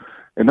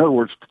 In other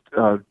words,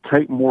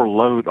 take more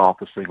load off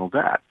the single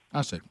dad.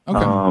 I see.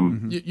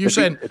 Okay, you're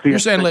saying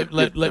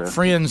let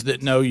friends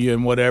that know you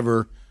and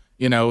whatever.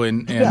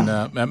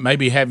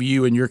 Maybe have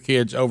you and your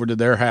kids over to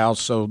their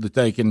house so that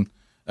they can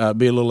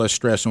be a little less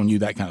stress on you,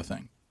 that kind of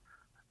thing.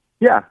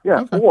 Yeah.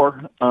 Okay.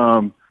 Or,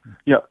 a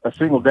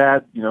single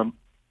dad, a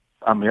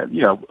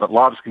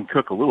lot of us can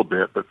cook a little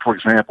bit, but for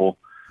example,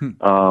 we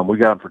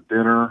got them for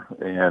dinner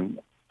and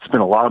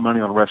spend a lot of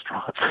money on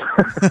restaurants.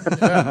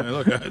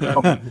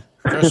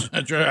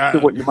 So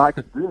what you might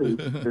do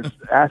is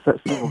ask that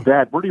single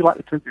dad, where do you like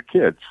to take your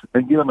kids?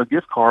 And give them a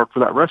gift card for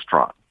that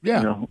restaurant.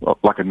 Yeah.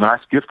 Like a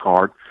nice gift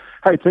card.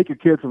 Hey, take your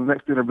kids on the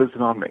next dinner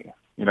visit on me,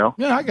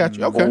 Yeah, I got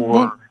you. Okay.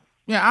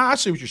 I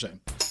see what you're saying.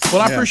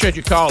 Well, I appreciate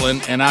you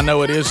calling, and I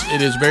know it is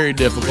very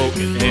difficult,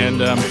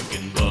 and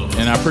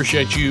I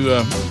appreciate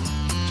you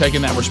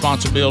taking that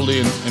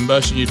responsibility and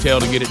busting your tail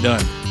to get it done.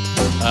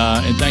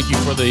 And thank you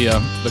for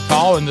the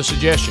call and the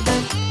suggestion.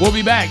 We'll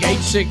be back.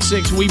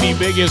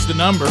 866-WE-BE-BIG is the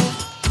number.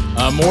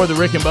 More of the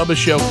Rick and Bubba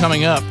Show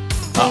coming up.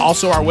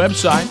 Also, our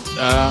website.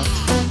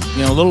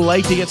 A little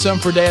late to get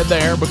something for Dad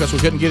there because we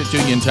couldn't get it to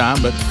you in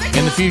time. But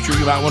in the future,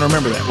 you might want to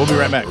remember that. We'll be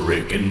right back.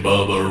 Rick and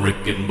Bubba,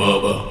 Rick and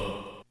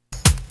Bubba.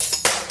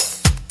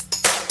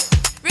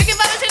 Rick and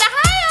Bubba's in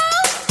Ohio.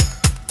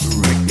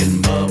 Rick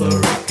and Bubba,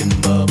 Rick and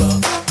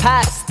Bubba.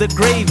 Pass the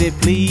gravy,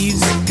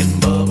 please. Rick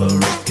and Bubba,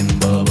 Rick and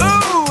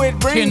Bubba. Ooh, it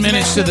brings 10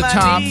 minutes to the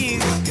top.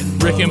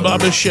 Rick and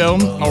Bubba's Show.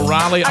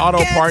 O'Reilly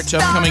Auto Parts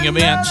upcoming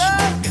events.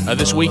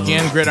 This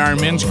weekend,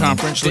 Gridiron Men's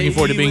Conference. Looking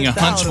forward to being at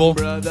Huntsville,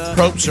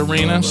 Probst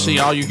Arena. See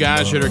all you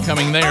guys that are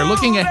coming there.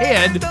 Looking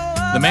ahead,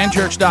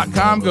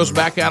 themanchurch.com goes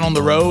back out on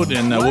the road,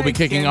 and we'll be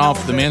kicking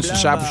off the men's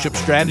discipleship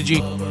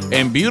strategy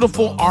in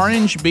beautiful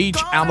Orange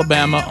Beach,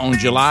 Alabama on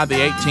July the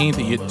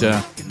 18th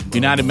at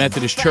United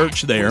Methodist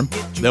Church there.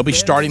 They'll be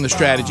starting the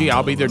strategy.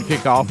 I'll be there to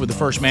kick off with the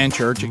First Man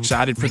Church.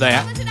 Excited for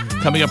that.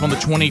 Coming up on the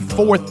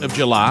 24th of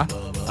July.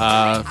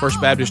 First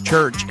Baptist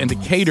Church in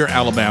Decatur,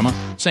 Alabama.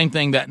 Same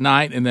thing that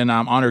night, and then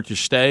I'm honored to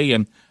stay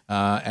and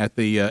at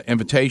the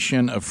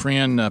invitation of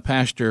friend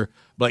Pastor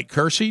Blake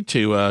Kersey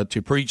to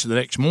preach the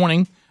next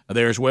morning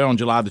there as well on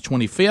July the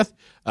 25th.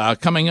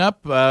 Coming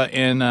up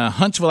in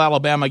Huntsville,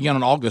 Alabama, again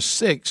on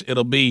August 6th,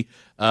 it'll be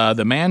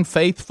the Man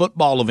Faith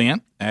football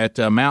event at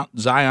Mount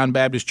Zion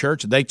Baptist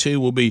Church. They too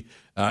will be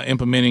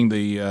implementing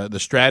the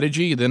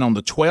strategy. Then on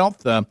the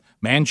 12th,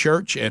 Man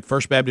Church at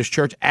First Baptist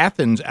Church,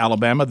 Athens,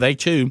 Alabama. They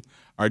too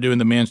are doing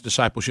the men's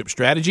discipleship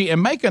strategy.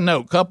 And make a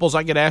note, couples,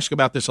 I get asked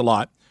about this a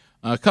lot.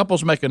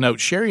 Couples, make a note.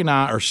 Sherry and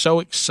I are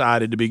so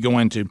excited to be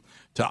going to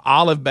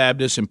Olive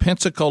Baptist in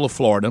Pensacola,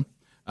 Florida,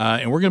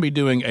 and we're going to be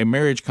doing a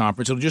marriage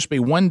conference. It'll just be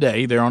one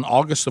day there on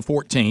August the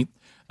 14th.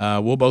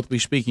 We'll both be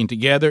speaking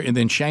together, and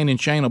then Shane and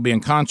Shane will be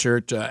in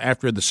concert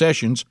after the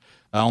sessions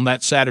on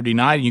that Saturday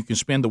night, and you can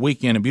spend the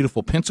weekend in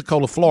beautiful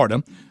Pensacola,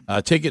 Florida.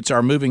 Tickets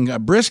are moving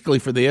briskly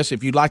for this.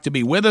 If you'd like to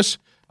be with us,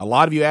 a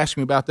lot of you ask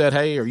me about that.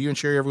 Hey, are you and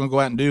Sherry ever going to go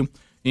out and do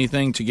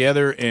anything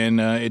together? And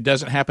it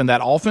doesn't happen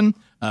that often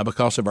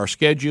because of our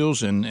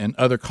schedules and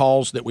other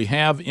calls that we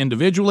have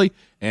individually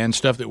and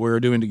stuff that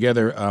we're doing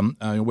together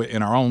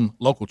in our own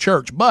local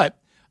church. But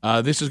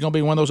this is going to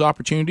be one of those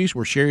opportunities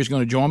where Sherry's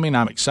going to join me, and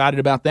I'm excited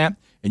about that.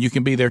 And you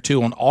can be there,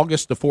 too, on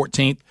August the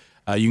 14th.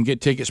 You can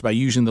get tickets by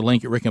using the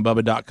link at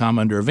rickandbubba.com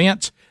under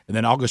events. And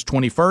then August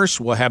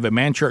 21st, we'll have a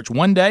Man Church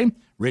one day.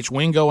 Rich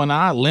Wingo and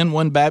I,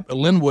 Linwood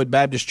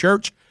Baptist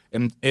Church.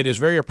 And it is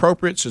very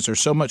appropriate since there's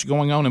so much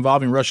going on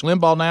involving Rush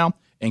Limbaugh now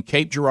in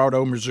Cape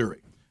Girardeau,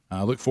 Missouri.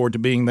 I look forward to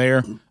being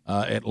there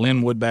at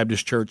Linwood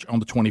Baptist Church on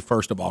the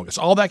 21st of August.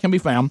 All that can be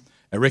found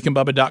at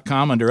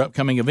rickandbubba.com under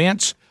upcoming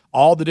events.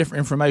 All the different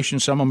information,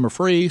 some of them are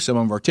free, some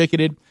of them are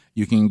ticketed.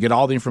 You can get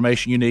all the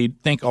information you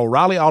need. Think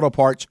O'Reilly Auto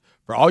Parts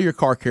for all your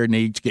car care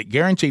needs. Get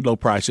guaranteed low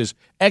prices,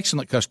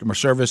 excellent customer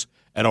service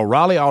at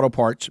O'Reilly Auto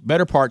Parts.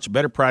 Better parts,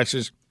 better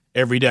prices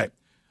every day.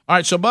 All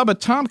right, so Bubba,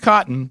 Tom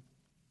Cotton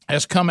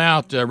has come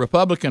out,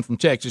 Republican from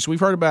Texas. We've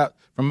heard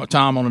from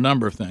Tom on a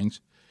number of things.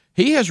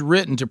 He has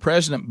written to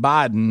President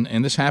Biden,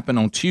 and this happened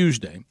on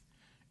Tuesday,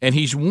 and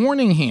he's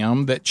warning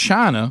him that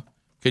China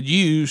could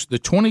use the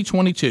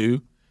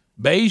 2022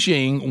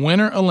 Beijing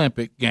Winter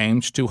Olympic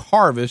Games to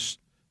harvest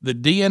the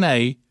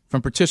DNA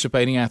from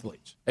participating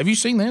athletes. Have you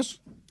seen this?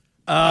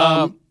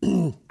 Why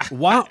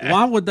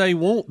would they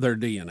want their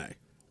DNA?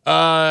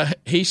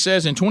 He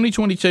says in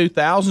 2022,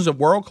 thousands of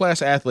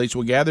world-class athletes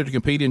will gather to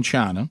compete in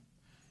China.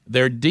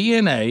 Their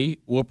DNA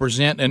will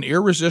present an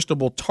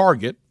irresistible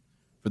target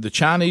for the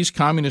Chinese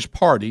Communist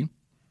Party.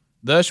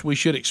 Thus, we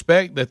should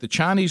expect that the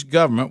Chinese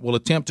government will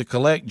attempt to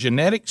collect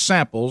genetic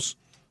samples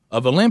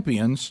of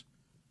Olympians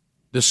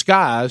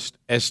disguised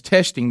as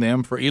testing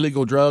them for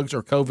illegal drugs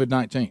or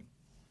COVID-19.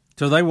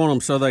 So they want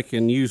them so they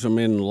can use them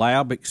in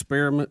lab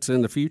experiments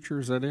in the future?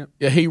 Is that it?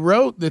 Yeah, he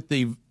wrote that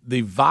the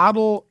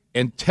vital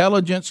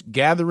intelligence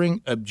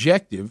gathering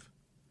objective,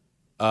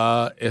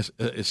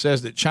 it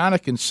says that China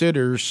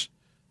considers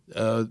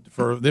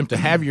for them to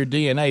have your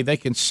DNA, they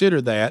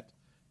consider that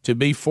to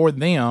be for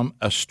them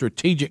a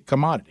strategic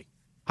commodity.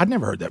 I'd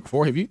never heard that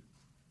before. Have you?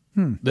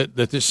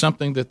 That is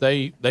something that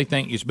they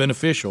think is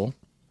beneficial.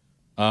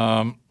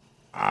 Now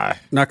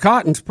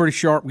Cotton's a pretty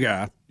sharp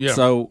guy, yeah.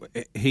 So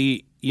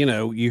he,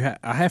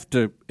 I have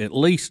to at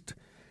least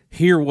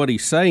hear what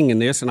he's saying in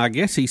this, and I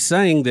guess he's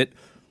saying that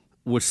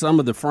with some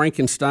of the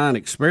Frankenstein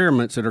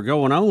experiments that are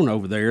going on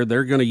over there,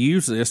 they're going to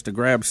use this to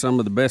grab some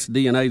of the best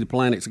DNA the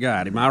planet's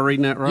got. Am I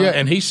reading that right? Yeah,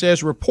 and he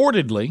says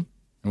reportedly,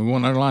 and we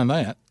want to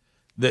underline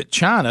that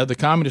China, the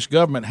communist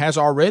government, has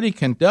already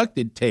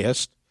conducted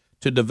tests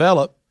to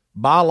develop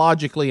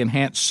biologically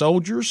enhanced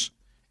soldiers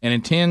and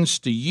intends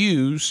to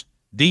use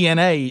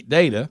DNA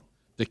data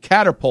to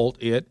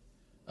catapult it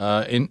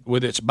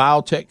with its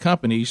biotech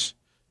companies,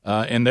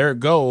 and their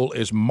goal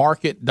is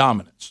market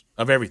dominance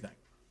of everything.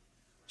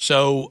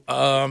 So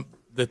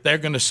that they're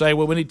going to say,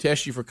 well, we need to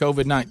test you for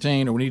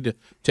COVID-19 or we need to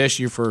test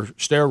you for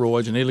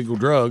steroids and illegal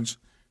drugs,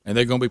 and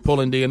they're going to be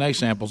pulling DNA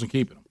samples and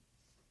keeping them.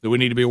 Do we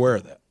need to be aware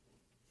of that?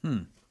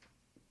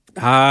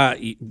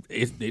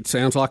 It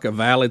sounds like a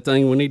valid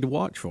thing we need to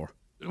watch for.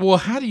 Well,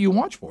 how do you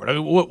watch for it? I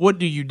mean, what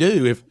do you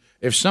do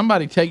if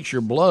somebody takes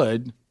your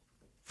blood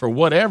for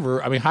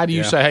whatever? I mean, how do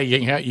you say, hey,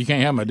 you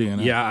can't have my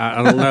DNA? Yeah,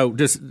 I don't know.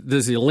 Does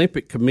the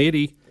Olympic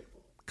Committee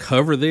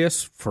cover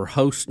this for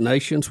host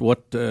nations?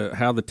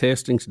 How the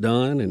testing's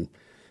done, and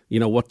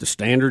what the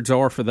standards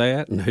are for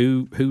that, and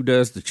who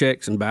does the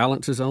checks and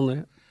balances on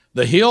that?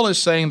 The Hill is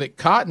saying that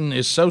Cotton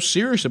is so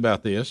serious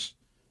about this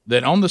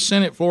that on the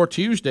Senate floor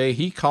Tuesday,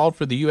 he called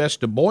for the U.S.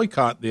 to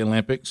boycott the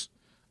Olympics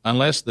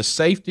unless the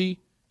safety,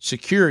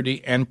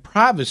 security, and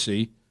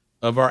privacy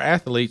of our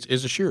athletes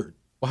is assured.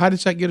 Well, how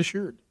does that get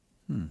assured?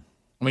 I mean,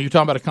 you're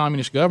talking about a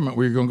communist government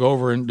where you're going to go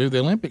over and do the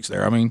Olympics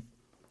there. I mean,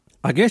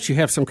 I guess you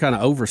have some kind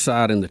of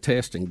oversight in the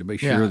testing to be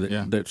sure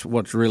that's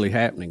what's really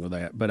happening with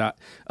that. But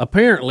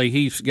apparently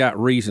he's got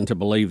reason to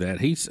believe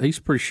that. He's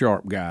a pretty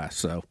sharp guy,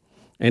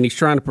 and he's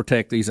trying to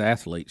protect these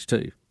athletes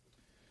too.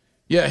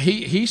 Yeah,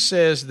 he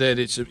says that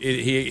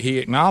he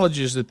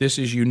acknowledges that this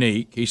is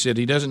unique. He said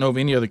he doesn't know of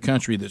any other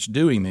country that's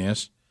doing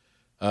this.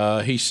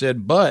 He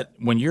said, but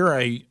when you're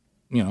a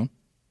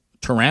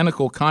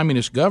tyrannical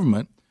communist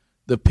government,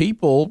 the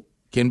people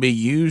can be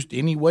used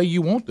any way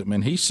you want them.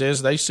 And he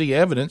says they see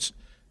evidence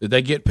that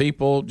they get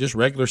people, just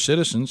regular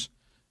citizens,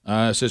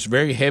 so it's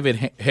very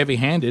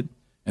heavy-handed,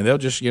 and they'll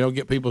just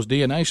get people's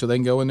DNA so they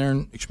can go in there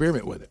and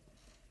experiment with it.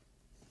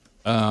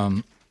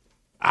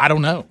 I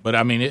don't know, but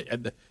I mean,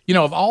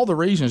 of all the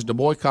reasons to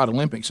boycott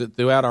Olympics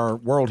throughout our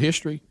world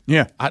history,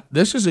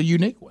 this is a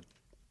unique one.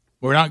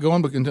 We're not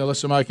going unless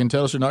somebody can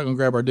tell us they're not going to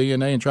grab our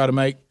DNA and try to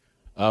make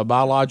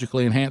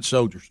biologically enhanced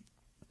soldiers.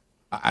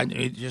 I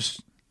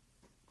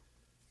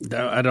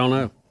don't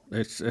know.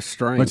 It's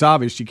strange. Well, it's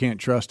obvious you can't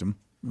trust them.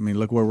 I mean,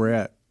 look where we're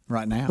at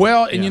right now.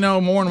 Well,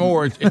 and more and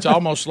more, it's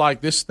almost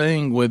like this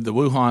thing with the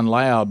Wuhan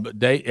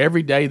lab.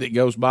 Every day that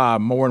goes by,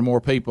 more and more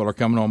people are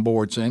coming on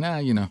board saying,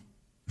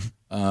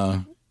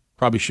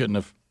 probably shouldn't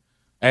have.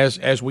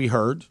 As we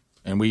heard,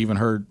 and we even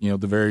heard,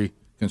 the very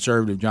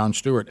conservative Jon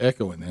Stewart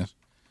echoing this,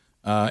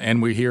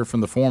 and we hear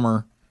from the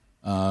former,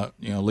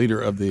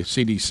 leader of the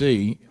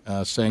CDC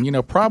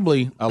saying,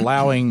 probably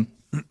allowing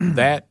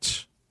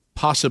that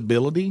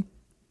possibility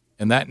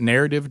and that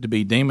narrative to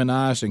be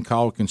demonized and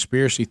called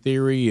conspiracy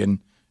theory and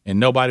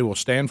nobody will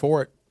stand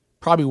for it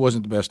probably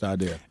wasn't the best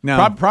idea.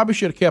 No. Probably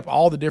should have kept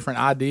all the different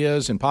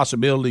ideas and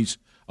possibilities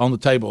on the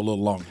table a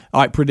little longer.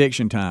 All right,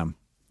 prediction time.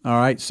 All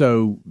right,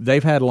 so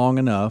they've had long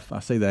enough,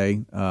 I say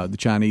the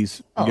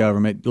Chinese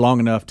government,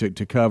 long enough to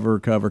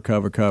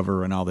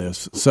cover and all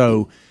this.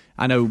 So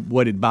I know,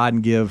 what did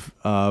Biden give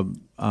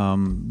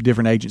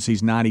different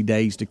agencies 90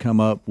 days to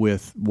come up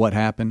with what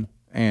happened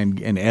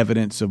and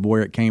evidence of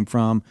where it came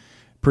from?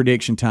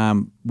 Prediction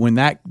time, when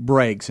that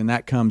breaks and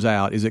that comes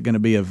out, is it going to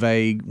be a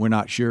vague, we're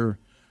not sure?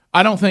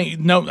 I don't think,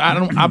 no,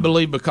 I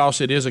believe because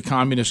it is a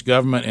communist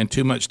government and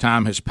too much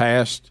time has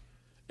passed,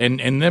 and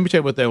let me tell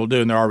you what they will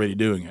do, and they're already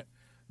doing it.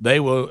 they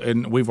will,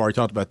 and we've already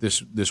talked about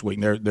this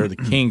week. And they're the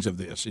kings of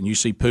this, and you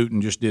see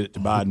Putin just did it to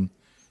Biden.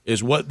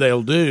 Is what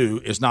they'll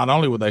do is not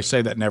only will they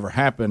say that never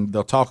happened,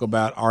 they'll talk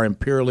about our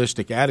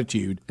imperialistic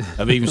attitude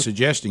of even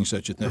suggesting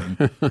such a thing,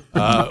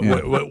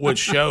 which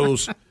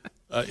shows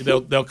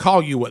they'll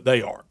call you what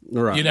they are,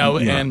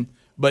 right.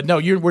 But no,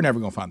 we're never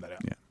going to find that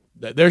out.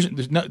 Yeah.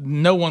 There's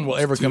no one will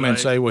ever come in and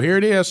say, well, here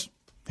it is.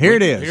 Here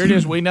it is. Here it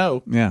is. We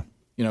know. Yeah.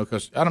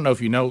 Because I don't know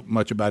if you know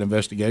much about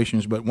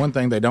investigations, but one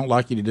thing they don't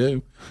like you to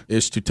do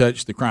is to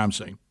touch the crime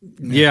scene.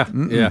 Yeah.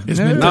 It's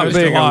been not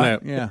big on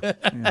that.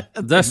 Yeah.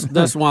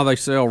 That's why they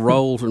sell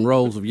rolls and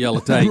rolls of yellow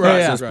tape.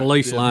 Right. It says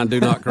police line, do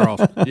not cross.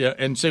 Yeah,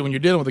 and see, when you're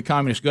dealing with the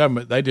communist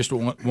government, they just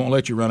won't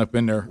let you run up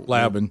in their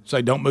lab and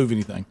say, don't move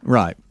anything.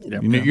 Right.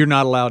 Yep. You're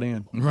not allowed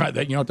in. Right.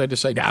 You know what they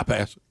just say? I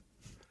pass.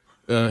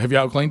 Have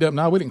y'all cleaned up?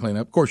 No, we didn't clean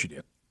up. Of course you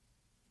did.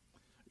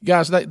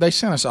 Guys, they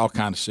sent us all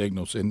kinds of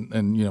signals, and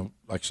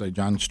like I say,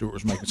 John Stewart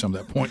was making some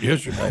of that point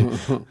yesterday.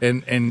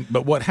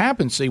 But what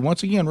happens? See,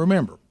 once again,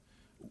 remember,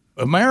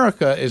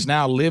 America is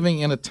now living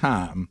in a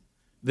time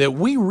that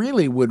we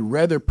really would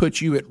rather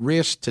put you at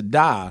risk to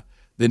die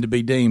than to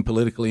be deemed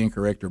politically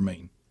incorrect or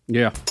mean.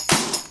 Yeah.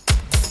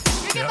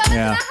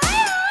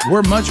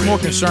 We're much more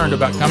concerned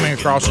about coming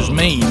across as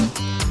mean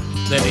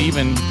than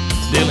even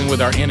dealing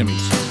with our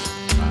enemies.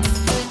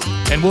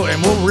 And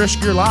we'll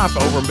risk your life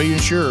over being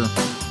sure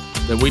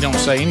that we don't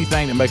say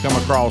anything that may come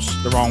across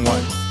the wrong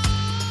way.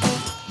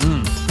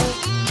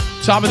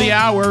 Top of the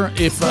hour.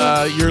 If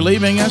you're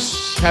leaving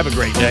us, have a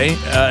great day.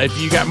 If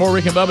you got more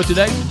Rick and Bubba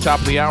today, top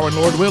of the hour, and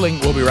Lord willing,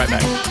 we'll be right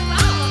back.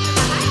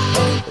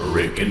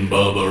 Rick and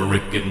Bubba,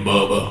 Rick and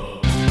Bubba.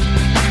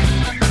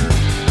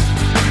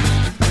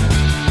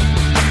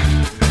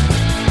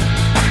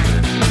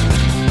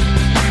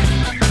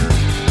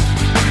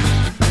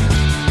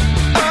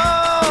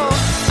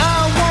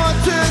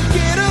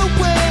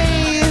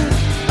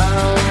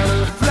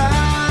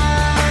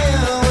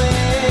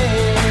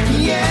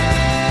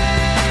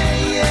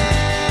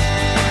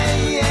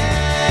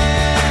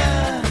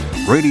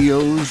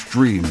 Radio's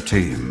Dream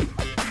Team.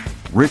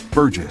 Rick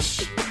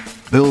Burgess,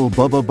 Bill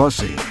Bubba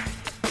Bussey,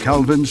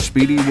 Calvin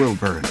Speedy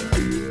Wilburn,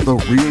 The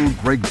Real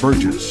Greg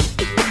Burgess,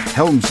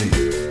 Helmsy,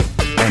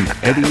 and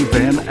Eddie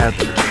Van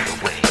Adler.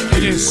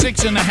 It is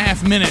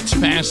 6.5 minutes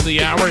past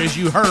the hour. As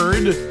you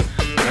heard,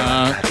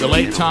 the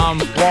late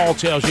Tom Wall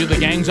tells you the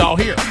gang's all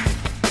here.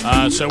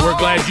 So we're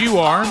glad you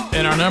are.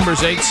 And our number is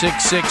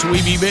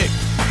 866-WE-BE-BIG.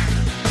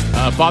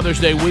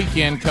 Father's Day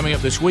weekend coming up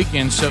this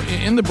weekend. So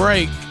in the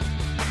break,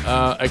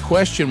 a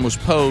question was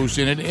posed,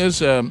 and it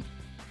is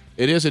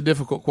a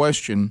difficult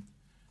question.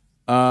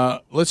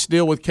 Let's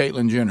deal with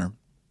Caitlyn Jenner.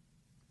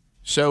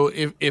 So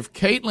if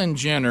Caitlyn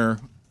Jenner,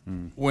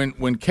 when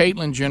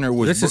Caitlyn Jenner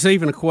was, this is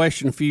even a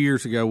question a few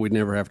years ago we'd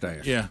never have to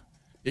ask. Yeah,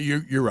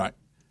 you're right.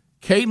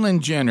 Caitlyn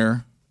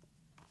Jenner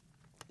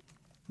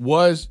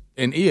was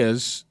and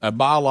is a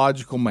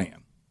biological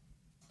man.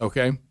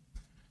 Okay,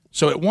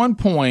 so at one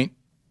point,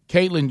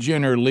 Caitlyn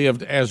Jenner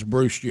lived as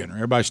Bruce Jenner.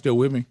 Everybody still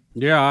with me?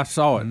 Yeah, I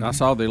saw it. I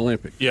saw the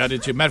Olympics. Yeah, I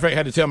did too. Matter of fact, I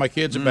had to tell my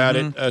kids about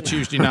it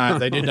Tuesday night.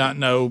 They did not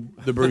know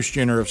the Bruce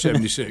Jenner of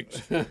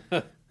 76.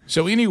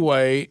 So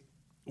anyway,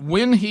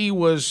 when he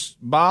was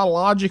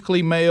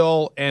biologically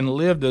male and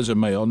lived as a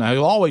male, now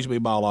he'll always be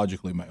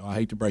biologically male. I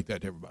hate to break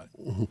that to everybody.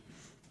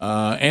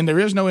 And there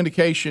is no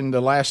indication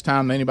the last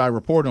time anybody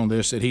reported on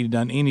this that he'd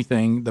done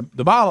anything.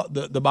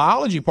 The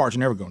biology part's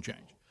never going to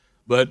change.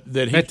 But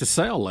that he, at the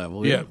cell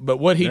level, yeah. But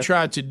what he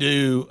tried to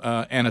do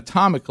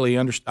anatomically,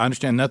 I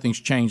understand nothing's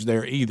changed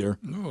there either,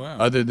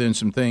 other than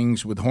some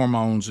things with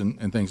hormones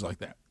and things like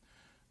that.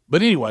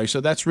 But anyway, so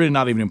that's really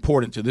not even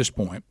important to this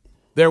point.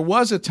 There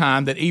was a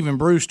time that even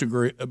Bruce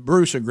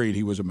agreed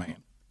he was a man.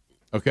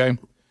 Okay,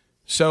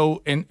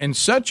 so and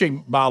such a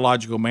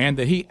biological man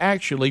that he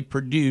actually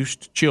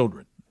produced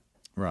children.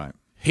 Right,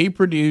 he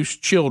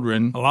produced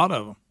children, a lot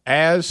of them,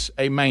 as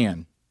a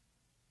man.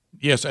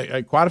 Yes,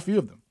 quite a few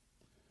of them.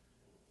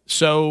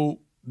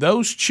 So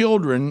those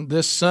children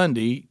this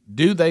Sunday,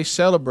 do they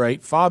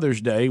celebrate Father's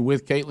Day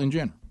with Caitlyn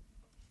Jenner?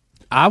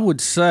 I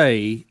would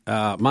say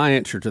my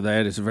answer to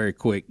that is a very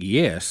quick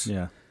yes.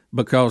 Yeah.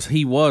 Because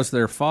he was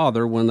their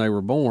father when they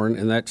were born,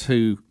 and that's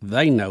who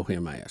they know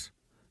him as.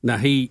 Now,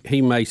 he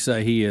may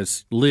say he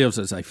lives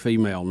as a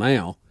female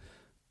now.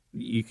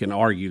 You can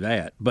argue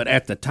that. But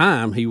at the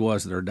time, he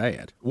was their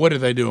dad. What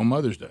did they do on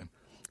Mother's Day?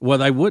 Well,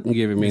 they wouldn't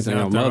give him anything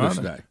on Mother's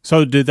Day.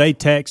 So do they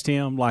text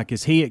him? Like,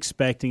 is he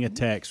expecting a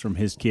text from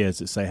his kids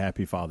that say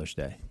Happy Father's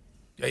Day?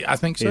 I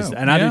think so.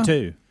 I do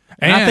too.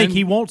 And I think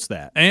he wants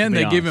that. And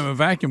they give him a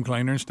vacuum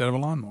cleaner instead of a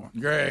lawnmower.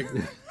 Greg.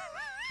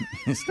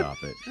 Stop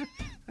it.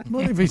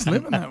 Well, if he's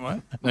living that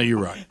way. No, you're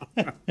right.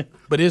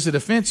 But is it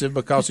offensive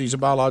because he's a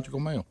biological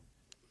male?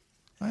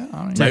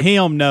 Well, to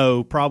him,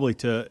 no. Probably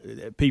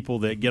to people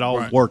that get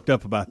all worked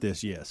up about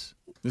this, yes.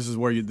 This is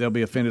where they'll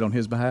be offended on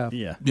his behalf.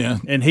 Yeah. Yeah.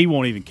 And he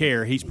won't even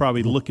care. He's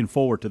probably looking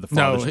forward to the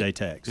Father's Day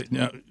text.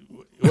 No,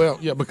 Well,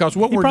 yeah, because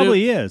what He we're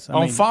probably doing is. I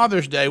on mean-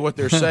 Father's Day, what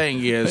they're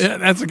saying is Yeah,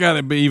 that's got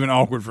to be even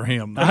awkward for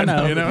him. I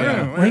know. You know?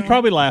 Yeah. Well, he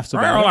probably laughs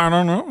about Well, it. I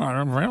don't know. I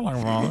don't feel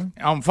like father.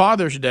 on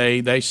Father's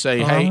Day they say,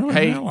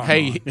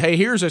 hey,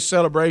 here's a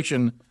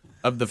celebration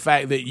of the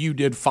fact that you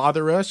did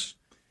father us.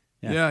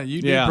 Yeah,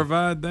 you did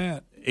provide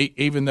that.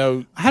 Even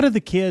though, How do the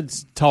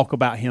kids talk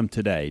about him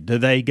today? Do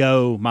they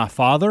go, "My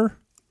father"?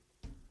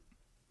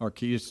 Or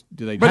do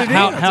they? But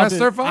that's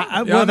their fault.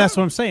 Well, that's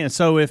what I'm saying.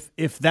 So if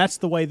that's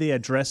the way they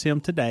address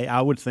him today,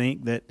 I would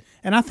think that,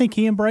 and I think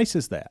he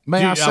embraces that.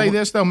 may I say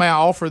this though? May I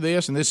offer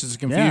this? And this is the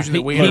confusion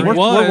that we he have. we're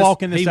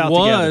walking this out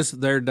together. He was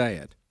their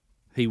dad.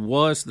 He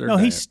was their dad. No,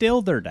 he's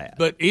still their dad.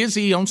 But is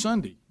he on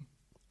Sunday?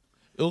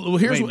 Well,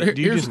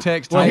 Do you just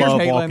text? I Here's love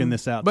Caitlin. walking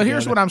this out But together.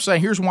 here's what I'm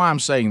saying. Here's why I'm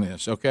saying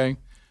this, okay?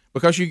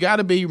 Because you got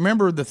to be,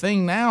 remember, the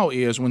thing now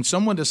is when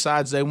someone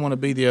decides they want to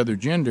be the other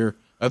gender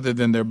other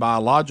than their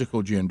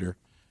biological gender,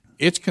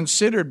 it's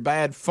considered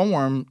bad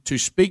form to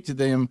speak to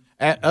them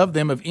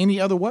of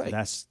any other way.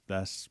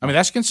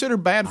 That's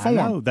considered bad form.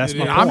 know, that's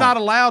my I'm point. not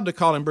allowed to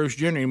call him Bruce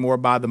Jenner anymore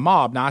by the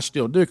mob. Now I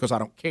still do because I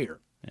don't care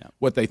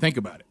what they think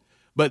about it.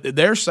 But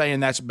they're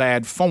saying that's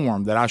bad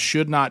form, that I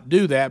should not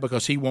do that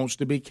because he wants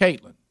to be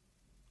Caitlyn.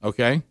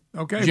 Okay?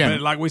 Okay, Jenner.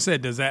 but like we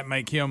said, does that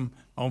make him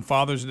on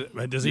Father's Day?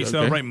 Does he Okay.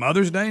 celebrate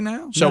Mother's Day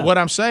now? So what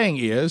I'm saying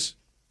is,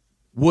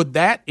 would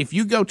that, if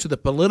you go to the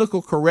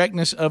political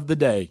correctness of the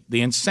day,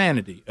 the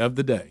insanity of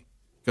the day,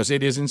 because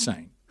it is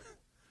insane,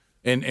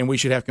 and we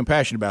should have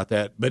compassion about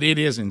that, but it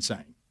is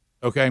insane,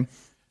 okay?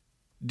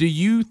 Do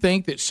you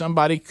think that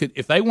somebody could,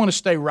 if they want to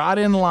stay right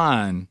in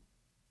line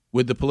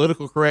with the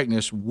political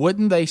correctness,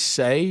 wouldn't they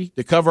say,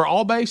 to cover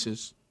all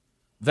bases,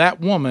 that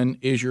woman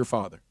is your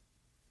father?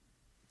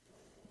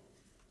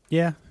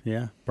 Yeah,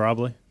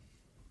 probably.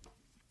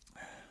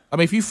 I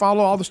mean, if you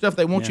follow all the stuff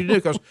they want you to do,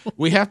 because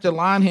we have to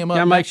line him up.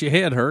 That makes your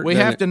head hurt. We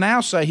doesn't have it? to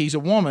now say he's a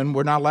woman.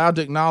 We're not allowed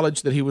to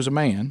acknowledge that he was a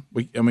man.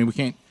 We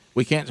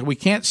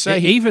can't say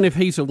Even if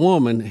he's a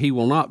woman, he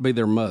will not be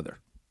their mother.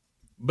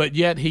 But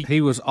yet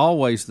he was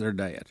always their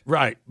dad.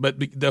 Right. But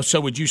so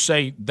would you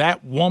say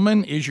that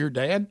woman is your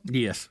dad?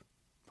 Yes.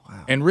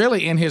 Wow. And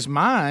really, in his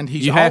mind,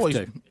 he's You have always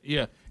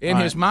to. In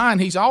his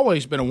mind, he's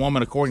always been a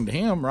woman, according to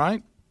him,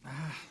 right?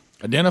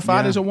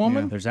 Identified as a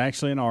woman. Yeah. There's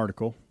actually an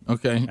article.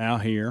 Okay.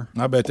 Out here.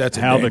 I bet that's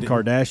how the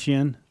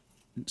Kardashian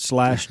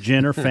 /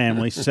 Jenner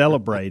family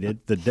celebrated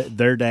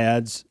their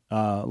dad's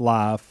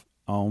life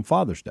on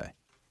Father's Day.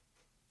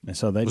 And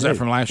so they Was that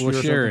from last year or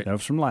something? That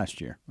was from last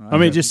year. I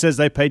mean, it just says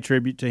they paid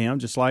tribute to him,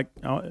 just like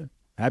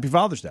Happy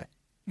Father's Day.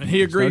 And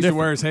he It's no agrees to different.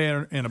 wear his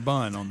hair in a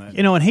bun on that.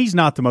 You know, and he's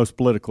not the most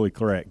politically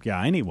correct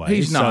guy anyway.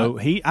 He's so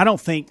not. I don't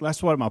think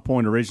that's what my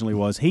point originally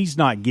was. He's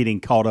not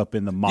getting caught up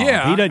in the mob.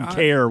 Yeah, he doesn't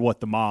care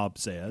what the mob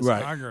says.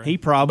 Right. I agree. He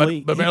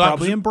probably But he like-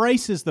 probably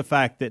embraces the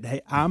fact that,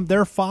 hey, I'm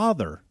their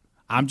father.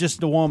 I'm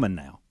just a woman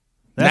now.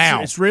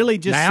 That's, it's really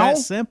just now? that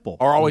simple.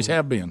 Or always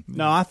have been.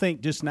 No, I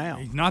think just now.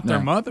 He's not their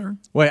mother.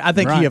 Wait, I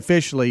think he Right.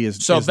 officially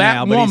is. So is that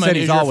now, but he woman said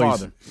is he's your always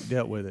father.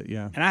 dealt with it.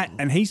 Yeah.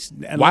 And he's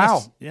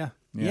Wow. Yeah.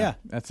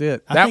 That's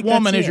it. I That think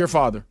woman that's is it. your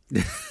father.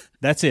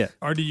 That's it.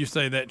 Or do you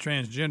say that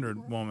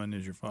transgendered woman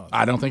is your father?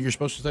 I don't think you're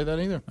supposed to say that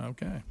either.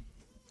 Okay.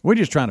 We're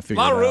just trying to A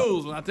figure lot it of out.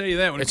 rules when I tell you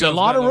that. When it It's a comes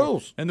lot down of to-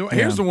 rules. And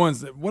here's the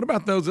ones that. What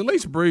about those? At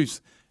least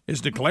Bruce is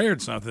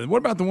declared something. What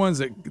about the ones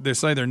that they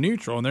say they're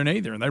neutral and they're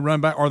neither, and they run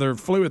back, or they're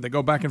fluid, they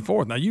go back and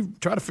forth? Now you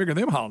try to figure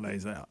them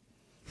holidays out.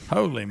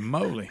 Holy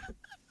moly!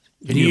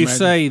 Do you imagine?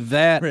 say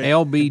that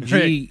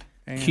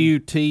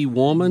LBGQT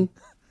woman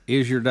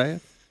is your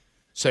dad?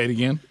 Say it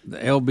again. The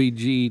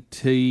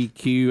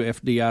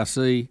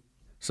LBGTQFDIC,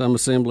 some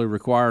assembly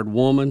required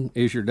woman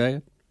is your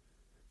dad?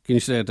 Can you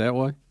say it that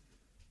way?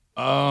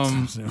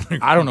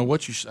 I don't know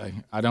what you say.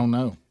 I don't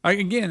know. I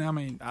don't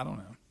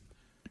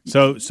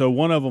know. So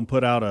one of them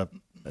put out a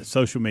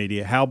social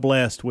media, how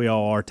blessed we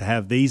all are to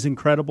have these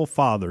incredible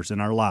fathers in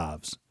our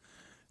lives.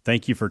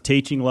 Thank you for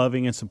teaching,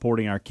 loving, and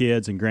supporting our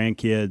kids and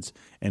grandkids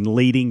and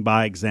leading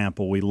by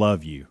example. We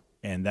love you.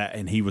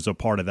 And he was a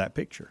part of that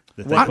picture.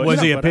 Was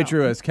he a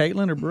picture as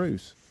Caitlin or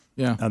Bruce?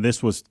 Yeah.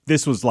 This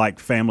was like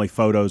family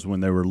photos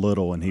when they were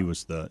little, and he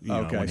was when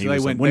so he they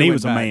was, went- when they he went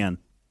was a back. man.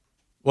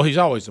 Well, he's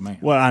always a man.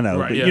 Well, I know,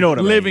 Right, but yeah. you know what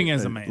I mean. Living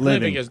as a man.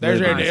 Living as there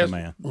it as is. a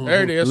man.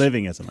 There it is.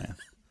 Living as a man.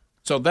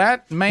 So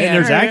that man. And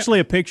there's actually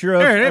a picture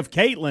There it is. of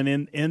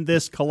Caitlin in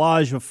this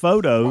collage of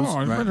photos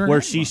Oh, right.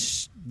 where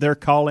they're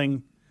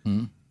calling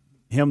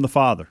him the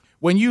father.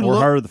 When you or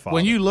look, her the father.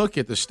 when you look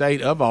at the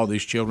state of all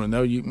these children,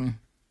 though,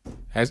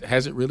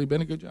 has it really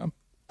been a good job?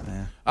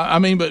 Yeah. I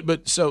mean,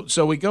 but so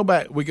we go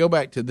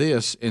back to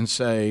this and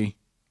say,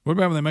 What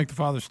about when they make the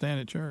father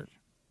stand at church?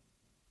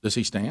 does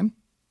he stand?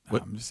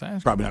 I'm just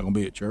asking. Probably not going to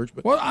be at church,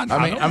 but Well,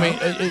 but he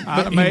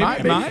maybe,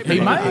 might be. might He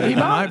be.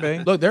 might be.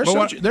 Look, there's But some,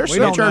 what- there's we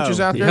some don't churches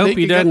know. out You there. hope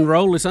he doesn't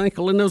roll his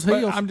ankle in those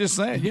But heels. I'm just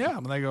saying, yeah.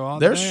 When they go, all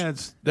There's the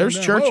dads. there's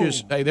they're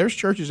churches. whoa. Hey, there's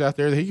churches out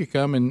there that he could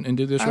come and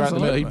do this right in the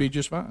middle. Absolutely. He'd be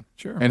just fine.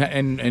 Sure.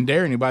 And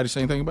dare anybody to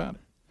say anything about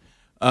it.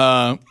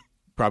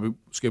 Probably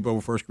skip over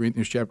 1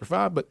 Corinthians chapter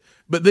 5, but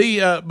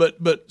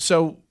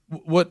so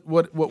what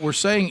we're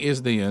saying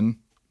is then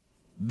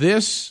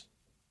this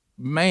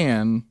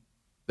man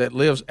that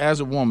lives as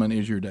a woman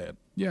is your dad.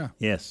 Yeah.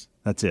 Yes,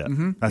 that's it.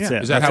 Mm-hmm. That's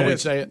it. Is that how we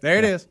say it? There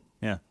it is.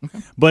 Yeah.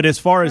 But as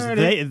far as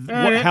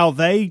how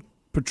they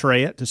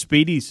portray it, to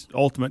Speedy's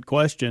ultimate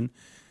question,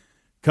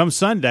 come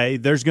Sunday,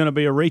 there's going to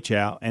be a reach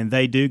out, and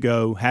they do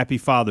go Happy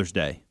Father's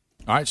Day.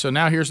 All right. So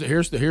now here's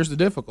the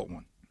difficult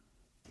one.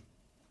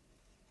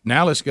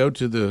 Now let's go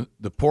to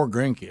the poor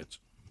grandkids.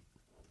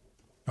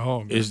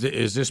 Oh, is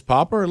this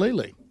Papa or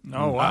Lily?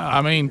 Oh, wow.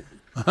 I mean,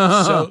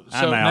 so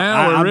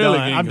now we're really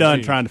I'm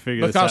done trying to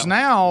figure this out. Because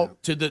now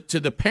to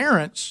the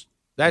parents,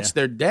 that's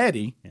their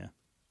daddy. Yeah.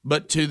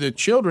 But to the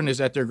children, is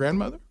that their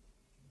grandmother?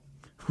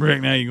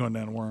 Rick, now you're going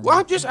down a worm. Well,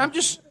 I'm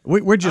just.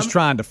 We're just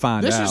trying to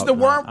find this out. This is the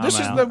worm. This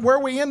is where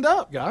we end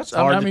up, guys. It's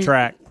hard to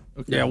track.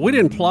 Okay. Yeah, we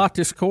didn't plot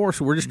this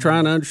course. We're just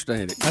trying to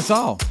understand it. That's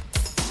all.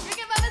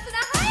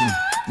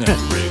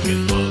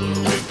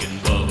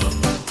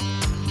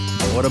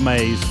 What a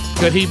maze.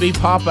 Could he be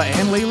Papa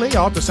and Lily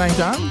all at the same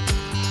time?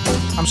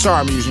 I'm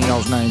sorry I'm using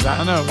y'all's names.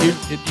 I know.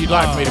 You'd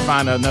like for me to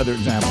find another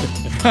example.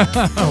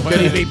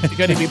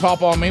 Could he be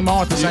Papa and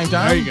Meemaw at the same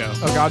time? There you go.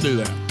 Okay, I'll do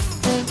that.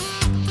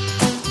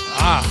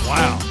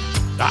 Wow.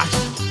 Gosh.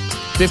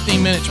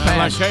 15 minutes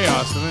past. Like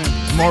chaos to me.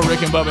 More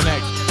Rick and Bubba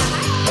next.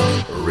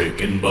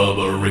 Rick and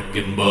Bubba, Rick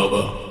and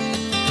Bubba.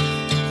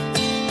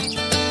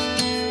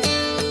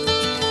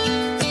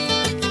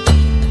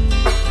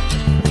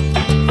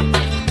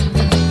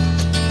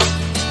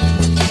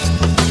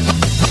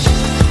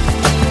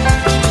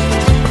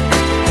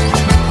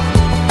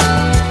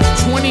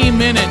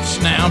 Minutes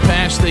now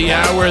past the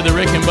hour of the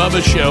Rick and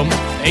Bubba Show.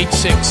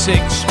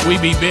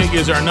 866-WE-BE-BIG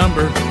is our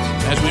number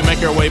as we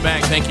make our way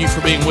back. Thank you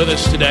for being with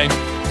us today.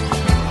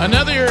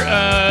 Another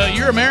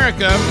You're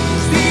America.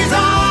 These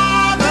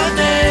are the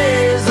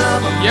days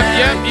of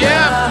America.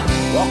 Yep.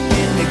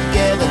 Walking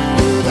together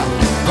through the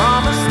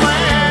promised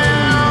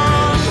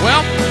land.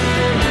 Well,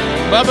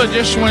 Bubba,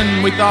 just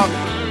when we thought,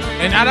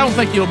 and I don't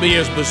think it'll be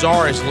as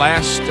bizarre as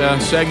last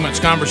segment's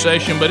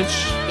conversation, but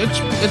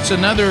it's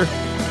another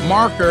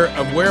marker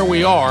of where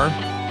we are.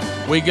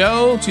 We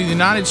go to the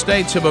United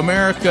States of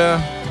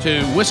America,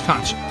 to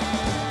Wisconsin.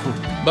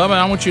 Bubba,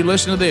 I want you to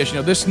listen to this.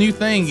 This new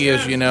thing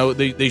is,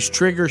 these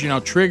triggers,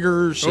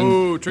 triggers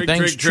and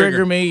things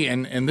trigger me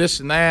and this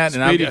and that.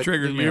 Speedy and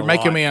triggers me you're a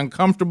making lot. me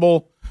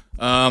uncomfortable.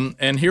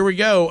 And here we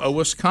go. A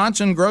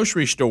Wisconsin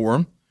grocery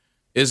store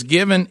is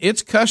giving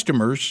its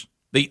customers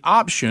the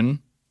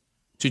option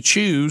to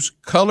choose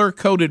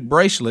color-coded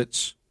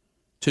bracelets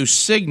to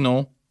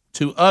signal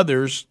to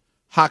others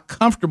how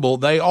comfortable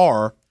they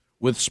are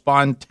with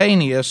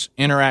spontaneous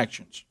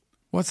interactions.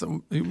 What?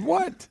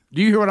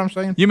 Do you hear what I'm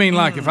saying? You mean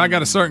like if I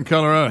got a certain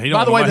color, he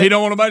don't want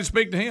nobody to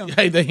speak to him?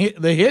 Hey, the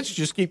hits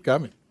just keep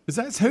coming. Is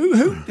that who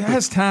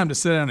has time to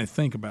sit down and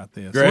think about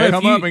this? Greg,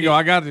 Come up and go,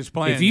 I got this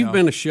plan. If you've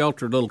been a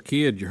sheltered little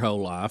kid your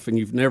whole life and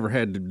you've never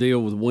had to deal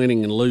with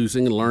winning and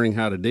losing and learning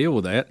how to deal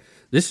with that,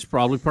 this is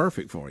probably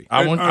perfect for you.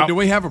 Do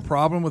we have a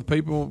problem with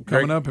people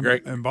coming up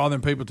and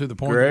bothering people to the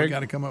point where we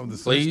got to come up with a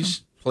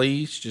system?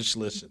 Please just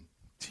listen.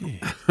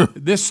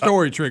 This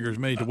story triggers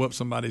me to whoop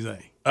somebody's A.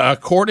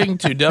 According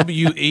to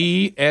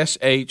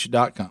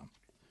WESH.com,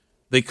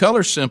 the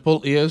color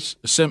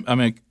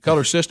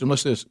color system.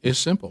 Listen to this, is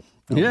simple.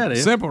 Yeah, it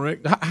is simple,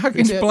 Rick. How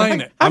can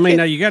explain it? I mean,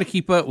 now you got to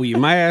keep up with your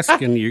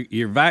mask and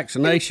your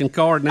vaccination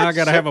card. Now I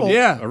got to have a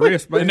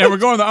wristband. And now we're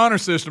going to the honor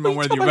system on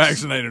whether you're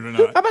vaccinated or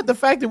not. How about the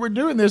fact that we're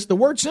doing this? The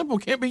word simple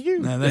can't be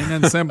used. No, there ain't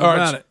nothing simple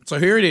about it. So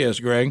here it is,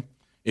 Greg.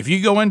 If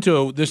you go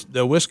into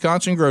the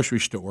Wisconsin grocery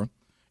store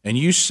and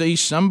you see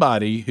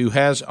somebody who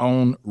has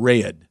on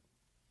red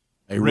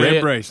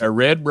bracelet. A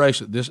red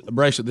bracelet.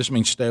 This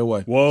means stay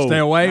away. Whoa. Stay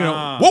away.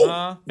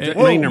 Whoa. Does it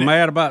mean they're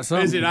mad about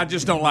something? Is it I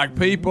just don't like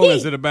people?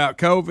 Is it about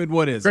COVID?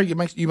 What is it? Greg,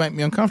 you make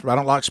me uncomfortable. I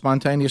don't like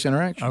spontaneous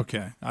interaction.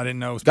 Okay. I didn't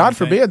know. God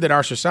forbid that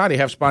our society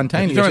have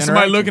spontaneous interaction.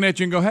 Somebody looking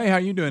at you and go, hey, how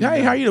you doing?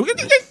 Hey, how you doing?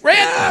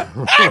 Red.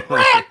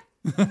 Red.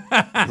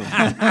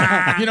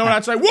 You know what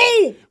I'd say?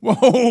 Whoa.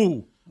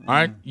 Whoa. All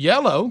right.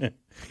 Yellow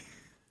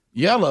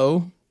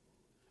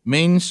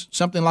means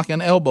something like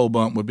an elbow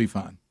bump would be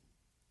fine.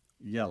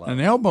 Yellow. An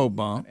elbow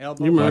bump.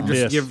 You might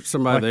just give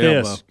somebody the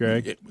elbow.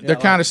 Greg. They're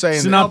kind of saying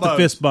it's not the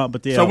fist bump,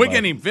 but the elbow. So we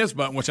can't even fist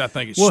bump, which I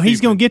think is well, stupid.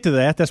 he's going to get to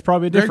that. That's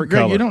probably a different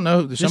Greg, color. you don't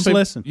know. Just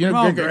listen.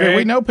 Greg,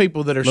 we know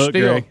people that are Look,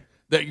 still.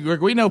 Greg. Greg,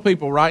 we know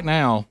people right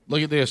now.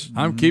 Look at this.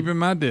 I'm keeping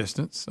my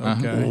distance.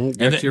 Okay.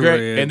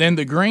 And then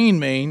the green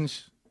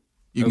means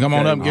you can come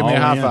on up and give me a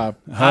high five.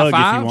 Hug if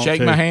you want shake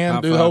to. my hand,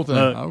 High do the whole thing.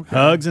 Okay.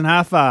 Hugs and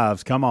high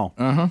fives. Come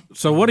on.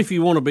 So what if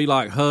you want to be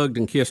like hugged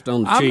and kissed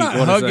on the I'm cheek? not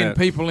What is hugging that?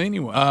 people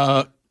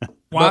anyway.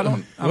 What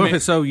if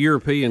it's so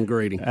European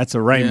greeting? That's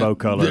a rainbow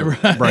color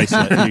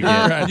bracelet you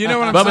get. You know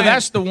what I'm Bubba, saying?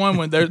 that's the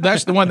one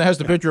that's the one that has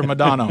the picture of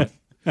Madonna on it.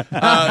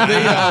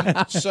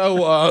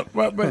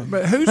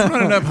 But who's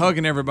running up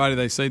hugging everybody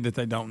they see that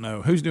they don't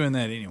know? Who's doing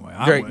that anyway?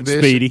 Greg,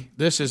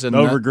 this is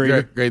another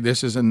Greg,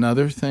 this is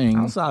another thing.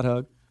 Outside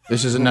hug.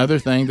 This is another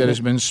thing that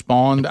has been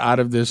spawned out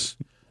of this.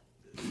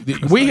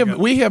 We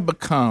have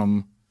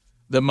become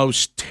the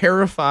most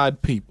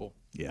terrified people.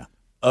 Yeah.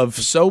 of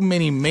so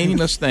many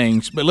meaningless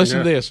things. But listen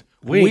to this: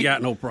 we ain't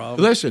got no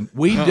problem. Listen,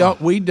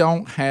 we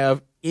don't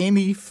have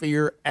any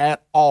fear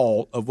at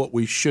all of what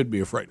we should be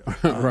afraid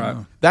of.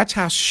 Right. That's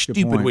how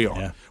stupid we are.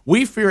 Yeah.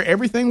 We fear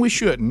everything we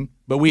shouldn't,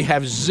 but we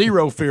have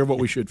zero fear of what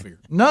we should fear.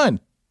 None.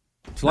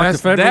 It's like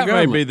that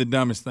may be the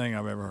dumbest thing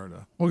I've ever heard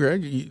of. Well,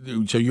 Greg, you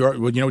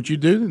know what you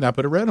do? I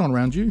put a red on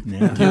around you.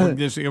 Yeah.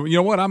 You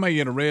know what? I may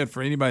get a red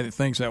for anybody that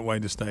thinks that way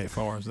to stay as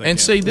far as they and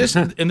can. see this,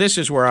 and this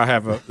is where I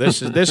have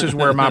this is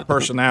where my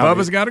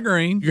personality. Bubba's got a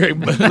green. Greg,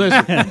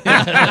 listen.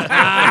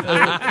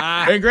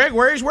 And Greg,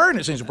 where he's wearing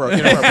it seems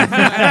appropriate. No,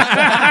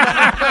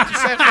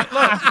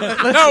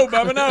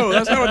 Bubba, no,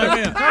 that's not what they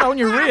meant. No, on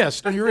your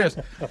wrist, All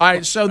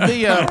right, so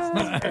the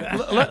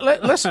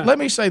let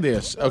me say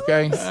this,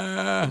 okay?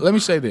 Let me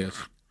say this.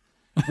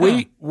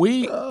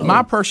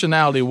 My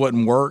personality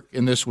wouldn't work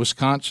in this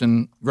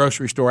Wisconsin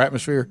grocery store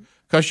atmosphere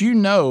because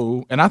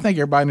and I think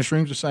everybody in this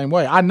room's the same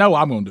way. I know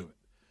I'm going to do it.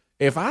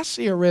 If I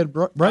see a red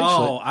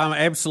bracelet, I'm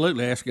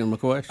absolutely asking him a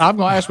question. I'm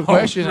going to ask a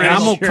question. And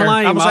I'm going to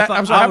claim.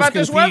 How about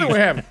this weather we're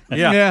having?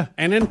 Yeah.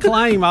 And then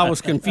claim I was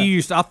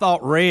confused. I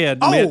thought red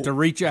meant to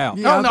reach out.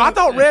 No, I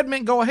thought red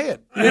meant go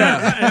ahead.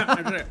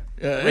 Yeah.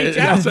 Reach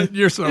out.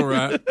 You're so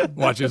right.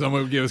 Watch this. I'm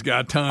going to give this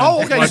guy a ton.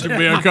 Oh, okay. Watch him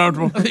be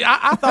uncomfortable.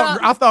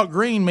 I thought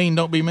green mean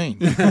don't be mean.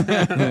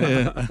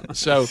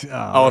 So,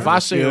 if I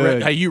see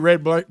you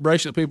red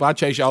bracelet people, I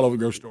chase you all over the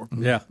grocery store.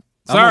 Yeah.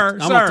 Sir,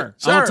 I'm going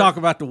to talk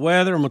about the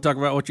weather. I'm going to talk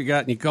about what you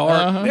got in your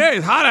car. Yeah,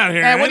 it's hot out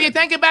here. Hey, what do you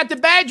think about the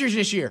Badgers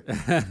this year?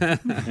 How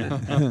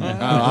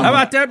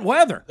about that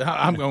weather?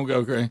 I'm going to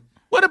go crazy.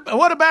 What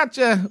about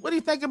what do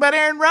you think about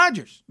Aaron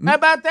Rodgers? How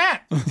about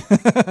that?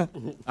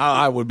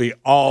 I would be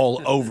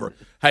all over.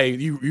 Hey,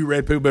 you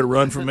red people better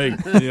run from me.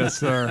 Yes,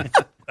 sir.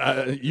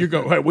 We're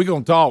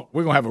gonna talk.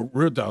 We're gonna have a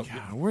real talk.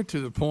 God, we're to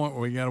the point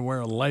where we got to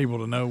wear a label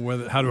to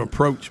know how to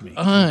approach me.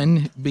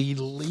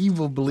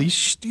 Unbelievably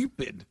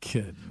stupid.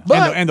 Kid.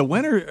 And the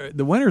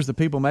winners, the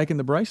people making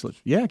the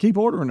bracelets. Yeah, keep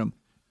ordering them.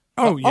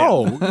 Oh, yeah.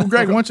 Oh,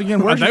 Greg, once again,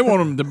 they want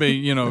them to be,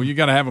 you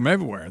got to have them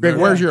everywhere. Greg,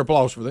 where's your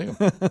applause for them?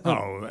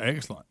 Oh,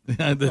 excellent.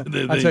 I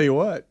tell you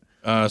what.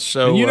 And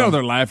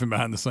they're laughing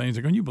behind the scenes.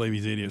 They're going, you believe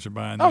these idiots are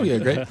buying these? Oh, yeah,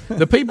 great.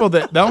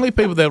 The only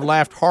people that have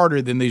laughed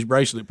harder than these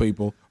bracelet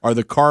people are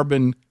the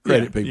carbon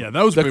credit people. Yeah,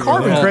 those the people.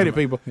 Carbon credit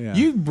people. Yeah.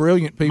 You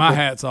brilliant people. My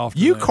hat's off to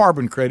you them.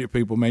 Carbon credit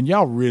people, man.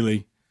 Y'all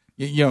really,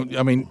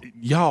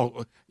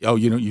 y'all. Oh,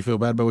 you feel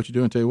bad about what you're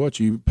doing. Tell you what,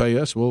 you pay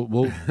us. We'll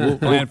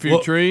plant a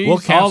few trees.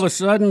 All of a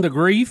sudden, the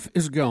grief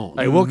is gone.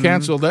 Hey, we'll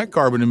cancel that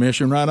carbon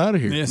emission right out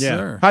of here. Yes,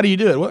 sir. How do you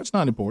do it? Well, it's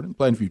not important.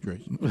 Plant a few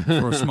trees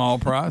for a small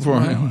price.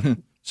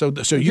 So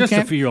you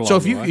can't.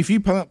 If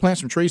you plant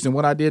some trees, then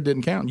what I did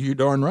didn't count. You're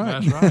darn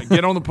right. That's right.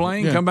 Get on the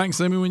plane. Come back and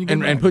see me when you get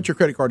back. And put your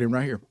credit card in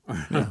right here.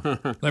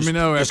 Let me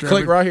know. Just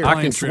click right here.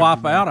 I can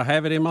swap out. I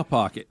have it in my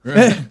pocket.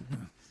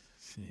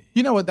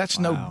 You know what? That's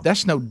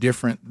no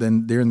different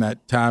than during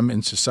that time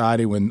in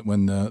society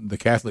when the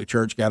Catholic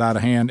Church got out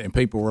of hand and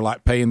people were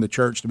like paying the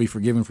church to be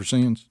forgiven for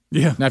sins.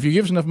 Yeah. Now, if you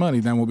give us enough money,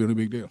 that won't be a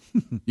big deal.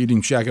 You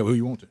can shack up who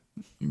you want to.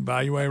 You can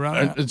buy your way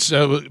right out.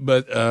 So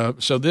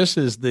this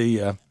is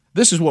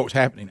this is what's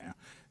happening now.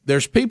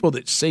 There's people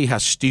that see how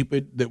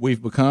stupid that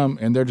we've become,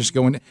 and they're just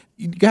going,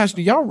 guys,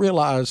 do y'all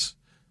realize,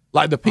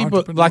 like the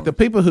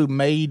people who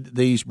made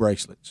these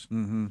bracelets,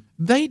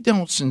 they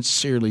don't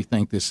sincerely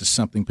think this is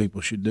something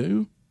people should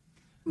do.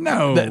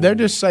 No. They're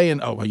just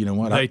saying, oh, well, you know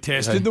what? They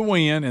tested the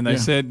wind, and they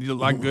said,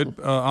 like good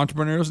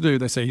entrepreneurs do,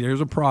 they say, here's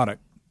a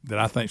product that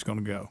I think is going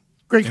to go.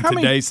 Greg, in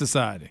today's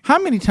society. How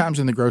many times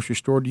in the grocery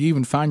store do you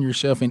even find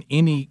yourself in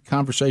any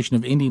conversation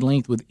of any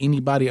length with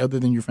anybody other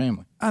than your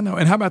family? I know.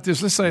 And how about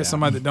this? Let's say it's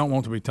somebody that don't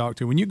want to be talked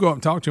to. When you go up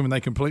and talk to them and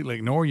they completely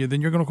ignore you, then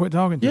you're going to quit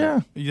talking to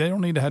them. They don't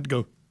need to have to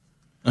go.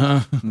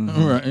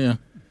 Right, yeah.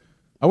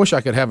 I wish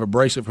I could have a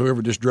bracelet for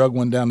whoever just drug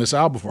one down this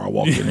aisle before I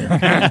walked in here.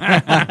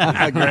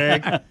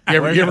 Greg,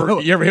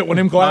 you ever hit one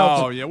of them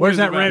clouds? Oh, yeah. Where's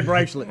that red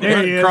bracelet?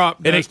 There he is.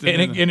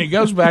 And it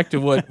goes back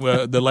to what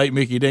the late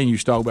Mickey Dean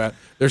used to talk about.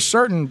 There's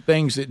certain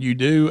things that you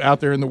do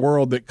out there in the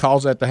world that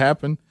cause that to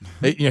happen.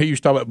 He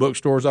used to talk about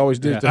bookstores always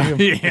did it to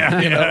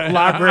him.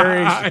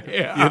 Libraries,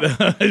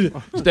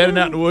 standing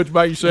out in the woods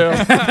by yourself.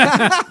 With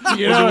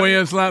the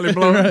wind slightly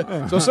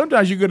blowing. So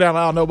sometimes you go down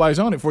the aisle, nobody's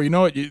on it. Before you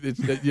know it, wait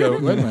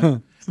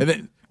a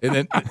minute. And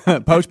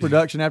then post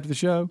production after the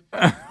show.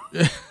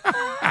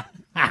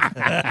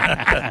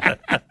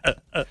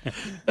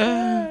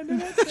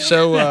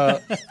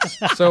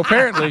 So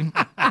apparently,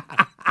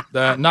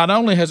 not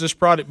only has this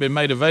product been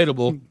made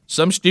available,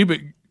 some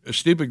stupid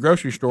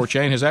grocery store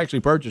chain has actually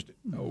purchased it.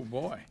 Oh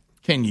boy!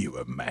 Can you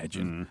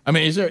imagine? I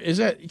mean,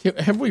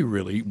 have we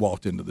really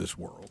walked into this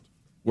world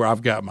where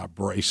I've got my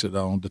bracelet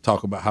on to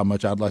talk about how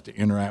much I'd like to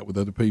interact with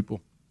other people?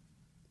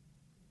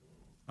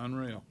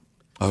 Unreal.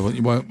 Oh,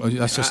 well,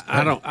 that's just.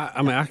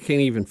 I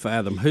can't even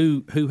fathom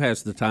who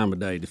has the time of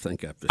day to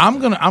think up this. I'm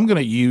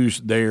gonna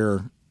use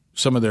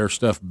some of their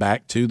stuff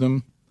back to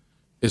them.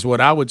 Is what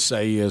I would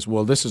say is,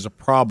 well, this is a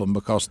problem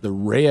because the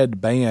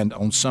red band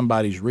on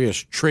somebody's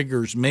wrist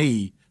triggers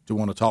me to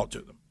want to talk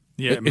to them.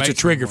 Yeah, it's a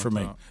trigger for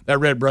me. That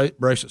red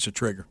bracelet's a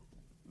trigger.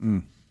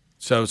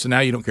 So now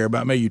you don't care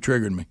about me. You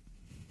triggered me.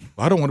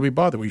 Well, I don't want to be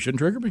bothered. Well, you shouldn't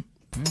trigger me.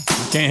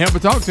 I can't help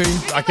but talk to you.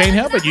 I can't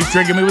help it. You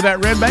triggered me with that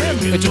red band.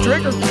 It's a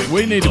trigger.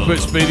 We need to put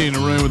Speedy in a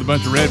room with a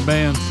bunch of red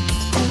bands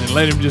and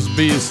let him just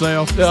be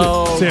himself.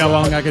 Oh, see how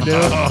long I can do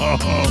it.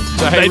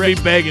 So, hey, They'd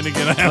be begging to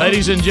get out.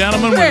 Ladies and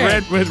gentlemen,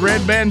 with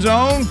red bands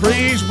on,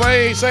 please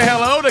say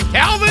hello to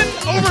Calvin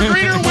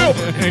Overgreener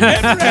Wilbur.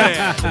 Get ready.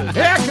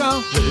 Here I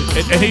come.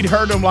 And he'd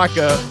heard them like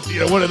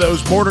one of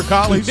those border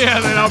collies. Yeah,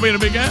 they'd all be in a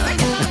big guy.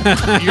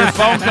 Your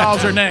phone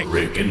calls are next.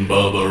 Rick and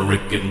Bubba,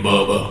 Rick and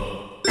Bubba.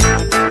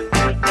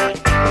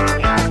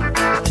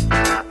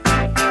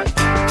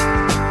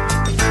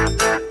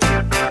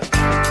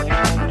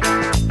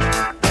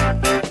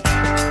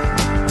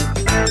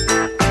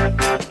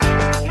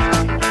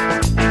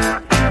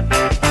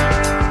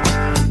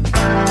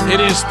 It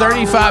is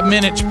 35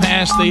 minutes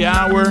past the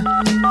hour.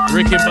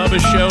 Rick and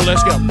Bubba's show.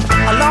 Let's go.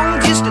 A long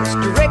distance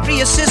directory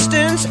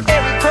assistance.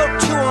 Area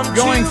code 212.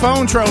 Going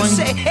phone trolling.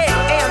 Say, hey,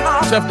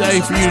 Tough day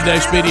for you today,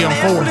 Speedy, on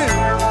 4.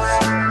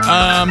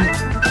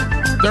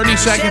 30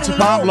 seconds a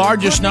pop.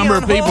 Largest number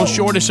of people,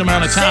 shortest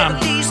amount of time.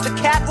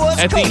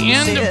 At the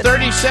end of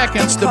 30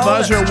 seconds, the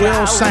buzzer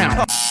will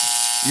sound.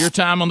 Your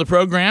time on the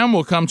program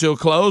will come to a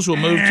close. We'll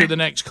move to the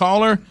next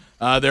caller.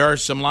 There are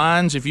some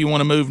lines if you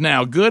want to move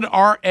now.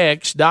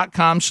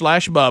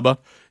 GoodRx.com/Bubba.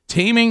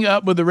 Teaming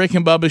up with the Rick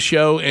and Bubba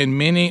show, and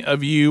many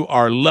of you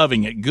are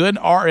loving it.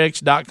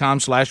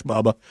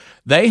 GoodRx.com/Bubba.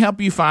 They help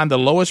you find the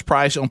lowest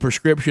price on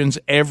prescriptions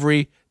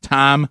every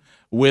time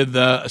with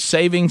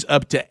savings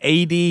up to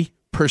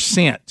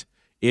 80%.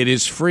 It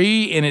is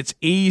free and it's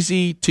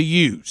easy to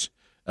use.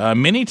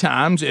 Many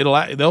times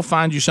they'll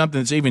find you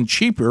something that's even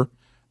cheaper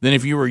than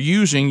if you were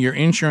using your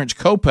insurance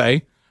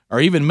copay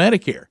or even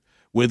Medicare.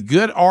 With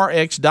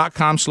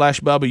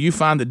GoodRx.com/Bubba, you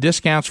find the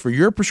discounts for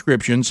your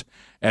prescriptions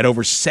at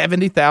over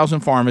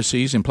 70,000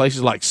 pharmacies in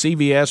places like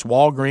CVS,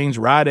 Walgreens,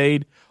 Rite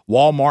Aid,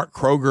 Walmart,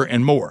 Kroger,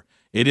 and more.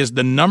 It is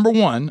the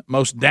 #1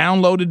 most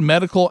downloaded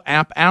medical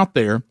app out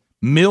there.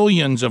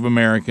 Millions of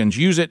Americans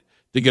use it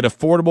to get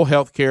affordable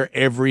health care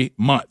every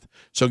month.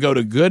 So go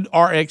to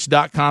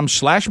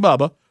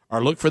GoodRx.com/Bubba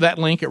or look for that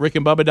link at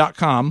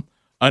rickandbubba.com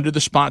under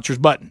the sponsors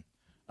button.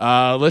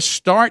 Let's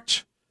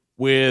start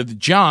with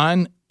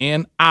John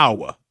in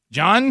Iowa.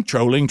 John,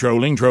 trolling.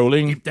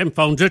 Keep them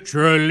phones a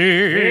trolling.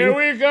 Here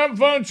we come,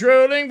 phone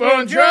trolling.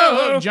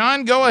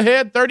 John, go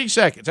ahead, 30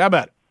 seconds. How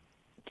about it?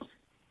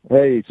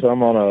 Hey, so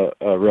I'm on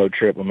a road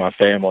trip with my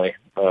family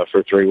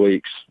for 3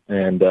 weeks,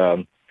 and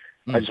I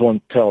just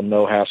want to tell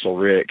No Hassle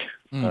Rick,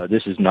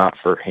 this is not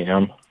for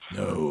him.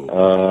 No.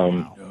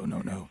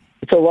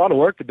 It's a lot of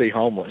work to be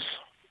homeless.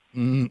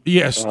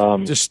 Yes,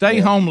 to stay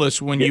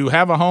homeless when you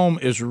have a home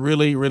is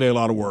really, really a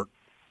lot of work.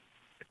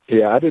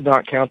 Yeah, I did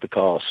not count the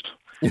cost.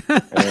 And,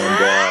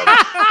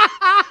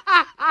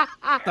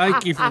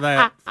 thank you for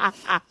that.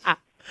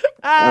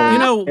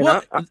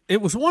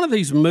 It was one of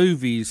these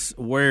movies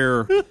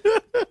where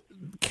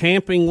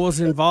camping was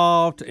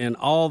involved and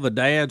all the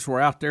dads were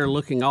out there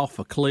looking off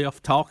a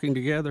cliff talking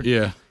together.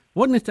 Yeah.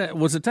 Wasn't it that?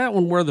 Was it that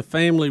one where the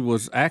family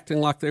was acting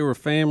like they were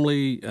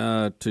family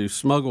to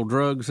smuggle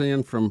drugs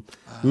in from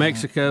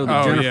Mexico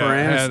that Jennifer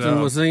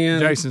Aniston was in?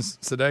 Jason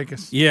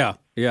Sudeikis. Yeah.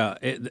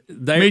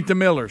 Meet the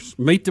Millers.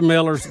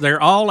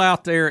 They're all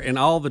out there, and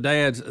all the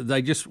dads,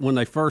 they just, when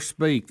they first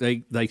speak,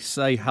 they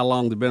say how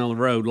long they've been on the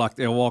road. Like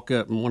they'll walk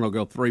up and one will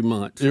go 3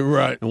 months. You're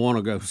right. And one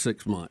will go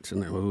 6 months.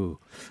 And they're, ooh.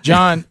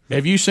 John,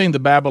 have you seen the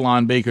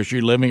Babylon Bee? Because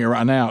you're living it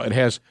right now. It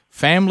has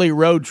family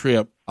road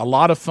trip. A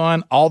lot of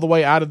fun all the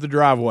way out of the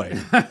driveway.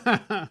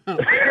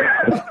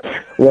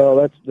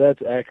 Well,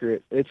 that's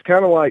accurate. It's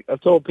kind of like,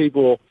 I've told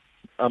people,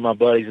 my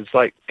buddies, it's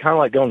like kind of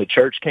like going to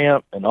church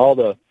camp and all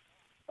the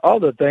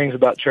things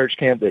about church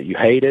camp that you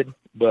hated,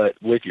 but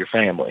with your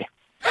family.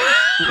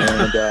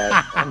 And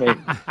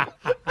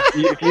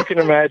if you can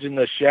imagine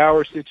the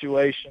shower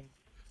situation,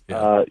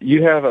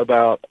 you have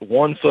about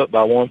 1 foot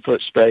by 1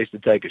 foot space to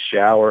take a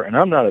shower, and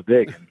I'm not a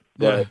big one,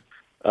 but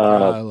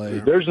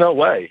there's no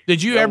way. Do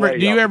you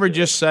ever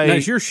just say, now,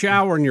 is your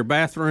shower in your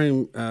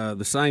bathroom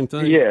the same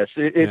thing? Yes,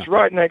 it's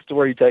right next to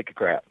where you take a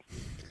crap.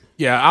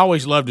 Yeah, I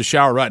always love to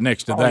shower right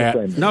next to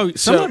that. No,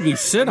 some of you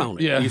sit on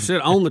it. Yeah. You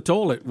sit on the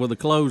toilet with a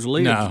closed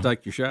lid to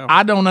take your shower.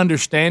 I don't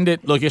understand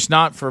it. Look, it's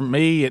not for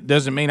me. It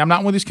doesn't mean I'm not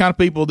one of these kind of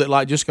people that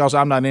like just because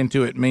I'm not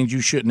into it means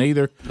you shouldn't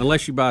either.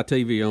 Unless you buy a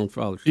TV on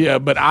Father's Day. Yeah,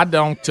 but I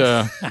don't.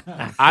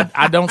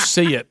 I don't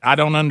see it. I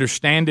don't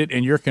understand it,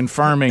 and you're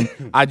confirming.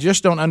 I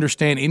just don't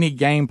understand any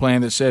game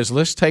plan that says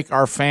let's take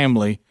our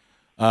family,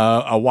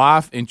 a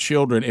wife and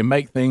children, and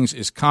make things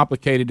as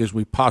complicated as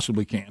we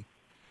possibly can.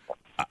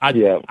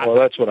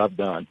 That's what I've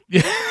done.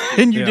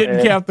 And you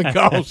didn't count the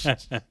cost.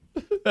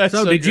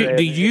 So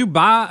did you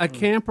buy a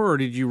camper or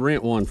did you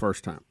rent one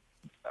first time?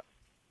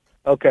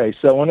 Okay,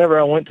 so whenever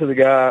I went to the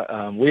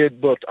guy, we had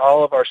booked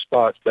all of our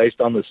spots based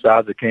on the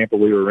size of the camper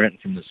we were renting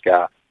from this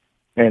guy.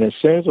 And as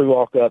soon as we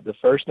walk up, the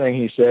first thing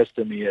he says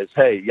to me is,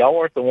 "Hey, y'all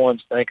weren't the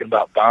ones thinking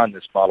about buying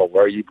this model,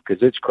 were you?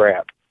 Because it's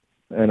crap."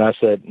 And I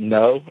said,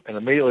 no. And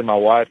immediately my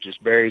wife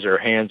just buries her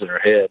hands in her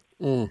head.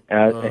 And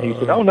he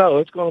said, oh, no,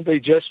 it's going to be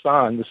just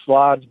fine. The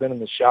slide's been in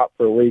the shop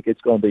for a week.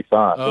 It's going to be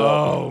fine.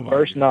 Oh, well,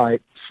 first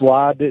night,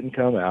 slide didn't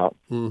come out.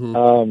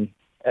 Mm-hmm.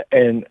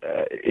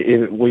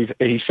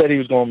 He said he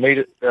was going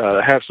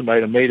to have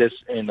somebody to meet us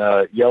in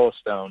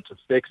Yellowstone to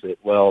fix it.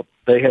 Well,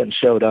 they hadn't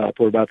showed up.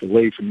 We're about to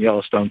leave from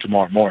Yellowstone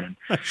tomorrow morning.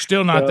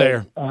 Still not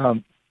there.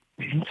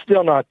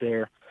 Still not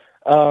there.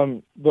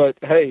 But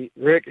hey,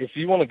 Rick, if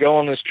you want to go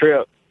on this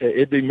trip,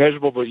 it'd be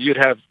miserable, but you'd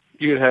have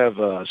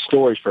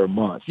stories for a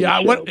month.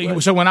 Yeah.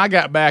 So when I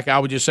got back, I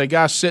would just say,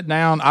 guys, sit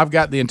down. I've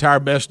got the entire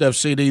Best Of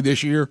CD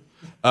this year,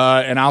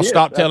 and I'll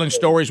stop telling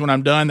stories when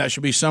I'm done. That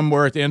should be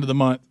somewhere at the end of the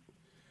month.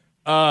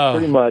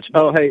 Pretty much.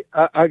 Oh, hey,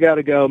 I got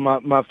to go.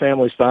 My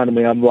family's finding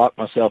me. I'm locked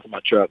myself in my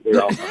truck. We're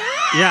all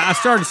Yeah, I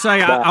started to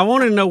say, I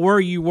wanted to know where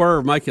you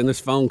were making this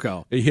phone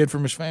call. He hid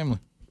from his family.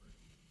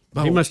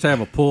 He must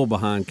have a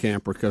pull-behind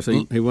camper because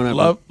he went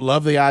up.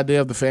 Love the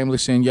idea of the family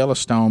seeing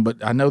Yellowstone,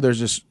 but I know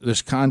there's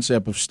this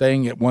concept of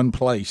staying at one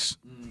place,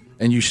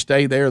 and you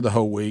stay there the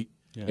whole week,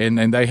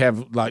 and they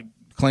have, like,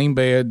 clean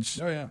beds.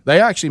 Oh, yeah. They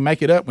actually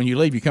make it up when you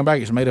leave. You come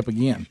back, it's made up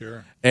again.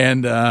 Sure.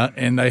 And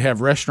they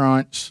have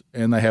restaurants,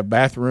 and they have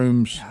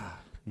bathrooms,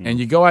 and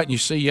you go out and you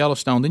see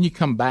Yellowstone, then you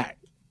come back,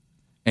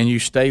 and you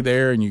stay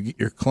there, and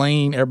you're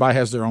clean. Everybody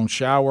has their own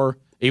shower.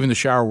 Even the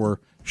shower we're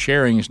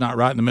sharing is not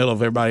right in the middle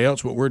of everybody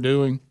else, what we're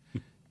doing.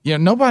 Yeah,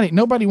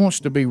 nobody wants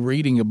to be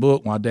reading a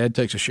book while Dad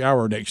takes a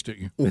shower next to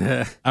you.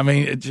 I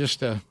mean, it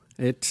just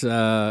it's you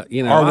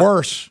know,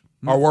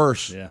 or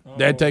worse. Yeah.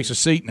 Dad takes a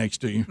seat next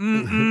to you.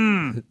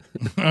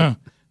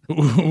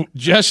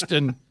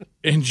 Justin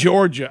in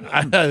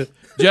Georgia.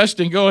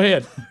 Justin, go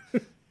ahead.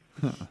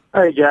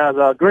 Hey guys,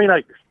 Green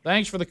Acres.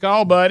 Thanks for the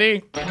call,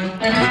 buddy.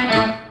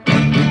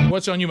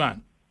 What's on your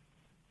mind?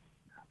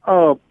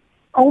 On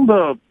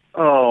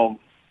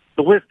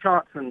the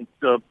Wisconsin,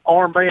 the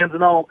armbands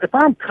and all, if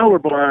I'm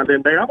colorblind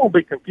in there, I'm going to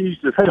be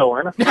confused as hell,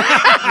 ain't I?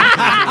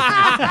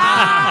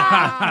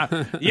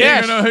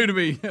 Yes. You don't know who to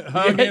be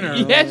hugging or...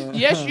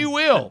 Yes, you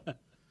will.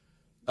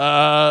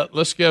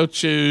 Let's go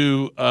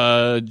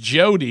to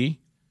Jody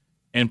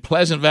in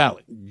Pleasant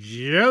Valley.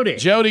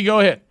 Jody, go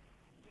ahead.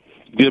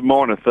 Good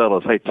morning,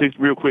 fellas. Hey, two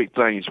real quick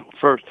things.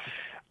 First,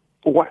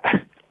 how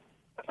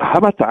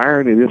about the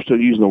irony of them still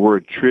using the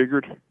word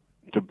triggered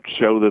to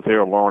show that they're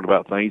alarmed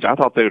about things? I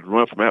thought they would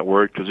run from that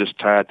word because it's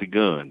tied to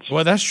guns.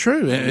 Well, that's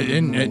true.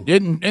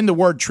 Isn't the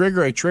word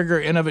trigger a trigger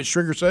in of its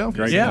trigger self?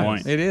 Great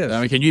point. It is. I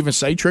mean, can you even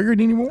say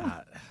triggered anymore?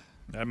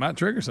 That might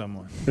trigger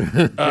someone.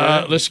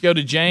 Let's go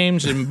to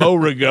James in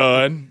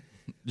Beauregard.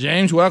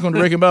 James, welcome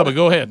to Rick and Bubba.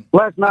 Go ahead.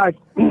 Last night,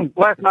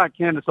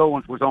 Candace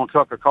Owens was on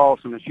Tucker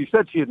Carlson, and she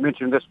said she had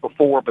mentioned this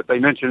before, but they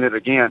mentioned it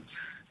again.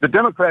 The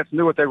Democrats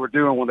knew what they were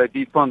doing when they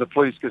defund the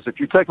police, because if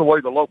you take away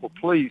the local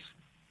police,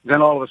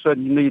 then all of a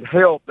sudden you need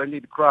help. They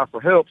need to cry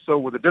for help. So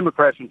with the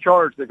Democrats in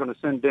charge, they're going to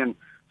send in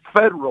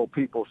federal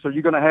people. So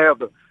you're going to have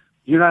the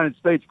United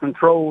States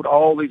controlled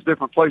all these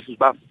different places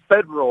by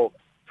federal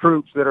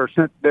troops that are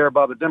sent there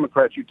by the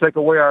Democrats. You take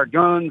away our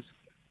guns,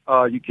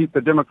 you keep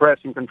the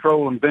Democrats in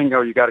control, and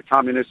bingo, you got a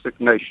communistic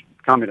nation.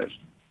 Communist.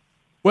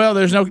 Well,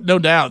 there's no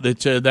doubt that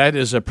that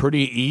is a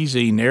pretty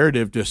easy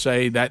narrative to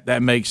say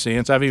that makes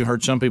sense. I've even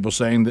heard some people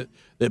saying that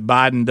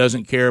Biden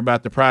doesn't care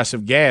about the price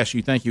of gas.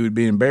 You think he would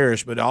be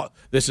embarrassed, but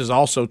this is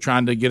also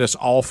trying to get us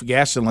off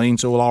gasoline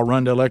so we'll all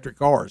run to electric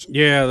cars.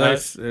 Yeah,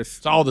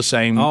 it's all the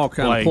same. All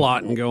kind of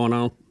plotting going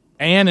on.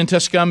 Ann in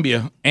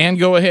Tuscumbia. Ann,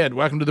 go ahead.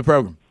 Welcome to the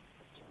program.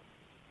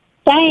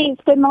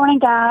 Thanks. Good morning,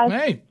 guys.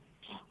 Hey.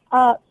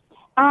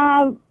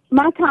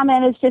 My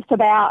comment is just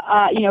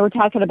about, we're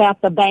talking about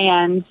the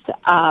bans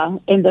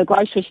in the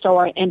grocery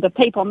store and the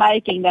people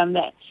making them,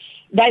 that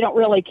they don't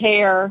really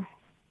care,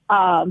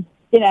 about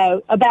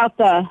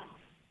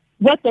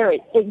what they're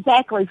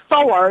exactly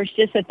for. It's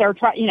just that they're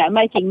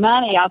making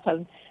money off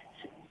of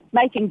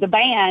making the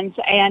bans.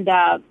 And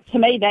to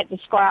me, that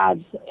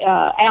describes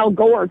Al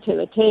Gore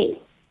to a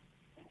T.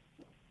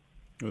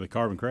 With the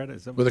carbon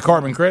credits? With the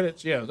carbon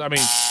credits, yeah. I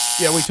mean...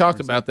 Yeah, we talked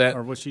about that.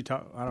 Or was she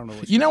talking? I don't know.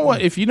 You know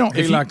what? If you don't,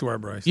 he liked to wear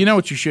braces. You know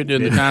what you should do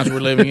in the times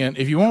we're living in.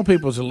 If you want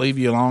people to leave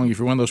you alone, if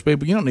you're one of those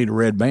people, you don't need a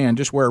red band.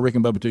 Just wear a Rick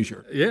and Bubba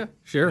T-shirt. Yeah,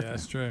 sure. Yeah,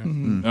 that's true.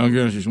 Mm-hmm. Oh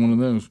gosh, she's one of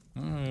those.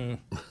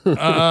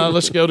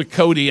 Let's go to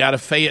Cody out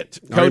of Fayette.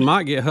 Cody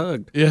might get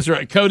hugged. Yeah, that's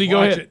right. Cody,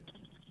 go ahead.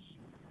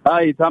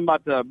 Hey, talking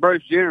about the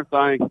Bruce Jenner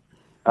thing.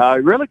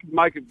 Really could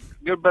make a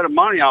good bit of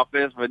money off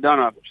this if they'd done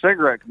a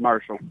cigarette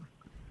commercial.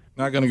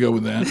 Not going to go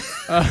with that.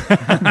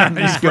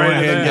 He's going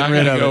ahead and get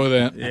rid of it. Go with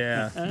that.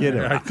 Yeah, get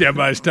it. Yeah,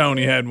 by his tone,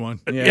 he had one.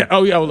 Yeah.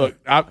 Oh yeah. Well, look,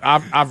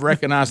 I've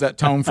recognized that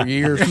tone for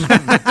years.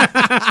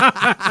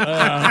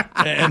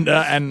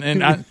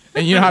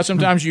 And you know how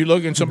sometimes you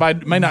look and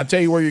somebody may not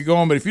tell you where you're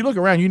going, but if you look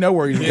around, you know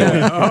where he's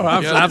going. Oh,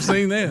 I've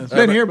seen this.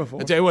 Been here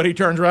before. I tell you what, he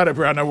turns right up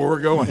here. I know where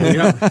we're going.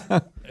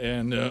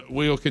 And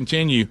we'll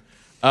continue.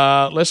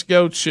 Let's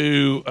go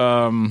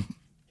to.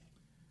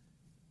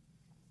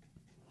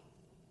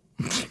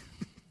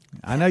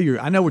 I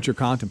know what you're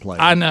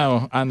contemplating. I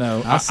know.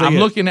 I'm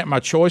looking at my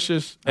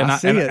choices, and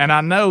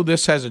I know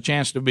this has a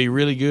chance to be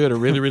really good or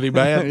really, really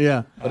bad.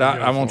 Yeah. But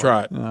I won't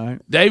try it. All right.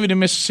 David in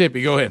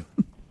Mississippi, go ahead.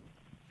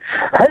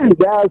 Hey,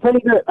 guys.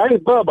 Hey,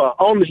 Bubba,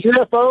 on the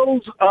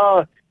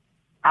UFOs,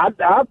 I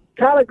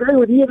kind of agree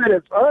with you that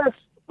it's us,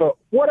 but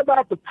what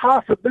about the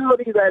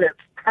possibility that it's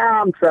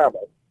time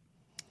travel?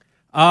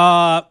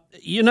 I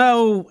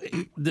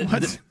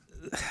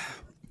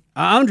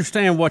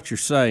understand what you're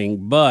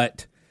saying,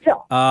 but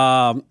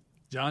John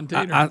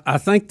Teeter. I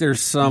think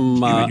there's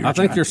some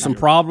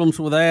problems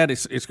with that.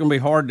 It's going to be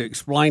hard to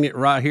explain it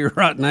right here,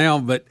 right now.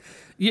 But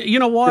you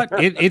know what?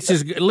 It's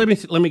as good. Let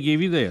me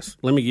give you this.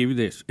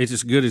 It's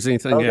as good as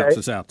anything else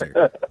that's out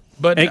there.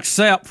 But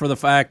except for the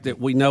fact that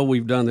we know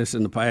we've done this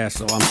in the past,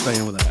 so I'm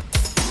staying with that.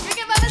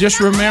 Just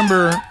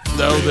remember,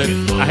 though, that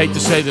I hate to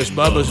say this,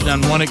 Bubba's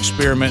done one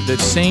experiment that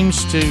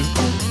seems to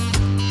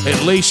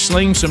at least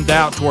sling some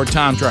doubt toward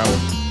time travel.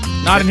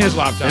 Not in his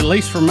lifetime. At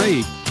least for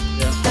me.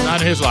 Yeah,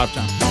 not in his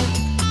lifetime.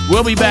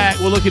 We'll be back.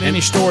 We'll look at any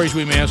stories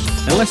we missed.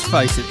 And let's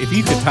face it, if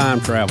you could time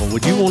travel,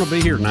 would you want to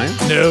be here now?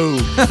 No.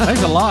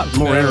 There's a lot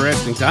more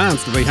interesting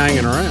times to be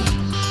hanging around.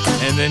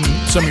 And then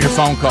some of your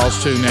phone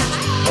calls, too, next.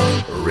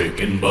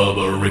 Rick and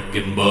Bubba, Rick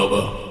and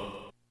Bubba.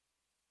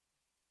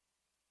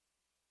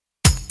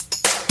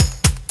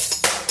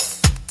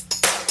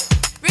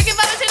 Rick and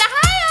Bubba's in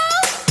Ohio.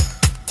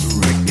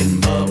 Rick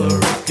and Bubba,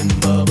 Rick and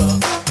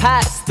Bubba.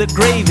 Pass the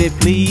gravy,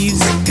 please.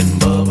 Rick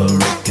and Bubba,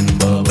 Rick and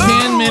Bubba.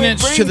 10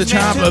 minutes to the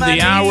top of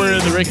the hour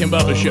of the Rick and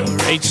Bubba Show.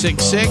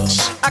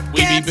 866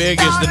 We Be Big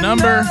is the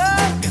number.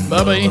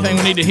 Bubba, anything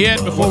we need to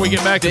hit before we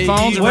get back to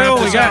phones?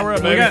 Well, we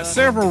got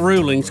several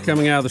rulings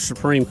coming out of the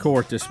Supreme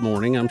Court this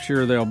morning. I'm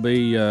sure they'll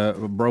be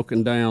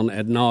broken down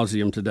ad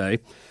nauseum today.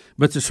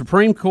 But the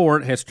Supreme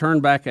Court has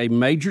turned back a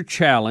major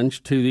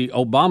challenge to the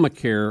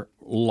Obamacare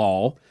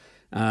law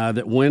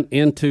that went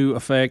into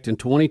effect in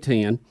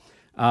 2010.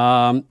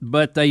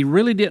 But they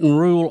really didn't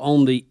rule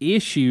on the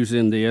issues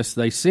in this.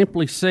 They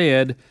simply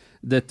said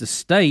that the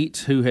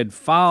states who had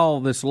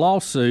filed this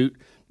lawsuit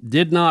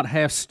did not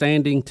have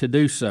standing to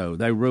do so.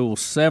 They ruled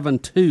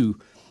 7-2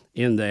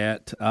 in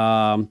that,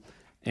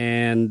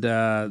 and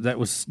that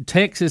was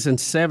Texas and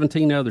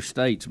 17 other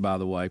states, by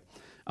the way,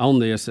 on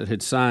this that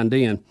had signed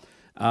in.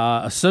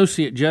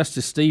 Associate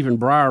Justice Stephen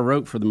Breyer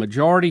wrote for the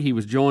majority. He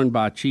was joined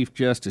by Chief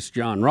Justice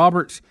John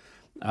Roberts,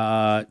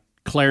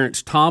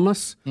 Clarence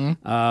Thomas,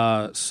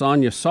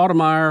 Sonia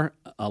Sotomayor,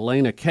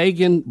 Elena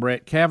Kagan,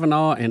 Brett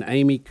Kavanaugh, and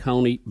Amy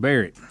Coney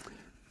Barrett.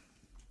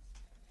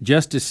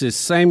 Justices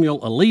Samuel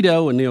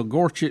Alito and Neil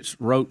Gorsuch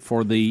wrote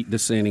for the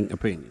dissenting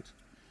opinions.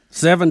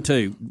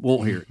 7-2,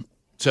 won't hear it.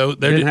 So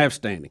they didn't have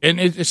standing. And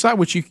it's like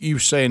what you were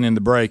saying in the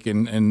break,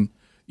 and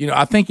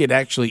I think it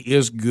actually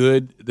is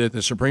good that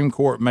the Supreme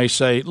Court may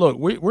say, look,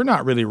 we're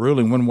not really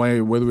ruling one way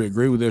whether we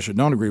agree with this or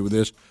don't agree with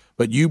this,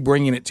 but you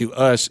bringing it to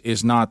us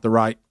is not the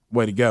right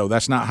way to go.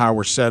 That's not how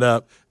we're set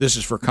up. This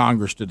is for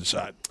Congress to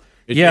decide.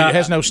 It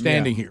has no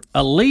standing here.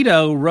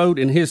 Alito wrote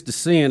in his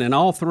dissent, in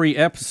all 3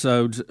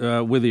 episodes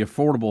with the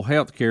affordable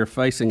health care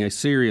facing a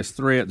serious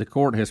threat, the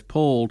court has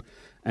pulled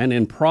an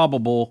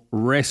improbable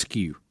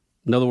rescue.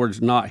 In other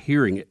words, not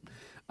hearing it.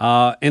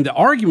 And the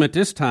argument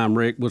this time,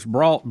 Rick, was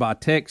brought by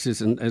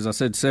Texas and, as I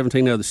said,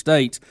 17 other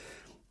states.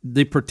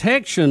 The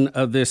protection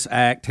of this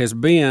act has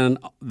been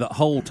the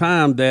whole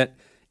time that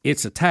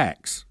it's a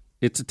tax.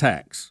 It's a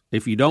tax.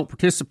 If you don't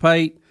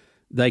participate,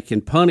 they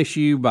can punish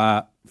you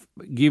by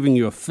giving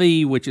you a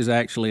fee, which is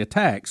actually a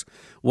tax.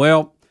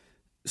 Well,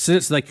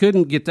 since they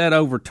couldn't get that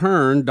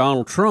overturned,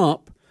 Donald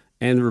Trump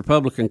and the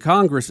Republican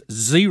Congress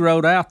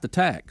zeroed out the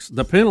tax.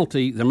 The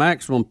penalty, the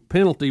maximum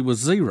penalty was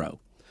 0.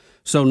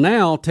 So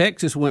now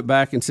Texas went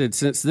back and said,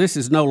 since this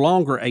is no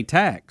longer a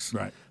tax,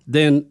 right,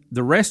 then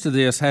the rest of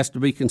this has to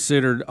be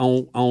considered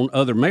on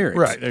other merits.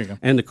 Right, there you go.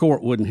 And the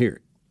court wouldn't hear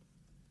it.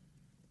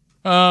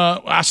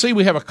 I see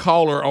we have a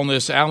caller on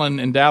this, Alan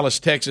in Dallas,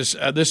 Texas.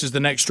 This is the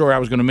next story I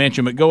was going to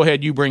mention, but go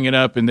ahead, you bring it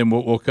up, and then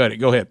we'll cut it.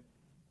 Go ahead.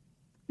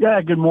 Yeah,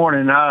 good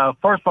morning.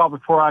 First of all,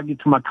 before I get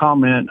to my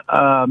comment,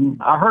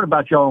 I heard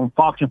about y'all on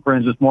Fox and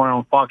Friends this morning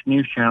on Fox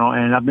News Channel,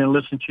 and I've been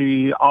listening to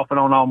you off and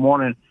on all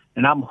morning,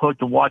 and I'm hooked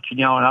to watching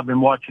y'all, and I've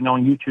been watching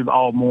on YouTube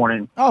all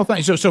morning. Oh,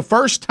 thanks. So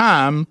first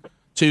time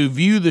to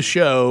view the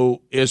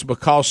show is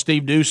because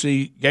Steve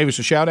Ducey gave us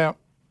a shout-out?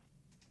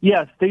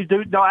 Yes, Steve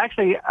Ducey. No,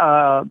 actually,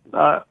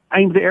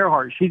 Ainsley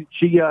Earhart. She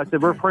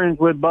said we're friends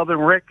with Bubba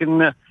and Rick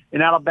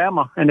in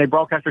Alabama, and they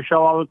broadcast their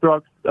show all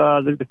throughout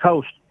the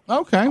coast.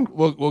 Okay.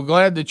 Well,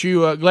 glad that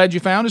you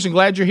found us, and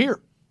glad you're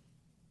here.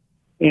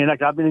 And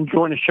I've been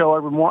enjoying the show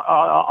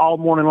all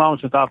morning long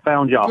since I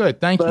found y'all. Good,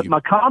 thank you. But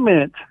my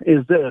comment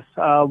is this: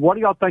 what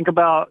do y'all think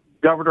about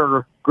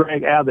Governor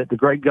Greg Abbott, the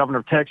great governor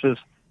of Texas,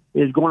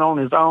 is going on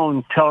his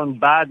own, telling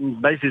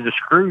Biden basically to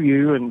screw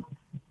you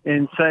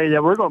and say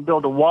that we're going to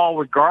build a wall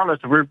regardless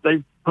of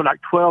they put like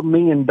 $12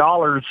 million.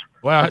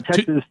 Wow,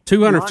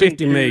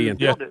 $250 million.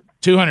 Yeah,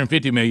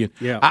 $250 million.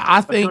 Yeah,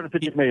 I think.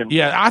 $250 million.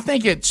 Yeah, I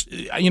think it's.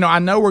 I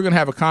know we're going to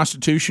have a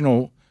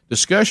constitutional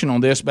discussion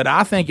on this, but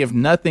I think if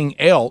nothing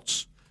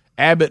else,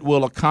 Abbott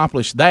will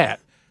accomplish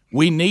that.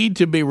 We need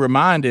to be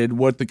reminded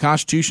what the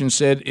Constitution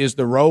said is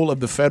the role of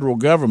the federal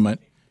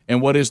government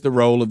and what is the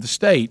role of the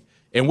state.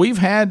 And we've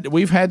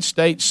had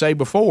states say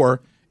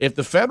before, if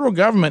the federal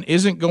government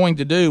isn't going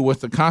to do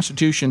what the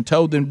Constitution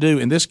told them to do,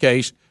 in this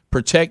case,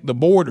 protect the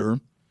border,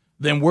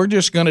 then we're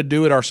just going to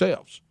do it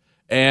ourselves.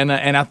 And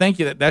I think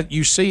that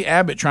you see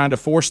Abbott trying to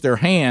force their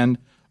hand.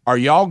 Are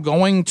y'all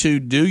going to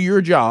do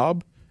your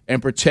job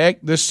and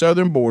protect this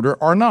southern border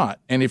or not?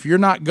 And if you're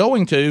not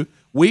going to,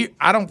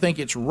 I don't think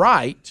it's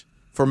right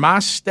for my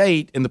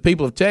state and the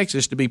people of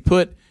Texas to be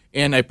put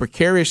in a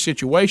precarious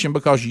situation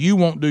because you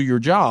won't do your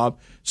job.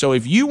 So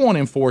if you want to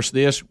enforce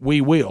this,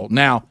 we will.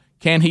 Now,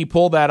 can he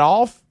pull that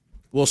off?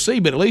 We'll see,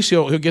 but at least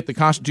he'll get the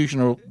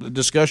constitutional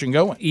discussion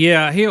going.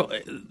 Yeah, he'll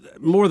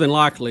more than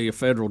likely a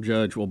federal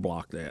judge will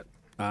block that.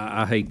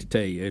 I hate to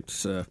tell you,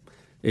 it's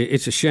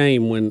a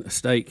shame when a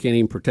state can't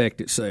even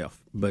protect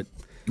itself. But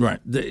right,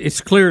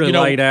 it's clearly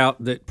laid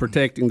out that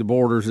protecting the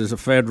borders is a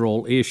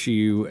federal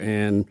issue,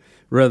 and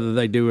whether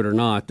they do it or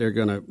not, they're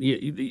going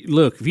to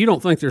look. If you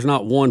don't think there's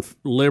not one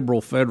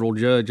liberal federal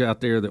judge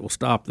out there that will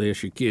stop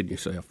this, you're kidding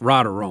yourself,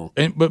 right or wrong.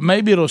 But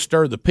maybe it'll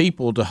stir the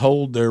people to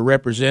hold their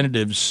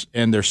representatives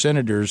and their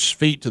senators'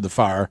 feet to the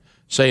fire,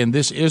 saying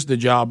this is the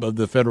job of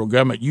the federal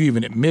government. You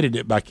even admitted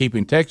it by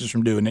keeping Texas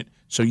from doing it,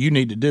 so you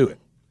need to do it.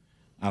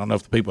 I don't know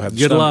if the people have the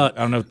stomach. Luck. I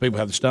don't know if the people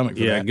have the stomach for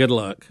that. Yeah, good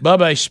luck.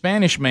 Bubba, a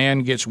Spanish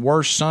man gets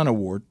worst son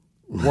award,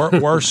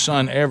 worst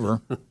son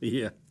ever.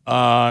 Yeah.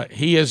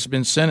 He has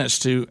been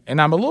sentenced to,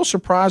 and I'm a little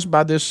surprised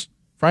by this,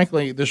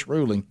 frankly, this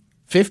ruling,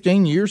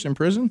 15 years in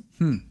prison.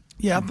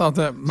 Yeah, I thought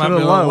that might be a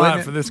little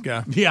light for this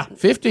guy. Yeah.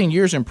 15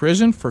 years in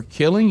prison for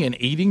killing and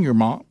eating your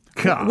mom.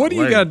 God, what do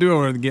you got to do in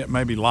order to get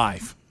maybe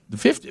life?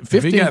 15,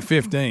 if he got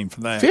 15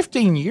 for that.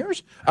 15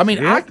 years? I mean,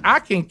 yeah. I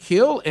can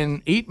kill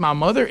and eat my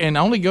mother and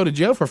only go to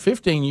jail for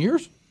 15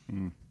 years?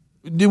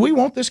 Do we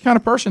want this kind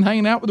of person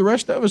hanging out with the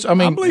rest of us? I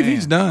mean, I believe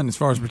he's done as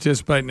far as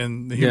participating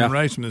in the human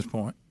race from this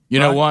point. You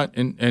know what?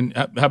 And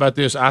how about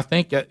this? I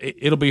think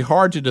it'll be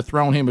hard to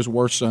dethrone him as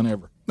worst son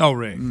ever. Oh,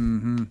 Rick.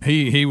 Mm-hmm.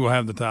 He will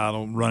have the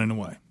title running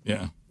away.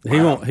 Yeah.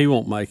 He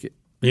won't make it.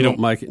 He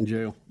don't make it in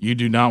jail. You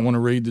do not want to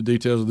read the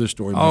details of this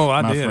story.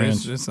 I my did.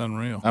 Friends. It's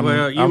unreal. I'm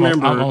going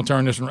to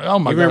turn this around. Oh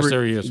my gosh,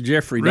 there he is.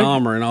 Jeffrey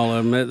Dahmer and all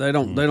of them. They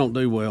don't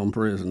do well in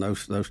prison.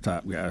 Those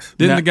type guys.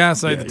 Didn't the guy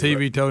say the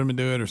TV told him to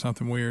do it or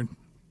something weird?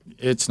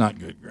 It's not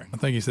good, Greg. I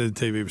think he said the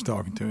TV was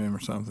talking to him or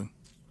something.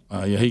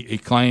 He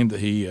claimed that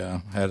he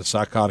had a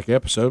psychotic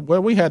episode.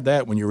 Well, we had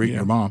that when you were eating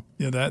your mom.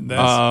 Yeah, that's.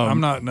 I'm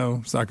not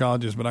no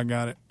psychologist, but I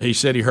got it. He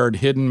said he heard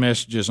hidden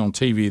messages on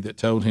TV that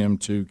told him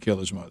to kill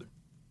his mother.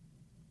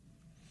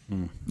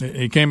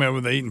 He came out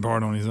with the eating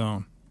part on his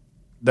own.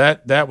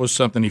 That was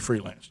something he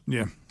freelanced.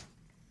 Yeah.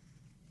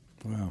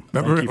 Wow.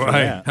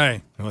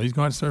 Hey, well, he's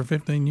going to serve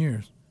 15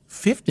 years.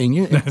 15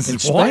 years in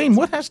Spain?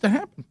 What has to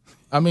happen?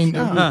 I mean,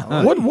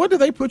 what do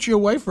they put you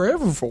away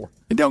forever for?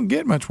 It don't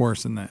get much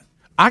worse than that.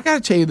 I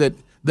got to tell you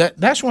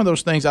that's one of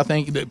those things. I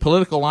think that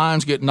political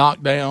lines get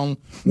knocked down,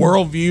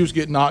 worldviews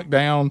get knocked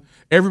down.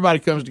 Everybody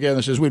comes together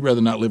and says, "We'd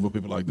rather not live with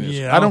people like this."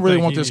 Yeah, I don't really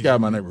want this guy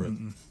in my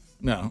neighborhood.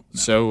 No.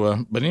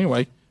 So, but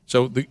anyway.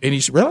 And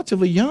he's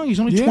relatively young. He's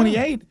only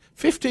 28.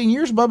 15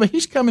 years, Bubba.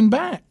 He's coming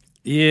back.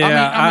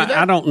 Yeah,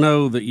 I don't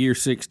know that year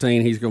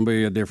 16 he's going to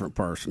be a different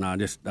person. I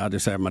just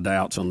have my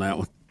doubts on that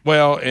one.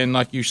 Well, and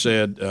like you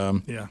said,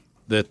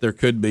 that there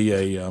could be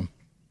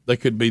they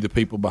could be the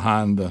people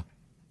behind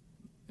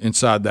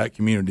inside that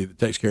community that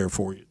takes care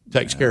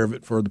of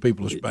it for the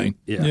people of Spain.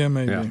 Yeah,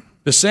 maybe. Yeah.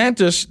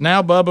 DeSantis,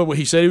 now, Bubba,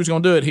 he said he was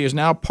going to do it. He is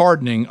now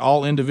pardoning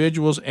all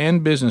individuals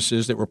and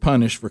businesses that were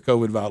punished for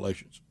COVID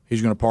violations.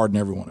 He's going to pardon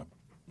every one of them.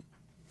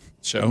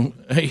 So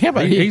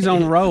he's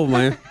on a roll,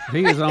 man.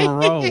 He is on a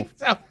roll.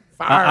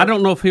 I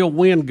don't know if he'll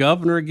win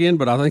governor again,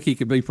 but I think he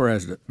could be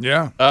president.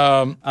 Yeah.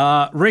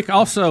 Rick,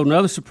 also,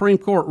 another Supreme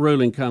Court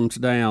ruling comes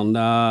down.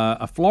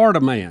 A Florida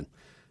man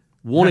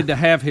wanted to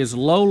have his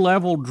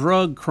low-level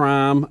drug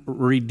crime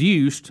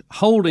reduced,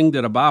 holding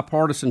that a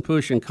bipartisan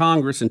push in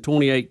Congress in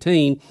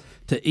 2018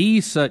 to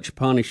ease such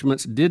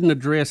punishments didn't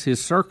address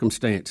his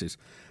circumstances.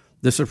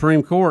 The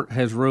Supreme Court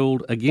has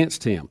ruled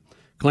against him.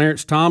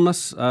 Clarence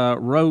Thomas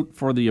wrote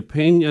for the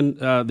opinion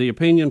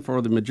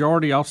for the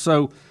majority.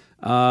 Also,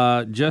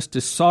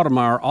 Justice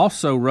Sotomayor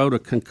also wrote a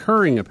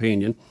concurring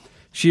opinion.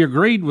 She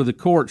agreed with the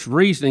court's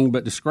reasoning,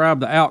 but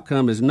described the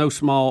outcome as no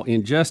small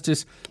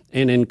injustice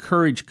and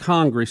encouraged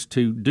Congress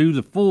to do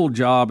the full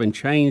job and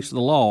change the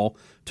law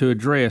to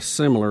address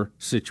similar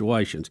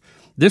situations.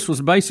 This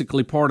was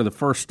basically part of the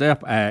First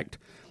Step Act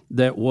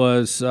that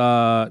was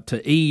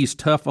to ease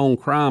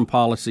tough-on-crime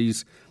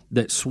policies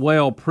that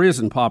swell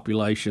prison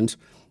populations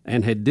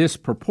and had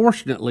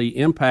disproportionately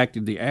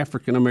impacted the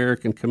African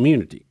American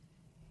community.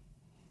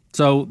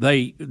 So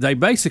they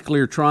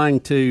basically are trying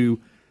to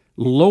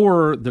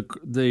lower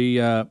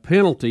the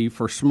penalty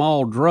for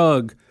small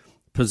drug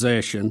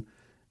possession,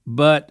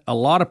 but a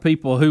lot of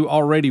people who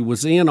already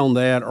was in on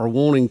that are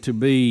wanting to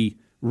be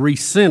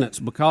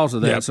resentenced because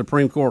of that.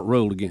 Supreme Court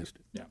ruled against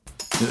it.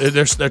 Yeah,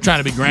 they're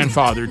trying to be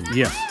grandfathered.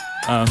 Yes.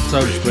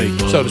 so to speak.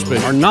 So to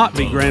speak. Or not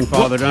be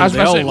grandfathered I was under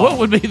the about to say, old law. what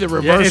would be the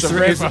reverse of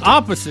It's grandfather? the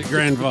opposite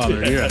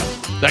grandfather, yeah.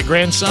 That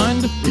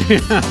grandson?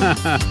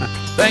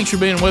 Thanks for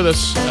being with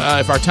us.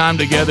 If our time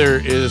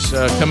together is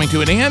coming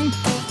to an end,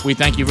 we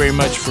thank you very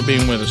much for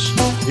being with us.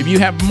 If you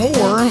have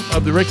more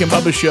of the Rick and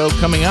Bubba Show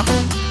coming up,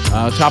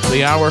 top of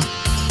the hour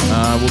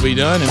will be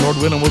done, and Lord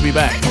willing, we'll be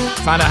back.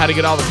 Find out how to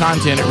get all the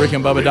content at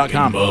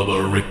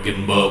rickandbubba.com. Rick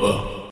and Bubba.